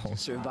my will backbone. to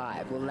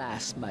survive will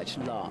last much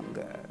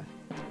longer.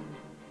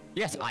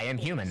 Yes, I am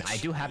human. I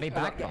do have a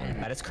backbone.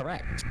 That is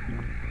correct.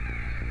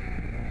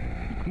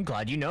 I'm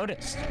glad you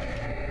noticed.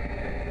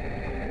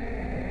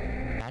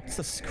 That's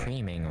the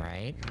screaming,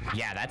 right?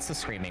 Yeah, that's the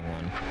screaming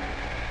one.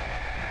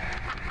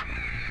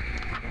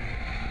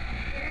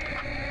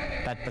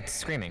 That's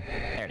screaming.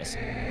 There it is.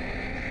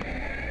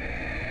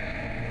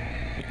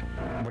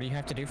 What do you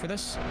have to do for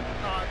this?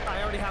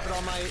 I already have it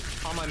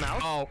on my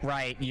mouth. Oh,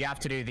 right. You have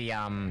to do the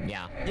yeah.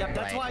 Yep,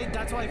 that's right.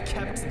 why I've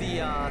kept the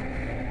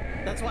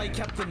that's why I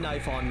kept the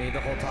knife on me the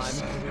whole time.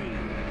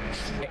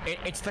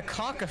 It's the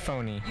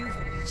cacophony. You've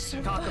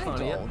survived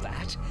Cacophony, all yep.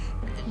 that.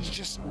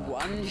 Just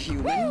one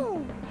human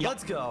Woo!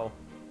 Let's go.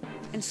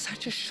 in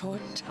such a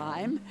short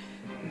time,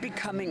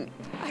 becoming.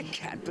 I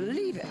can't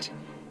believe it.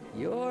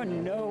 You're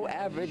no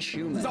average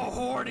human. The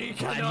horny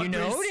Glad cannot you be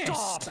noticed.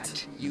 stopped.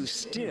 But you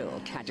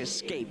still can't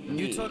escape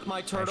me. You took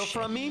my turtle shit.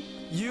 from me.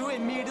 You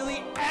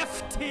immediately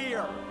F'd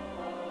here.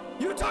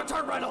 You took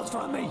Turk Reynolds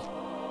from me.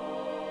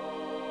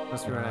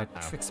 Must be right.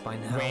 Tricks by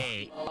now.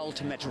 Wait.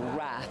 Ultimate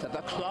wrath of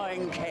the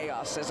clawing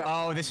chaos as a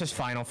Oh, this is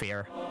Final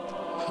Fear.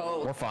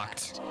 hold We're fucked.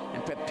 fast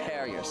and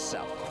prepare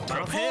yourself.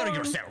 Prepare form.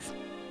 yourself.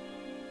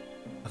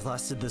 I've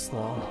lasted this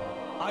long.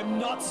 I'm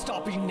not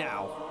stopping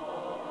now.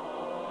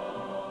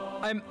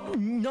 I'm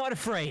not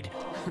afraid.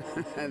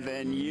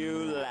 Then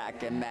you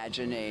lack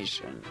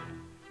imagination.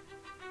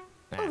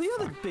 Oh, the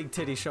other big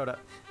titty showed up.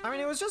 I mean,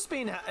 it was just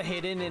being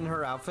hidden in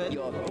her outfit.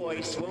 Your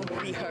voice won't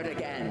be heard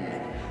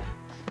again.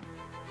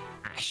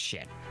 Ah,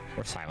 shit.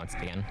 We're silenced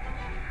again.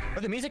 Oh,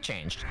 the music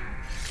changed.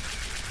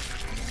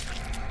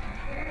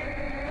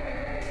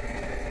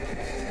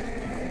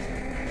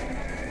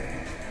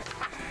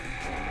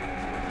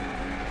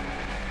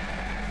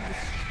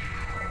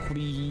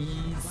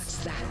 Please. What's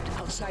that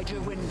outside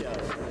your window?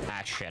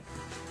 Ah, shit.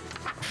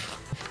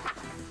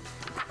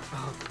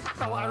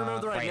 Oh, I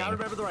remember the writing. I writing.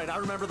 remember the writing. I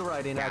remember the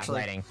writing, Yeah, actually.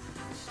 writing.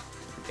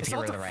 Let's It's get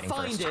not rid of to the writing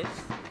find first. it.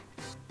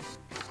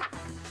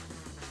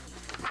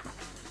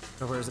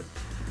 Oh, where is it?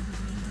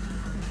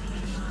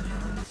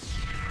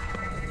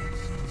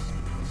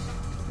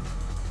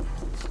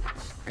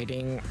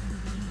 Writing.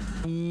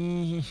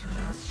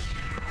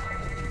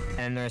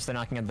 And there's the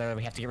knocking on the door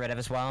we have to get rid of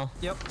as well.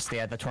 Yep. It's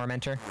the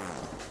tormentor.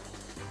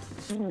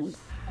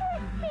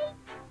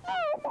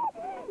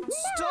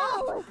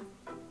 Stop!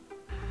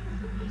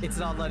 It's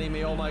not letting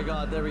me. Oh my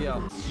god, there we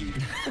go.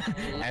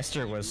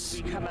 Esther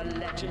was Become a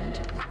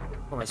legend.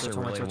 Esther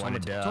really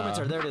wanted to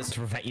Tormentor, there it is. to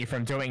prevent you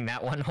from doing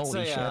that one.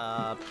 Holy Say,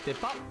 shit. dip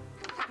pop.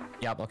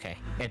 Yep, okay.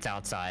 It's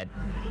outside.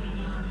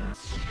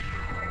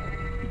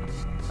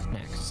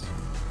 Next.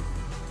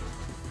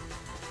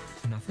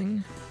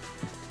 Nothing?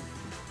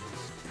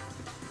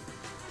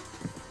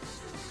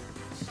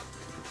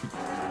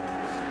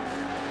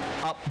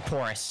 Up,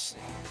 porous.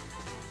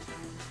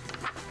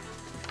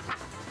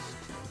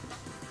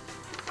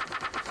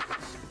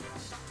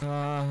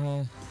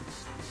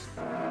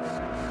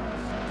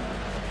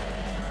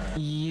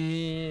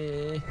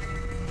 Yeah.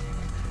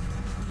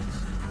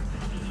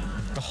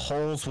 The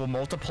holes will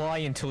multiply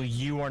until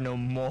you are no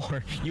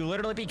more. You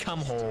literally become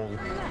whole.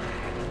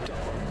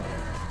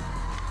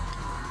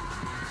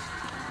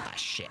 Ah,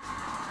 shit.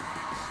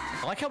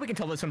 I like how we can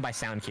tell this one by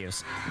sound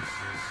cues.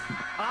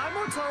 I'm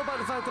more troubled by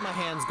the fact that my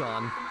hand's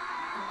gone.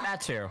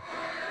 That too.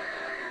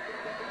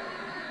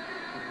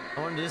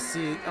 I want to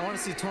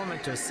see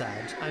Tormentor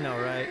sad. I know,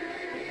 right?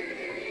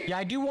 Yeah,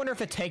 I do wonder if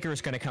the Taker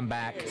is going to come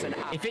back.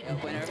 If it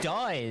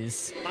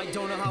does, I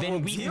don't know how Then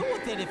we'll we- deal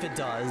with it if it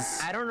does.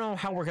 I don't know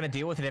how we're going to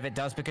deal with it if it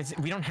does because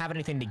we don't have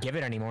anything to give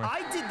it anymore. I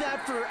did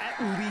that for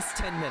at least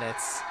 10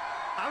 minutes.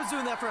 I was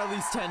doing that for at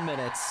least 10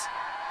 minutes.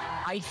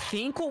 I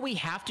think what we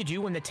have to do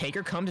when the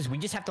Taker comes is we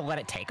just have to let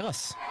it take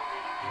us.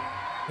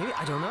 Maybe,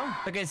 I don't know.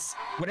 Because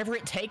whenever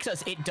it takes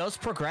us, it does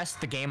progress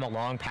the game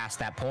along past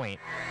that point.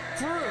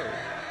 True.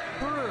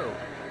 True.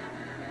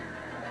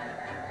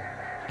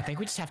 I think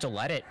we just have to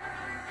let it.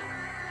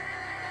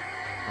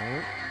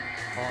 Oh,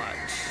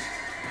 watch.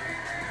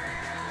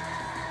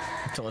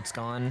 Until it's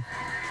gone.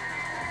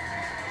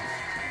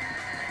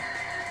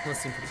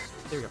 Listen for this.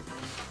 There we go.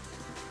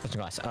 What's the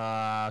glass?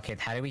 Okay,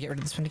 how do we get rid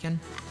of this one again?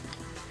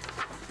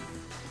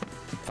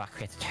 Fuck,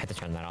 we had to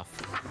turn that off.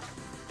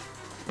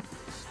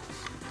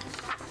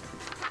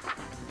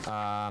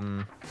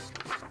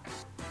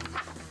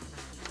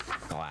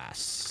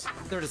 Glass.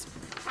 There it is.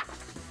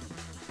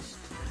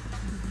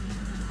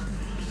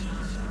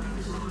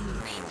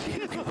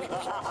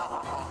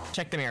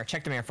 Check the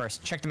mirror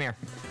first. Check the mirror.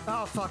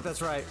 Oh, fuck,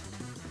 that's right.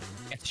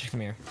 You have to check the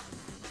mirror.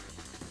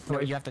 No,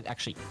 you have to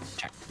actually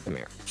check the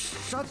mirror.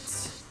 Shut.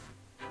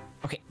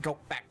 Okay, go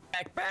back.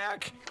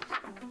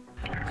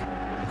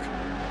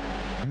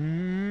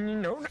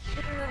 No.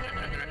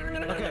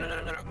 Okay.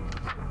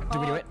 Do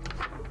we do it?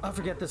 I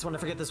forget this one.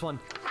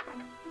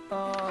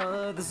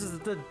 This is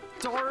the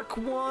dark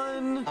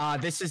one.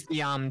 This is the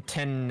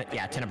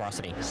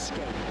tenebrosity.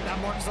 That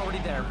mark is already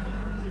there.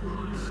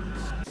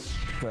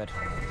 Good.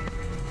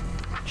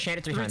 Shade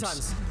it three Three times.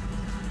 times.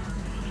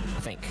 I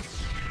think.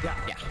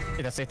 Yeah.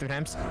 Did that say 3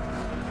 times?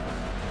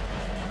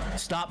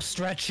 Stop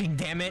stretching,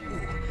 damn it.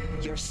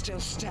 You're still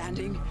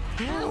standing?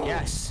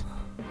 Yes.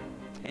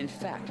 In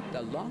fact,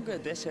 the longer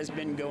this has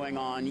been going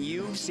on,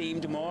 you've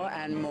seemed more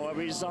and more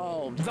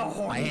resolved. The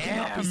horny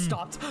cannot be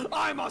stopped.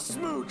 I'm a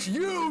smooch.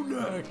 You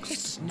next.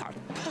 It's not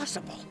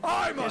possible.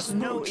 I'm a There's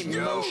no smooch.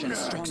 emotion You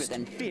stronger next.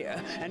 than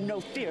fear, and no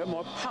fear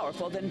more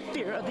powerful than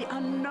fear of the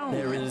unknown.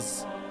 There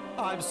is.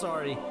 I'm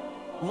sorry.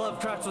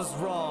 Lovecraft was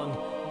wrong.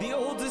 The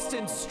oldest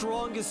and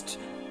strongest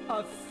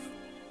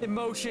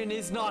emotion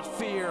is not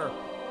fear.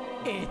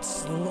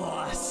 It's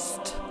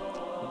lust.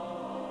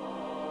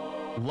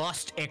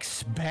 Lust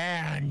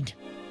expand.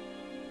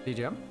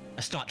 DJ?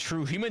 That's not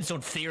true. Humans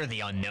don't fear the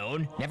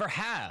unknown. Never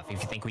have.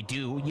 If you think we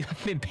do, you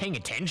haven't been paying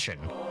attention.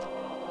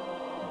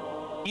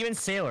 Even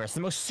sailors, the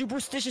most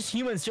superstitious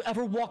humans to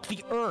ever walk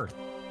the earth,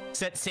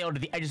 set sail to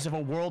the edges of a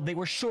world they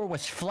were sure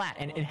was flat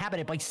and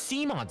inhabited by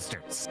sea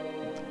monsters.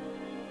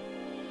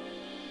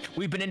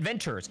 We've been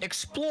inventors,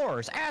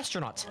 explorers,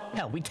 astronauts.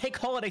 Hell, we take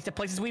holidays to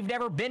places we've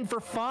never been for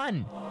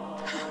fun.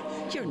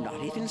 You're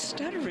not even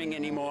stuttering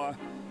anymore.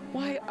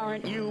 Why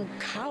aren't you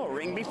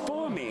cowering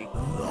before me?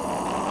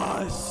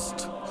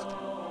 Lust.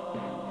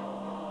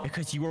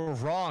 Because you were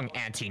wrong,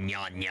 Auntie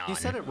Nyan Nyan. You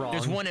said it wrong.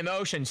 There's one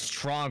emotion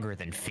stronger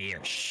than fear.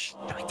 Shh.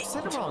 No, I You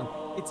said it wrong.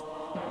 It's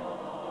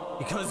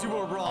because you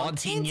were wrong.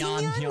 Auntie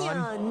Nyan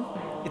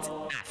Nyan. It's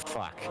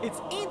fuck. It's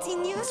Auntie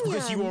Nyan It's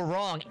because you were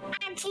wrong.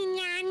 Auntie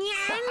Nyan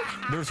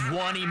Nyan. There's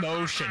one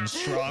emotion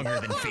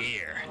stronger than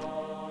fear.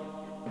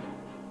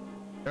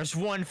 There's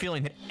one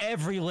feeling that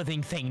every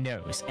living thing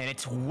knows, and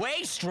it's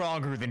way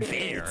stronger than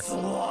fear. It's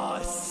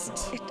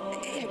lust.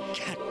 It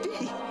can't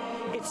be.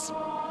 It's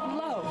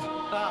love.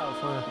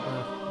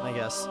 Oh, I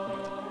guess.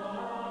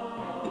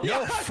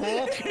 No,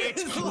 folk,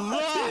 it's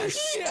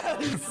lust.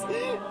 Yes.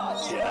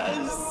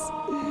 Yes.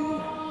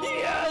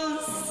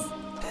 Yes.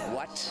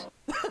 What?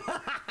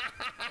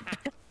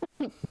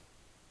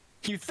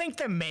 You think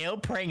the male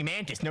praying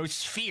mantis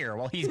knows fear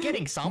while he's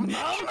getting some?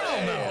 Hell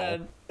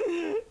no.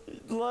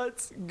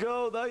 Let's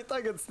go. That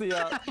gets the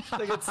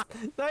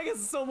that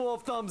gets some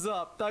wolf thumbs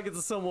up. That gets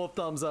a some wolf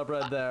thumbs up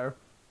right there.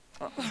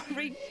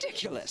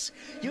 Ridiculous.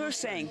 You're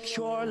saying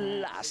pure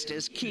lust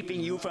is keeping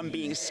you from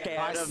being scared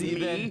I of see me?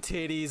 them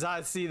titties.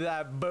 I see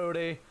that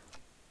booty.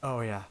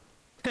 Oh yeah.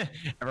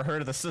 Ever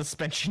heard of the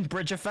suspension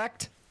bridge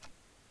effect?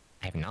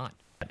 I have not.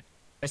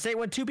 They say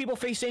when two people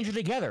face danger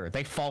together,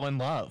 they fall in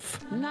love.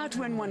 Not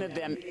when one of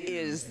them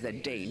is the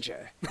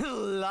danger.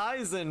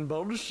 Lies and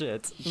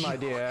bullshit, my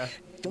dear.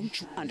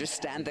 Don't you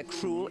understand the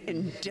cruel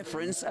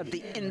indifference of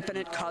the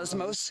infinite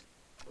cosmos?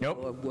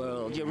 Nope. Your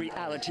world, your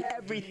reality,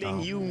 everything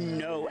you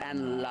know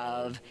and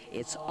love,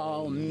 it's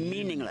all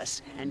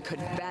meaningless and could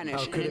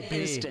vanish How could in it an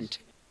be? instant.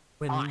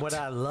 When Hot. what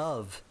I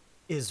love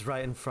is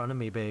right in front of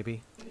me,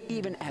 baby.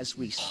 Even as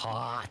we speak,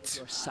 Hot.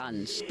 your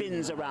sun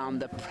spins around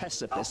the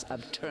precipice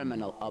of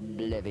terminal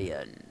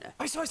oblivion.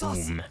 Ice, ice,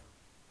 ice. Boom.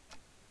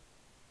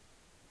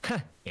 Huh,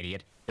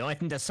 idiot. The only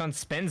thing the sun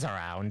spins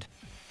around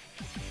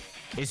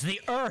is the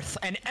Earth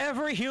and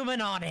every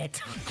human on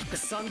it. The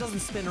sun doesn't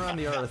spin around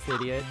the earth,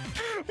 idiot.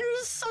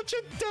 You're such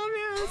a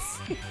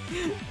dumbass.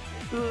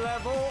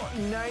 Level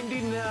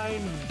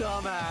 99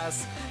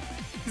 dumbass.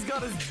 He's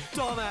got his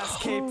dumbass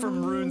cape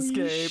from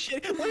RuneScape.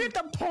 Shit. Look at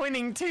the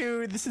pointing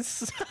too. This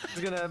is.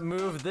 I'm gonna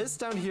move this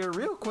down here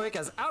real quick,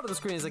 as out of the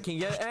screen as I can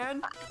get,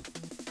 and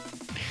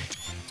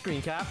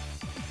screen cap.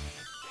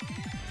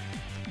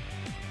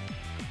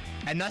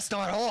 And that's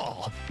not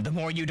all. The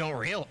more you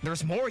don't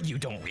there's more you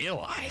don't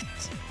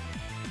realize.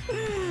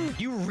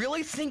 You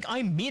really think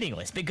I'm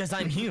meaningless because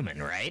I'm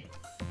human, right?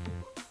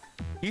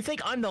 You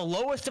think I'm the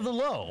lowest of the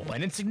low,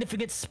 an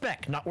insignificant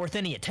speck not worth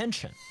any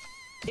attention.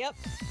 Yep.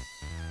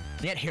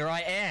 Yet here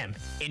I am,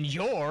 in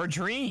your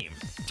dream.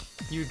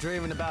 You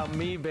dreaming about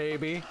me,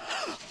 baby.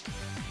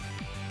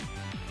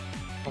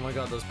 Oh my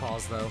god, those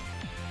paws though.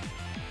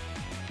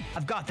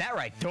 I've got that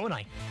right, don't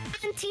I?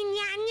 Auntie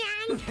Nyan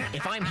Nyan.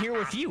 If I'm here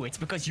with you, it's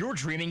because you're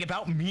dreaming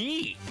about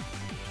me.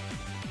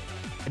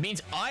 It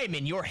means I'm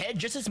in your head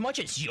just as much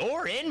as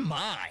you're in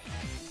mine.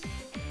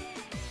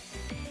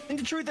 And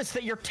the truth is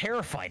that you're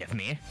terrified of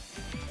me.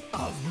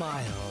 Of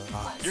my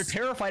lust. You're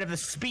terrified of the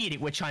speed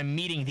at which I'm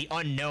meeting the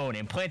unknown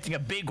and planting a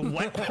big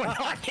wet one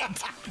on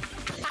it.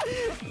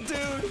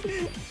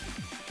 Dude,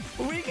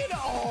 we can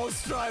all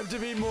strive to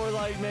be more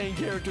like main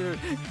character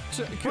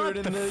Kurt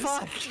in the this.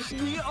 fuck?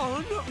 The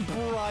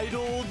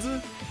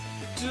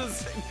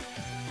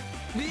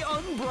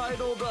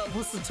unbridled,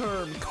 what's the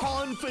term?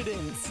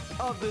 Confidence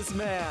of this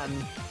man.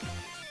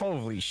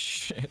 Holy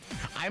shit.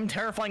 I'm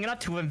terrifying enough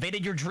to have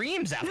invaded your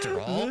dreams after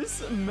all.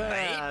 This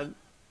man.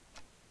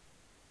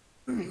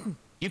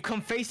 You've come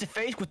face to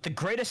face with the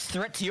greatest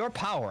threat to your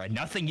power, and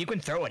nothing you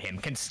can throw at him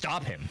can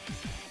stop him.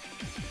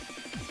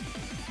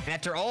 And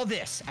after all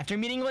this, after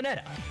meeting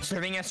Lynetta,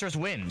 serving Esther's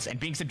whims, and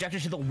being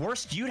subjected to the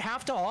worst you'd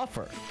have to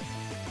offer,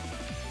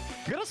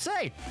 I'm gonna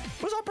say,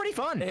 it was all pretty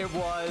fun. It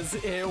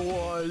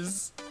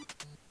was.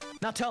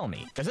 Now tell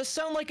me, does this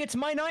sound like it's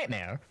my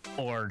nightmare,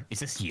 or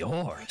is this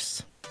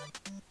yours?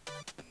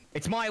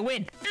 It's my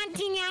win.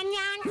 Auntie Nyan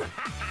Nyan.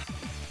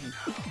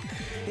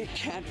 It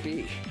can't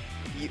be.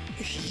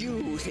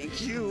 You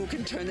think you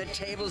can turn the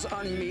tables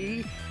on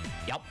me?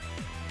 Yup.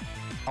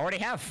 Already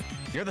have.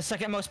 You're the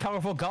second most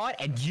powerful god,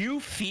 and you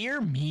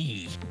fear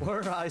me.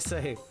 What did I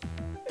say?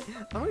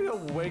 I'm gonna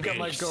go wake up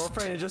my Based.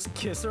 girlfriend and just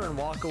kiss her and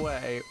walk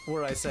away.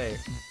 What did I say?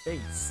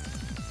 Thanks.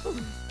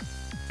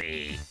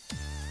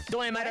 It's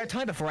only a matter of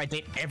time before I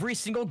date every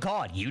single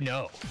god you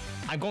know.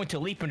 I'm going to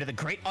leap into the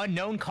great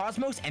unknown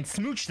cosmos and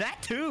smooch that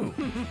too.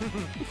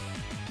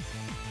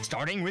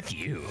 Starting with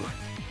you.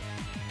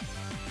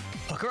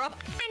 Hook her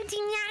up. Auntie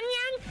Nyan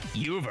Nyan.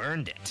 You've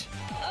earned it.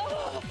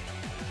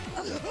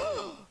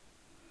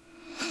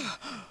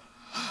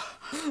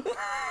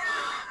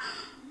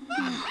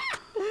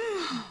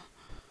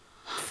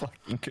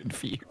 Fucking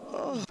confused.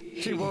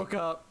 She woke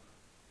up.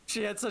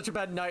 She had such a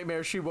bad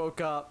nightmare, she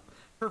woke up.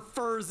 Her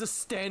fur's is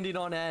standing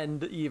on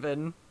end,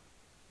 even.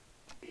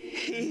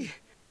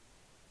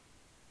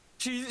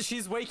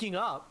 She's waking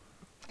up.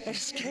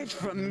 Escaped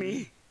from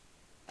me.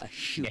 A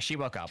human Yeah, she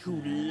woke up.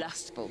 too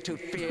lustful to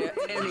fear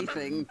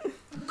anything.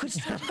 Could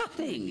such a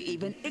thing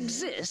even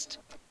exist?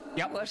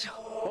 Yep. What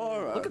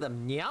horror. Look at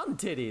them nyan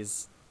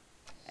titties.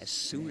 As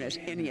soon as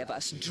any of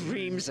us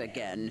dreams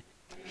again,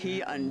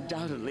 he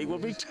undoubtedly will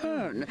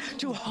return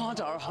to haunt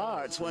our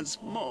hearts once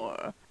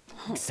more.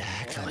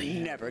 Exactly.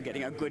 Never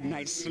getting a good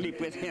night's sleep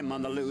with him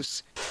on the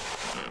loose.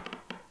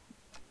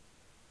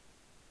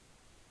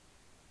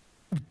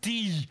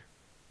 D.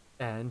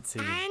 Auntie.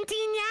 Auntie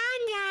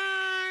Nyan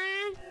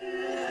Nyan.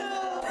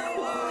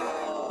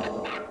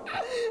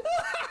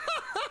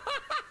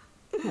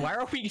 Why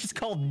are we just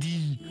called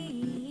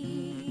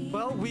D?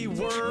 Well, we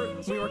were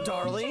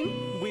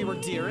darling, we were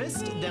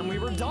dearest, then we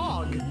were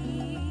dog.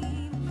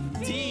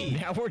 D.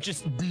 Now we're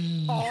just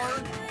D.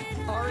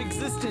 Our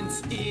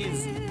existence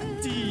is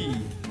D.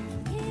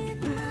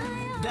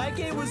 That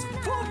game was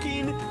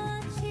fucking...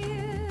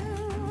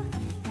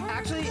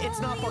 Actually, it's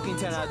not fucking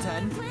 10 out of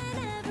 10.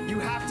 You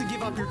have to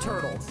give up your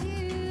turtle.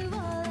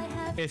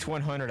 It's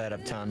 100 out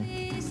of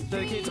 10.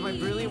 Dedicated to my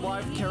brilliant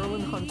wife,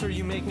 Carolyn Hunter,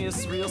 you make me a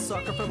real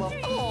sucker for love.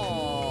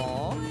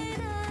 Aww.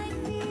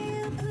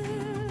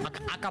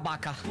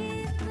 Akabaka.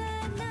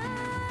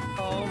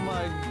 Oh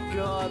my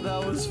god,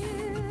 that was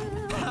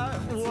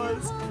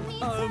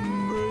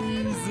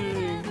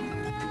amazing.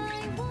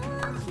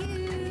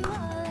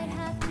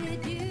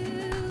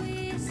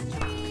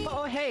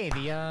 Oh, hey,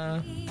 they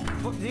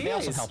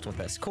also Yes. helped with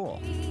this. Cool.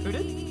 Who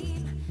did?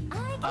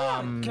 The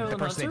Carolyn person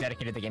they Hunter?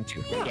 dedicated the game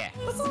to. Yeah.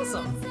 That's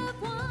awesome.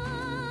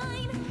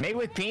 Made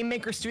with Game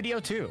Maker Studio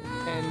 2.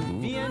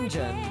 And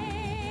VNGen.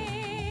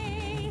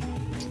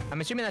 I'm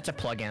assuming that's a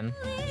plugin.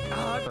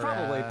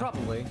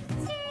 Probably.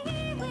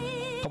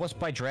 Published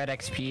by Dread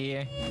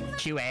XP,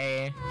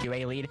 QA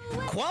lead.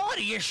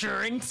 Quality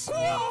assurance!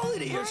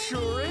 Quality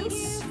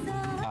assurance.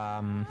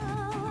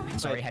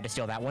 Sorry, Wait. had to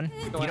steal that one. Do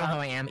You I know have- how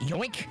I am.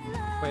 Yoink!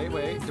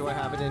 Wait, do I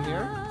have it in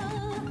here?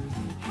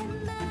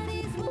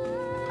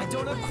 I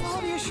don't have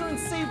quality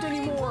assurance saved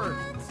anymore.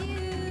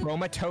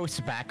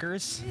 Romatose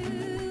backers.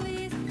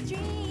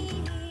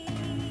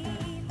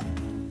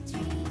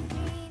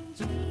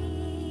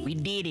 We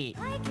did it.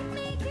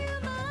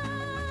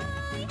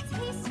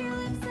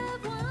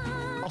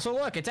 Also,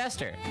 look, it's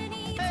Esther.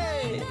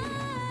 Hey.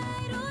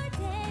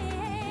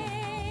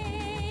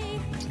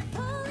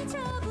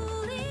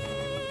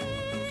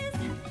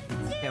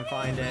 Can't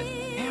find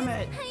it. Damn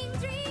it.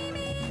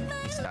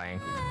 It's dying.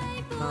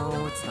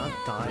 No, it's not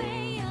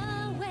dying.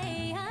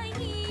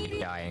 It's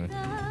dying.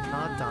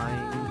 Not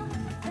dying.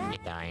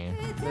 It's dying.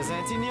 There's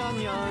Auntie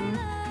Nyan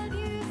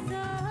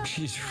Nyan.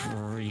 She's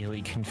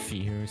really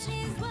confused.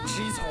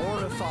 She's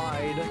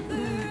horrified.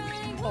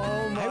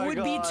 Oh my god. I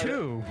would be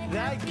too.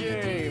 That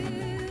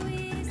game.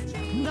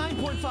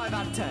 9.5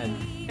 out of 10.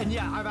 And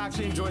yeah, I've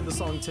actually enjoyed the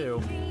song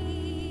too.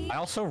 I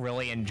also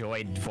really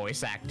enjoyed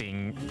voice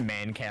acting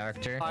main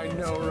character. I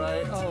know,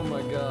 right? Oh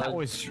my god.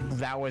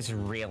 That was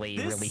really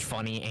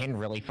funny and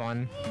really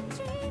fun.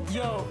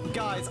 Yo,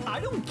 guys, I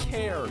don't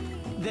care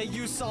that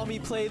you saw me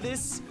play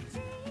this.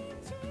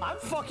 I'm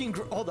fucking...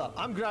 hold up.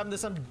 I'm grabbing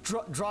this. I'm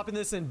dropping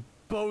this in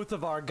both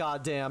of our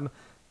goddamn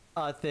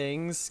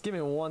things. Give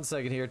me 1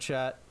 second here,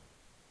 chat.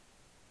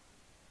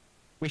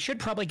 We should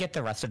probably get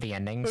the rest of the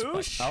endings. But,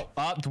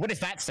 Boosh. what does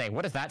that say?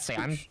 What does that say?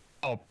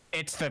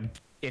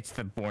 It's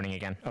the warning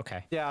again.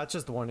 Okay. Yeah, it's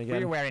just the one We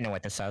again. already know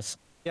what this says.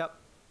 Yep.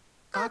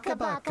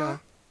 Akabaka.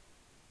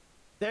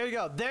 There you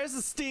go. There's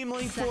the Steam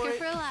link for Sucker it.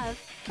 for love.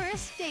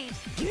 First date.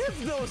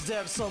 Give those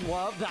devs some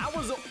love. That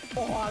was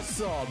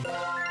awesome.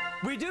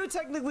 We do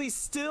technically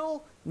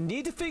still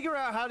need to figure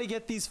out how to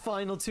get these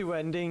final 2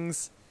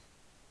 endings.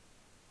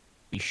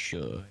 We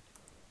should.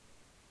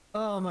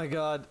 Oh my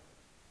god.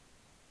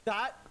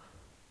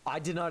 I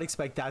did not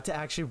expect that to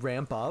actually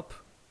ramp up.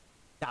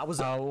 That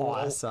was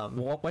awesome.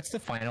 What's the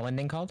final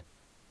ending called?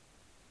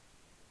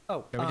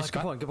 Oh, we just good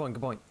got- point.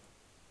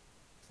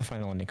 What's the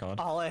final ending called?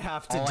 All I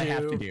have to All do. I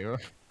have to do.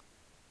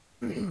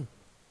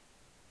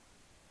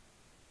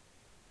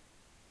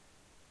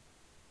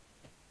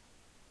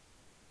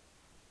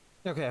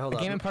 Okay, hold A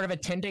on. game and part of a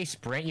 10-day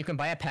sprint. You can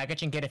buy a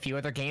package and get a few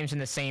other games in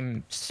the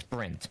same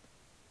sprint.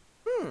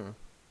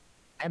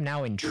 I'm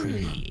now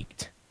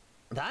intrigued.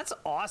 That's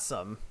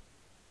awesome.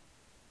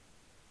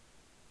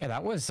 Yeah,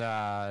 that was,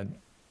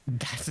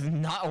 that's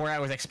not where I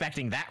was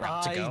expecting that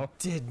route to go. I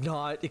did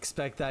not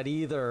expect that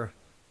either.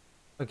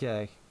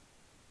 Okay.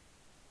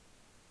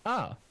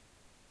 Oh,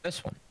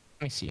 this one.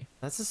 Let me see.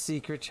 That's a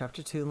secret.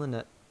 Chapter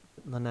 2,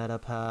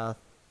 Lynetta Path.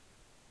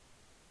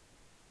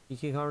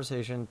 Geeky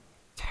Conversation.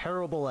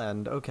 Terrible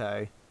end.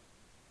 Okay.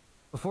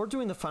 Before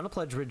doing the final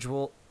pledge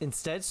ritual,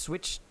 instead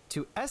switch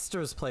to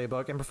Esther's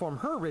playbook and perform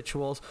her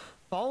rituals.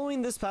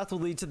 Following this path will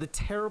lead to the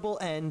terrible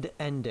end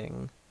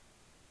ending.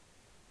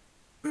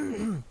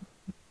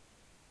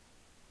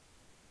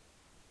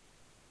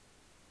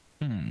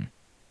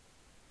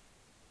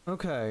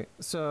 Okay,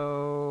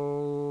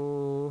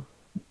 so...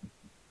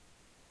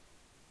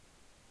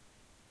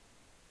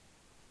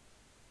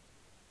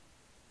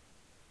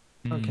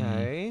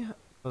 Okay.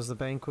 Close the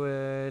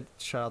banquet,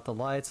 shut out the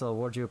lights, I'll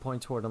award you a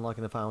point toward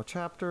unlocking the final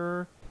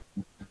chapter.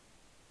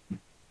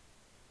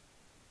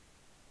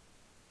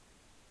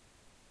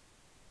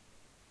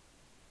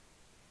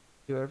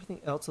 Do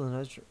everything else on the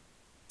nudge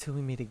till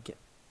we meet again.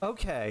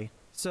 Okay,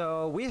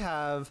 so we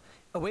have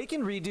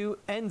Awaken, Redo,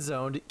 End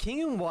Zoned, King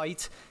in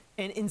White,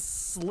 and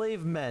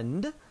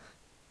Enslavement.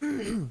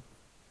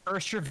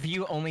 First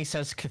review only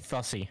says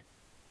Cathussy.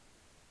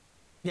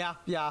 Yeah,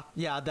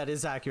 that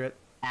is accurate.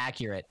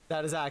 Accurate.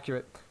 That is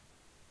accurate.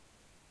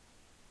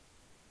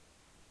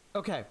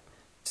 Okay,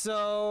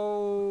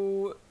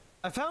 so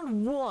I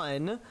found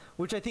one,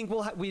 which I think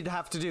we'd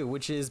have to do,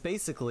 which is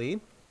basically,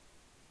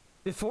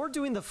 before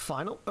doing the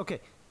final,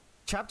 okay,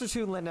 Chapter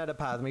 2, Lynetta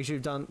Path, make sure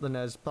you've done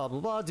Lynetta's blah blah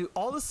blah, do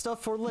all the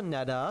stuff for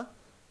Lynetta,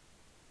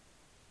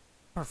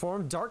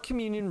 perform Dark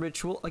Communion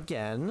Ritual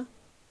again.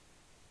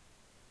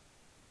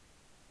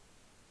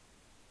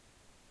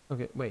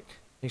 Okay, wait.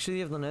 Make sure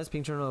you have Lynette's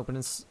pink journal open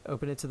and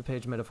open it to the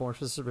page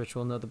Metamorphosis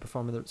Ritual. Note the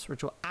performance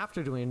ritual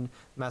after doing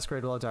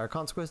Masquerade will have dire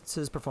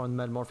consequences. Perform the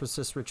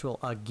Metamorphosis Ritual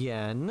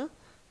again.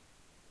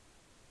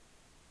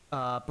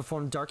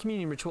 Perform Dark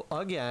Communion Ritual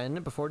again.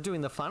 Before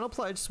doing the final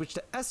pledge, switch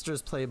to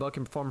Esther's playbook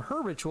and perform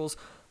her rituals.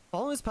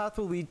 Following this path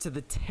will lead to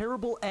the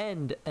terrible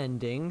end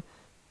ending.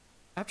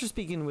 After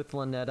speaking with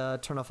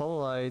Lynetta, turn off all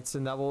the lights,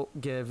 and that will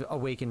give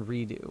Awaken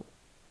Redo.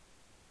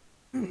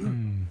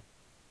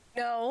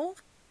 No.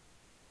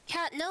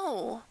 Cat,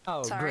 no.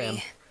 Oh,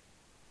 sorry.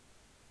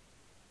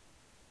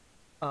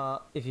 Grim.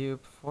 If you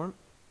perform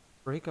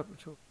breakup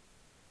ritual.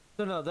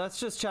 No, that's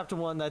just chapter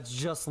 1. That's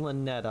just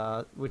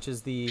Lynetta, which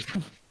is the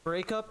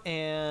breakup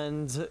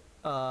and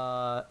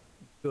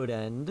good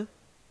end.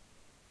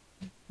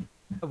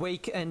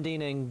 Awake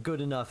ending and good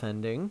enough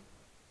ending.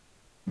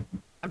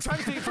 I'm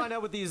trying to find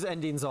out what these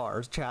endings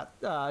are. Chat.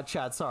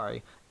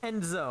 Sorry.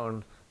 End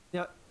zone.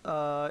 Yeah.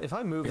 If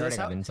I move this,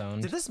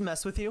 did this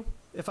mess with you?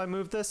 If I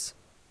move this?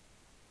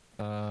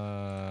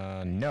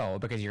 No,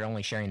 because you're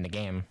only sharing the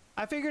game.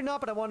 I figured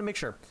not, but I want to make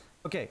sure.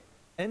 Okay,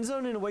 End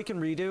Zone and Awaken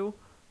Redo.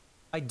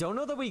 I don't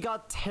know that we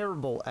got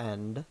Terrible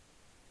End.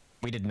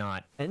 We did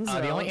not. End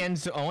Zone, the only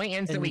ends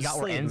that we got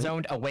were End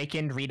Zoned,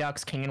 Awakened,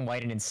 Redux, King and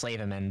White, and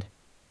Enslavement.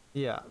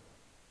 Yeah.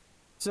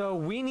 So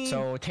we need...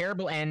 So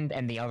Terrible End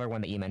and the other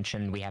one that you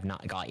mentioned we have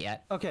not got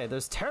yet. Okay,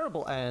 there's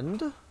Terrible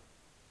End.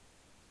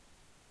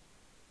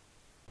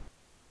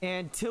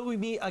 And Till We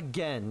Meet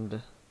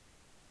Again.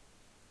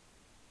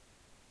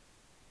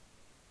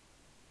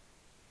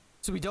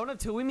 So we don't have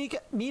Till We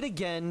Meet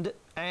Again,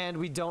 and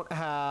we don't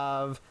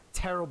have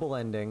Terrible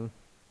Ending.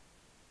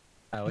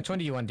 Which one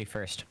do you want to do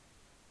first?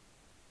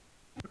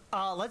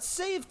 Let's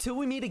save Till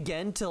We Meet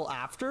Again till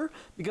after,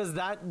 because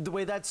the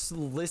way that's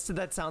listed,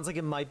 that sounds like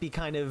it might be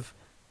kind of...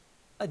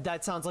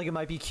 that sounds like it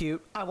might be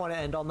cute. I want to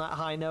end on that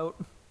high note.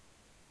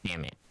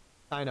 Damn it.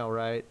 I know,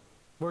 right?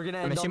 We're gonna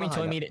end I'm on the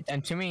high note. I'm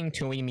assuming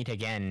Till We Meet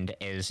Again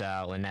is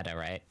Lynetta,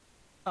 right?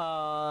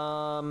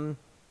 Or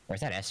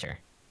is that Esther?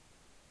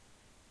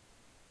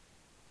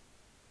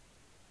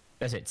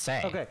 Does it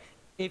say? Okay.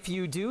 If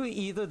you do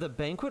either the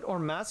banquet or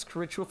mask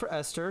ritual for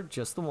Esther,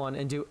 just the one,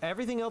 and do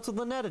everything else with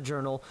Lynetta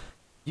journal,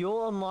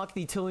 you'll unlock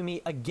the Till We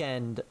Meet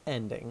Again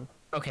ending.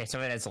 Okay, so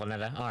it is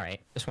Lynetta. All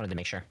right. Just wanted to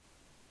make sure.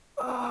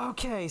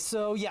 Okay,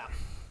 so yeah.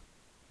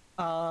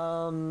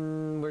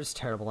 Where's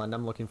Terrible End?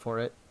 I'm looking for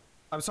it.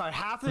 I'm sorry,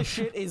 half the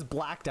shit is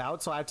blacked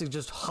out, so I have to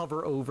just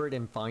hover over it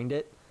and find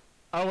it.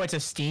 Oh, it's a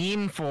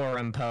Steam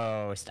forum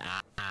post.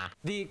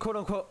 The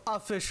quote-unquote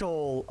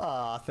official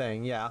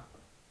thing, yeah.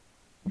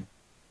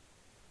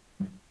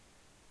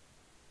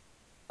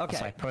 Okay.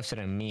 Also, I posted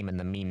a meme in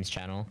the memes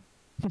channel.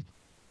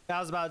 I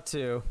was about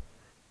to.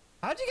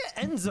 How'd you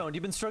get End Zoned?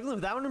 You've been struggling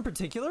with that one in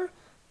particular?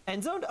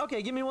 End Zoned?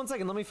 Okay, give me 1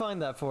 second. Let me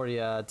find that for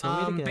you.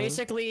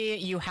 Basically,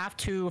 you have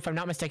to, if I'm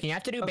not mistaken, you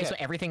have to do basically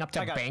everything up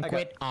to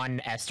Banquet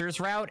on Esther's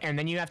route, and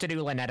then you have to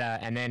do Lynetta,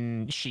 and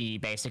then she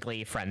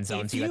basically friend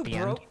zones you at the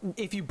end.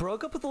 If you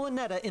broke up with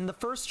Lynetta in the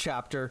first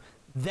chapter,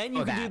 Then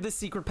you can do that. the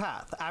secret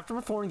path. After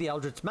performing the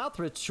Eldritch Mouth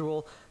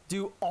ritual,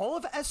 do all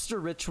of Esther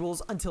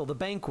rituals until the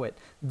banquet.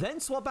 Then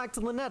swap back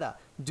to Lynetta.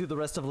 Do the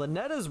rest of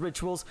Lynetta's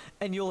rituals,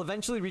 and you'll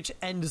eventually reach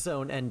End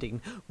Zone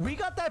ending. We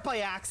got that by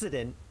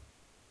accident.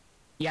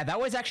 Yeah, that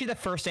was actually the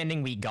first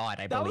ending we got,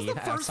 I That was believe,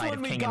 the first outside one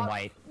of we King got. and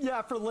White.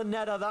 Yeah, for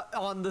Lynetta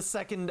on the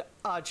second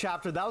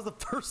chapter. That was the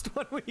first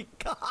one we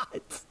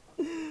got.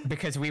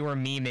 Because we were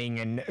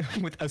memeing and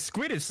with a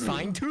squid is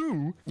fine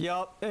too.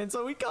 Yup, and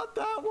so we got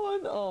that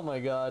one. Oh my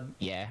god.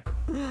 Yeah.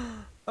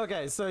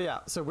 Okay, so yeah,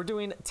 so we're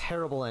doing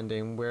terrible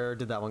ending. Where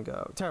did that one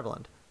go? Terrible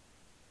end.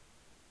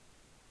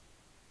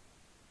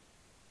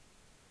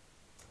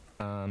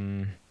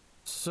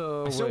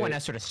 So I still want wait.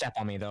 Esther to step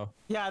on me though.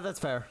 Yeah, that's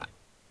fair.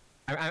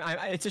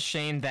 It's a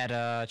shame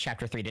that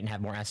chapter 3 didn't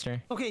have more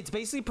Esther. Okay, it's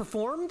basically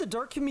perform the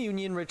Dark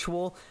Communion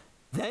ritual,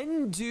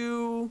 then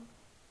do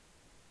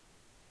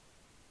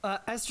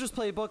Esther's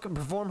playbook and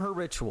perform her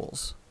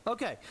rituals.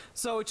 Okay,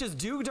 so it's just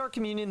do Dark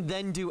Communion,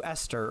 then do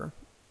Esther.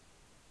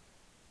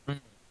 I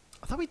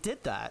thought we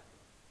did that.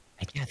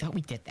 Yeah, I thought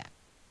we did that.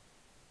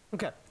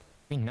 Okay.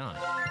 Maybe not.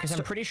 Because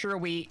I'm pretty sure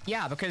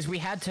because we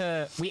had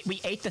to,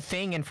 we ate the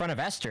thing in front of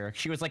Esther.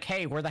 She was like,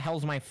 hey, where the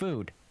hell's my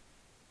food?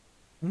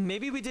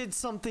 Maybe we did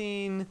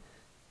something.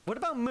 What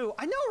about Moo?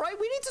 I know, right?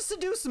 We need to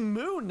seduce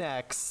Moo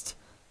next.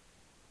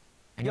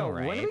 I know, Yo,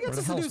 right? when do we get Where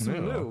to the hell's seduce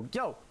Moo?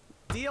 Yo,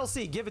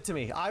 DLC, give it to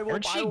me. I will.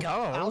 Where'd she go?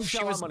 I'll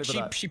shell out money for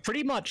that. She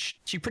pretty much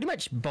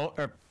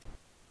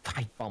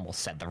I almost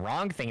said the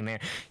wrong thing there.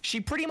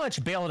 She pretty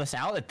much bailed us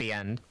out at the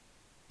end.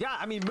 Yeah,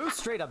 I mean, Moo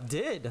straight up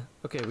did.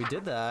 Okay, we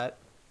did that.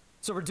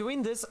 So we're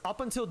doing this up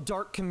until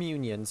Dark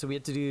Communion. So we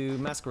had to do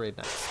Masquerade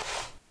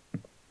next.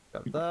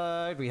 Got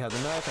that. We have the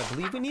knife. I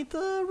believe we need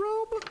the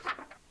robe.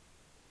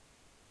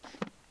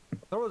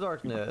 Throw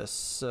darkness.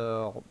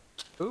 So,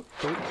 oop,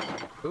 oop,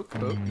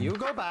 oop, oop. You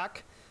go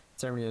back.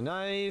 Ceremony of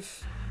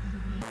knife.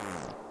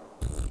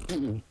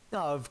 Oh,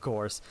 of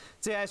course.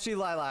 So yeah, actually,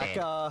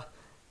 Lilac.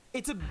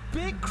 It's a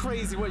bit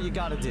crazy what you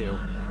gotta do.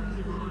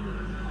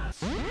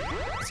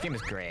 This game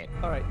is great.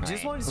 All right,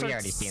 just want to we start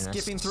already seen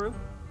this. skipping through.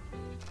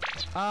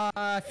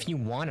 If you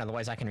want,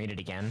 otherwise I can read it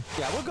again.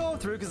 Yeah, we'll go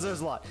through because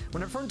there's a lot.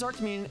 When from Dark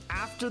Communion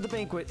after the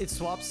banquet, it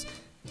swaps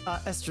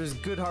Esther's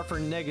good heart for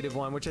negative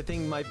one, which I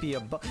think might be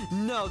a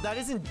no, that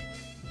isn't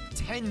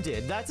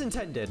intended. That's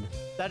intended.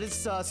 That is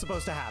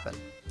supposed to happen.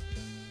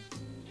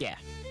 Yeah.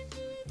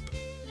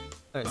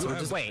 All right, so we're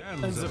just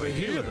hands of a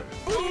healer.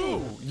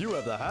 Ooh, you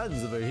have the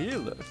hands of a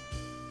healer.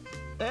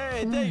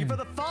 Hey, thank you for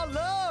the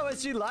follow,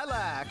 SG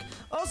Lilac.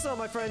 Also,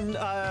 my friend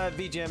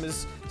VGM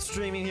is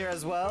streaming here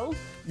as well.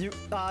 You,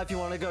 if you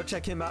want to go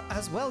check him out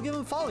as well, give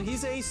him a follow.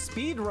 He's a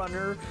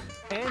speedrunner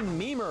and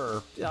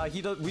memer.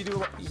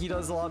 He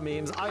does a lot of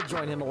memes. I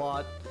join him a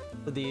lot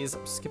for these.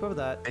 Skip over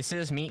that. This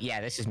is me. Yeah,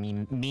 this is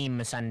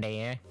Meme Sunday.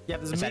 Yeah. Yeah,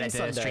 this is Meme Decided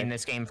Sunday. to stream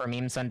this game for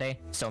Meme Sunday.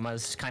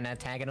 Soma's kind of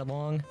tagging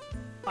along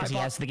because he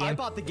has the game. I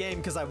bought the game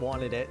because I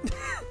wanted it.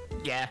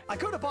 Yeah. I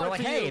could have bought We're it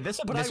like, for hey, you,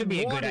 this but would be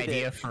a good wanted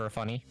idea it. for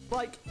funny.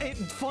 Like,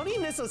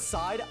 funniness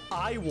aside,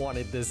 I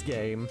wanted this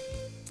game.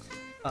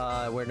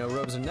 Wear no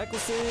robes or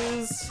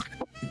necklaces.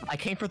 I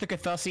came for the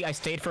Cathussy, I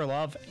stayed for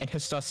love, and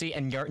Histussy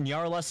and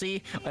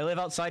Nyarlussy. I live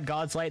outside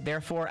God's light,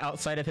 therefore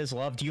outside of his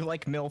love. Do you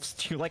like MILFs?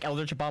 Do you like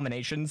eldritch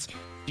abominations?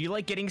 Do you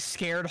like getting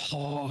scared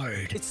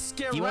hard? It's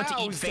scary. Do you want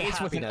to eat face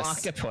with an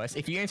octopus?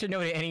 If you answer no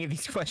to any of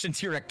these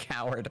questions, you're a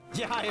coward.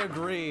 Yeah, I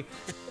agree.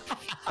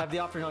 I have the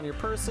offering on your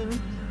person.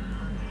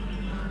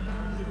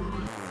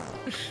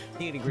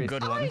 Need ingredients.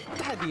 Good one.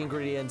 I had the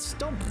ingredients.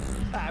 Don't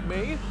at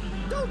me.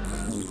 Don't.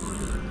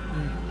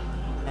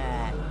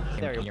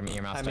 There you go.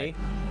 Your mouse At me. died.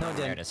 No, it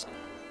There didn't. it is.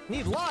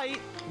 Need light.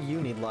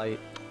 You need light.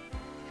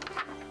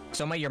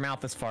 Soma, your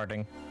mouth is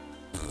farting.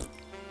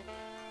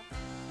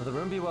 Will the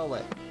room be well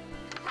lit?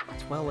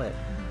 It's well lit.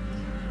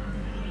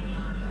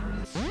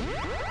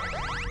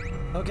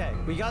 Okay,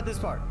 we got this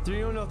part.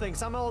 3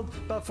 things. I'm all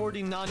about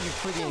 40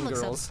 non-Euclidean That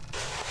looks girls.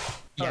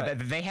 Yeah, Alright.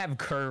 they have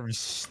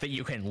curves that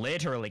you can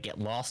literally get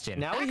lost in.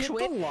 Now we hit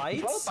the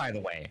lights. Both, by the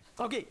way.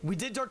 Okay, we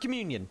did Dark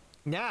Communion.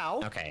 Now,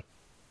 Okay.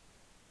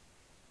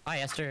 Hi,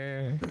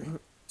 Esther.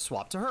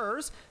 swap to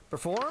hers.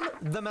 Perform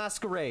the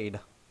Masquerade.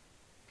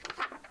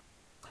 Because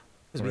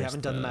we Where's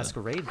haven't done the the-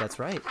 Masquerade, that's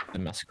right. The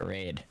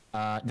Masquerade.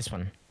 This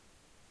one.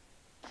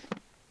 I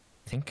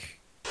think.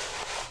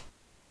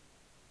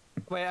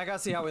 Wait, I gotta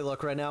see how we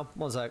look right now.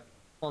 One sec.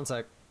 One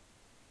sec.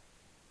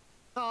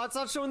 Oh, it's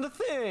not showing the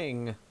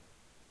thing.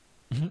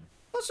 Not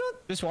showing...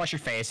 Just wash your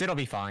face. It'll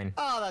be fine.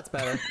 Oh, that's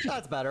better.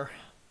 That's better.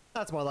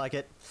 That's more like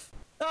it.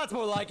 That's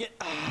more like it.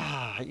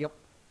 Ah, yep.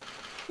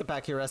 Get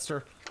back here,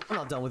 Esther. I'm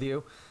not done with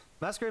you.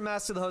 Masquerade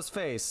mask to the host's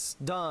face.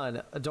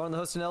 Done. Adorn the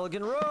host in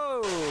elegant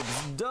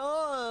robes.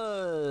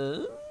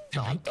 Done.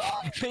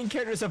 Main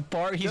character's a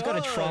bar. He's got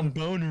a Done.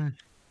 tromboner.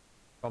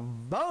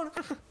 Trombone.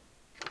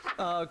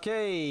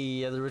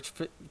 Okay, the rich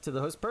fit to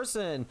the host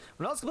person.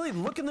 When else complete,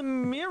 look in the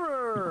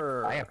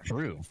mirror. I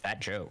approve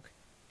that joke.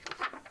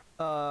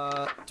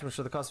 To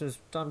ensure the costume is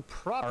done Our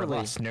properly.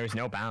 lust knows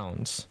no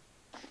bounds.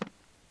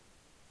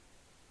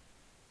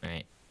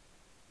 Alright.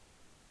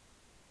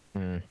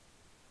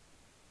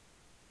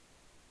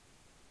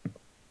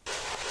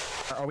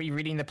 are we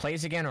reading the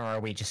plays again, or are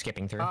we just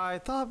skipping through? I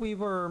thought we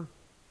were...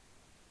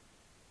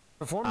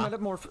 Perform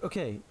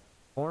Okay.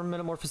 Perform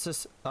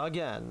metamorphosis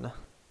again.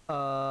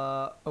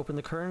 Open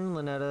the current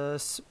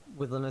Lynettus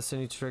with Lynettus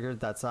need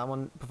triggered. That's that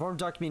one. Perform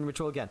Dark Mean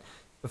ritual again.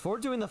 Before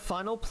doing the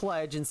final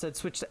pledge, instead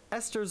switch to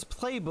Esther's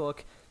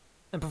playbook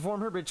and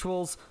perform her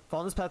rituals.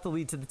 Follow this path to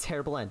lead to the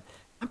terrible end.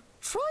 I'm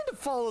trying to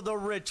follow the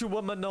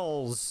ritual,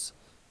 Manols.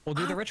 We'll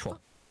do the ritual.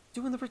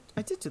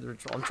 I did do the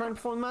ritual. I'm trying to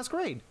perform the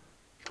masquerade.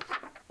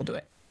 We'll do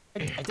it.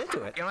 I did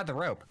do it. You don't have the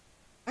rope.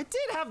 I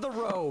did have the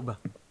robe.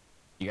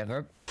 You got the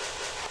rope?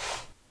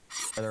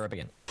 Or the rope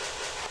again?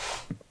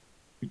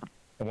 It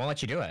won't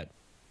let you do it.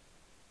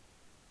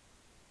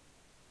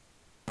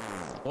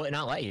 Will it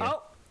not let you?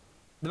 Oh!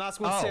 The mask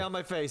won't stay on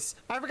my face.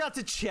 I forgot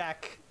to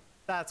check.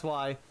 That's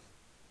why.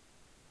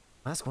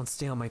 Mask won't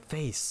stay on my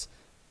face.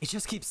 It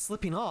just keeps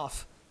slipping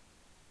off.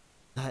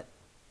 That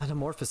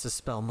metamorphosis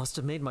spell must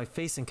have made my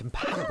face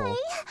incompatible.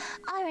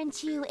 Hi!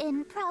 Aren't you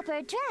in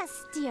proper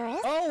dress,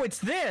 dearest? Oh, it's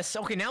this!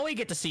 Okay, now we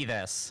get to see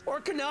this.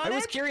 Working on it! I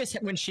was curious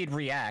when she'd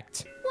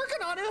react.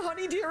 Working on it,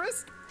 honey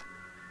dearest!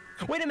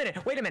 Wait a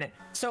minute.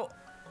 So,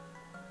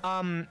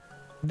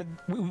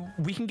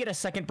 we can get a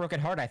second broken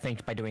heart, I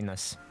think, by doing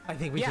this. I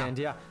think we can,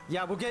 yeah.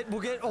 Yeah, we'll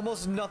get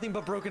almost nothing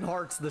but broken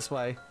hearts this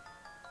way.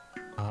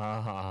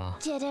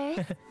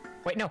 Jitters?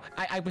 Wait, no,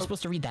 I was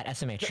supposed to read that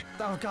SMH.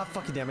 Oh god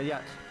fucking damn it,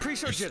 yeah. Pretty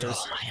sure jitters.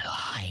 Stole my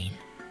line.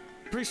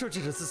 Pretty sure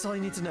jitters, that's all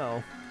you need to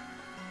know.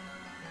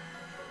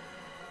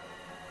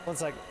 One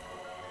sec.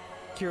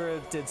 Kira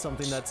did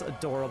something that's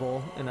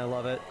adorable, and I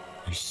love it.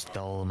 You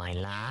stole my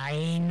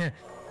line.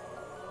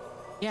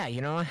 Yeah,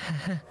 you know,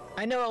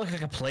 I know I look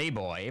like a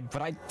playboy,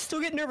 but I still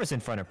get nervous in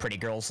front of pretty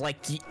girls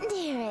like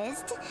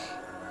Dearest,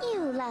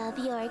 you love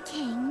your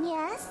king,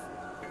 yes?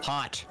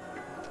 Hot.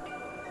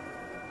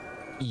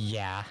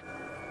 Yeah.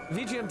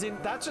 VGM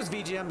didn't. That's just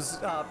VGM's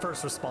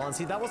first response.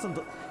 He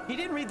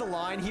didn't read the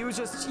line. He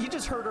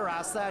just heard her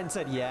ask that and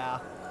said, "Yeah."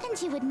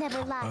 And you would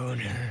never lie,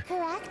 Boner.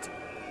 correct?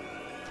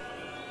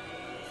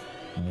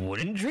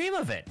 Wouldn't dream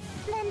of it.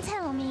 Then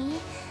tell me,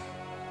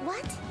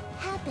 what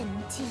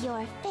happened to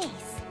your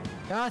face?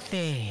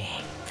 Nothing.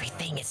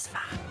 Everything is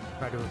fine.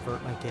 Try to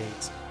avert my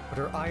gaze, but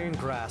her iron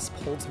grasp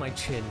holds my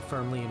chin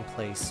firmly in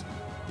place.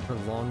 Her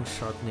long,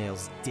 sharp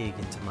nails dig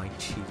into my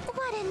cheek.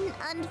 What an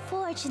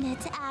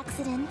unfortunate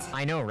accident.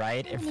 I know,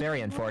 right? Very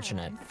Even more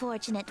unfortunate.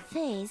 Unfortunate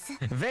face.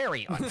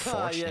 Very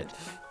unfortunate.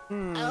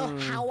 Oh,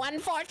 how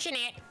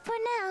unfortunate. For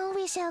now,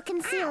 we shall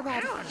conceal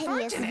that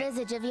hideous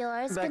visage of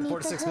yours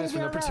beneath the hood of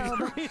your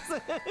robe.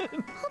 reason.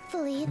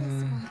 Hopefully,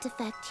 this won't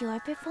affect your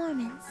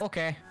performance.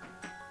 Okay.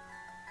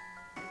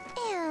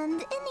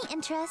 And in the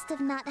interest of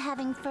not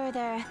having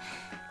further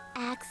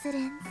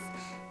accidents,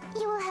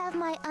 you will have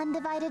my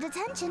undivided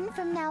attention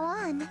from now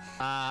on.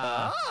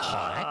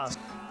 Hot.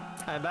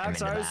 I'm back.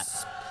 Sorry,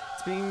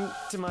 speaking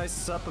to my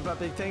sup about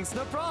big things.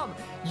 No problem.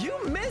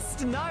 You missed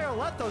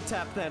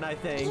Nyarlathotep then, I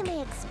think. You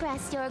may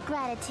express your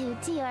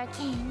gratitude to your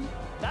king.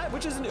 That,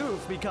 which is an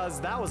oof, because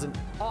that was an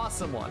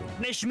awesome one.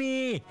 Punish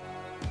me!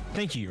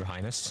 Thank you, Your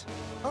Highness.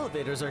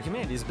 Elevators are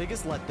humanity's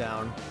biggest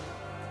letdown.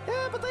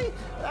 Yeah, but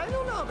I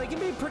don't know, they can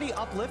be pretty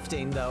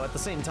uplifting, though, at the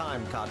same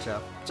time,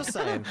 Katja. Just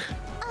saying.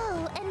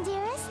 Oh, and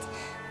dearest,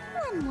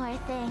 one more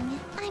thing.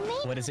 I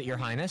may What is it, Your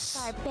Highness?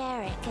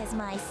 barbaric as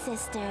my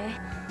sister,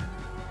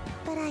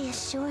 but I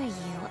assure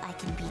you I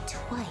can be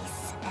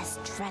twice as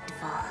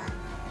dreadful.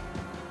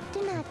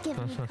 Do not give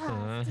me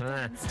cause to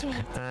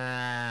demonstrate.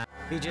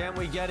 BJM,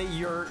 we get it.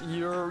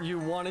 You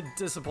wanted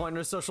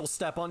disappointment, so she'll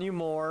step on you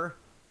more.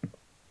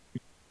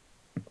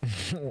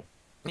 You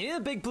need a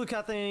big blue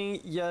cat thing.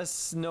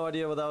 Yes, no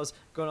idea what that was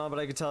going on, but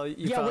I could tell you.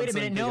 Yeah, found wait a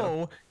minute. some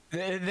No,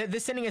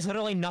 this ending is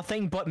literally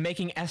nothing but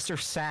making Esther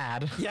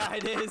sad. Yeah,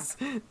 it is.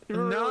 It No.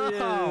 really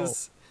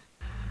is.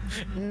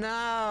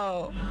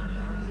 No.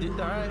 All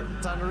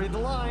right, time to read the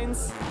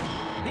lines.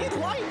 Need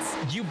lights.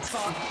 You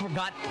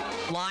forgot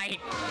light.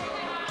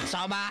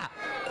 Soma.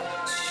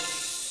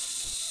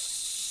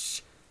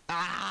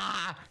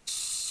 Ah.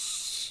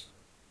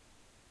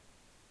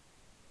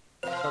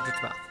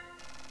 Eldritch mouth.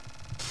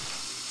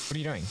 What are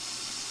you doing?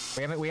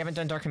 We haven't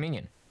done Dark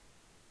Communion.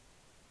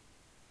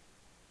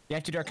 You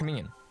have to do Dark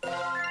Communion.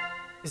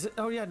 Is it?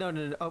 Oh yeah,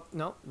 no. Oh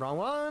no, wrong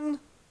one.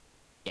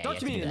 Yeah, Dark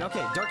Communion.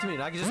 Okay, Dark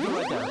Communion. I can just go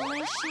right there.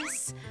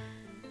 Delicious.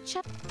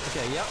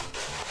 Okay, yep.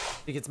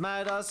 He gets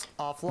mad at us.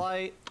 Off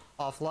light.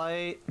 Off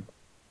light.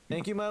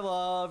 Thank you, my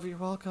love. You're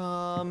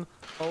welcome.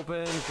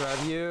 Open.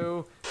 Grab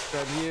you.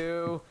 Grab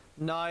you.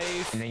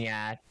 Knife. And then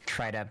yeah,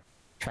 try to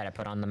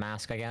put on the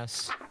mask, I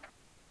guess.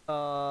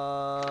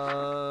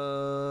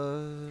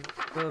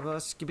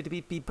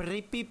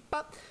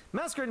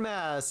 Masquerade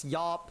mask.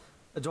 Yup.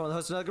 Adorn the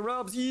host of Nugget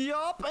robes.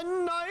 Yup. A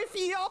knife.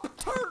 Yup.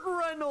 Turt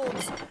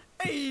Reynolds.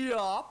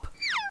 Yup.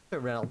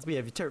 Turt Reynolds. We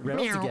have Turt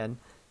Reynolds Meow. again.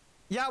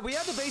 Yeah, we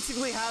had to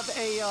basically have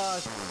a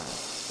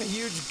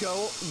huge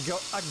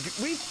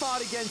we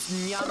fought against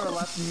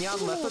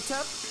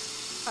Nyarlathotep,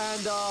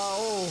 and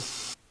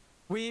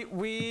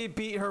we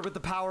beat her with the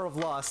power of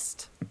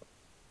lust.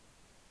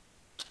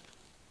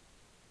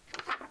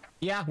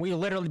 Yeah, we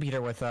literally beat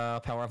her with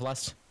Power of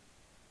Lust.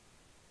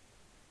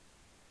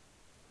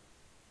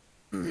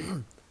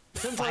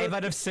 5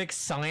 out of 6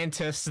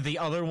 scientists. The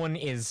other one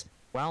is,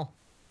 well...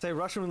 Say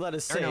Russian roulette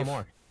is There safe. are no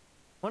more.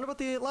 Wonder what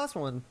the last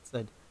one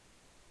said.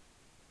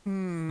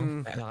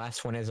 The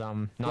last one is,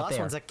 not The last there.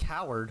 one's a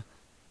coward.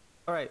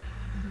 Alright.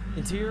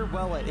 Interior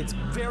well lit. It's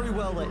very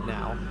well lit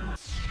now.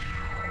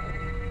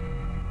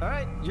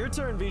 Alright, your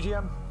turn,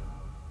 VGM.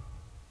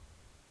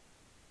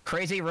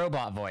 Crazy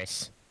robot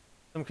voice.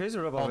 Some crazy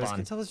robot Hold voice. on.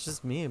 Can tell it's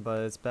just me,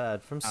 but it's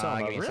bad. From Soma.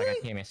 Give me a Really?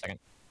 second. Give me a second.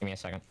 Give me a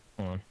second.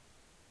 Hold on.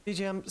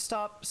 VGM,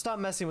 stop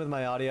messing with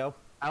my audio.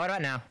 What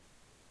about now?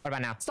 What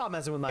about now? Stop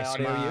messing with my Hey,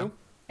 audio, Soma. you.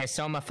 Hey,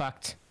 Soma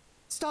fucked.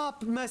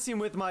 Stop messing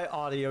with my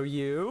audio,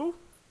 you.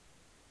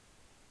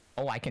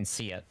 Oh, I can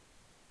see it.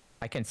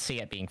 I can see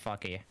it being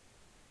fucky.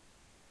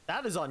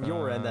 That is on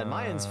your end, then.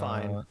 My end's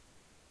fine.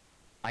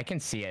 I can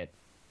see it.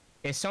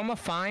 Is Soma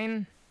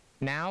fine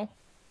now?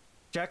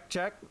 Check,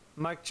 check.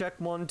 Mic check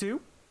 1,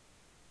 2.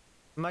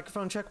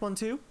 Microphone check 1,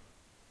 2.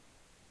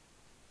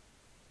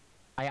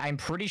 I'm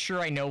pretty sure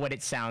I know what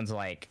it sounds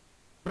like.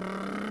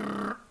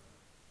 No.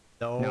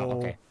 No,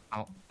 okay. I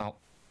don't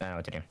know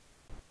what to do.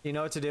 You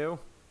know what to do?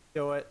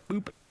 Do it.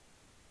 Boop.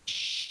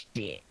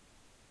 Shit.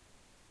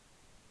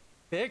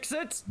 Fix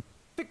it!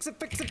 Fix it,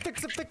 fix it,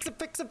 fix it, fix it,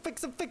 fix it,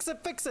 fix it, fix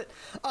it, fix it!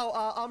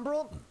 Oh,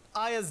 Umbral,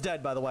 Aya's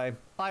dead, by the way.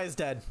 Aya's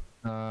dead.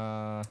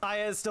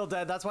 Aya is still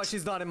dead. That's why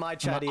she's not in my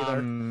chat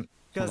either.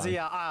 Because,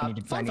 yeah,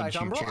 fun fact,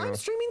 Umbral, I'm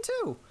streaming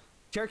too.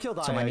 Jared killed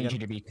Aya. So I need again. you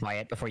to be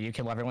quiet before you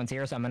kill everyone's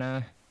ears. I'm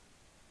gonna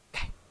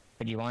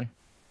put you on.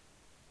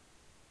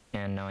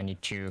 And now I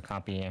need to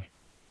copy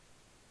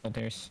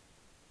filters.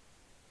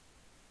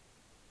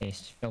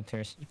 Paste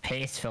filters.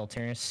 Paste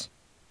filters.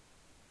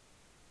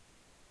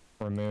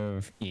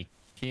 Remove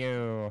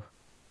EQ.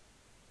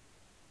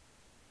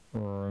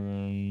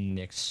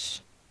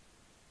 Mix.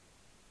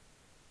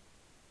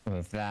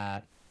 Remove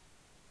that.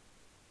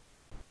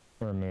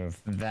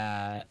 Remove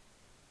that.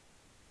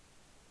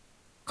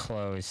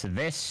 Close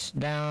this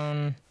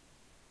down.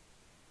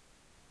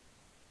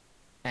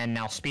 And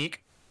now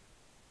speak.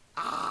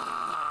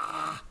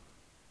 I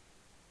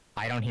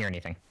don't hear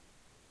anything.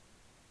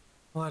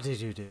 What did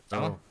you do?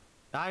 Soma?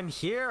 I'm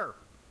here.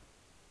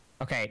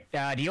 Okay,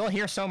 do you all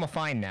hear Soma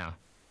fine now?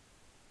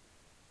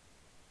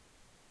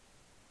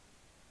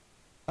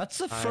 That's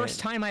the first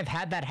time I've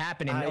had that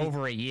happen in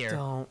over a year.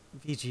 Don't.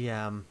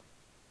 VGM.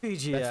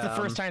 VGM. That's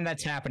the first time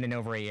that's happened in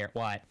over a year.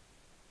 What?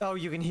 Oh,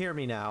 you can hear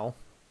me now.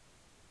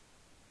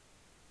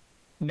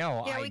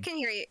 No, Yeah, we can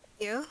hear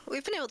you.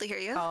 We've been able to hear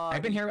you.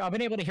 I've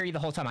been able to hear you the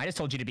whole time. I just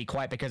told you to be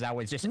quiet because I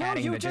was just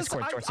adding the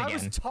Discord source I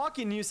again. was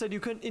talking, you said you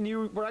couldn't, and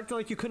you were acting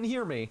like you couldn't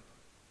hear me.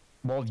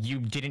 Well, you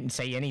didn't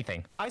say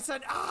anything. I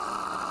said,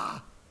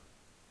 ah!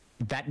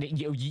 That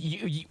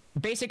you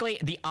basically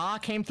the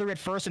came through at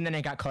first and then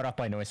it got cut off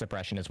by noise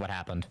suppression is what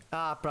happened.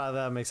 Ah,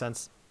 probably that makes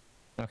sense.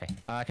 Okay,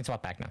 I can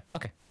swap back now.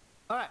 Okay.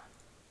 All right.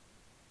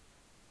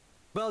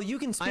 Well, you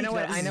can speak. I know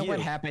what now. This is what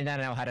you. happened. I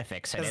know how to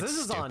fix it. 'Cause It's this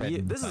is on stupid,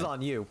 you. This is but-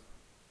 on you.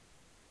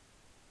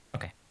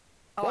 Okay.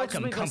 Oh, I just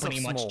Welcome, made myself company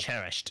much small.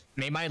 cherished.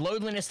 May my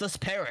loneliness thus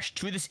perish.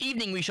 To this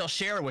evening we shall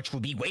share, which will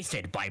be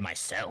wasted by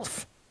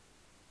myself.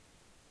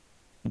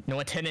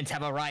 No attendants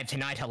have arrived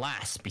tonight,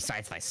 alas,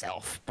 besides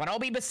thyself. But I'll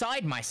be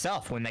beside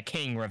myself when the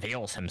king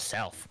reveals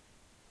himself.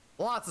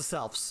 Lots of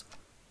selves.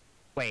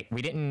 Wait,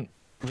 we didn't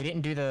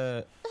do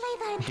the.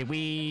 Did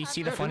we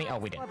see the funny? Oh,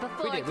 we did. For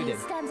before We you did.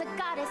 stands a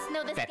goddess.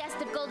 Know this Bet. guest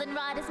of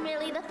goldenrod is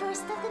merely the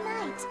first of the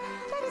night.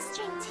 Let us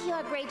drink to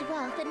your great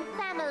wealth and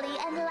family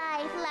and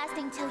life,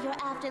 lasting till your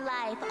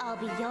afterlife. All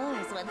be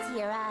yours once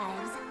he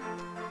arrives.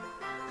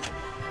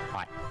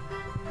 What?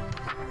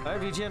 All right,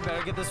 VGM,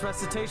 better get this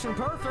recitation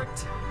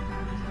perfect.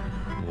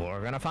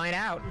 We're gonna find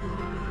out.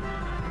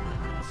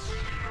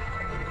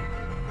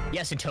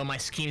 Yes, until my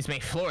schemes may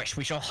flourish,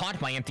 we shall haunt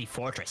my empty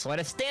fortress. Let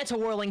us dance a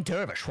whirling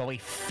dervish while we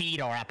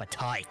feed our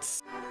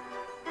appetites.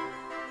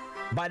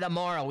 By the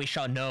morrow we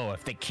shall know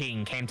if the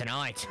king came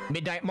tonight.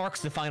 Midnight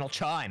marks the final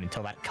chime.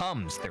 Until that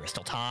comes, there is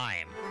still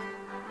time.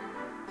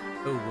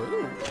 Ooh,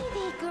 ooh.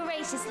 Be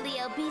graciously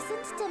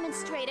obeisant,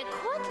 demonstrate a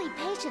courtly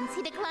patience.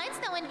 He declines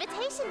no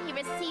invitation he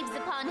receives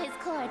upon his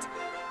court.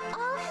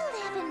 All who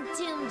live in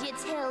doomed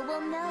Yatil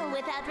will know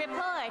without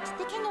report.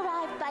 The king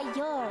arrived by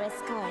your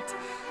escort.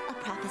 A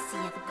prophecy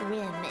of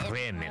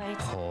grim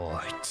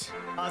import.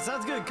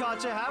 Sounds good,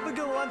 Katja. Have a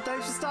good one.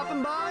 Thanks for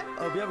stopping by.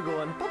 Hope you have a good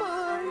one.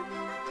 Bye-bye.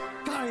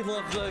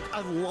 God,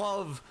 I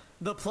love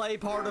the play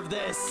part of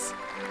this.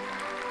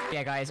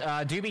 Yeah, guys,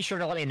 do be sure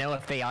to let me know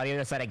if the audio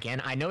does that again.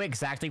 I know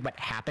exactly what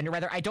happened, or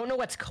rather, I don't know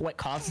what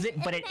causes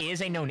it, but it is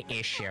a known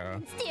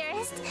issue.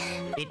 Dearest,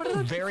 It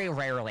very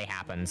rarely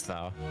happens,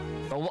 though.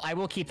 But I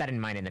will keep that in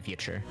mind in the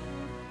future.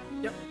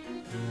 Yep.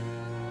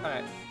 All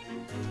right.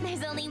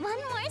 there's only one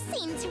more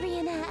scene to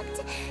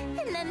reenact,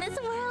 and then this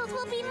world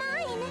will be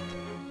mine.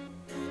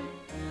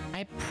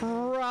 I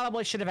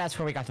probably should have asked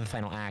before we got to the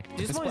final act.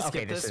 You just want to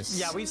skip this?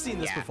 Yeah, we've seen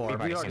this before. We've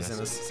already seen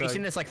this. We've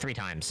seen this like 3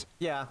 times.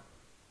 Yeah.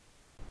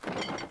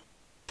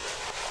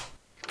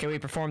 Can we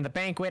perform the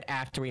banquet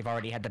after we've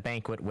already had the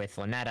banquet with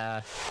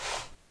Lynetta?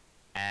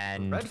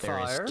 And Red there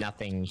fire. is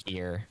nothing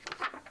here.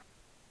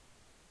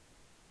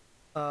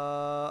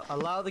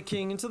 Allow the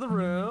king into the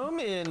room.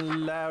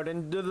 In loud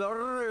into the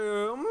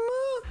room.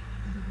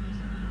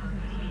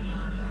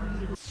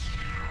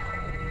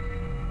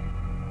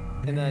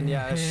 And then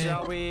yeah,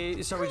 shall we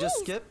just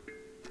skip?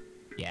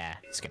 Yeah,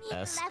 skip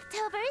this.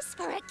 Leftovers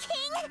for a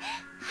king?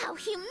 How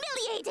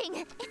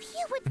humiliating! If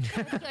you would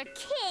give your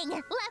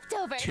king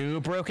leftovers, 2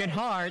 broken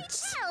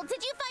hearts. well,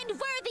 did you find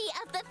worthy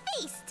of the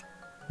feast?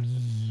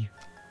 Me.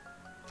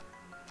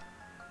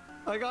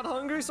 I got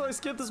hungry, so I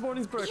skipped this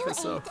morning's You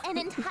breakfast. So ate an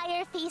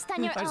entire feast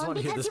on your I just own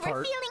wanna hear because this you were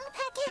part. feeling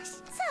peckish.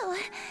 So,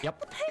 Yep.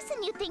 the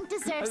person you think I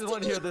deserves just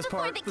want to to hear eat this before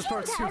part. the This king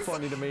part's too does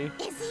funny to me.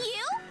 is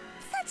you?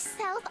 Such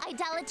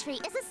self-idolatry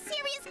is a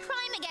serious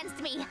crime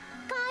against me.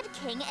 God,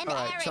 king, and All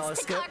right, shall I heiress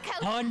to skip? Carco.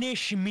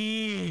 Punish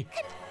me.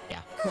 Yeah.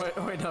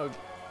 Wait, no.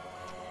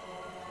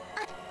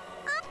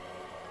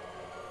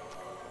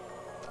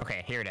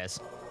 Okay, here it is.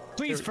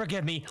 Please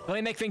forgive me. Let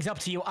me make things up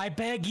to you. I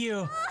beg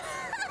you.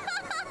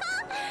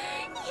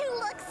 You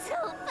look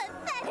so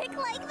pathetic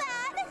like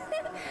that.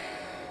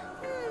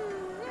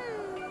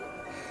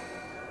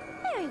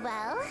 Very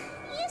well.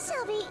 You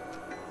shall be.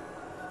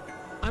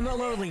 I'm a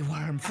lowly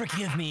worm.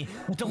 Forgive me.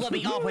 But don't let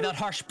me off without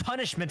harsh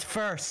punishment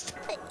first.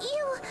 But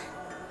you.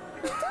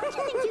 Don't you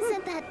think you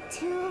said that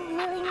too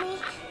willingly?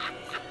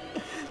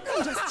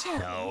 I'm just joking,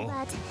 No.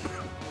 but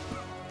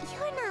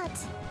you're not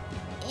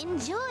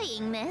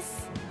enjoying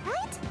this,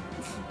 right?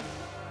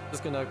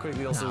 Just gonna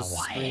quickly also No, I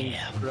screen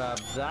am. grab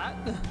that.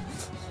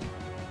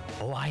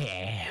 Oh, I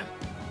am.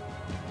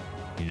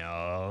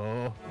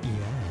 No.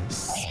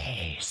 Yes.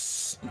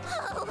 Yes.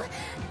 Oh,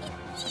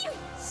 you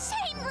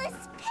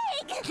shameless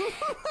pig!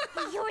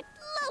 You're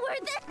lower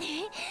than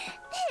this.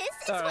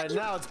 Is All what right, you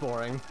now it's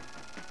boring.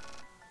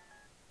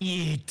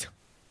 Eat.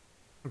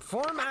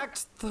 Form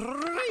Act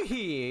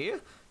 3.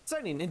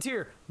 Setting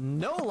interior,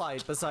 no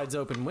light besides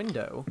open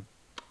window.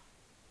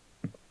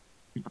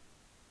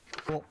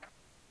 Well,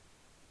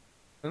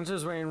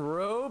 Enters wearing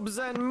robes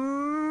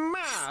and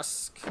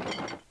mask.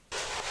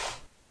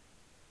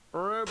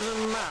 Robes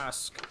and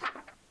mask.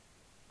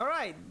 All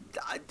right,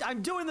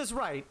 I'm doing this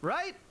right?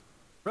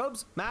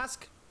 Robes,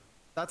 mask.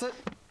 That's it.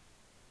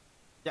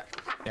 Yeah.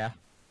 yeah.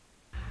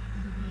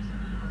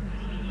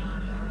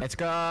 Let's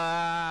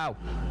go.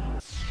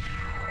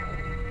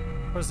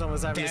 Or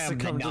someone's having to Damn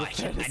the succumb to the night,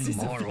 fantasies and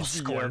of moral the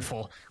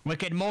scornful.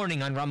 Wicked morning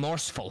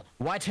unremorseful.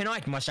 Why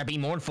tonight must I be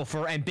mournful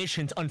for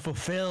ambitions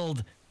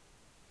unfulfilled?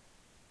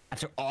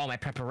 After all my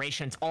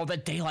preparations, all the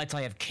daylights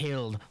I have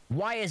killed,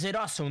 why is it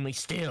us only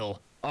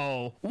still?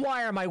 Oh,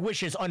 why are my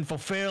wishes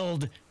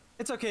unfulfilled?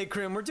 It's okay,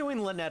 Krim. We're doing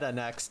Lynetta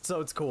next, so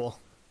it's cool.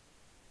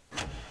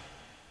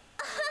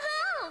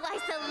 Why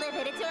so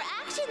livid? It's your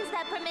actions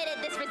that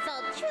permitted this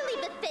result, truly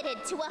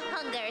befitted to a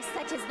hunger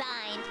such as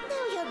thine.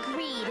 Though your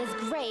greed is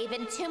grave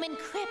and tomb and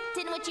crypt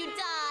in which you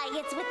die,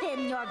 it's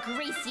within your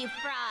grease you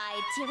fry.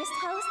 Dearest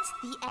host,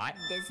 the Hot.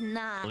 end is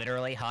nigh.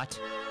 Literally hot.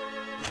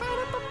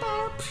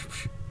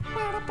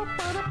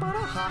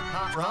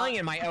 Hot. Frying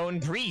in my own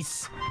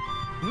grease.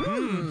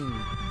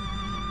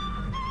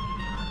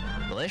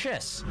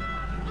 Delicious.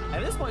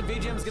 At this point,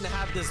 VGM's gonna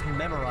have this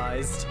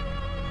memorized.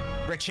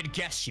 Wretched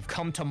guest, you've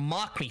come to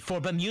mock me,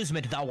 for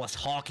bemusement thou wast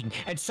hawking,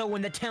 and so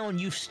in the town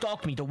you've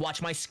stalked me to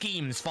watch my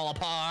schemes fall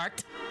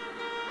apart.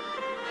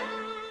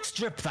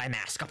 Strip thy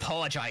mask,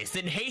 apologize,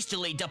 then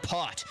hastily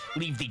depart.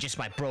 Leave thee just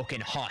my broken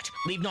heart,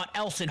 leave naught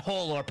else in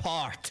whole or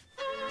part.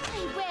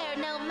 I wear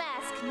no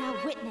mask, no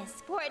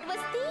witness, for it was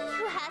thee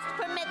who hast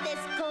permit this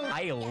gold.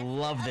 I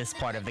love this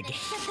part of the game,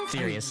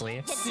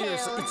 seriously.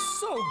 Seriously, it's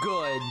so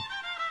good.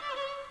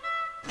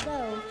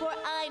 Lo, for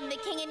I'm the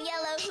king in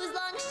yellow, whose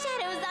long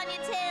shadow's on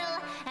your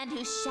till, and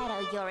whose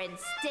shadow you're in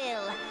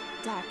still.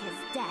 Dark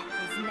as death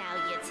is now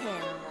your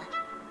till.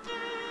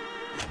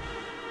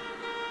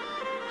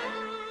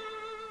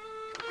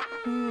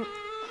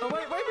 Oh,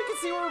 wait, we can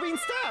see where we're being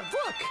stabbed.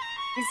 Look!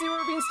 You see where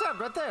we're being stabbed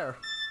right there.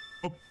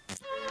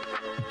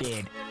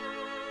 Dead.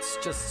 It's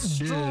just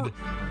Dead.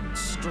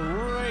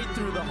 straight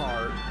through the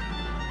heart.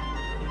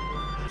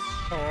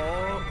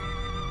 Oh.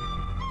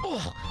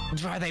 Oh,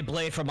 dry thy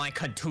blade from my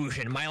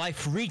contusion. My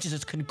life reaches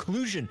its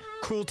conclusion.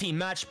 Cruelty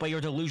matched by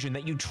your delusion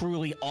that you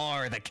truly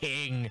are the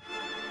king.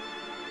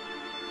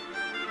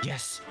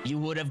 Yes, you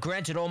would have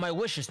granted all my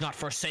wishes, not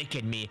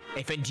forsaken me.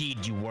 If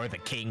indeed you were the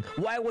king,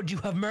 why would you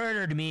have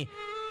murdered me?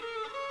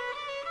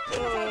 I've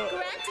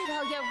granted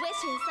all your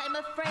wishes. I'm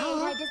afraid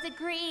I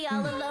disagree.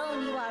 All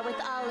alone you are with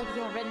all of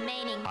your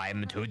remaining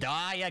I'm to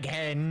die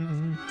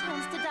again.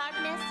 tones to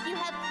darkness. You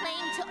have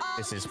claimed to all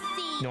This is to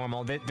see.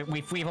 normal.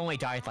 We've only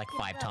died like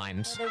 5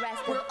 times. The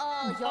rest of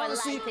all your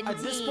Honestly, life indeed. at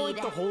this point,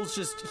 the hole's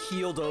just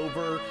healed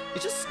over.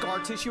 It's just scar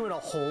tissue and a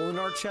hole in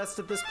our chest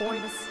at this point.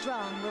 And the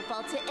strong will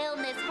fall to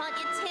illness, haunt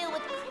your till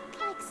with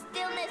crypt-like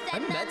stillness, I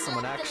and met none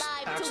someone left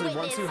alive to actually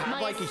once who witness had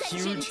my like a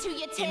ascension huge to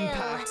your till.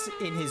 impact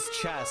in his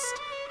chest.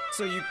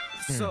 So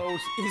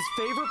his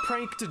favorite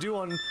prank to do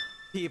on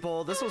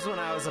people. This was when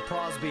I was a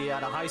prosby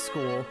at a high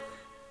school.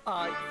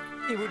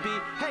 it would be,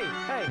 hey,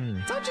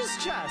 touch his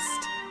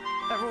chest.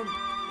 Everyone,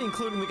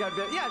 including the guy, would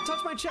be like, yeah,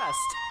 touch my chest.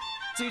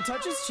 So you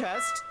touch his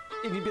chest,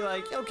 and you'd be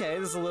like, okay,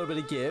 there's a little bit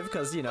of give,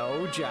 because, you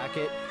know,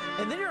 jacket.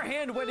 And then your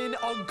hand went in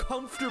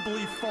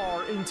uncomfortably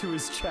far into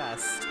his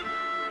chest.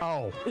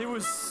 Oh. It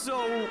was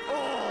so,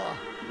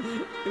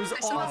 it was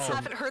awesome. I still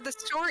haven't heard the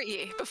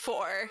story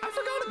before. I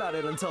forgot about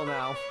it until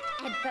now.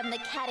 And from the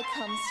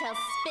catacombs shall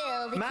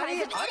spill the Maddie,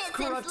 cries of I've innocence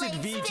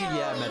corrupted laid VGM still.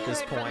 at We this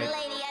heard from point.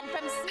 Lady and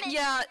from Smith.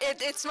 Yeah,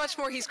 it's much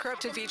more he's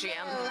corrupted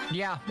VGM.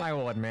 Yeah, I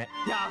will admit.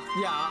 Yeah,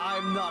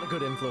 I'm not a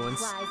good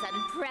influence. Lies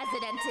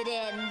unprecedented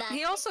in the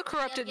He also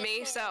corrupted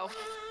me, so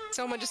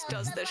someone just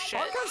does this shit.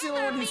 Archive's the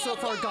only one who's so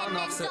far gotten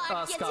off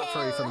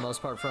scot-free for the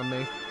most part from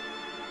me.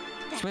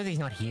 Smithy's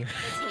not here.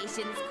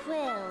 Reputation's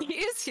quill. He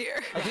is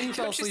here. I think he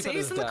fell Don't you asleep see at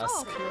he's his in the desk.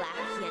 call?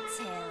 Black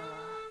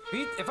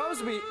If I was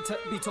to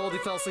be told he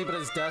fell asleep at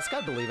his desk,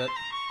 I'd believe it.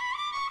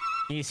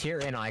 He's here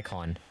in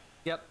Icon.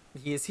 Yep,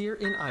 he is here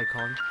in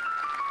Icon.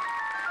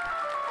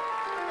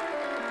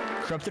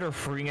 Corrupted or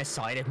freeing a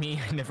side of me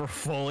I never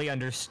fully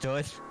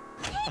understood.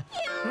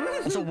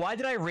 So why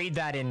did I read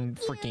that in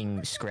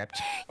freaking script?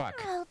 Fuck.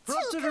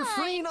 Corrupted or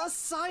freeing a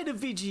side of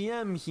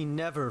VGM he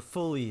never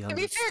fully To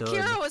be fair,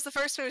 understood. Kira was the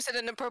first one who said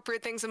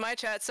inappropriate things in my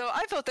chat, so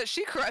I felt that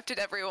she corrupted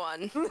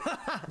everyone.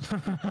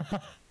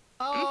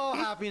 Oh,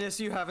 happiness,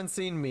 you haven't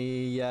seen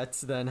me yet,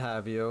 then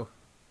have you?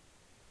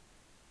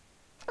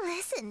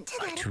 Listen to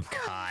that Too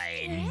applause,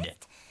 kind.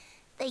 dearest.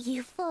 The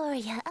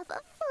euphoria of a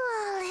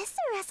flawless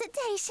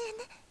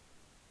recitation.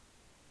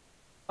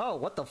 Oh,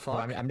 what the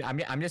fuck? Well,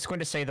 I'm just going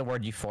to say the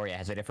word euphoria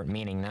has a different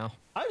meaning now.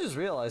 I just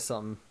realized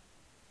something.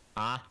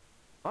 Ah?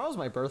 Tomorrow's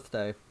my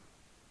birthday.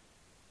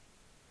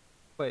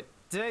 Wait,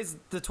 today's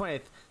the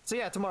 20th. So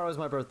yeah, tomorrow is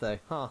my birthday,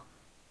 huh?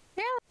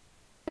 Yeah.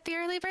 Happy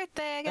early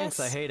birthday, I guess. Thanks,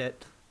 I hate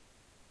it.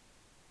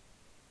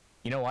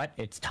 You know what?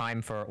 It's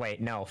time for...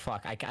 Wait, no,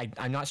 fuck.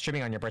 I'm not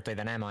streaming on your birthday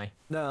then, am I?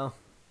 No.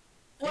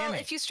 Well, Damn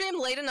it. if you stream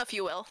late enough,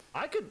 you will.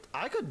 I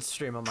could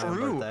stream on my own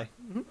True. birthday.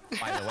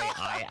 By the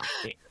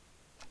way,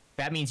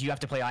 that means you have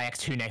to play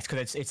IX2 next,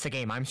 because it's the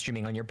game I'm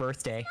streaming on your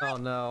birthday. Oh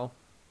no.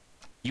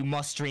 You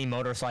must stream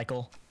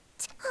Motorcycle.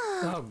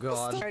 Oh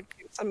god. Hard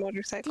games on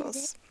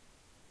motorcycles.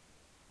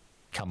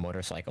 Come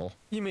Motorcycle.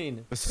 You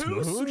mean The two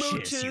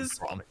smooches you smooches?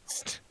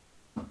 promised.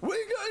 We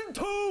getting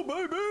two,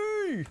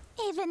 baby!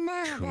 Even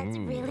now, that's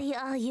Cool. really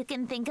all you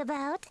can think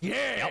about.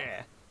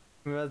 Yeah!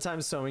 By the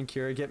time So and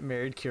Kira get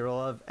married, Kira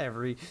will have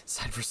every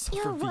side of herself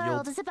Your revealed.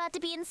 world is about to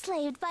be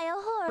enslaved by a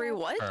horror. Every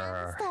what?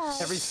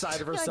 Every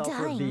side of You're herself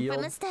dying from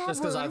revealed. a stab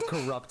Just because I've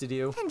wound. corrupted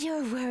you. And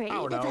you're worried I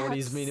don't know about what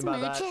he's meaning by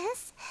that.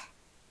 smooches?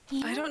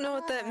 I don't know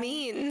what that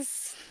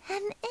means.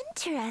 An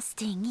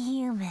interesting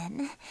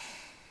human.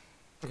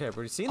 Okay,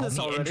 we've seen Tell this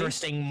me already.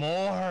 interesting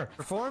more.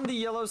 Perform the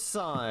yellow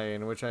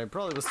sign, which I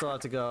probably will still have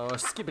to go.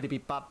 Skippity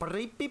beep bop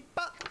beep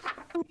bop.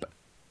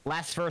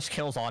 Last verse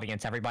kills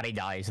audience. Everybody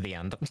dies. The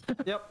end.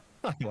 Yep.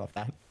 I love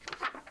that.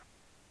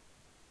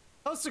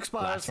 Host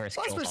expires. Last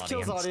verse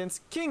Kills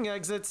audience. King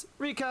exits.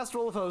 Recast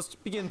role of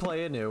host. Begin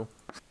play anew.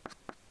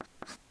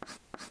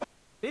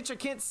 Bitch, I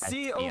can't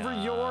see over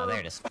your There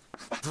it is.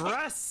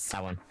 dress.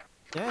 That one.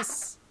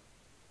 Yes.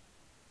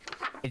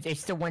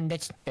 It's the one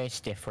that's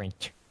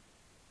different.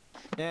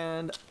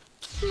 And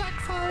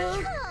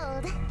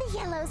Behold, the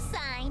yellow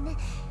sign.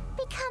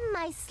 Become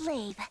my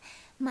slave,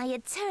 my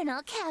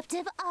eternal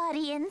captive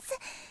audience.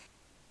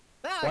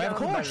 I Why, got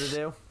of nothing better course. to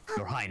do.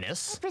 Your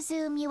Highness.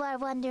 Presume you are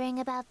wondering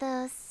about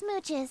those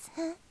smooches,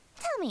 huh?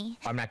 Tell me.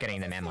 I'm not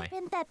getting them, am I?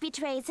 Serpent that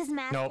betrays his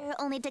master Nope.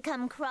 only to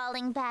come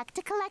crawling back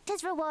to collect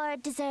his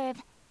reward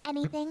deserve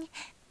anything?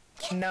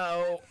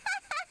 No.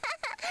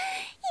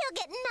 You'll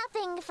get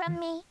nothing from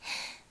me.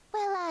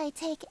 Well, I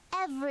take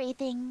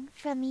everything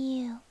from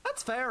you.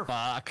 That's fair.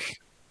 Fuck.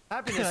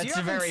 Happiness, you That's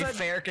haven't very said,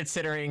 fair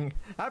considering.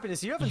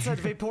 Happiness, you haven't said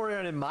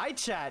Vaporeon in my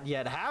chat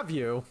yet, have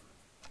you?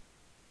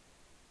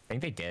 I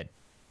think they did.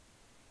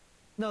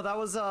 No, that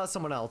was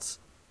someone else.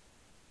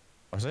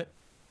 Was it?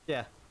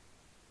 Yeah.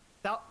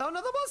 Oh no,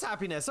 that was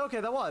Happiness. Okay,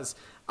 that was.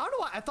 I don't know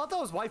why. I thought that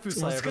was Waifu I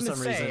Slayer was for gonna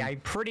some say, reason. I'm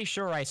pretty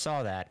sure I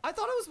saw that. I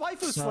thought it was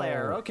Waifu So-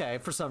 Slayer. Okay,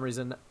 for some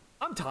reason.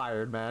 I'm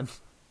tired, man.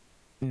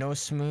 No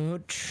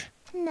smooch.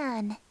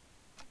 None.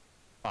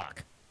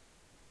 Fuck.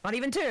 Not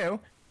even two.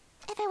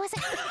 If I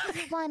wasn't gonna give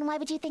you one, why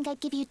would you think I'd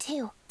give you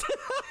two?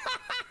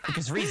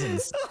 Because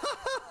reasons.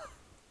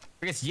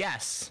 Because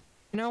yes.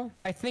 You know,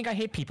 I think I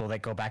hate people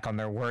that go back on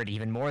their word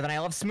even more than I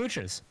love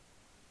smooches.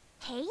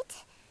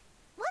 Hate?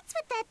 What's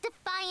with that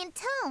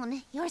defiant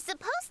tone? You're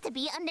supposed to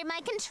be under my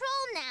control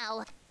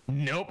now.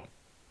 Nope.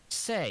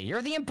 Say,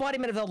 you're the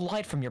embodiment of the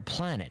light from your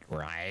planet,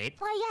 right?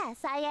 Why, yes,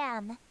 I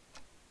am.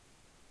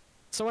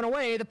 So in a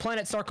way, the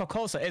planet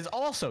Sarkokosa is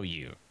also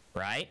you,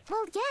 right?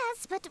 Well,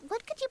 yes, but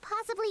what could you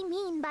possibly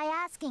mean by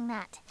asking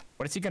that?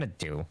 What is he gonna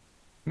do?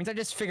 Means I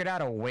just figured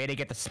out a way to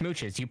get the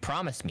smooches you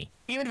promised me.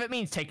 Even if it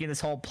means taking this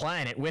whole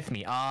planet with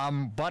me.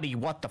 Buddy,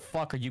 what the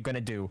fuck are you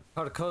gonna do?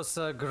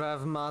 Karkosa,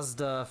 Grav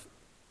Mazda,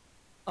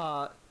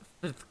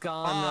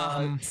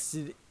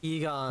 Fithgana,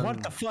 Egon.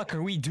 What the fuck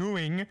are we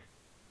doing?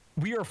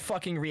 We are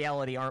fucking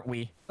reality, aren't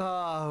we? We're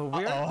well,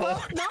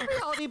 not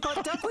reality, but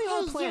definitely Hey,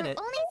 on planet.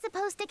 you're only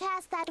supposed to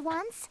cast that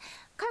once.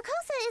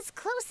 Carcosa is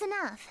close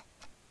enough.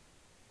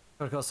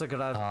 Carcosa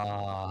grab.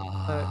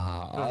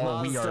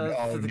 Oh, we are.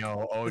 Oh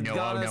no! Oh no!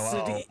 Oh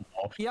no!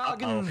 Oh,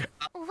 Yagen.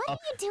 What are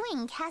you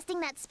doing,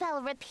 casting that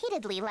spell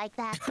repeatedly like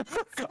that?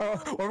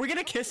 oh, are we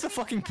gonna kiss the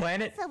fucking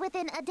planet? So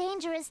within a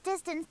dangerous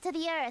distance to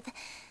the Earth.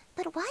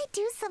 But why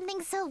do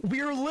something so...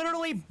 We're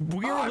literally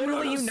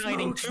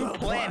uniting two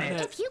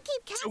planets If you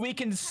keep so we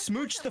can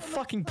smooch the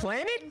fucking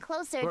planet?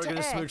 closer We're to gonna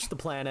Earth. smooch the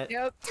planet.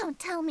 Yep. Don't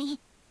tell me. Are you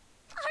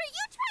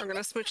We're trying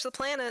gonna smooch the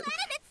planet.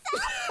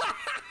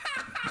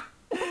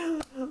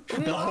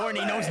 The horny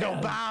knows no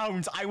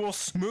bounds. I will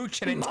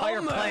smooch an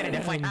entire planet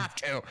if I have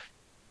to.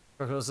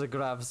 Carcosa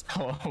grabs.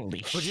 Holy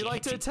shit! Would you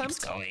like to he keeps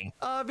attempt, going.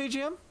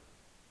 VGM?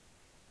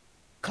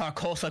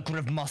 Carcosa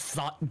griv must.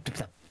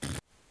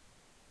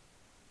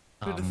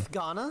 Ghana?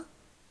 Ghana?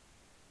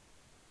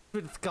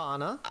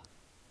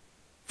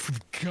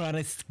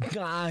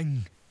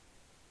 Gang.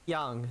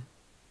 Young.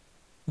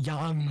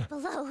 Young.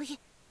 below?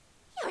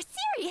 You're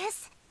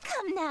serious?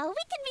 Come now, we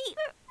can be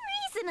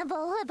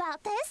reasonable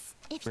about this.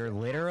 If We're you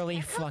literally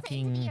get closer to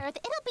fucking. the Earth,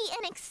 it'll be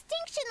an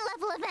extinction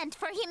level event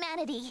for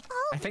humanity.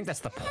 I think that's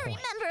the Every point.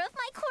 member of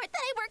my court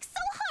that I worked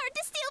so hard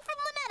to steal from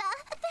Lynetta.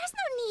 There's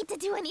no need to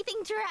do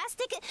anything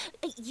drastic.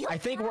 I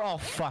think we're all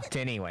fucked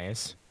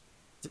anyways.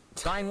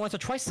 Dying once or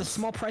twice is a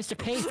small price to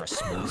pay for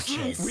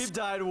smooches. We've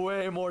died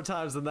way more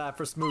times than that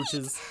for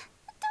smooches.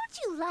 Don't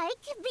you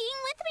like being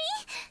with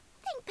me?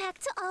 Think back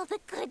to all the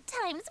good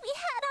times we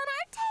had on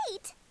our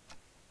date.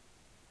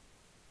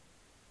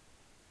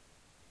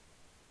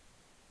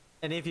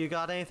 And if you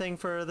got anything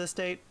for this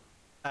date,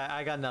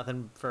 I got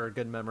nothing for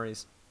good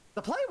memories.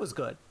 The play was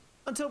good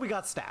until we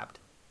got stabbed.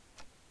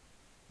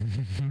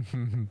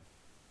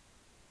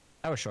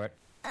 That was short.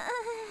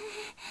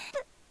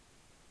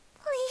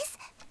 Please.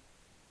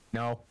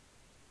 No.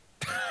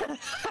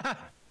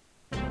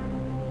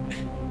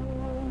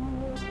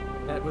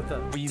 And with a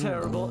We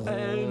terrible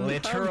end.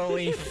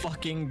 literally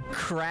fucking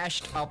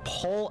crashed a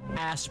whole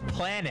ass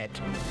planet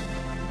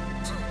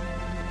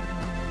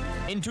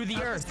into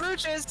the earth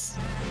Smooches.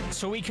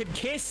 so we could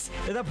kiss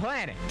the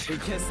planet. We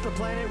kissed the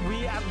planet.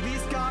 We at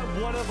least got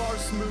one of our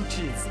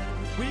smooches.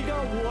 We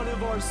got one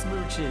of our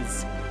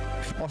smooches.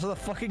 Also the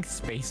fucking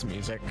space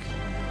music.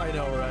 I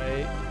know,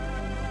 right?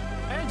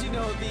 And you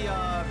know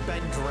the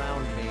Ben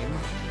drowned meme.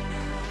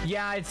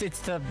 Yeah,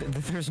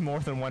 there's more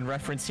than one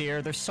reference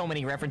here. There's so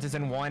many references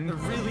in There one.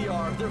 really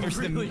are. There There's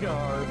the- really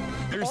are.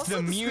 there's also,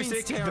 the the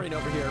music, screen's tearing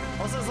over here.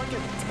 Also, there's like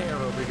a tear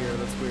over here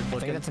that's weird I think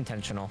looking. that's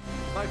intentional.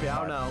 Might be. I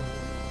don't know.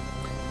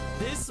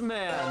 This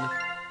man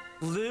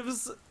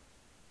lives.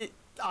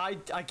 I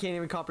can't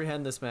even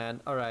comprehend this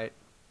man. All right.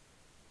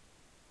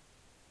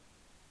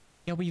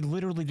 Yeah, we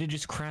literally did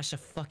just crash a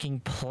fucking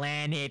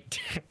planet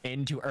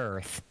into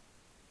Earth.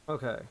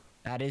 Okay.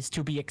 That is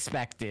to be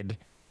expected.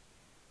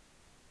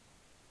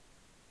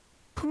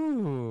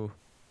 Whew.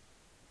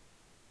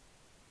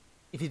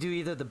 If you do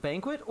either the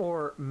banquet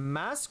or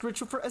mask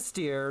ritual for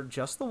Estir,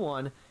 just the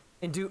one,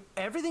 and do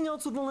everything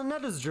else with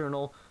Lynetta's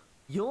journal,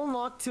 you'll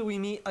unlock till we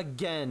meet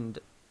again.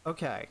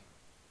 Okay.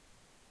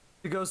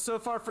 It goes so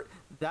far for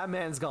that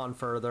man's gone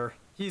further.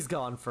 He's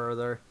gone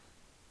further.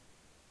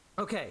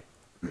 Okay.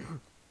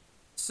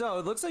 So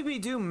it looks like we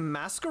do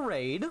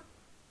masquerade.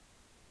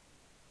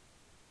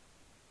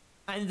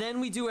 And then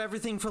we do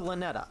everything for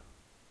Lynetta.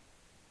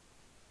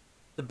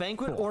 The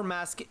banquet or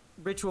mask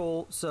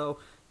ritual, so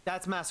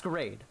that's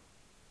masquerade.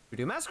 We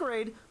do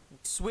masquerade,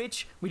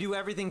 switch, we do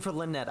everything for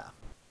Lynetta.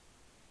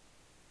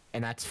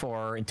 And that's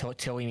for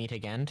until we meet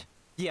again.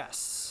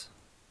 Yes.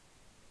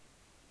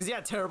 'Cause yeah,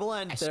 terrible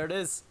end. I see. There it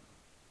is.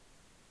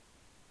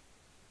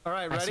 All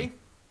right, I ready? see.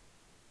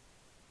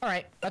 All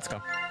right, let's go.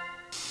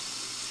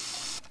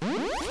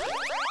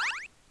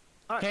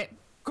 All right. Okay.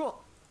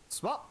 Cool.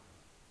 Swap.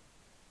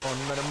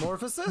 On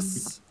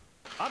metamorphosis.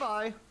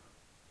 Bye-bye.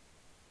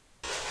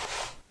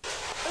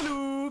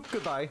 Hello.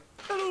 Goodbye.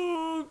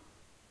 Hello.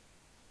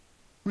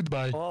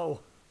 Goodbye. Oh.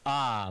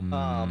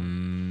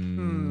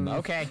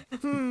 Okay.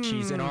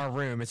 She's in our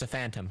room as a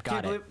phantom.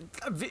 Got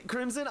it.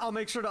 Crimson, I'll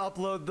make sure to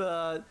upload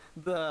the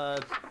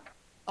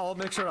I'll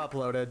make sure to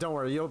upload it. Don't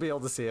worry, you'll be able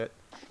to see it.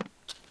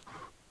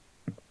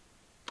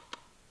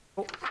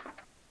 Oh.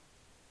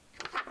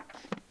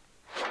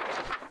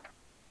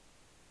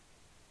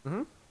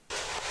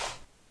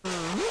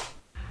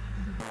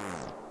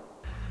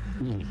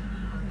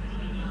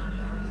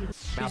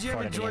 Mouth BGM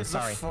farted enjoys again, the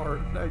sorry.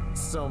 fart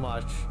so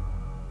much.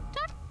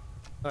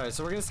 Alright,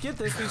 so we're gonna skip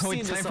this. We've Oh, seen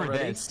it's this time for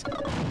already. this.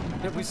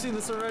 Yep, we've seen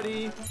this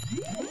already.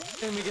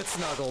 And we get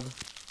snuggled.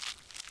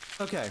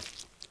 Okay.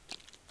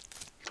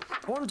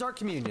 Warm Dark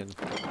Communion.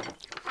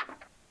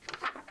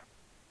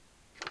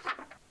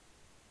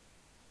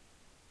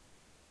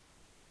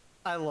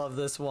 I love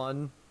this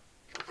one.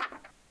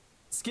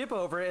 Skip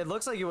over it. It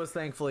looks like it was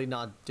thankfully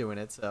not doing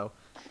it, so.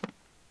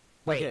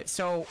 Wait, Okay.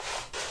 so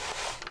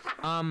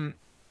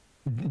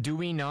do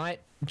we not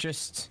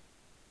just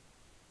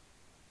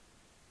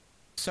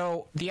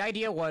So the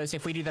idea was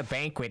if we do the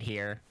banquet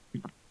here,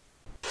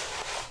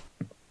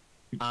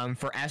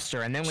 for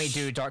Esther, and then we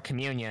do Dark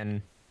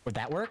Communion, would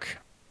that work?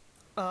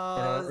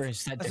 Or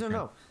is that I different?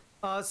 don't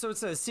know. So it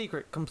says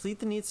secret. Complete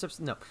the needs steps.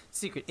 No,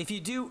 secret. If you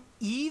do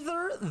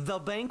either the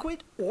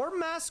banquet or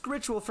mask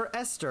ritual for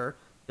Esther,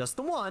 just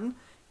the one,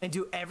 and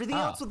do everything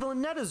else with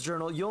Lynetta's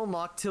journal, you'll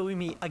unlock till we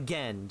meet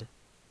again.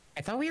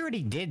 I thought we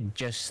already did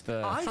just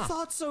the... I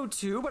thought so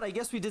too, but I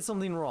guess we did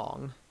something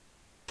wrong.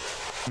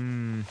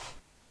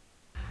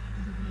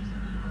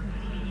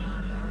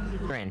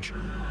 Strange.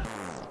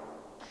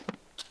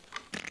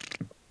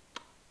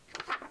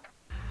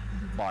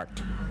 Bart.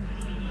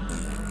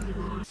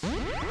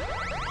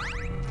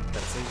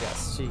 That's a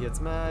yes. She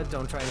gets mad.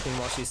 Don't try anything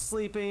while she's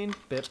sleeping.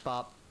 Bip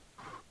bop.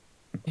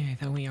 Yeah, I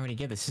thought we already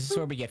did this. This is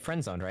where we get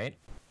friend zoned, right?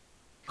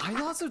 I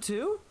thought so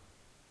too.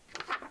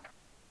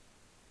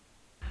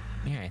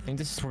 Yeah, I think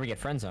this is where we get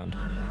friend zoned.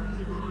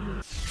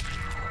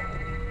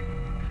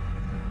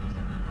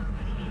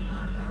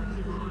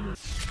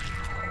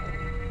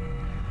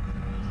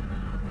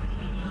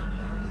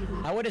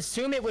 I would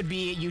assume it would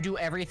be you do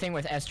everything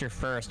with Esther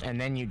first, and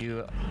then you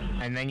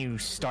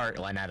start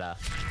Lynetta.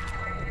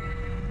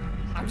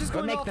 I'm just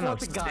going off what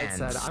the guide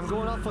said. I'm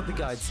going off what the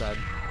guide said.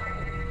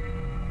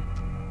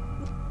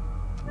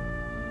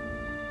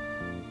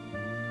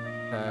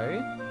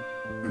 Okay.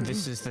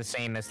 This is the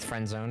same as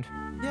friend zoned.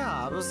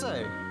 Yeah, I will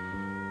say.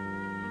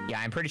 Yeah,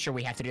 I'm pretty sure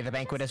we have to do the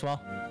banquet as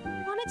well.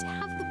 I wanted to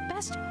have the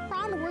best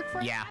prawn work for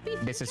a Yeah, happy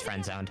this is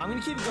friend zoned. I'm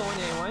gonna keep it going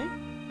anyway.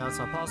 No, it's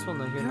not possible.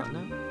 No, you're not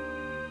now.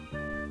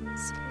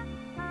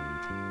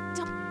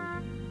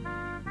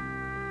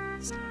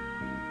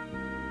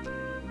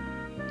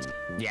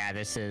 Yeah,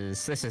 this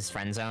is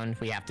friend zoned.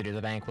 We have to do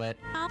the banquet.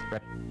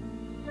 Rip.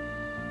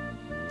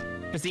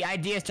 Because the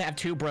idea is to have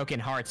 2 broken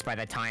hearts by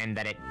the time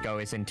that it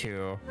goes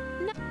into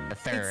the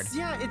third.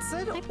 Yeah, it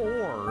said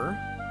or.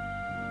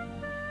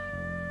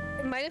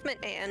 It might have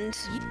meant and.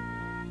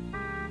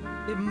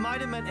 It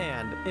might have meant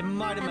and. It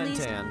might have meant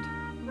and.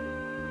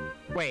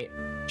 Wait,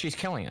 she's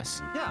killing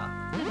us.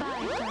 Yeah.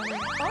 Goodbye, darling.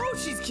 Oh,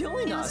 she's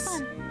killing It was us.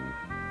 fun.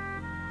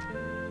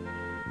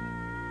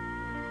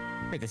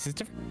 Wait, this is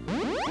different?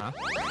 Huh?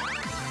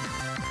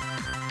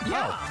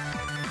 Yeah.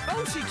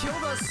 Oh, she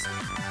killed us.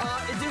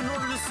 In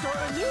order to start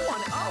a new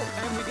one. Oh,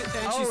 and we get.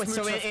 And Oh, she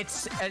so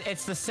smooches us.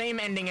 it's the same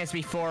ending as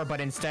before, but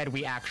instead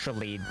we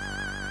actually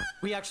die.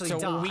 we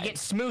get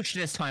smooched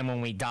this time when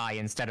we die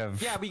instead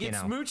of Yeah, we get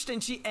smooched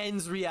and she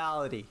ends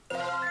reality.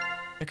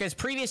 Because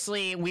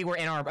previously we were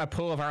in a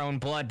pool of our own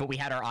blood, but we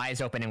had our eyes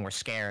open and were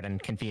scared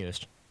and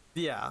confused.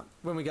 Yeah,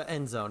 when we got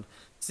end zoned.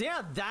 So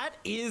yeah, that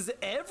is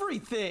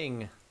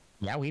everything.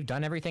 Yeah, we've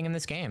done everything in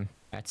this game.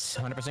 That's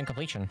 100%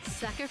 completion.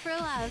 Sucker for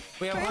love.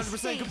 We have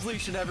 100%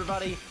 completion,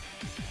 everybody.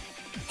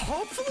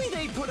 Hopefully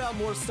they put out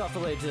more stuff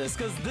related to this,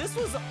 because this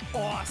was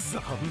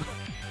awesome.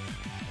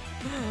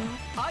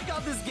 I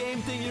got this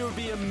game thinking it would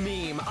be a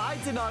meme. I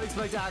did not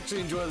expect to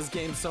actually enjoy this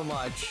game so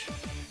much.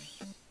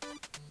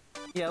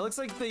 Yeah, it looks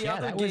like the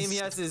other game he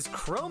has is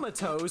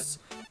Chromatos,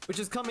 which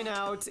is coming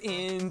out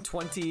in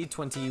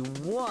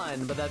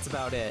 2021, but that's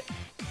about it.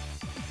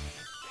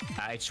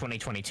 It's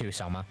 2022,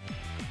 Selma.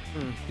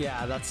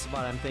 Yeah, that's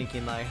what I'm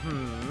thinking, like,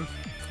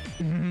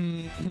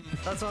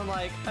 That's what I'm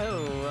like,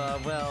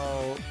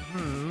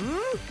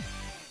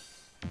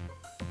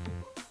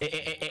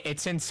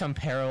 It's in some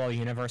parallel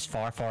universe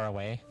far, far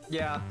away.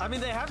 Yeah, I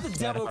mean, they have the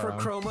demo for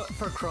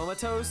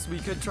Chromatos. We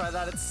could try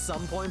that at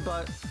some point,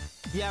 but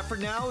yeah, for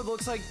now, it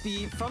looks like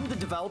from the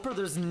developer,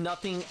 there's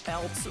nothing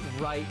else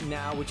right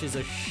now, which is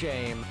a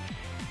shame.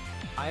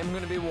 I am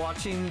going to be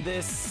watching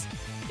this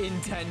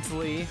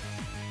intently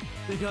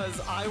because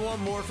I want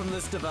more from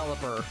this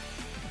developer.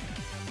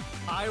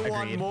 I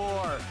want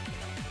more.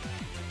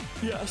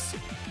 Yes.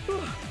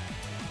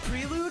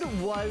 Prelude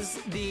was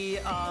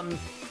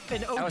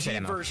an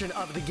OG version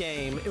of the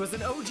game. It was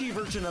an OG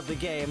version of the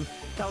game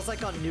that was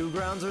like on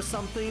Newgrounds or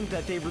something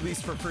that they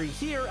released for free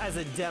here as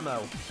a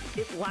demo.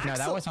 It lacks. No,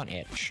 that was on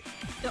Itch.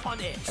 On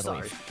Itch,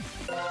 sorry.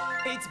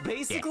 It's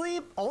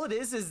basically all it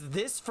is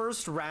this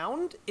first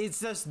round.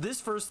 It's just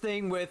this first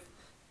thing with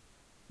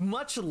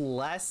much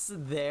less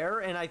there,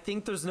 and I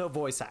think there's no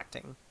voice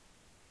acting.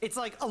 It's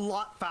like a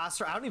lot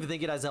faster. I don't even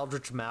think it has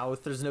Eldritch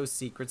Mouth. There's no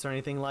secrets or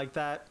anything like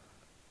that.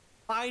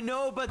 I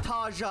know,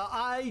 Bataja,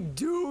 I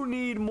do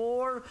need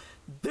more.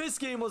 This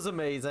game was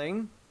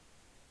amazing.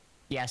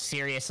 Yeah,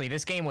 seriously,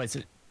 this game was...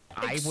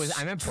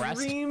 I'm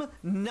impressed. Extreme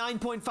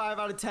 9.5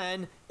 out of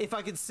 10. If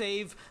I could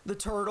save the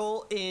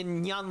turtle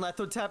in Jan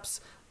Lethotep's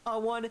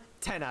one,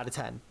 10 out of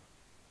 10.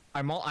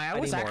 I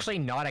was actually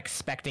not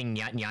expecting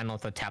Jan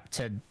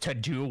Lethotep to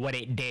do what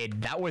it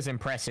did. That was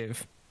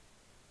impressive.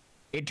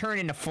 It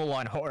turned into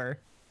full-on horror.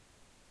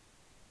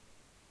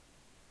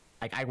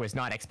 Like, I was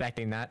not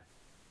expecting that.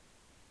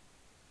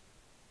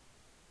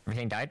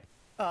 Everything died?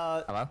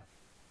 Hello?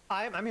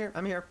 I'm here.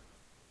 I'm here.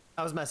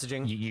 I was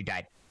messaging. You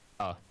died.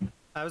 Oh.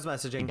 I was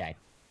messaging. You died.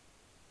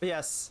 But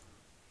yes.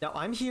 No,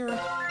 I'm here.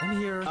 I'm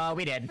here.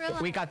 We did.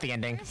 We got the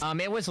ending.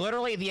 It was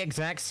literally the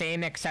exact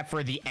same except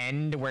for the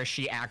end where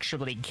she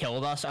actually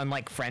killed us,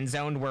 unlike Friend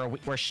Zoned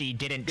where she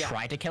didn't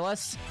try to kill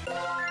us.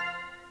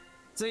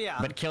 So yeah.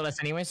 But killed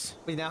us anyways.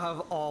 We now have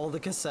all the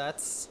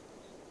cassettes.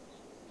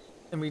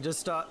 And we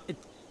just it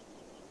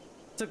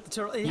took the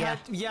turtle.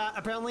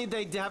 Apparently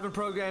they haven't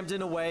programmed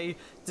in a way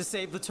to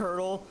save the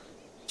turtle.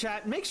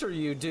 Chat, make sure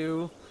you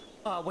do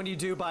when you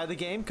do buy the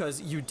game,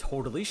 because you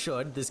totally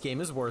should. This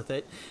game is worth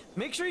it.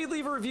 Make sure you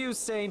leave a review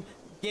saying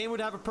game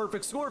would have a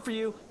perfect score for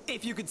you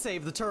if you could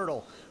save the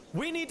turtle.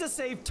 We need to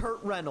save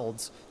Turt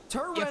Reynolds.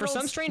 Turt Reynolds for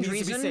some strange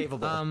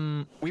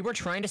reason, we were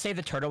trying to save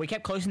the turtle. We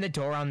kept closing the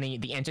door on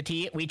the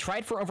entity. We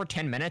tried for over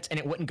 10 minutes and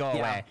it wouldn't go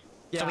away.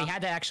 So we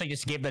had to actually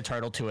just give the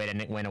turtle to it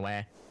and it went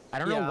away. I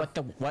don't know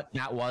what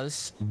that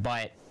was,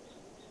 but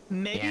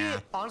maybe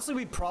honestly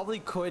we probably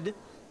could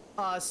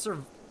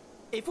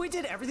if we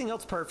did everything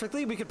else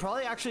perfectly, we could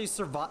probably actually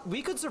survive.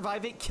 We could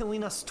survive it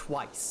killing us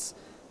twice.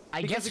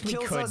 I guess we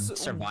could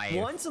survive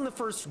once in the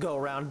first go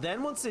around,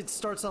 then once it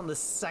starts on the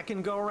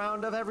second go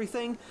around of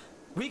everything,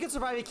 we could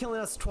survive it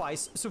killing us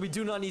twice. So we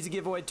do not need to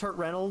give away Turt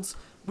Reynolds.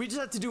 We just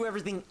have to do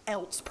everything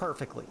else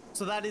perfectly.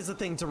 So that is a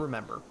thing to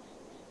remember.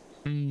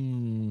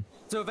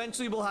 So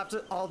eventually we'll have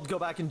to, I'll go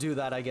back and do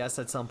that, I guess,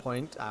 at some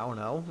point. I don't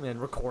know,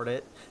 and record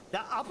it.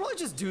 I'll probably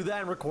just do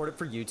that and record it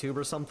for YouTube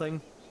or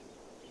something.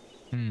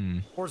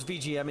 Force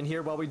VGM in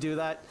here while we do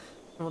that.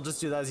 And we'll just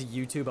do that as a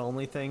YouTube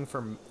only thing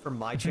from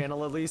my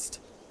channel at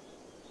least.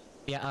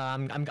 Yeah,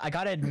 I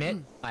gotta admit,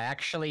 I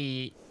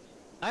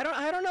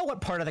don't know what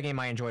part of the game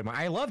I enjoyed more.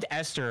 I loved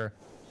Esther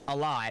a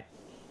lot,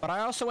 but I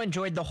also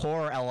enjoyed the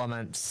horror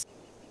elements.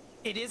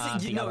 It is,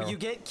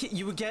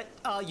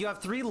 you have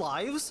 3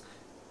 lives,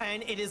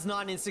 and it is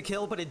not an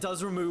insta-kill, but it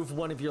does remove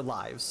one of your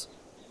lives.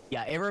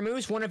 Yeah, it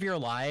removes one of your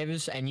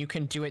lives, and you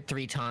can do it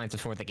 3 times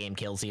before the game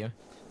kills you.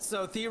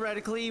 So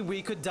theoretically,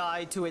 we could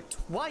die to it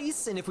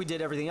twice, and if we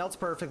did everything else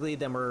perfectly,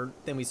 then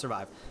we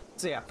survive.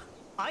 So yeah,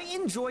 I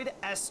enjoyed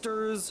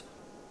Esther's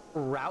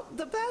route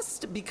the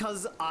best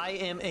because I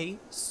am a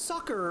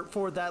sucker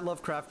for that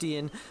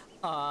Lovecraftian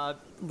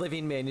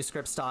living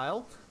manuscript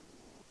style.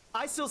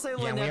 I still say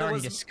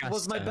Lynetta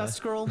was my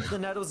best girl.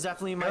 Lynetta was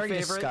definitely my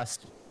favorite.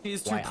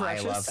 She's too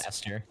precious. I love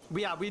Esther.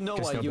 Yeah, we know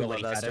why you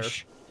love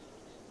Esther.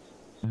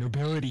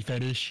 Nobility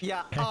fetish.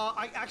 Yeah,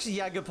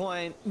 good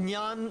point.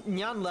 Nyan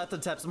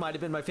Lethoteps might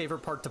have been my favorite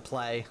part to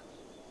play.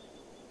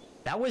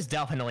 That was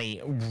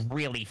definitely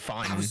really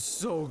fun. That was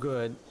so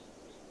good.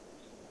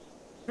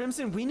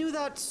 Crimson, we knew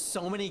that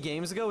so many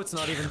games ago, it's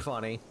not even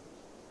funny.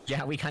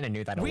 Yeah, we kind of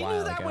knew that a while ago. We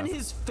knew that when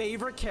his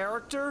favorite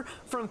character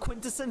from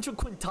Quintessential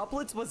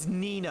Quintuplets was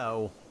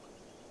Nino.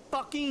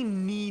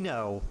 Fucking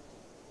Nino.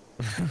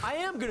 I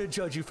am gonna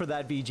judge you for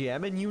that,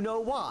 VGM, and you know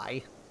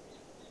why.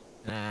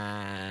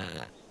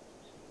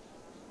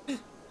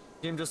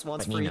 Jim just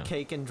wants free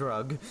cake and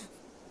drug.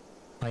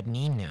 But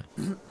Nina.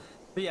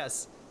 But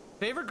yes,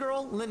 favorite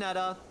girl,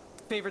 Lynetta.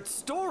 Favorite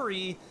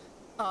story,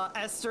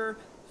 Esther.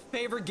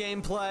 Favorite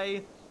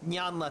gameplay,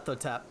 Nyan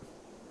Lethotep.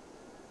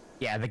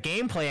 Yeah, the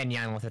gameplay in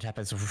Nyan Lethotep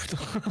is...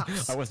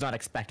 I was not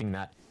expecting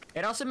that.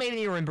 It also made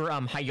me remember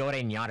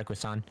Hayore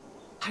Nyaraku-san.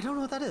 I don't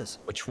know what that is.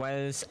 Which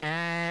was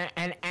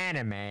an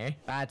anime,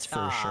 that's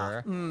for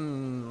sure.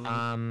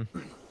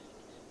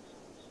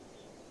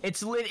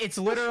 It's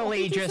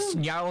literally just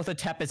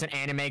Nyarlathotep is an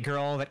anime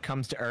girl that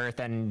comes to Earth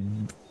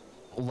and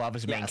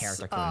loves main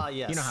character Queen.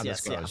 Yes, you know how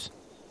this goes.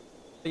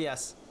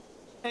 Yes.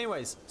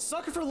 Anyways,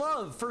 Sucker for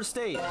Love, first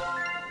date.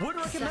 Would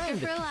recommend.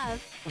 Sucker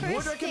for Love,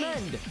 would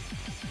recommend.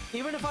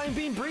 Even if I'm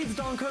being breathed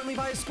on currently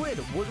by a squid,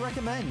 would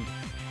recommend.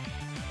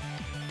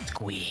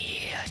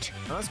 Squid.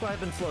 Oh, that's why I've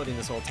been floating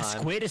this whole time. A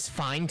squid is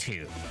fine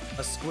too.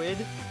 A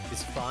squid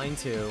is fine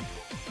too.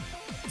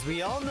 As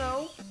we all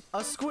know,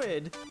 a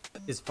squid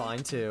is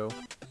fine too.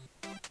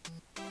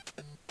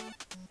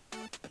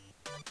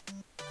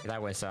 That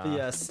was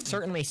yes,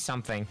 certainly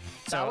something.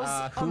 So that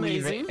was who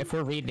amazing. If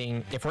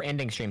we're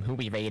ending stream, who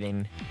we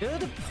rating?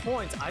 Good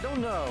point. I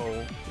don't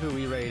know who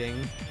we rating.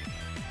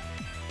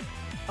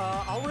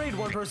 I'll raid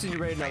one person. You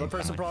raid another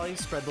person. Probably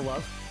spread the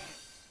love.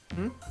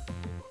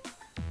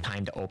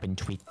 Time to open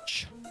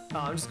Twitch.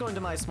 I'm just going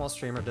to my small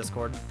streamer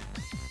Discord.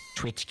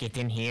 Twitch, get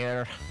in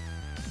here.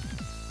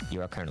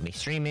 You are currently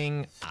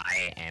streaming.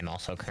 I am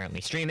also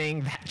currently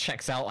streaming. That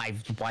checks out.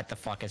 What the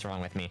fuck is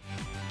wrong with me?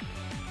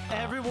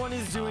 Everyone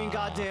is doing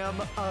goddamn.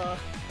 Oh,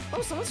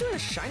 someone's doing a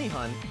shiny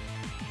hunt.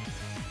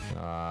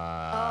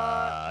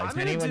 Is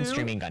anyone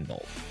streaming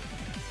Gunvolt?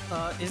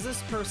 Is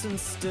this person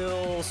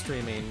still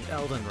streaming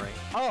Elden Ring?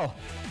 Oh,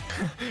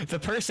 the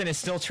person is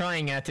still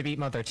trying to beat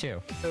Mother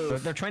 2.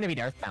 They're trying to beat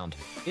Earthbound.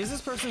 Is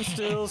this person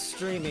still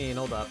streaming?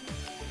 Hold up.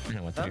 I don't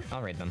know what to do.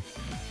 I'll raid them.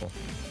 Cool.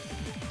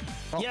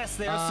 Well, yes,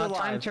 they are still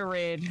live. Time to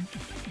raid.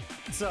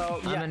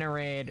 So, yeah. I'm gonna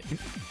raid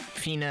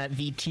Fina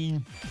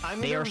VT.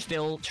 They are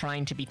still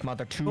trying to beat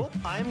Mother 2. Cool.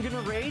 I'm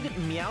gonna raid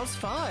Meows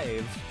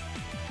 5.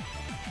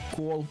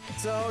 Cool.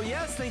 So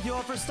yes, thank you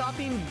all for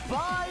stopping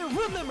by.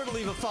 Remember to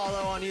leave a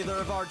follow on either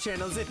of our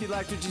channels if you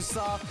liked what you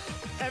saw.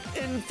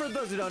 And for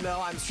those who don't know,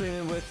 I'm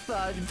streaming with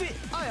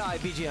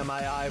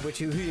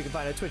iivgmii, who you can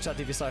find at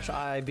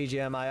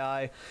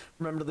twitch.tv/iivgmii.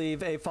 Remember to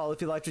leave a follow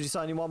if you liked what you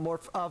saw and you want more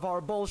of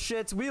our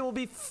bullshit. We will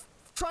be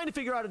trying to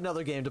figure out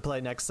another game to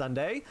play next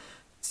Sunday.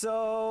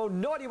 So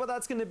no idea what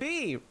that's going to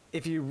be.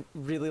 If you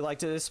really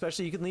liked it,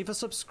 especially, you can leave a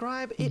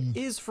subscribe. It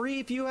is free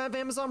if you have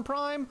Amazon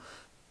Prime.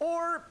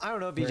 Or, I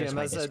don't know if BGM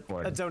has a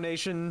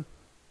donation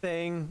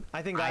thing.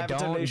 I think I have a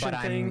donation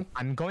thing.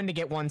 I'm going to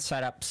get one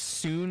set up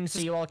soon so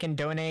you all can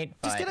donate.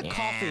 Just get a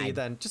coffee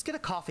then. Just get a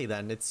coffee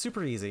then. It's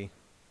super easy.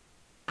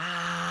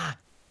 I'll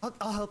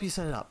help you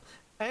set it up.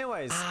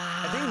 Anyways,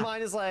 I think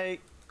mine is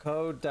like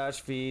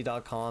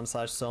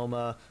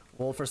code-v.com/Soma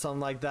Wolf or something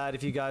like that.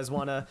 If you guys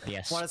want to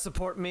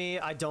support me,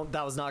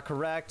 that was not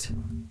correct.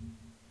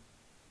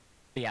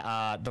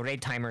 Yeah, the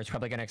raid timer is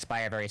probably going to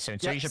expire very soon,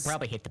 so you should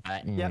probably hit the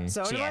button. Yep,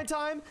 so in my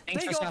time,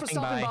 thank you all for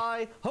stopping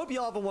by. Hope you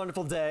all have a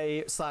wonderful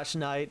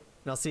day/night,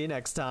 and I'll see you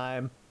next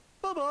time.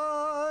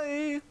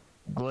 Bye-bye.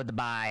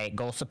 Goodbye.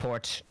 Go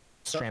support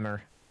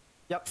streamer.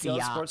 Yep, go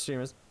support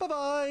streamers.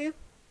 Bye-bye.